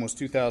 Almost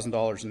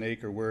 $2,000 an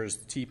acre, whereas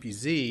the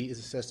TPZ is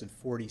assessed at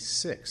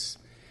 $46,000.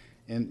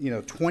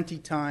 And 20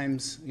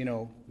 times,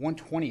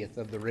 1/20th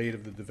of the rate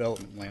of the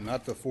development land,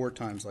 not the 4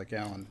 times like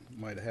Alan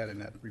might have had in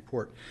that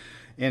report.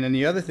 And then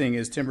the other thing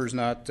is timber is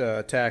not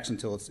taxed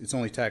until it's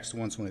only taxed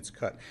once when it's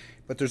cut.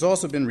 But there's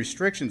also been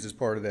restrictions as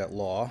part of that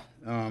law,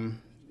 and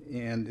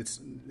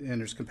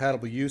there's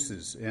compatible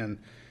uses, and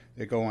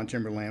they go on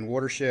timberland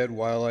watershed,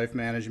 wildlife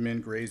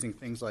management, grazing,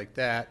 things like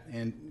that,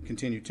 and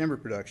continued timber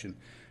production.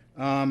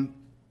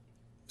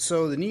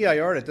 So the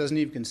EIR that doesn't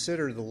even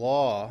consider the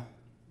law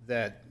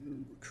that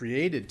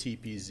created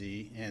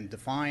TPZ and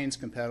defines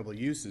compatible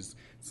uses,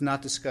 it's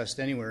not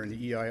discussed anywhere in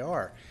the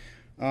EIR.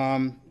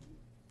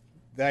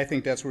 I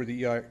think that's where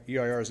the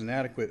EIR is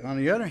inadequate. On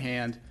the other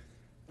hand,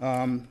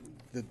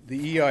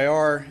 the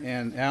EIR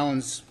and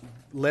Alan's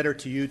letter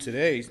to you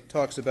today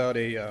talks about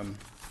an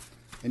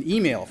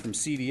email from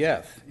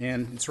CDF,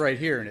 and it's right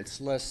here, and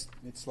it's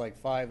like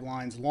 5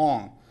 lines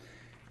long,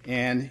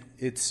 and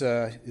it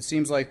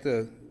seems like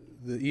the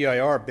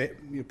EIR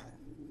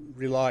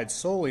relied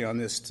solely on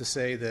this to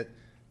say that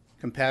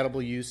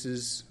compatible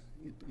uses,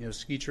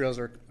 ski trails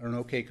are an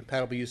okay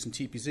compatible use in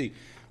TPZ.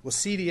 Well,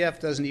 CDF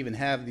doesn't even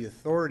have the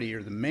authority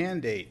or the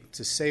mandate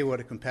to say what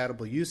a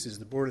compatible use is.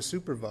 The Board of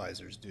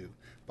Supervisors do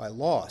by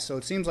law. So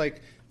it seems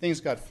like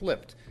things got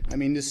flipped. I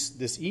mean,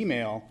 this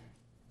email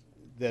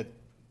that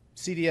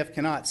CDF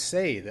cannot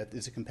say that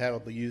is a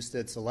compatible use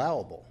that's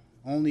allowable.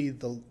 Only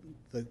the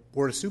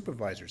Board of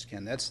Supervisors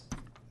can. That's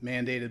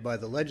mandated by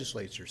the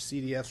legislature.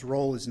 CDF's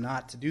role is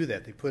not to do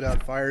that. They put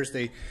out fires.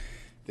 They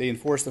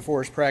enforce the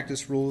forest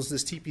practice rules.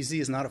 This TPZ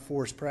is not a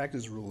forest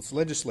practice rule. It's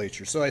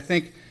legislature. So I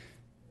think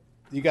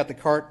you got the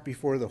cart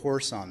before the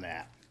horse on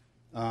that.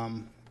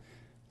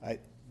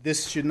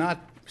 This should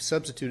not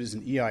substitute as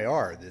an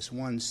EIR, this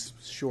one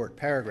short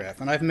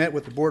paragraph. And I've met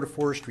with the Board of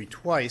Forestry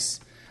twice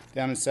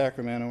down in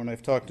Sacramento, and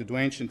I've talked to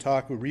Dwayne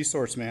Shintaku,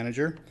 Resource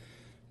Manager,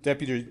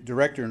 Deputy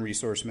Director and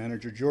Resource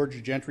Manager,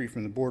 George Gentry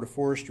from the Board of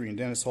Forestry, and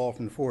Dennis Hall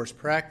from the Forest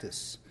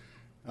Practice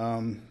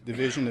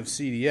Division of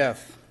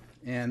CDF.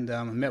 And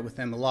I met with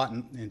them a lot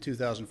in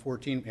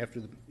 2014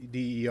 after the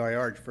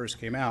DEIR first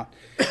came out.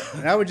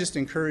 And I would just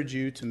encourage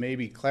you to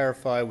maybe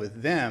clarify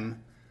with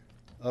them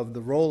of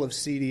the role of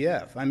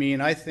CDF. I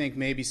mean, I think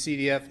maybe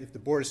CDF, if the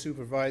Board of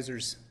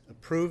Supervisors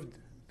approved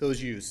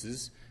those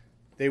uses,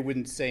 they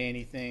wouldn't say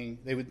anything.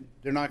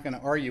 They're not going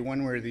to argue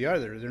one way or the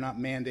other. They're not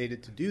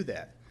mandated to do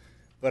that.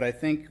 But I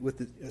think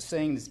with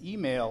saying this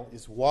email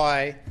is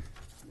why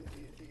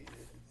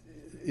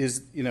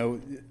is, you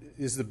know,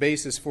 is the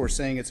basis for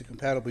saying it's a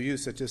compatible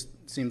use. It just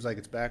seems like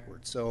it's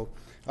backwards. So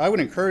I would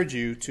encourage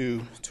you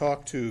to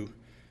talk to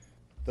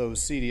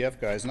those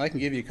CDF guys, and I can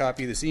give you a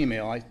copy of this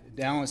email.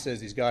 Dallin says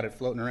he's got it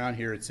floating around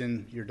here. It's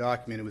in your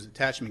document. It was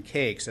attachment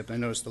K, except I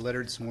noticed the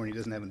letter this morning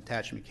doesn't have an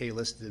attachment K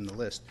listed in the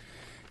list.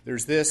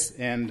 There's this,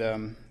 and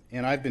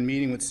I've been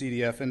meeting with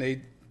CDF, and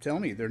they tell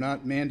me they're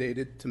not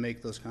mandated to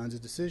make those kinds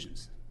of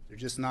decisions. They're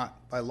just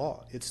not by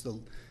law. It's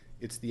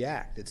the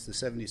Act. It's the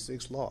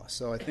 76 law.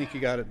 So I think you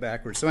got it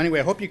backwards. So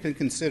anyway, I hope you can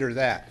consider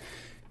that.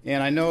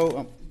 And I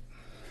know,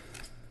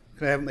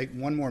 could I have like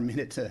one more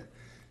minute to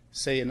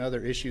say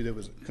another issue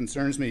that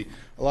concerns me?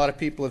 A lot of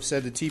people have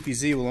said the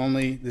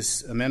TPZ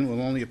this amendment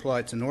will only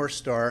apply to North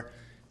Star.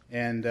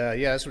 And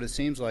yeah, that's what it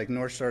seems like.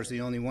 North Star is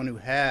the only one who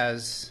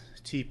has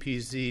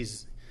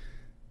TPZs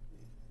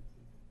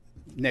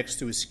next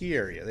to a ski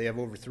area. They have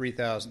over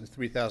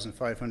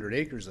 3,500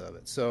 acres of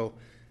it. So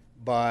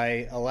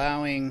by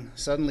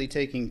suddenly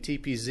taking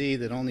TPZ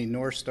that only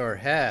North Star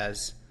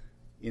has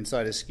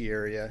inside a ski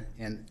area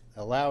and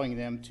allowing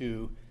them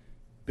to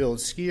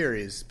build ski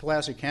areas,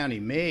 Placer County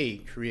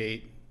may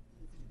create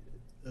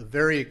a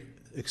very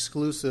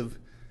exclusive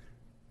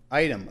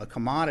item, a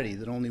commodity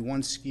that only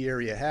one ski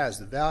area has.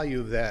 The value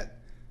of that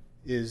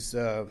is,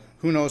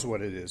 who knows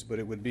what it is, but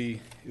it would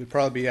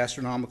probably be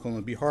astronomical, and it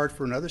would be hard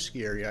for another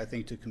ski area, I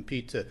think, to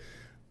compete to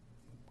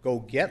go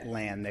get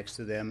land next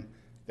to them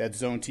that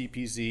zone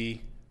TPZ,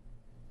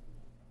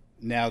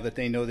 now that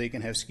they know they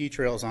can have ski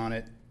trails on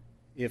it.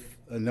 If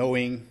a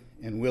knowing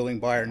and willing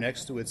buyer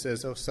next to it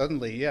says, oh,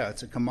 suddenly, yeah,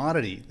 it's a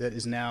commodity that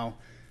is now,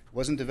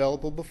 wasn't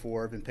developable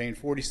before, I've been paying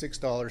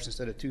 $46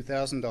 instead of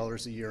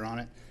 $2,000 a year on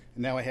it,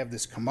 and now I have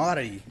this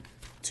commodity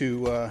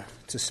to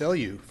sell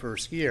you for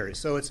ski areas.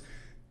 So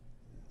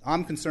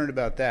I'm concerned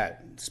about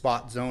that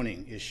spot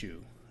zoning issue.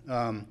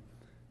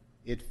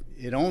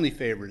 It only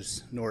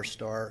favors North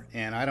Star,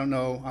 and I don't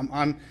know.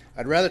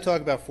 I'd rather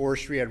talk about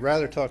forestry. I'd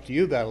rather talk to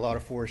you about a lot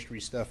of forestry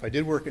stuff. I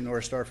did work at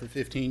North Star for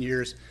 15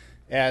 years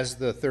as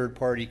the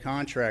third-party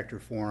contractor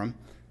for them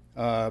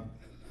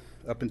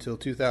up until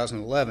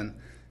 2011,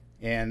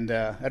 and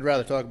I'd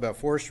rather talk about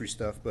forestry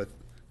stuff. But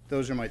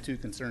those are my two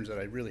concerns that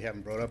I really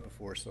haven't brought up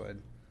before. So I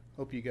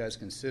hope you guys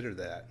consider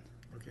that.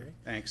 Okay.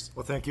 Thanks.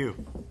 Well, thank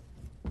you.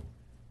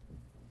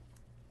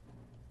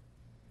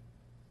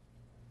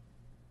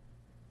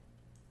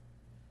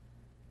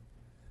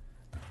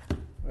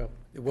 Well,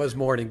 it was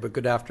morning, but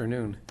good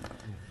afternoon.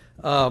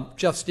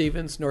 Jeff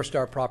Stevens, North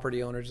Star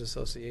Property Owners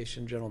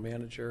Association General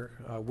Manager.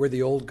 We're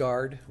the old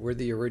guard. We're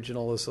the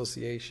original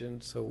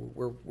association, so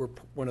we're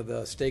one of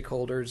the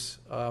stakeholders.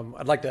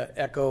 I'd like to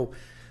echo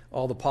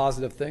all the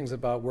positive things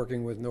about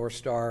working with North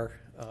Star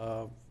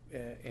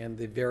and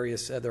the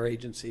various other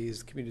agencies,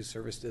 the Community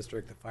Service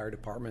District, the Fire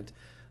Department.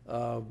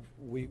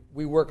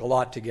 We work a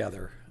lot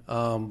together.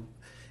 And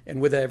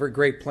with every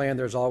great plan,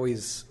 there's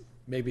always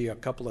maybe a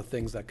couple of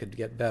things that could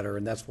get better,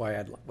 and that's why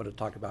I want to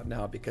talk about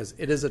now, because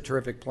it is a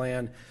terrific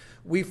plan.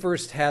 We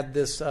first had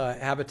this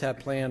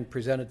habitat plan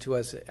presented to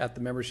us at the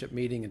membership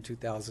meeting in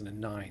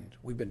 2009.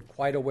 We've been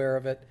quite aware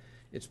of it.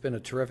 It's been a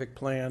terrific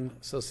plan.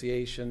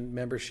 Association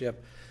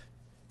membership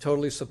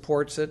totally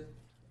supports it.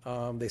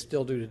 They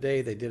still do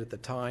today. They did at the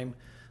time.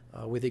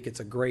 We think it's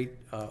a great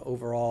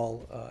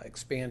overall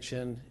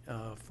expansion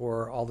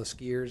for all the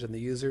skiers and the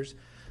users.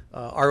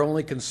 Our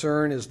only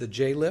concern is the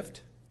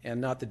J-lift, and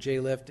not the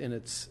J-lift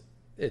in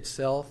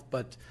itself,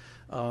 but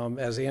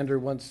as Andrew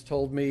once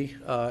told me,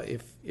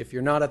 if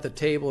you're not at the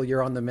table,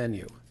 you're on the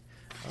menu.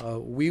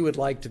 We would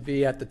like to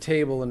be at the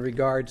table in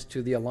regards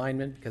to the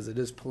alignment, because it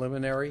is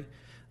preliminary,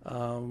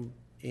 and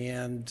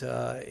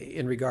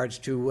in regards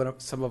to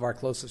some of our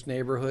closest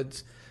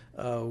neighborhoods.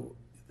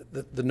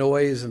 The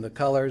noise and the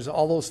colors,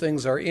 all those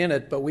things are in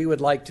it, but we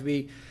would like to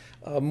be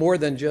more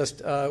than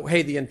just,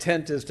 hey, the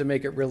intent is to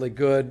make it really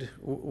good.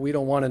 We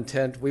don't want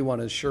intent, we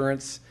want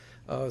assurance.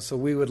 So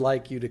we would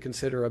like you to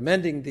consider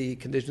amending the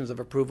conditions of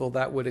approval.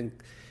 That would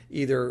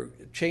either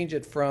change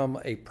it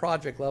from a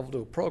project level to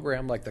a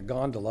program, like the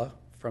gondola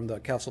from the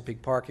Castle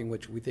Peak Parking,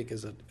 which we think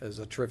is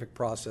a terrific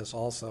process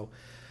also.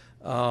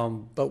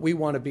 But we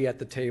want to be at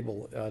the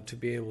table to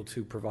be able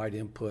to provide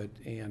input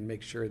and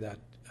make sure that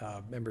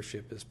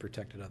membership is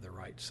protected of their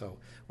rights. So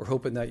we're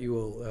hoping that you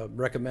will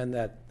recommend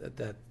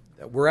that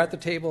we're at the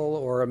table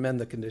or amend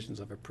the conditions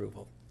of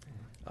approval.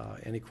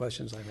 Any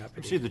questions? I'm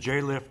happy to. See, the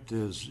J-lift,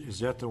 is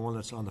that the one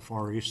that's on the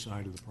far east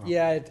side of the property?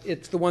 Yeah,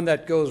 it's the one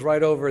that goes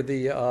right over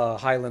the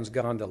Highlands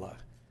gondola,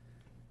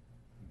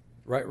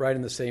 right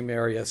in the same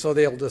area. So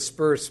they'll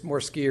disperse more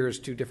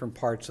skiers to different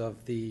parts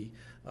of the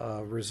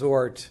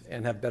resort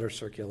and have better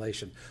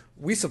circulation.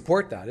 We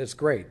support that. It's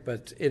great,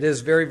 but it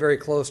is very, very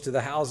close to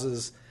the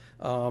houses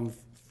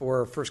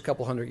for first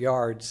couple hundred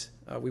yards.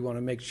 We want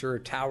to make sure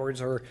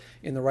towers are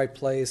in the right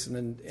place,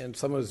 and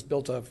someone who's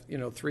built a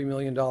 $3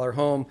 million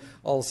home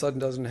all of a sudden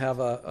doesn't have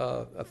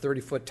a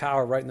 30-foot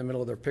tower right in the middle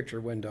of their picture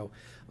window.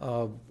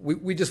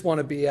 We just want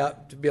to be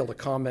able to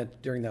comment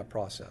during that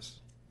process. Does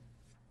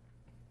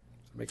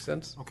that make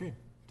sense? Okay,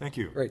 thank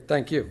you. Great,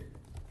 thank you.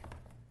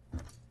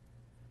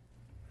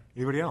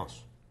 Anybody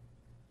else?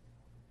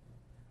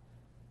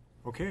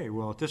 Okay,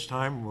 well, at this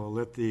time, we'll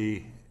let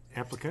the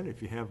applicant,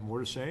 if you have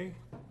more to say,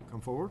 come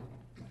forward.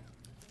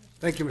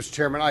 Thank you, Mr.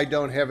 Chairman. I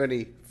don't have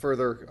any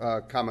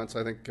further comments.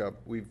 I think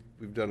we've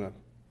done a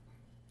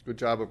good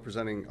job of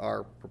presenting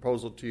our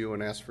proposal to you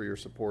and ask for your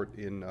support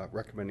in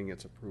recommending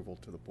its approval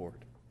to the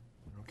board.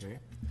 Okay.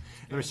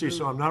 Let me see,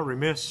 so I'm not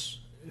remiss.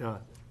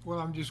 Well,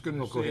 I'm just going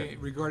to go say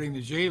ahead. regarding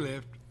the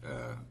J-lift,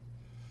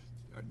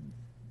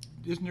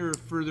 isn't there a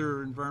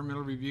further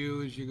environmental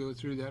review as you go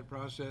through that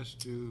process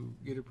to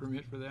get a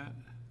permit for that?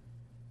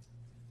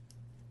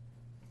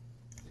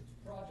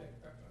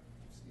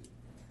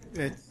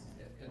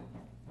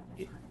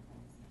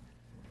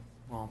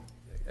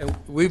 And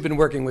we've been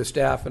working with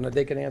staff, and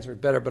they can answer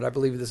it better, but I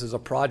believe this is a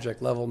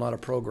project level, not a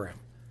program.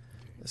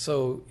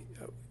 So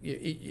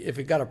if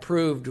it got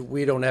approved,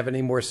 we don't have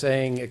any more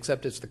saying,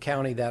 except it's the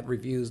county that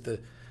reviews the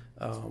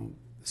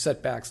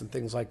setbacks and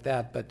things like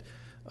that. But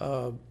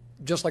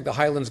just like the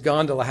Highlands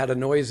Gondola had a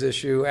noise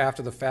issue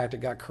after the fact,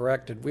 it got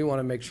corrected. We want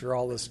to make sure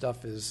all this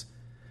stuff is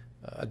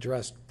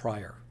addressed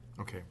prior.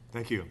 Okay,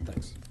 thank you.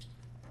 Thanks.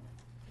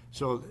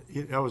 So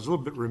I was a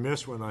little bit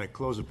remiss when I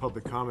closed the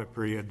public comment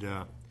period.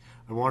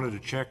 I wanted to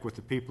check with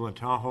the people in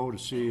Tahoe to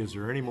see, is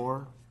there any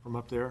more from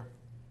up there?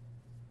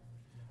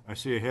 I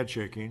see a head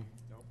shaking.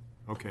 Nope.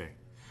 Okay,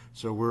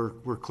 so we're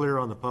clear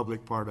on the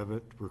public part of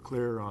it. We're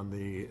clear on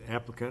the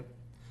applicant.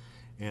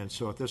 And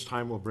so at this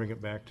time, we'll bring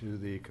it back to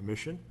the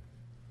commission.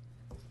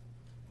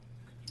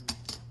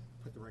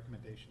 Put the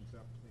recommendations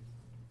up, please,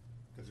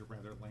 because they're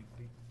rather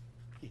lengthy.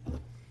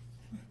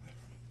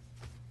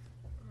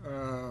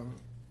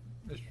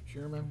 Mr.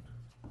 Chairman,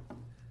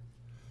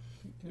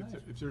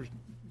 if there's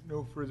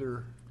no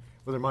further...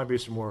 Well, there might be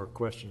some more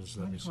questions.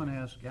 I just want to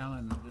ask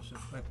Alan just a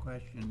quick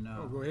question.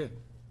 go ahead.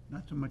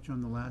 Not so much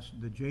on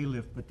the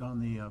J-lift, but on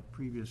the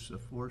previous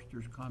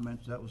Forrester's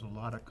comments. That was a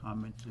lot of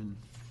comments, and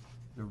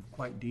they're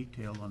quite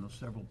detailed on those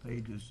several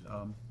pages.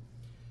 I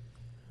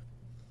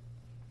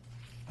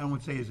don't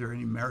want to say is there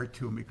any merit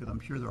to them, because I'm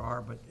sure there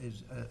are, but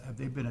have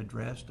they been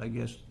addressed, I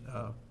guess,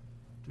 to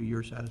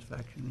your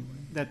satisfaction anyway?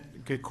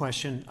 That good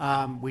question.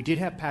 We did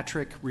have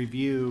Patrick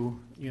review,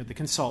 the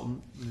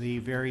consultant, the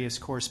various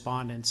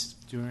correspondence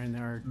during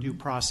our due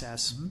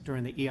process,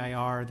 during the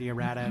EIR, the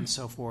errata, and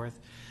so forth.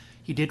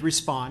 He did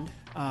respond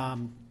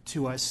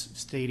to us,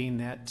 stating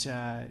that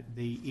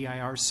the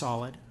EIR is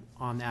solid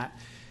on that.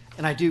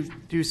 And I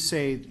do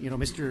say,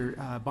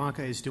 Mr.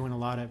 Bonka is doing a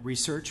lot of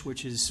research,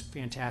 which is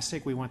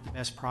fantastic. We want the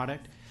best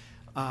product.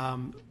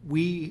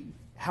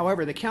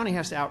 However, the county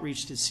has to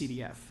outreach to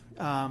CDF.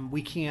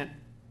 We can't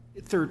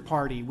third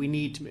party. We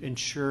need to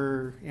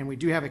ensure, and we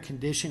do have a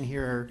condition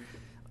here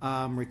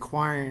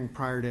requiring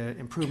prior to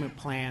improvement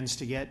plans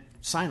to get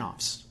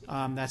sign-offs.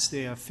 That's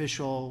the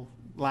official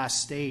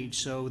last stage.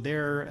 So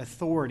their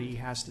authority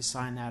has to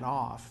sign that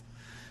off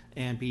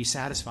and be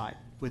satisfied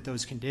with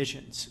those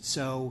conditions.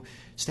 So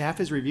staff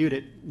has reviewed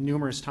it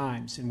numerous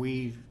times, and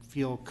we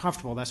feel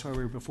comfortable. That's why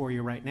we're before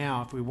you right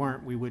now. If we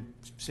weren't, we would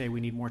say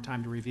we need more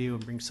time to review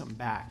and bring something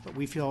back. But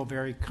we feel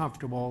very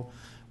comfortable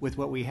with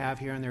what we have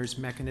here, and there's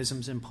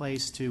mechanisms in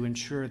place to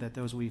ensure that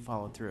those will be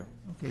followed through.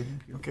 Okay,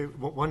 thank you. Okay,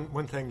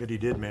 one thing that he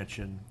did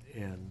mention,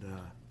 and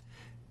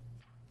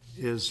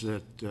is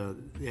that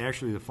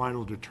actually the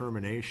final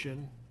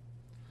determination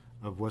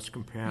of what's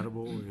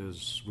compatible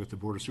is with the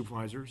Board of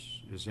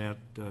Supervisors. Is that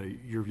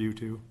your view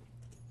too?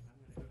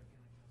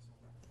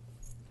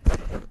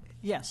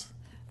 Yes.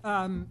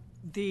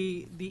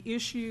 The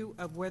issue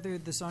of whether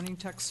the zoning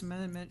text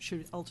amendment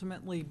should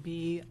ultimately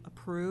be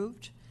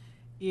approved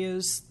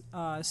is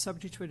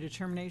subject to a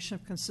determination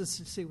of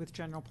consistency with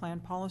general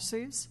plan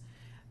policies.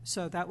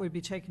 So that would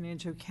be taken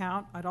into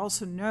account. I'd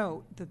also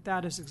note that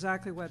that is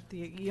exactly what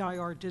the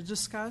EIR did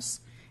discuss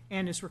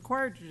and is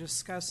required to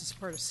discuss as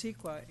part of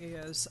CEQA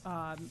is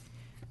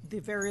the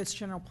various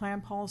general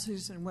plan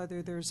policies and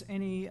whether there's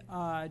any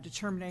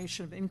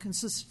determination of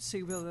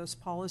inconsistency with those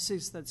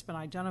policies that's been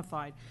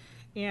identified.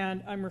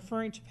 And I'm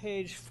referring to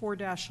page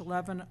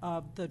 4-11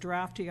 of the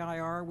draft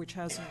EIR, which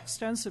has an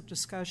extensive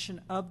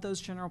discussion of those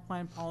general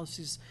plan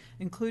policies,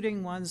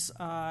 including ones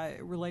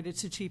related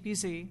to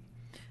TPZ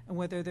and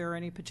whether there are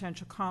any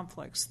potential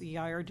conflicts. The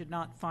EIR did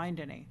not find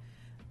any.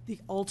 The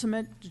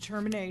ultimate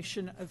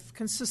determination of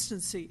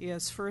consistency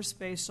is first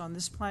based on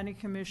this Planning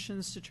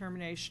Commission's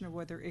determination of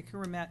whether it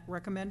can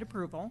recommend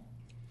approval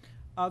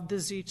of the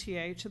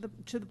ZTA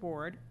to the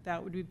board.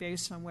 That would be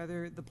based on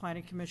whether the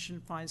Planning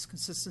Commission finds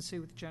consistency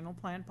with general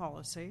plan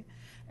policy,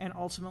 and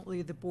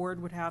ultimately the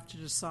board would have to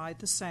decide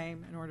the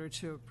same in order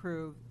to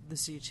approve the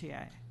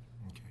ZTA.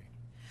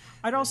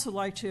 I'd also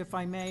like to, if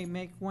I may,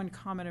 make one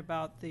comment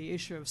about the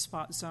issue of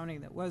spot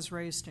zoning that was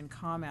raised in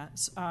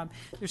comments.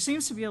 There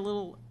seems to be a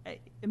little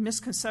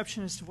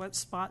misconception as to what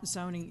spot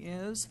zoning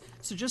is.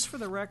 So just for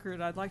the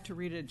record, I'd like to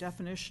read a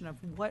definition of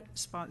what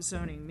spot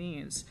zoning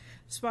means.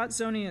 Spot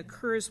zoning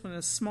occurs when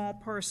a small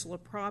parcel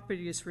of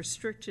property is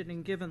restricted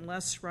and given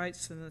less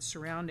rights than the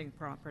surrounding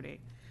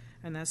property.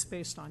 And that's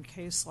based on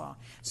case law.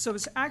 So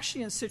it's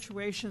actually in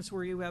situations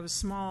where you have a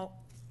small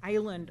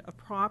island of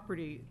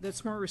property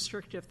that's more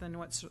restrictive than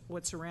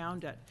what's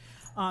around it.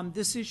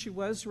 This issue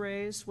was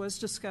raised, was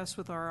discussed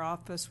with our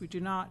office. We do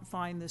not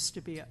find this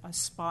to be a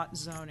spot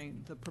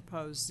zoning, the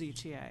proposed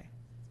ZTA.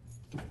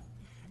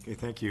 Okay,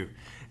 thank you.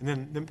 And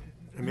then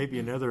maybe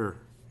another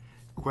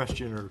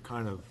question or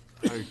kind of,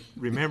 I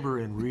remember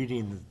in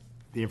reading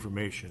the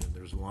information, and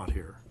there's a lot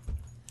here,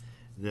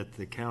 that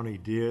the county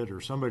did,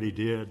 or somebody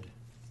did,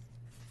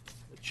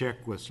 check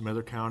with some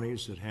other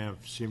counties that have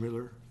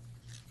similar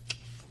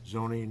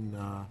zoning.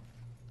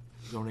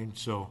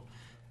 So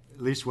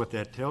at least what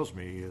that tells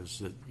me is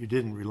that you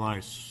didn't rely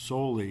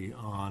solely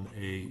on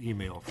a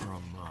email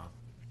from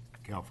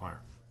CAL FIRE.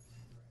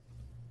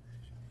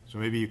 So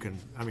maybe you can,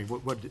 I mean,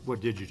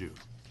 what did you do?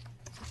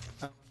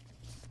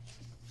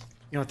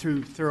 You know,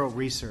 through thorough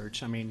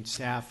research, I mean,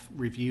 staff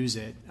reviews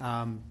it.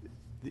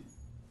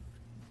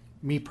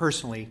 Me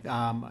personally,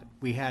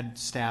 we had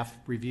staff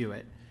review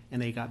it,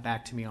 and they got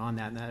back to me on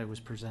that, and that it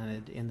was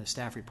presented in the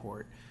staff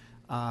report.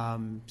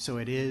 So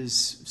it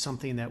is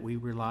something that we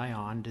rely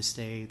on to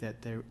say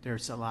that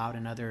there's allowed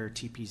in other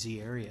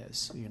TPZ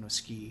areas, you know,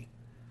 ski.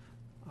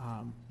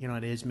 You know,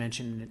 it is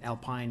mentioned in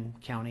Alpine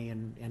County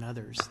and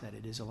others that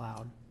it is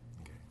allowed.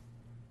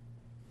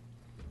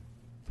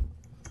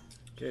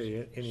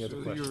 Okay, any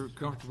other questions? So you're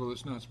comfortable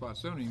it's not spot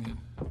zoning then?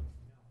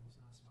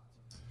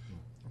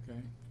 Okay.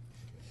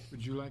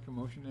 Would you like a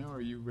motion now, or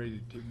are you ready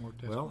to take more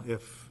testimony? Well,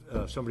 if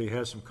somebody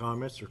has some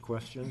comments or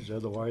questions,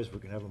 otherwise we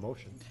can have a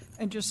motion.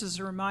 And just as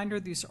a reminder,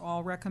 these are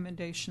all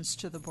recommendations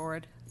to the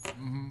board.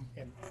 And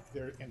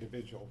they're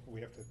individual.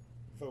 We have to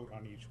vote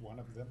on each one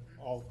of them,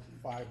 all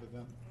 5 of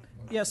them.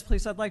 Yes,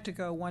 please. I'd like to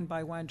go one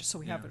by one, just so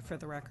we have it for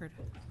the record.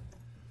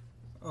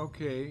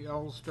 Okay,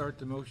 I'll start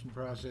the motion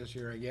process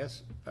here, I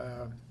guess.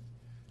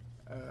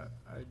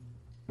 I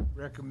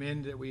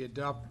recommend that we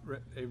adopt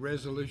a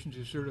resolution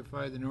to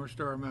certify the North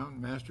Star Mountain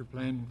Master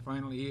Plan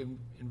Final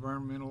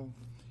Environmental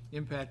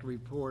Impact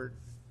Report,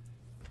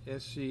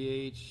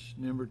 SCH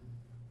number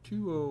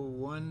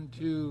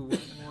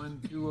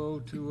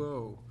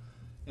 2012112020,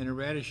 and a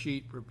errata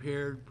sheet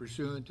prepared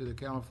pursuant to the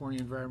California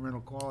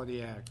Environmental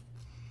Quality Act,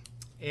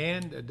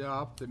 and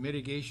adopt the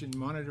mitigation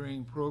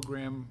monitoring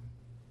program,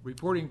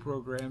 reporting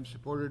program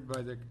supported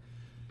by the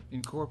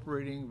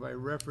incorporating by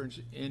reference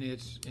in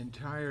its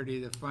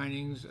entirety the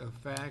findings of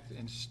fact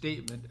and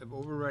statement of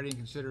overriding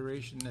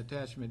consideration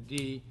attachment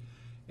D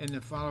and the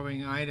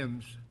following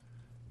items,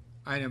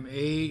 item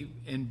A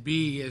and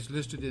B as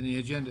listed in the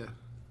agenda.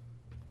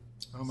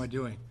 How am I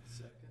doing?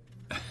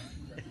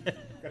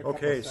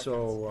 Okay,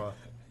 so,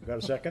 got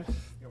a second?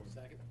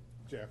 Second.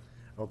 Jeff.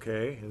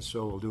 Okay, and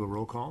so we'll do a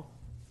roll call.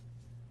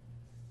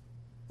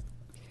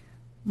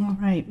 All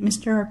right,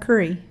 Mr.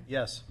 Arcuri.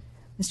 Yes.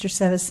 Mr.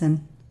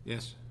 Sevison.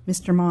 Yes.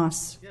 Mr.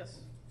 Moss. Yes.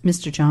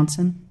 Mr.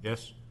 Johnson.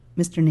 Yes.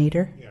 Mr.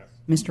 Nader. Yes.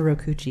 Mr.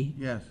 Rokuchi.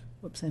 Yes.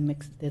 Whoops, I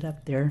mixed it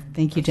up there.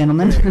 Thank you,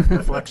 gentlemen.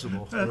 We're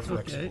flexible. We're That's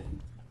flexible. okay.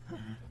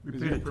 We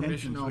With paid your attention,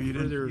 permission, so I'll you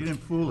further- didn't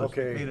fool us.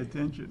 Okay. We paid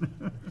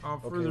attention. I'll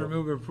Okay. further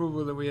move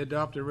approval that we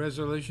adopt a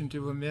resolution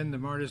to amend the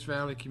Martis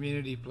Valley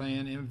Community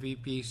Plan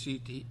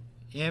MVCP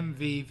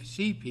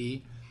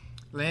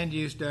land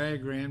use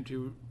diagram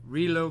to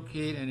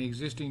relocate an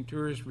existing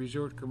tourist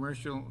resort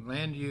commercial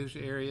land use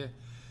area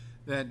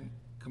that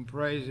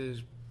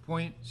comprises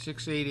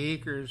 0.68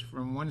 acres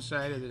from one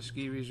side of the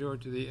ski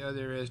resort to the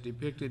other as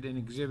depicted in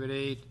Exhibit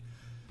 8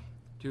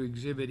 to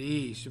Exhibit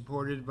E,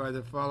 supported by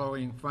the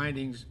following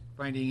findings.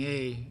 Finding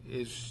A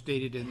is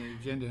stated in the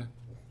agenda.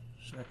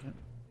 Second.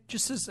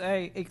 Just as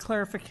a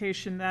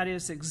clarification, that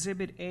is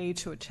Exhibit A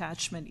to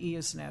Attachment E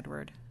as in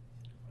Edward.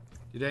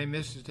 Did I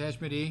miss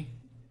attachment E?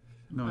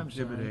 No, I'm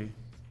Exhibit sorry.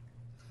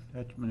 A.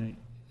 Attachment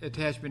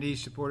Attachment E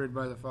supported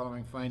by the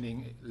following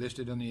finding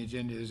listed on the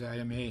agenda is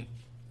item A.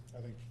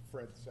 I think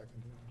Fred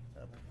seconded.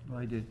 A. Well,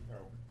 I did.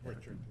 Oh,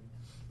 Richard.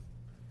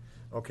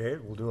 Okay,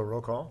 we'll do a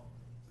roll call.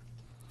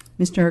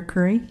 Mr.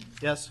 Arcuri.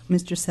 Yes.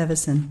 Mr.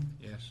 Sevison.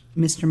 Yes.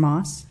 Mr.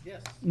 Moss.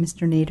 Yes.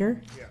 Mr.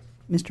 Nader. Yes.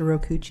 Mr.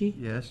 Rokuchi.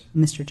 Yes.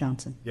 Mr.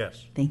 Johnson.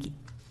 Yes. Thank you.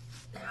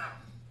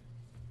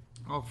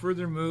 I'll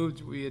further move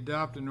that we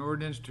adopt an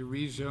ordinance to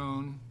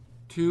rezone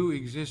 2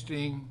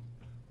 existing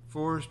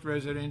forestry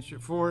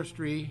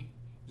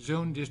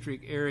zone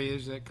district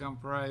areas that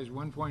comprise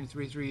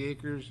 1.33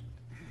 acres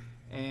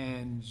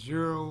and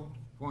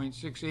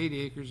 0.68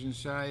 acres in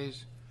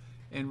size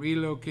and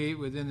relocate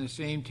within the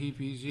same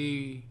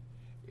TPZ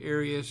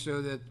area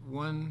so that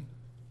one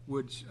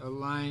would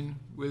align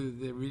with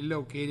the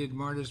relocated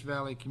Martis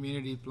Valley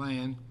Community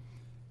Plan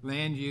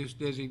land use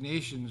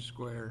designation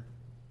square,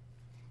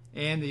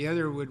 and the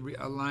other would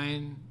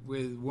align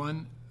with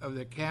one of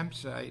the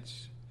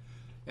campsites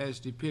as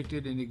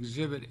depicted in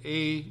Exhibit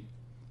A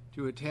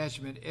to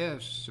Attachment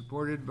S,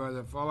 supported by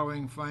the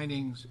following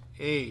findings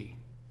A,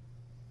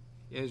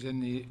 as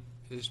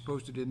is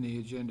posted in the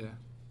agenda.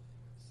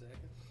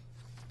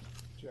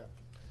 Jeff.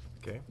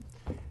 Okay.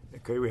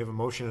 Okay, we have a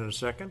motion and a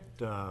second.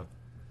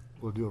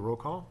 We'll do a roll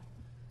call.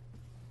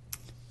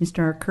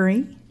 Mr.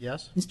 Arcuri.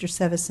 Yes. Mr.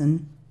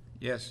 Sevison.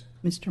 Yes.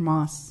 Mr.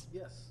 Moss.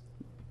 Yes.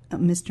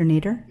 Mr.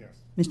 Nader. Yes.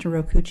 Mr.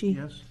 Rokuchi.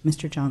 Yes.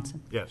 Mr.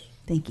 Johnson. Yes.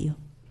 Thank you.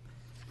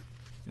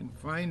 And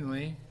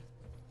finally,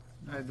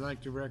 I'd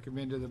like to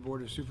recommend to the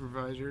Board of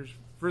Supervisors,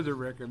 further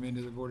recommend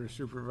to the Board of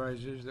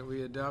Supervisors that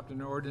we adopt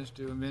an ordinance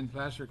to amend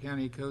Placer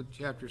County Code,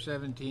 Chapter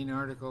 17,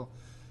 Article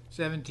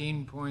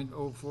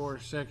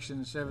 17.04,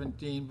 Section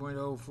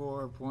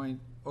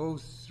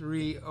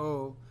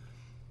 17.04.030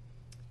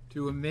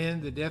 to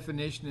amend the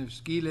definition of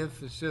ski lift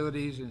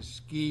facilities and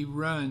ski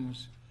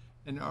runs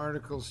in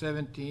Article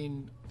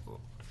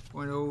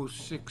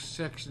 17.06,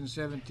 Section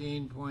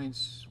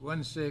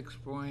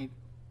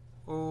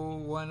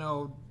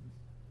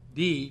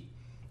 17.16.010D,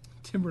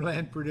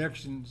 Timberland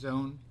Production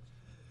Zone,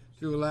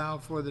 to allow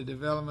for the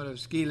development of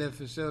ski lift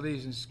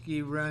facilities and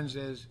ski runs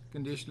as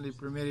conditionally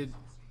permitted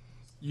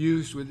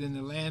use within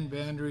the land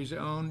boundaries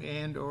owned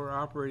and or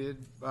operated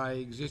by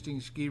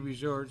existing ski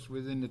resorts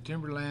within the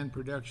Timberland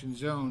Production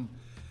Zone.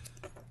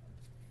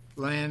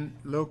 Land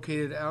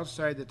located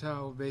outside the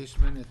Tahoe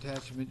Basement,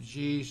 Attachment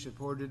G,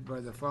 supported by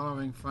the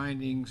following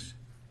findings.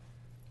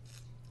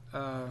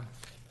 A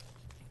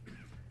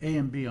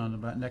and B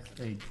on the next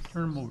page.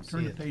 Turn them over,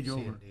 turn the page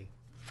over.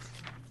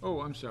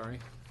 Oh, I'm sorry.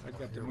 I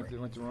got them,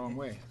 went the wrong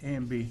way. A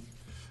and B.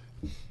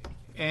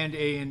 And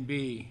A and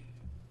B,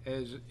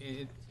 as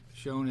it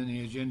shown in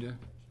the agenda.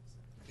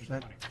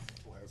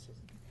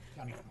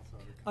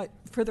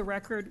 For the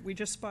record, we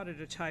just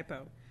spotted a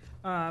typo.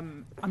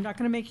 I'm not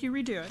going to make you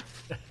redo it,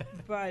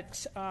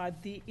 but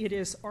it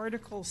is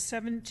Article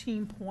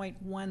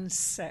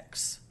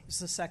 17.16 is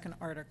the second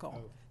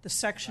article. The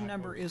section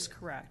number is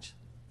correct.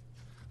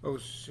 Oh,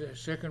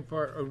 second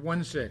part,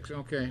 1-6,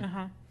 okay.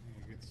 Uh-huh.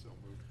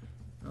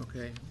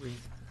 Okay, we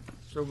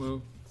so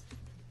move.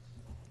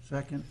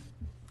 Second.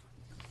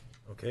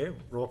 Okay,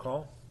 roll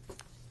call.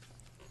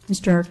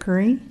 Mr.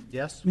 Arcuri?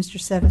 Yes. Mr.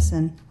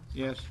 Sevison?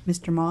 Yes.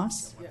 Mr.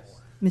 Moss? Yes.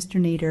 Mr.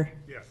 Nader?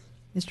 Yes.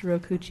 Mr.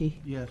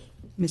 Rokucci? Yes.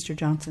 Mr.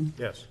 Johnson?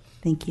 Yes.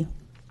 Thank you.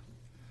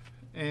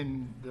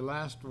 And the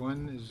last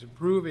one is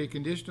approve a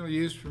conditional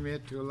use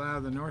permit to allow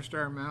the North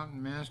Star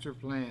Mountain Master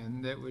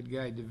Plan that would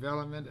guide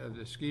development of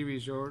the ski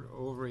resort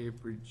over a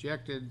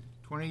projected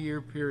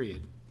 20-year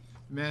period.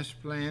 The master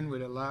plan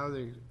would allow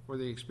for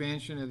the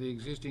expansion of the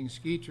existing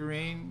ski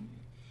terrain,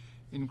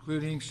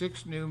 including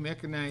 6 new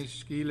mechanized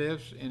ski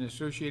lifts and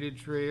associated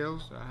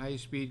trails, a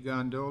high-speed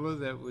gondola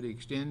that would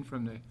extend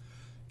from the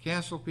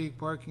Castle Peak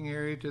parking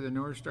area to the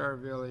North Star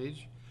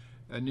Village,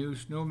 a new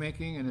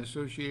snowmaking and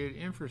associated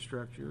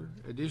infrastructure,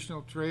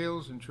 additional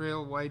trails and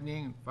trail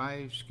widening,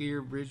 5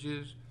 skier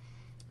bridges,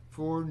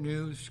 4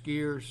 new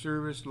skier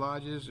service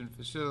lodges and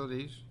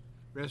facilities,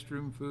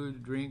 restroom,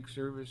 food, drink,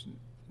 service, and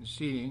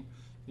seating,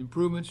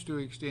 improvements to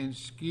extend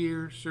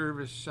skier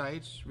service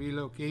sites,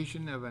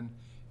 relocation of an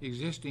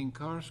existing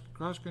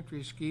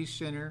cross-country ski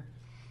center,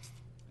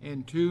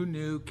 and 2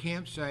 new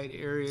campsite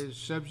areas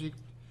subject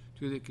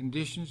to the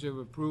conditions of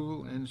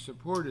approval and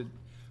supported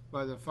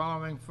by the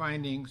following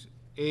findings,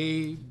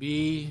 A,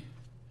 B,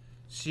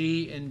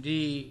 C, and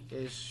D,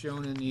 as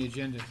shown in the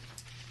agenda.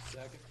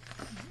 Second.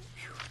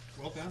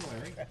 Well done,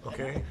 Larry.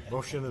 Okay,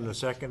 motion and a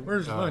second.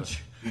 Where's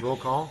lunch? Roll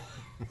call.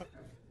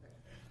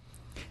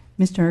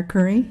 Mr.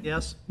 Arcuri?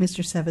 Yes.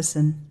 Mr.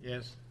 Sevison?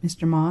 Yes.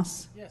 Mr.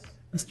 Moss? Yes.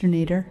 Mr.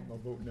 Nader?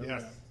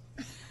 Yes.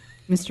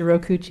 Mr.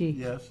 Rokucci?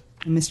 Yes.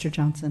 And Mr.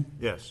 Johnson?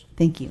 Yes.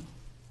 Thank you.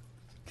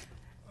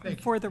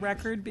 For the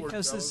record,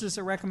 because this is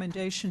a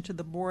recommendation to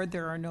the board,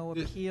 there are no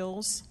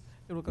appeals.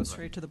 It will go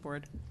straight to the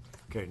board.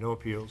 Okay, no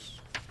appeals.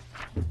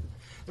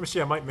 Let me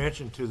see, I might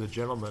mention to the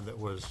gentleman that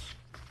was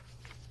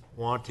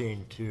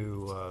wanting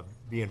to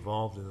be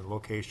involved in the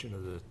location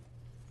of the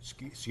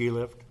ski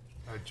lift,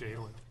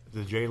 J-lift.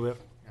 the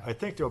J-lift. I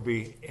think there'll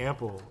be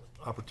ample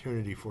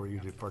opportunity for you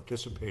to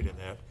participate in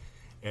that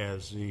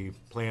as the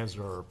plans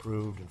are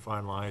approved and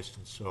finalized.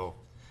 And so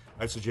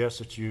I'd suggest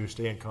that you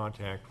stay in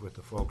contact with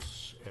the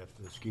folks at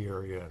the ski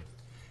area,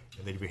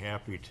 and they'd be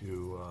happy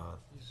to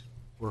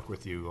work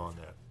with you on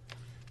that.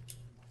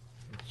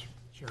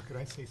 Chair, could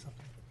I say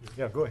something?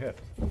 Yeah, go ahead.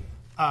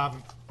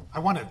 I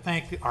want to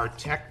thank our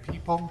tech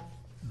people.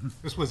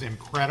 This was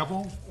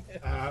incredible.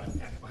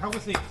 How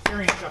was the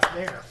experience up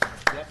there?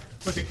 Yep.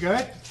 Was it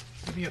good?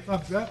 Give me a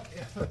thumbs up.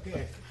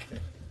 Okay.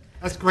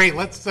 That's great.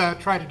 Let's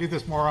try to do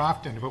this more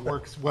often if it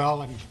works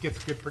well and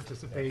gets good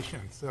participation.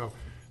 So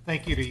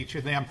thank you to each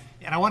of them.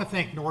 And I want to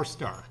thank North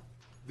Star.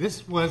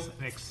 This was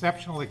an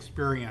exceptional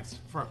experience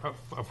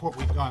of what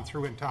we've gone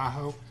through in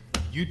Tahoe.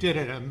 You did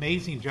an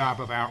amazing job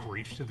of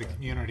outreach to the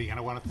community, and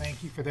I want to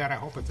thank you for that. I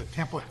hope it's a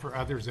template for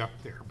others up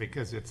there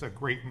because it's a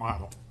great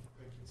model.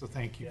 So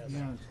thank you.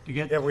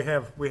 Yeah, we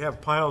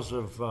have piles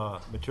of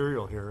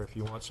material here if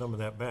you want some of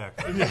that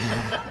back.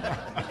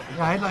 Yeah,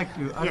 I'd like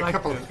to. A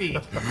couple of feet.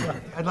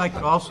 I'd like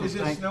to also Is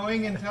it thank.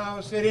 snowing in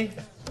Tahoe City?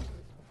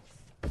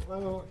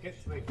 Well,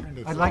 they turned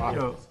it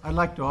I'd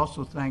like to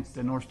also thank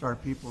the North Star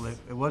people. It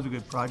was a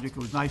good project.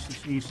 It was nice to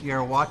see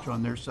Sierra Watch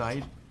on their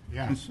side.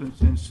 Yeah.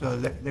 Since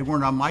they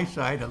weren't on my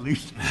side, at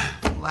least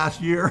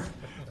last year.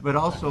 But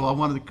also, I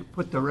wanted to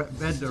put the rumor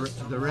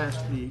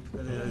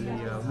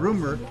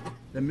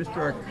that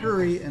Mr.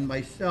 Arcuri and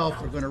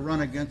myself are going to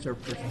run against our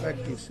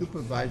prospective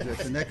supervisor at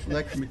the next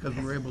election because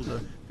we were able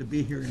to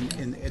be here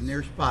in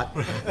their spot.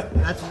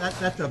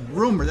 That's a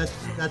rumor.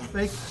 That's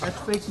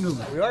fake news.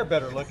 We are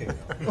better looking.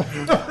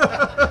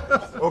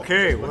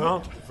 Okay,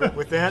 well,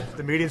 with that,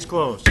 the meeting's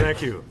closed.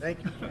 Thank you. Thank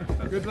you.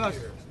 Good luck.